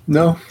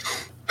 No.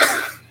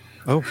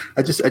 Oh,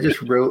 I just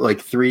wrote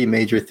like 3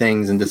 major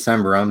things in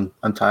December. I'm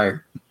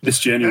tired. It's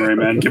January,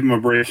 man. Give him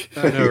a break.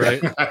 I know,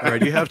 right? All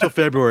right, you have till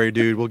February,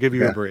 dude. We'll give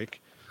you a break.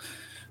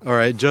 All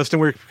right, Justin,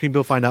 where can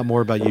people find out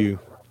more about you?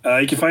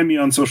 You can find me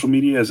on social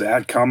media as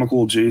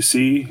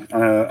 @ComicalJC.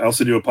 I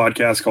also do a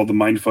podcast called the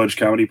Mind Fudge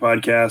Comedy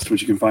Podcast,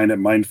 which you can find at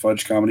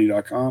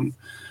mindfudgecomedy.com,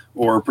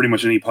 or pretty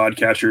much any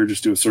podcatcher.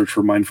 Just do a search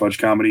for Mind Fudge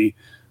Comedy.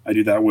 I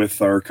do that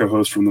with our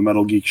co-host from the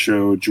Metal Geek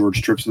Show,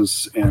 George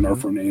Tripsis, and our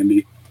friend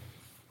Andy.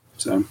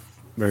 So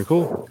very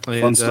cool.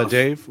 And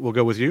Dave, we'll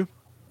go with you.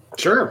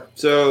 Sure.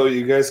 So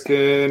you guys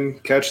can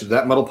catch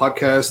That Metal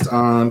Podcast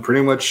on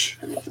pretty much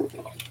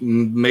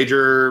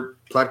major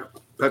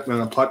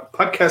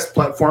podcast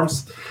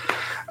platforms.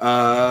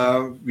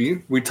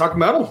 We talk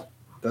metal.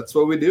 That's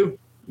what we do.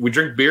 We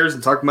drink beers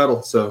and talk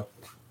metal. So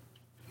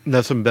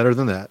nothing better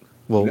than that.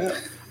 Well,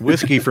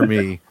 whiskey for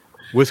me.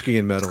 Whiskey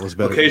and metal is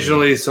better.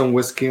 Occasionally some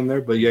whiskey in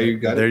there, but yeah, you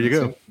got there it. There you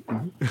go.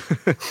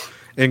 Mm-hmm.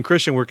 And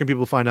Christian, where can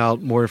people find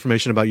out more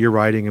information about your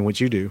writing and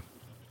what you do?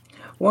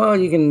 Well,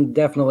 you can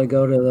definitely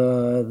go to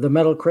the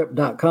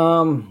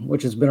themetalcrypt.com,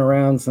 which has been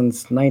around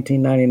since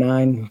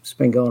 1999. It's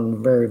been going a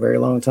very, very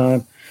long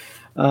time.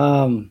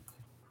 I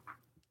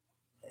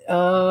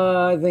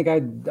think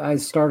I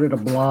started a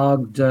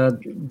blog.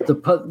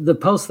 The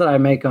post that I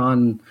make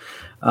on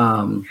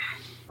the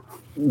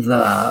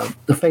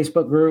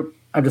Facebook group,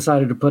 I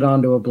decided to put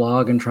onto a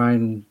blog and try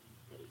and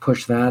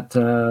push that.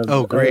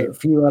 Oh, great! A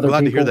few other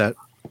Glad people. to hear that.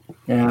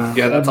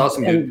 Yeah, that's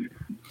awesome, dude.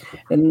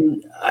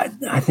 And I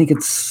think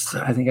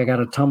I got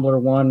a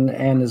Tumblr one,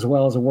 and as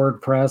well as a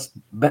WordPress,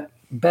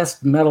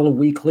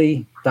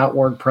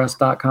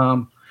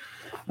 bestmetalweekly.wordpress.com.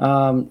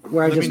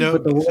 Where I just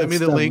put the send me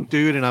the link,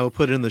 dude, and I will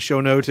put it in the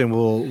show notes, and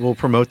we'll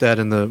promote that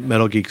in the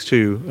Metal Geeks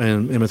too,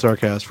 and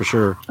MSRcast for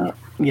sure.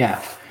 Yeah,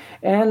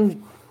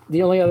 and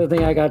the only other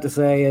thing I got to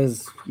say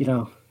is,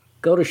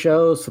 go to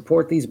shows,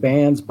 support these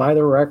bands, buy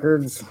their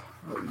records,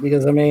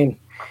 because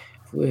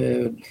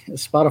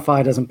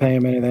Spotify doesn't pay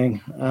them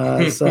anything.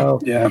 So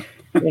yeah,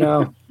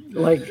 I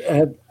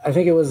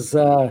think it was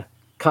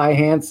Kai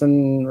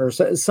Hansen or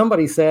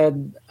somebody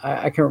said,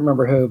 I can't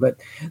remember who, but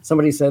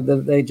somebody said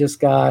that they just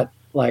got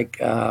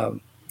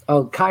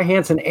Kai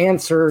Hansen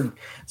answered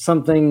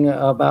something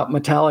about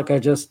Metallica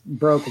just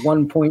broke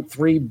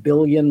 1.3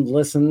 billion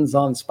listens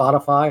on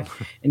Spotify,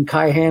 and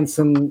Kai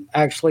Hansen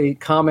actually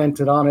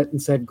commented on it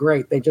and said,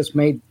 "Great, they just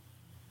made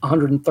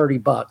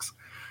 $130."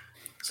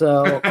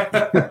 So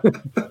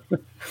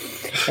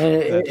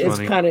and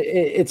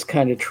it's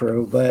kind of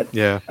true, but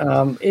yeah,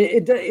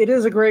 it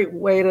is a great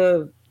way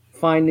to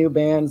find new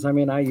bands. I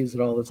mean, I use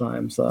it all the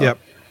time. So yep,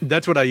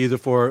 that's what I use it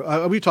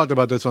for. We talked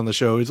about this on the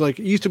show. It's like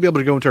you used to be able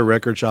to go into a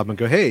record shop and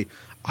go, "Hey,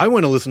 I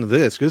want to listen to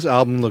this because this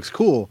album looks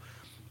cool."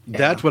 Yeah.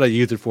 That's what I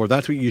use it for.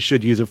 That's what you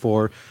should use it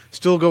for.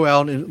 Still go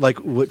out and, like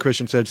what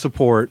Christian said,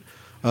 support.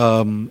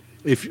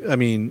 If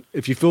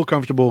you feel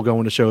comfortable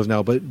going to shows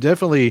now, but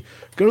definitely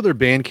go to their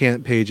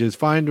Bandcamp pages,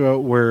 find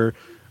out where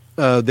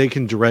they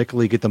can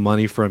directly get the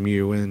money from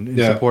you and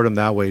support them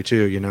that way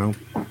too. You know,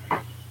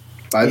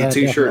 buy the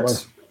t-shirts.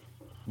 Definitely.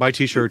 Buy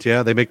t-shirts.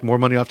 Yeah, they make more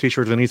money off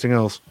t-shirts than anything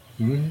else.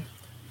 Mm-hmm.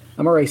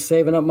 I'm already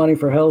saving up money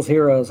for Hell's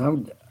Heroes.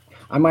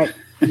 I might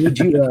need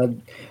you to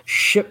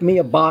ship me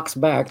a box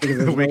back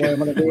because we can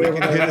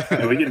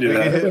do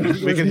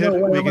that. We can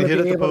hit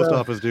at the post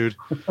office, dude.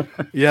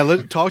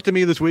 Yeah, talk to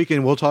me this week,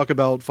 and we'll talk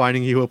about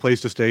finding you a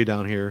place to stay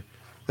down here.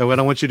 That way, I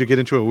don't want you to get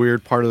into a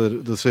weird part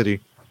of the city.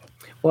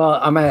 Well,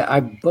 I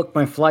booked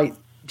my flight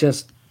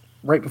just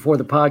right before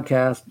the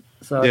podcast,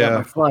 so I got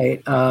my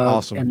flight.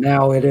 Awesome. And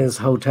now it is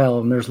hotel,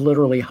 and there's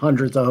literally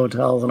hundreds of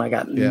hotels, and I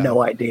got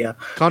no idea.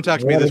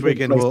 Contact me this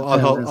weekend.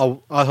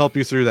 I'll help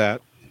you through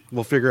that.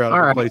 We'll figure out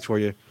a place for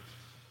you.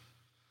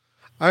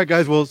 All right,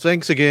 guys. Well,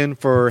 thanks again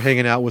for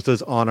hanging out with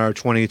us on our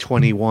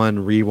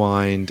 2021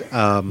 Rewind.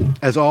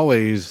 As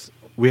always,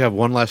 we have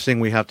one last thing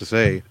we have to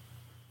say.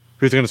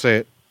 Who's going to say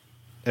it?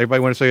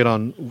 Everybody want to say it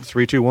on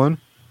 3, 2, 1?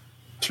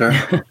 Sure.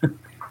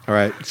 All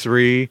right.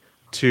 3,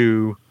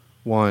 2,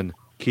 1.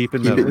 Keep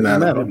it metal.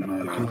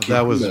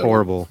 That was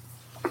horrible.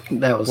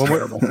 That was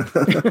terrible.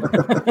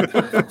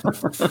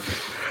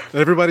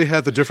 Everybody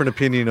has a different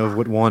opinion of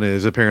what one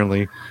is,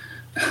 apparently.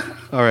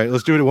 All right,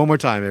 let's do it one more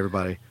time,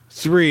 everybody.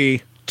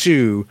 3,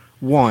 2,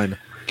 1.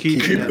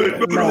 Keep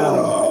it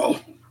metal.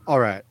 All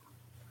right.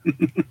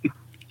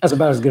 That's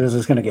about as good as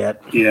it's going to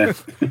get. Yeah.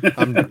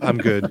 I'm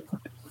good.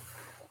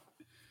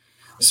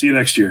 See you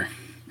next year.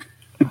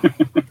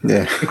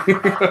 Yeah.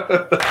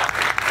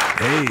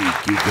 Hey,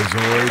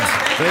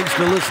 Geekazoids. Thanks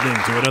for listening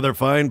to another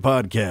fine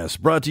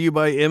podcast brought to you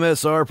by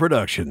MSR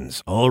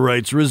Productions. All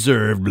rights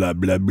reserved, blah,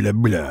 blah, blah,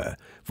 blah.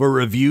 For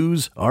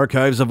reviews,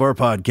 archives of our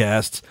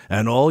podcasts,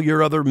 and all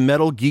your other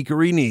metal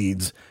geekery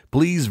needs,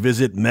 please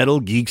visit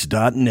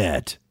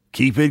metalgeeks.net.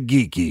 Keep it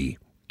geeky.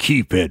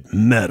 Keep it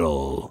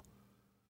metal.